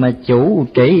ai mà chủ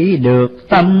trị được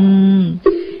tâm.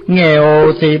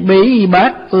 Nghèo thì bị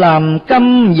bác làm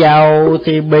câm, giàu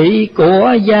thì bị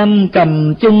của giam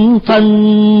cầm chung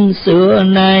thân. Xưa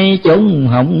nay chúng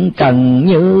hỏng trần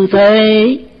như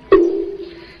thế,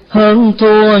 hơn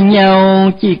thua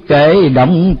nhau chỉ kể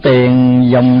động tiền.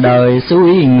 Dòng đời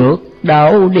xuôi ngược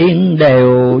đảo điên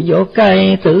đều, do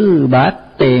cái thứ bạc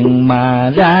tiền mà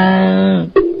ra.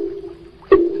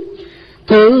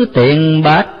 Thứ tiền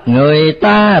bạc người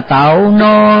ta tạo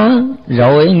nó,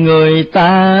 rồi người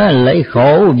ta lấy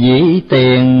khổ vì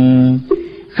tiền.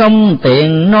 Không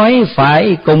tiền nói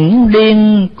phải cũng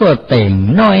điên, có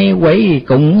tiền nói quấy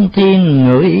cũng thiên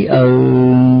người.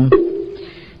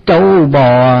 Trâu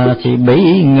bò thì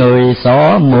bị người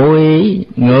xỏ mũi,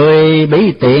 người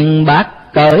bị tiền bạc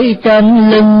cởi trên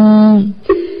lưng.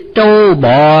 Trâu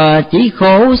bò chỉ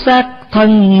khổ xác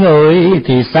thân, người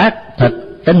thì xác thịt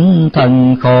tinh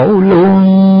thần khổ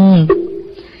luôn.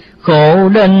 Khổ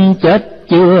đến chết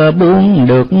chưa buông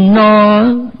được nó,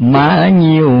 mà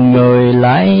nhiều người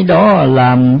lại đó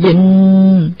làm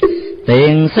vinh.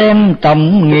 Tiền xem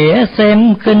trọng nghĩa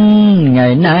xem khinh,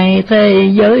 ngày nay thế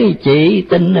giới chỉ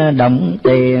tin động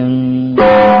tiền.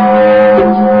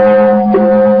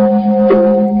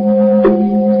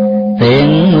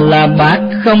 Tiền là bạc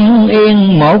không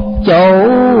yên một chỗ,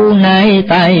 nay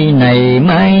tay này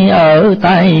mai ở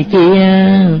tay kia.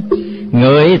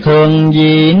 Người thường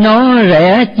vì nó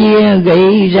rẻ chia,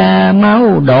 gây ra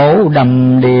máu đổ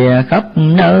đầm đìa khắp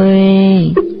nơi.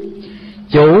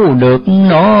 Chủ được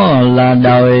nó là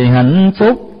đời hạnh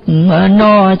phúc, mà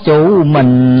nó chủ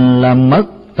mình là mất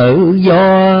tự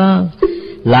do.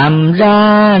 Làm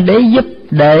ra để giúp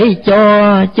để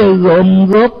cho, chứ gom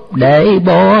góp để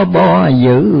bo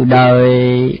giữ đời.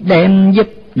 Đem giúp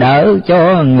đỡ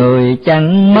cho người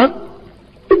chẳng mất,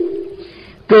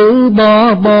 cứ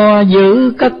bo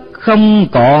giữ cất không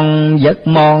còn. Vật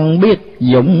mòn biết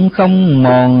dụng không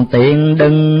mòn, tiền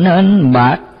đừng nên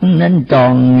bạc nên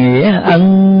tròn nghĩa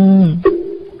ân.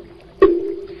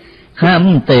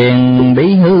 Ham tiền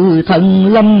bị hư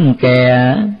thân lâm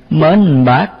kè, mến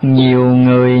bạc nhiều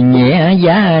người nhẹ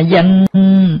giá danh.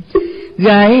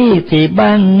 Gái thì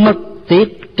ban mất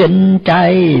tiết trinh,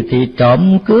 trai thì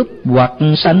trộm cướp hoặc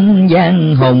sanh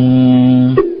giang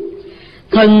hùng.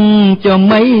 Thân cho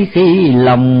mấy khi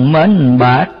lòng mến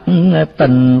bạc,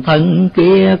 tình thân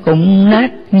kia cũng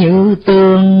nát như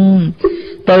tương.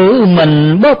 Tự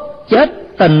mình bóp chết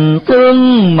tình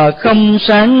thương, mà không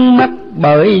sáng mắt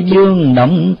bởi dương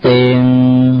động tiền.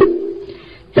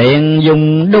 Tiền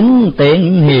dùng đúng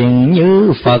tiền hiền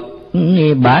như Phật,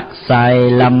 bạc xài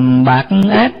lầm bạc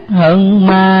ác hơn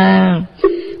ma.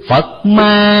 Phật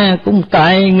ma cũng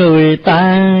tại người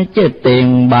ta, chứ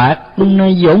tiền bạc nó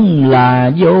vốn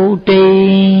là vô tri.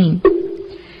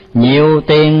 Nhiều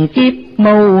tiền kiếp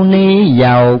mâu ni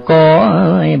giàu có,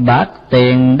 bạc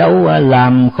tiền đâu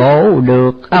làm khổ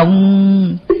được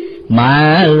ông.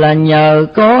 Mà là nhờ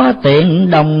có tiền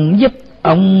đồng giúp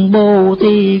ông bố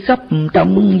thí khắp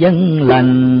trong dân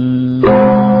lành.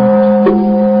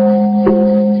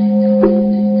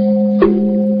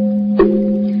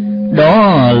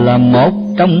 Đó là một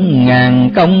trong ngàn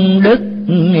công đức,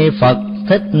 Phật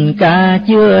Thích Ca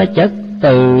chưa chất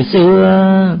từ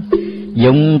xưa.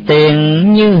 Dùng tiền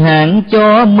như hạn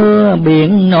cho mưa,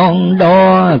 biển non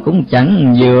đo cũng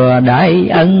chẳng vừa đại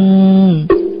ân.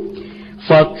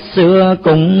 Phật xưa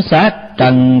cũng sát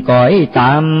trần cõi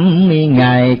tạm,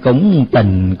 Ngài cũng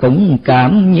tình cũng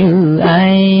cảm như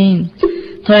ai.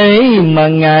 Thế mà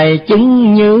Ngài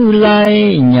chứng Như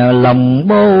Lai, nhờ lòng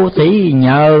bố thí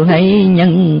nhờ hay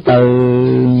nhân từ.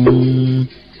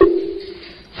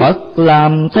 Phật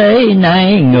làm thế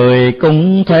này người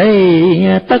cũng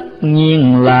thế, tất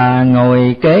nhiên là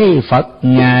ngồi kế Phật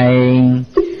Ngài.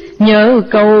 Nhớ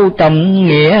câu trọng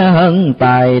nghĩa hơn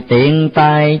tài, tiền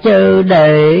tài chớ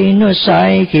để nó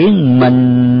sai khiến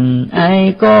mình.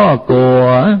 Ai có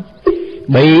của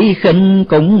bị khinh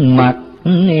cũng mặc,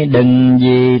 đừng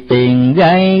vì tiền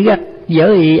gai gắt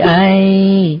với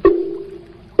ai.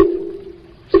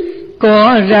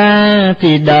 Có ra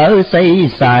thì đỡ xây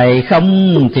xài,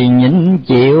 không thì nhịn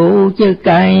chịu, chứ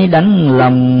cay đánh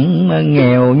lòng.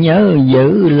 Nghèo nhớ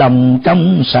giữ lòng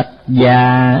trong sạch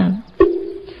già.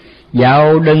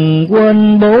 Giàu đừng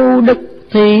quên bố đức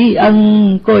thi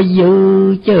ân, có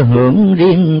dư chứ hưởng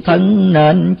riêng thân,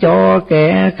 nên cho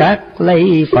kẻ khác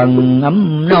lấy phần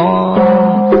ấm no.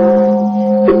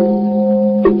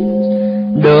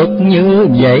 Được như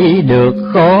vậy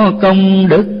được khó công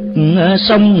đức,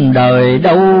 sống đời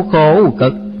đau khổ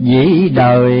cực dĩ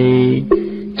đời.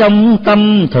 Trong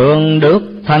tâm thường được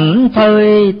thảnh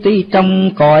thơi, tuy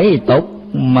trong cõi tục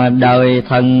mà đời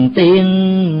thần tiên.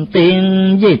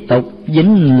 Tiên với tục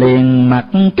dính liền mặt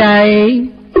trái,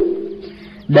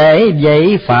 để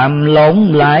vậy phạm lộn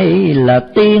lại là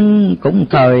tiên. Cũng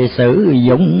thời sử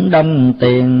dụng đâm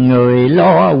tiền, người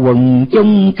lo quần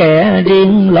chúng kẻ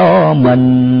riêng lo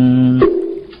mình.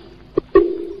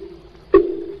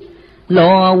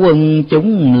 Lo quần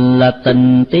chúng là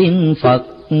tình tiên Phật,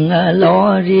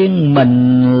 lo riêng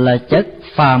mình là chất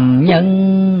phàm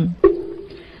nhân.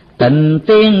 Tình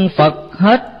tiên Phật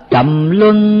hết trầm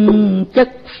luân, chất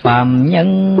phàm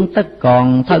nhân tất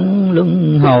còn thân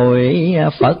luân hồi,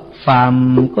 Phật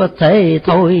phàm có thể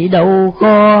thôi đâu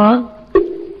khó.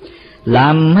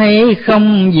 Làm hay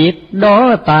không việc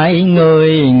đó tại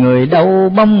người, người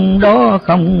đâu bông đó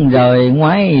không rời,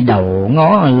 ngoái đầu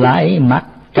ngó lại mặt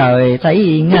trời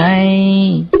thấy ngay.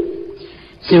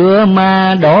 Xưa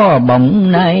ma đó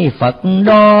bỗng nay Phật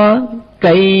đó,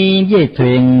 cây với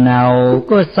thuyền nào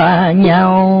có xa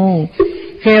nhau.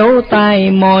 Khéo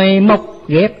tay môi móc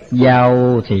ghép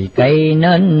vào, thì cây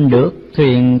nên được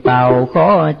thuyền tàu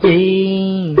khó chi.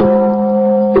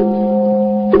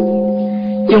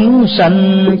 Chúng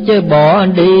sanh chớ bỏ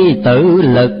đi tự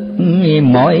lực,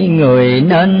 mọi người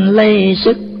nên lấy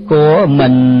sức của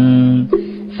mình.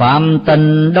 Phạm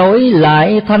tình đối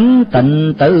lại thánh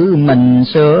tịnh, tự mình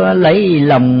sửa lấy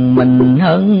lòng mình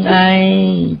hơn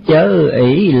ai. Chớ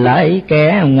ỷ lại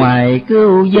kẻ ngoài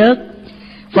cứu vớt,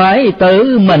 phải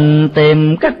tự mình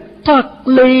tìm cách thoát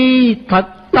ly. Thật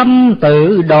tâm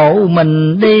tự độ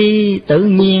mình đi, tự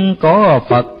nhiên có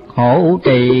Phật hộ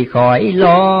trì khỏi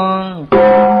lo.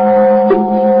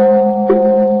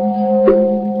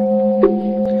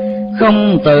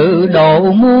 Không tự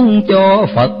độ muốn cho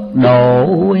Phật độ,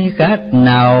 khác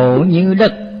nào như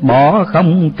đất bỏ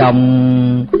không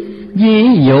trồng. Ví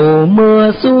dụ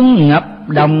mưa xuống ngập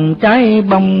đồng, trái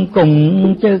bông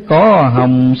cùng chứ có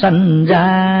hồng xanh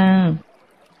ra.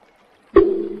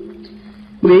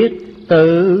 Biết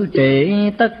tự trị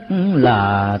tất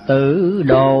là tự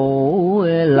độ,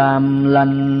 làm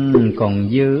lành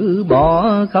còn giữ bỏ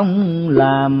không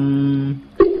làm.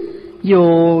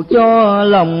 Dù cho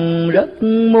lòng rất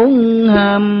muốn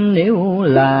ham, nếu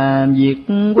là việc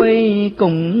quay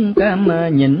cùng cam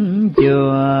nhịn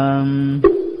chừa.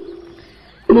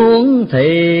 Muốn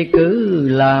thì cứ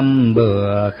làm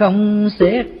bừa không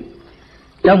xét,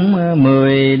 trong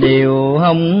 10 điều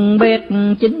hồng bét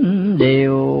 9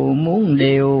 điều. Muốn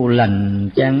điều lành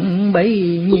chẳng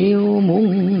bấy nhiêu,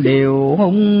 muốn điều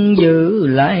hung dữ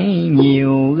lại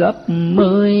nhiều gấp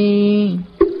 10.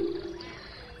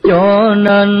 Cho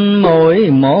nên mỗi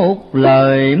một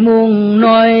lời muốn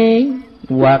nói,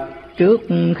 hoặc trước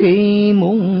khi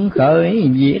muốn khởi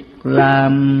việc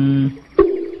làm,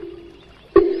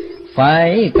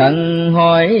 phải cần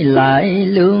hỏi lại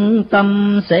lương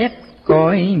tâm xét,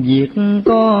 coi việc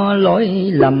có lỗi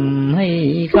lầm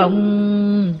hay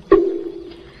không.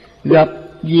 Gặp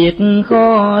việc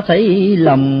khó thấy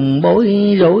lòng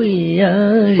bối rối,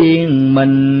 riêng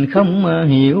mình không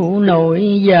hiểu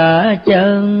nổi giá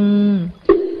chân.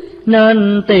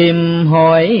 Nên tìm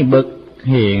hỏi bậc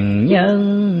hiền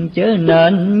nhân, chớ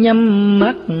nên nhắm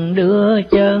mắt đưa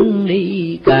chân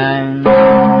đi càng.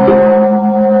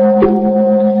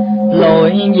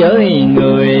 Lỗi với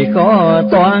người khó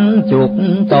toán chuộc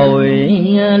tội,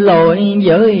 lỗi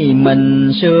với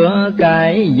mình sửa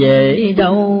cái dễ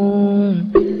đâu.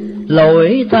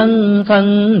 Lỗi thân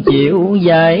thân chịu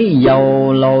giải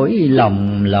dầu, lỗi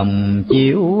lòng lòng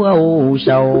chịu âu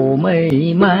sầu mê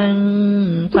man.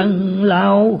 Thân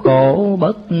lao khổ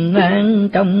bất an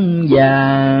trong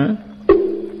già,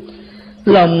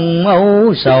 lòng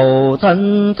âu sầu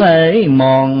thân thể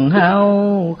mòn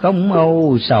hao. Không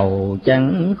âu sầu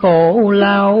chẳng khổ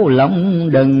lao, lòng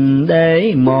đừng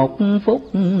để một phút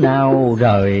nào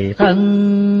rời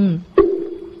thân.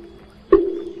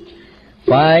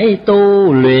 Phải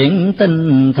tu luyện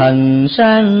tinh thần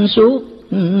sáng suốt,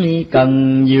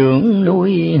 cần dưỡng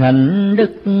nuôi hạnh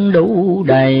đức đủ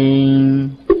đầy.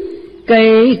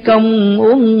 Cây công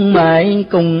uống mãi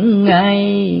cùng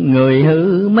ngay, người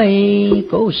hư mây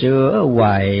cố sửa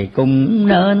hoài cũng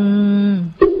nên.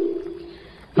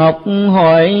 Học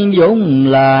hỏi vốn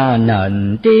là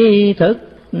nền tri thức,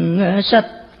 sách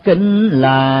kinh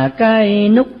là cái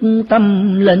nút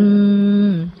tâm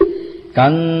linh.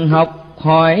 Cần học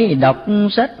hỏi đọc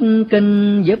sách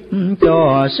kinh, giúp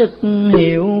cho sức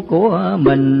hiểu của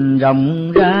mình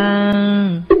rộng ra.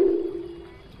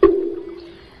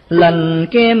 Lành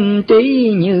kem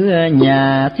trí như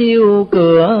nhà thiêu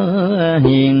cửa,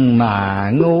 hiền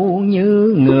mà ngu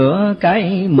như ngựa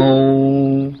cái mù.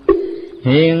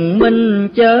 Hiền minh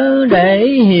chớ để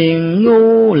hiền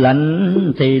ngu,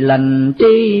 lành thì lành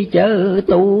trí chớ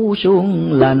tu xuống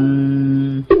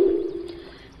lành.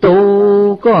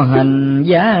 Tu có hành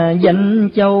gia danh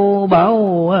châu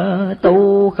báu,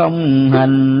 tu không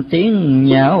hành tiếng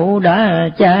nhạo đã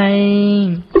chai.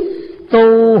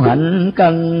 Tu hành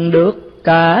cần được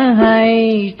cả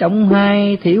hai, trong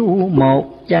hai thiếu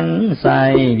một chẳng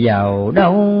xài vào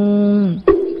đâu.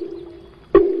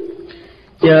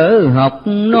 Chớ học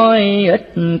nói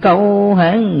ít câu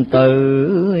Hán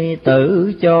từ,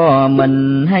 tự cho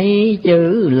mình hay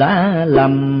chữ lá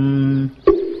lầm.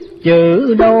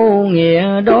 chữ đâu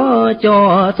nghĩa đó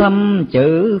cho thâm,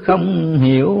 chữ không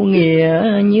hiểu nghĩa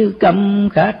như câm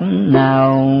khác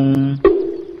nào.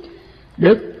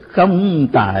 Đức không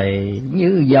tài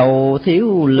như dầu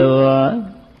thiếu lửa,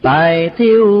 tài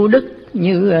thiếu đức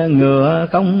như ngựa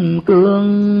không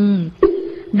cương.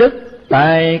 Đức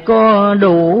tài có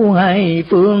đủ hai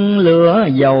phương, lửa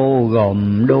dầu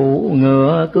gồm đủ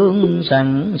ngựa cương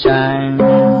sẵn sàng.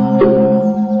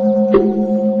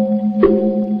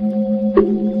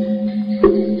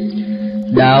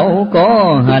 Đạo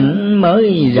có hạnh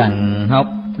mới rằng học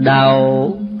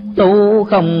đạo, tu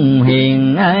không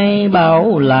hiền ai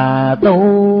bảo là tu.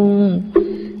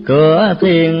 Cửa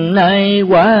thiền nay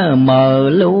quá mờ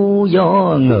lưu,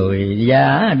 do người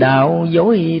giả đạo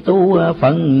dối tu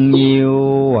phần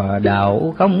nhiều.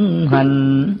 Đạo không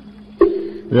hành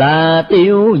là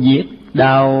tiêu diệt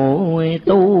đạo,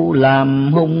 tu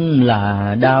làm hung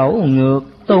là đạo ngược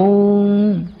tu.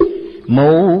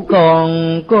 Mù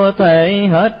còn có thể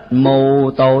hết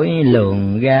mù, tội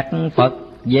lường gạt Phật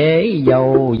dễ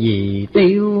dầu gì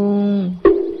tiêu.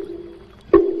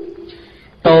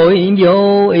 Tội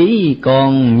vô ý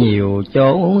còn nhiều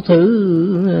chỗ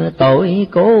thứ, tội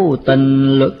cố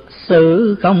tình luật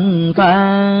xử không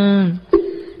tha.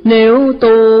 Nếu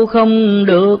tu không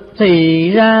được thì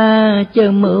ra,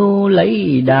 chớ mưu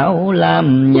lấy đạo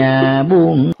làm nhà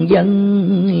buôn dân.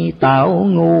 Tạo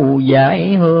ngu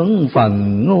dại hướng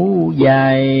phần ngu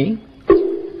dại,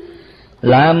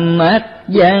 làm ác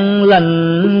gian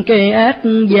lành cái ác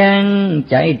gian.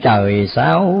 Chạy trời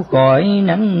sao khỏi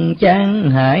nắng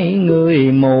chán, hại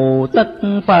người mù tất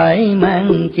phải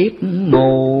mang kiếp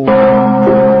mù.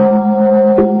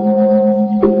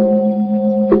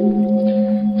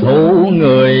 Thù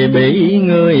người bị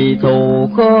người thù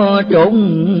khó trốn,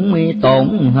 tổn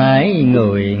hại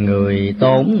người người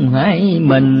tổn hại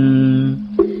mình.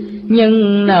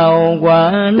 Nhân nào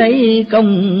quả nấy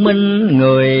công minh,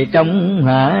 người trong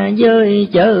hạ giới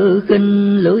chớ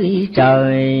khinh lưỡi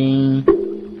trời.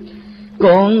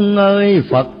 Con ơi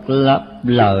Phật lập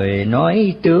lời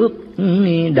nói trước,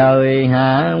 đời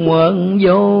hạ quân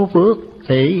vô phước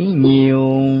thì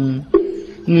nhiều.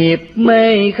 Nghiệp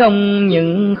mê không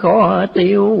những khó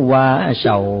tiêu, quả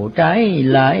sầu trái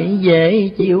lại dễ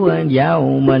chịu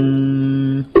vào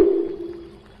mình.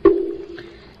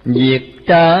 Việc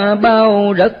trả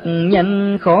bao rất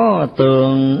nhanh khó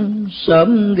tường,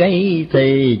 sớm gây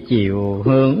thì chiều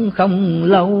hưởng không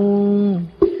lâu.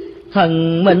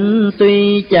 Thần minh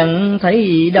tuy chẳng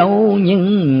thấy đâu,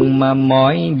 nhưng mà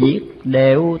mọi việc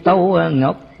đều tâu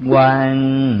ngọc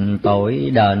hoàng.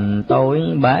 Tội đền tội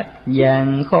bát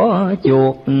vàng khó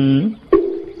chuộc,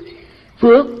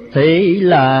 phước thì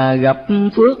là gặp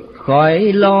phước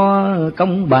khỏi lo.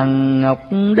 Công bằng ngọc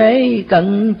đế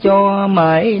cần cho,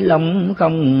 mãi lòng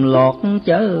không lọt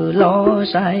chớ lo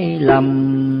sai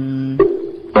lầm.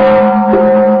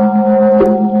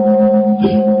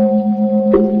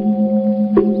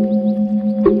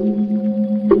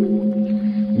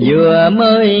 Vừa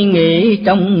mới nghĩ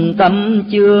trong tâm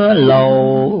chưa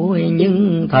lầu,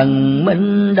 nhưng thần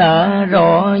minh đã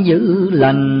rõ dữ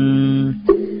lành.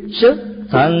 Sức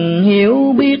thần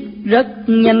hiểu biết rất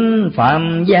nhanh,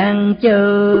 phạm gian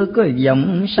chớ có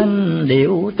giọng sanh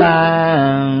điệu ta.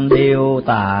 Điều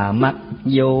tà mặc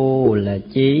dù là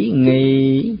chỉ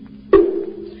nghĩ,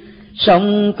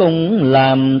 song cũng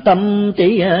làm tâm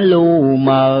trí lu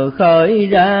mờ. Khởi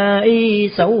ra ý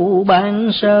xấu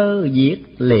ban sơ, diệt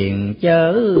liền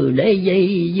chớ để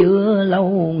dây dưa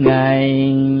lâu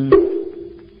ngày.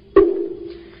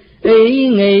 Ý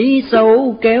nghĩ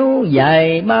xấu kéo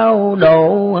dài bao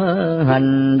độ,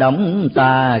 hành động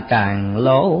ta càng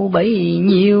lỗ bấy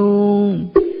nhiêu.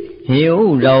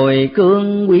 Hiểu rồi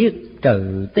cương quyết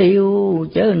trừ tiêu,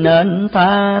 chớ nên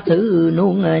tha thứ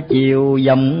nuông chiều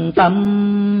dòng tâm.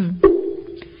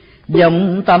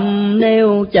 Dòng tâm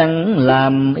nếu chẳng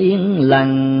làm yên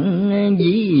lặng,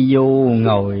 ví dụ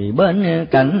ngồi bên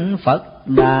cạnh Phật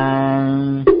Đà,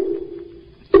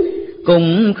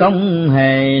 cũng không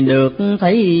hề được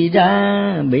thấy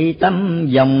ra. Bị tâm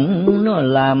vọng nó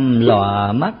làm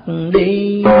lòa mắt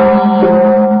đi.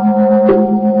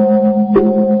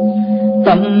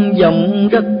 Tâm vọng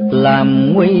rất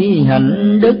làm nguy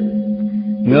hạnh đức,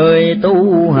 người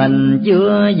tu hành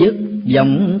chưa dứt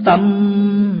vọng tâm.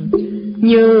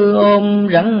 Như ôm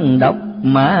rắn độc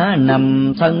mà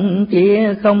nằm thân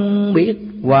kia, không biết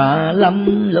quả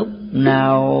lâm lúc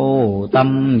nào.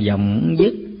 Tâm vọng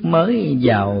dứt mới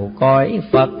vào cõi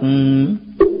Phật,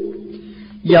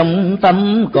 vọng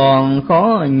tâm còn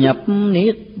khó nhập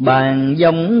niết bàn.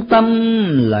 Vọng tâm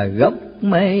là gốc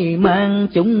mê man,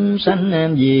 chúng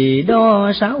sanh vì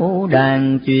đó sáu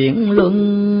đàn chuyển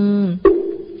luân.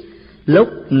 Lúc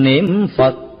niệm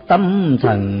Phật tâm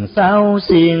thần sao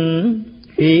xiên,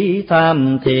 khi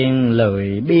tham thiền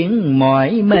lười biếng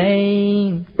mỏi mê.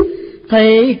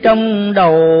 Thấy trong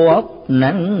đầu óc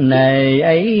nặng nề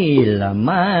ấy là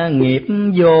ma nghiệp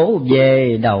vỗ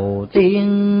về đầu tiên.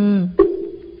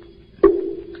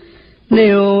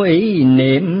 Nếu ý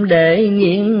niệm để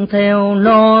nghiêng theo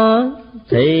nó,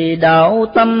 thì đạo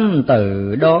tâm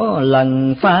từ đó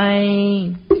lần phai.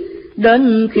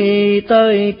 Đến khi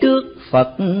tới trước Phật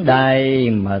đài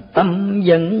mà tâm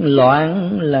vẫn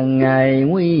loạn, là ngày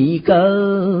nguy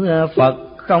cơ Phật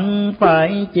không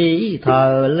phải chỉ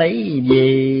thờ lấy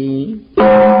gì.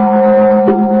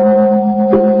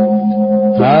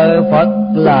 Thờ Phật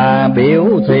là biểu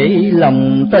thị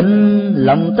lòng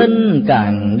tin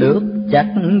càng được chắc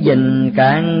gìn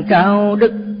càng cao,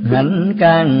 đức hạnh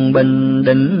càng bình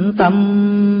định tâm.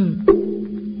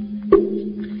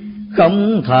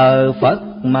 Không thờ Phật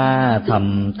mà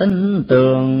thầm tin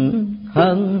tưởng,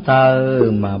 hơn thờ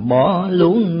mà bỏ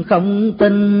luôn không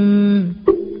tin.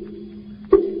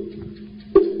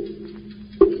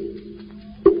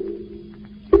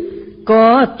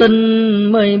 Có tin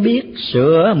mới biết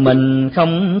sửa mình,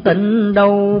 không tin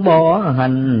đâu bỏ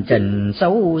hành trình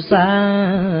xấu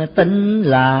xa. Tin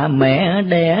là mẹ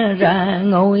đẻ ra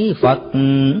ngôi Phật,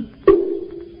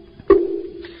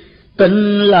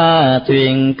 tin là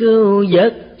thuyền cứu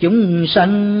vớt chúng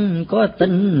sanh. Có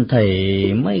tin thì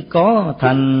mới có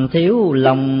thành, thiếu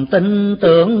lòng tin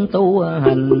tưởng tu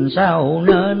hành sao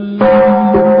nên.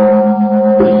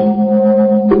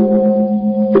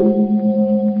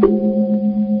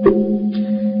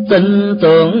 Tin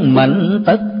tưởng mạnh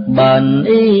tất bền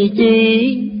ý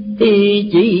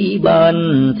chí bền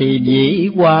thì dĩ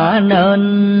quả nên.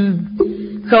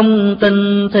 Không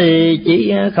tin thì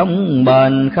chỉ không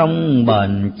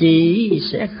bền chí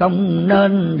sẽ không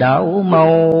nên đạo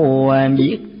màu.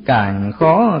 Biết càng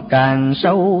khó càng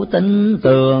sâu tin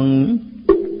tưởng,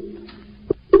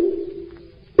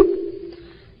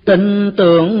 tin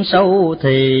tưởng sâu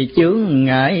thì chướng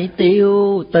ngại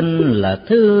tiêu. Tin là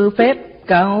thứ phép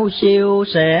cao siêu,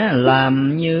 sẽ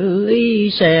làm như ý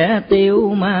sẽ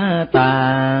tiêu ma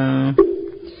tà.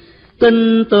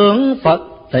 Tin tưởng Phật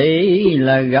thì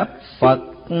là gặp Phật,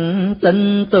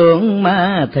 tin tưởng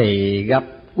ma thì gặp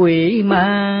quỷ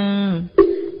ma.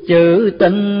 Chữ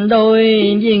tình đôi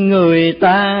với người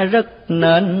ta rất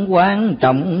nên quan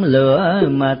trọng, lựa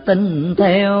mà tin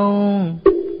theo.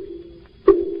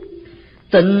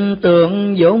 Tin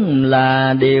tưởng vốn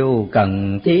là điều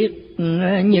cần thiết,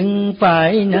 nhưng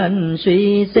phải nên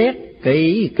suy xét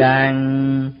kỹ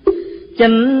càng.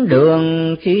 Chánh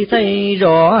đường khi thấy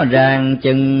rõ ràng,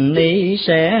 chừng ni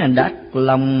sẽ đắc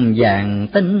lòng vàng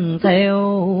tin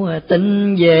theo.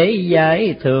 Tin dễ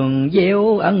giải thường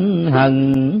gieo ân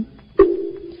hận,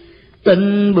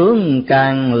 tin bướng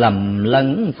càng lầm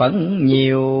lẫn phẫn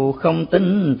nhiều. Không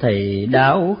tin thì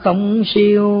đạo không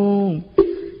siêu,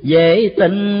 dễ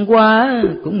tin quá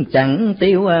cũng chẳng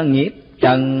tiêu nghiệp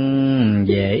trần.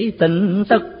 Dễ tin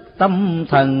tất tâm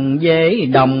thần dễ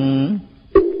động,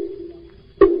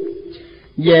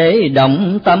 dễ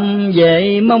động tâm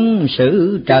dễ mong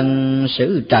sự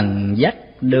trần dắt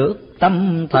được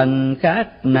tâm thần.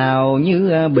 Khác nào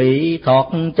như bị thọt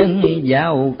chân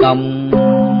vào còng.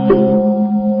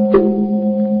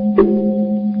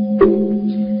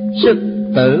 Sức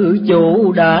tự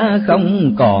chủ đã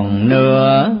không còn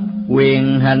nữa,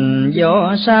 quyền hành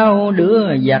do sao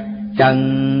đứa giặc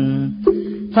trần.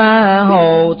 Tha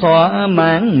hồ thỏa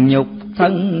mãn nhục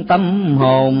thân tâm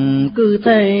hồn, cứ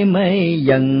thế mê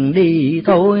dần đi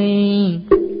thôi.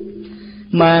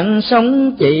 Mạng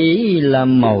sống chỉ là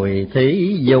mồi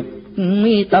thí dục,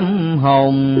 tâm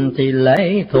hồn thì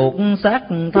lệ thuộc xác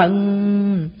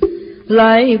thân.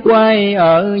 Lái quay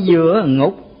ở giữa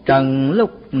ngục trần,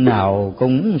 lúc nào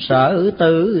cũng sợ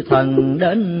tử thần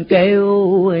đến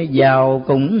kêu. Giàu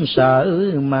cũng sợ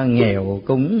mà nghèo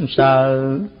cũng sợ,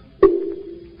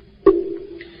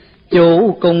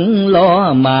 chủ cũng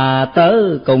lo mà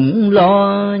tớ cũng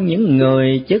lo. Những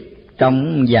người chức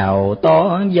trọng giàu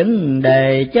to, vấn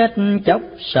đề chết chóc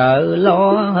sợ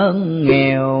lo hơn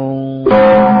nghèo.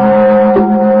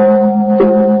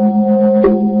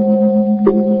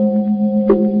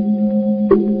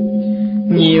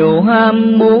 Nhiều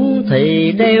ham muốn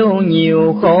thì đeo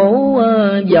nhiều khổ,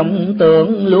 vọng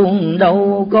tưởng luôn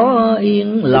đâu có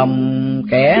yên lòng.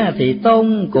 Kẻ thì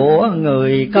tôn của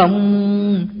người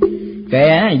không,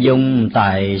 kẻ dùng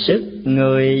tài sức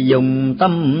người dùng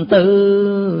tâm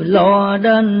tư. Lo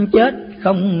đến chết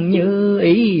không như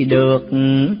ý được,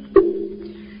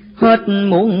 Hết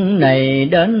muốn này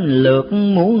đến lượt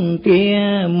muốn kia,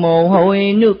 mồ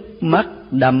hôi nước mắt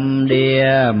đầm đìa,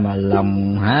 mà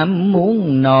lòng ham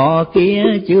muốn nọ kia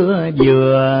chưa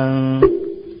vừa.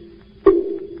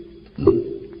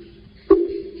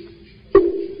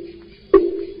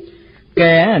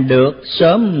 Kẻ được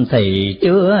sớm thì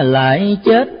chưa lại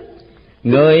chết,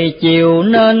 người chiều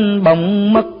nên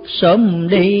bỗng mất sớm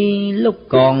đi. Lúc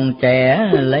còn trẻ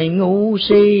lại ngu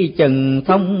si, chừng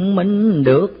thông minh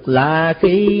được là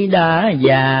khi đã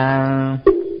già.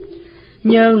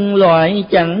 Nhân loại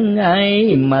chẳng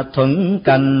ai mà thuận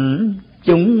cảnh,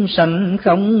 chúng sanh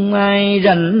không ai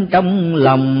ranh trong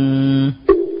lòng.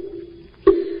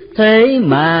 Thế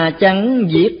mà chẳng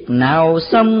việc nào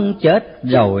xong chết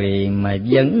rồi, mà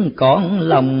vẫn còn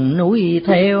lòng nuối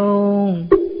theo.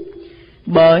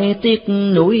 Bởi tiếc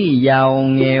núi giàu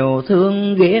nghèo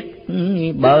thương ghét,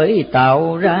 bởi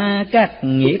tạo ra các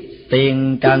nghiệp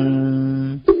tiền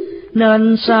trần.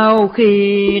 Nên sau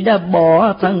khi đã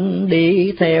bỏ thân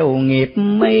đi theo nghiệp,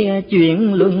 mấy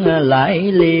chuyện luân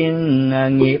lại liền,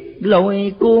 nghiệp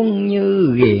lôi cuốn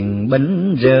như ghiền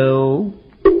bình rượu.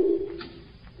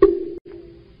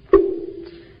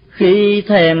 Khi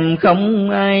thèm không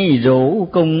ai rủ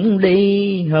cùng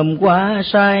đi, hôm qua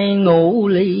say ngủ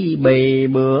ly bì,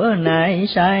 bữa nay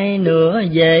say nữa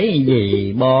dễ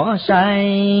gì bỏ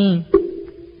say.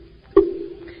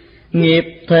 Nghiệp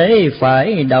thế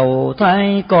phải đầu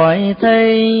thai cõi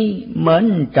thế,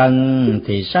 mến trần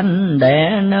thì sanh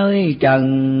đẻ nơi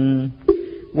trần.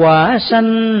 Quả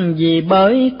sanh vì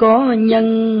bởi có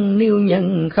nhân, nếu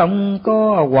nhân không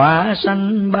có quả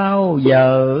sanh bao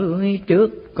giờ.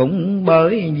 Trước cũng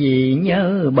bởi vì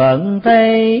nhớ bận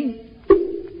thế,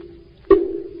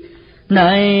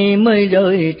 nay mới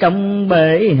rơi trong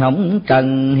bể hỏng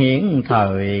trần hiện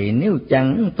thời. Nếu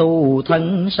chẳng tu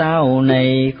thân sau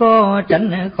này, khó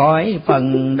tránh khỏi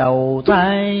phần đầu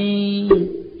thai.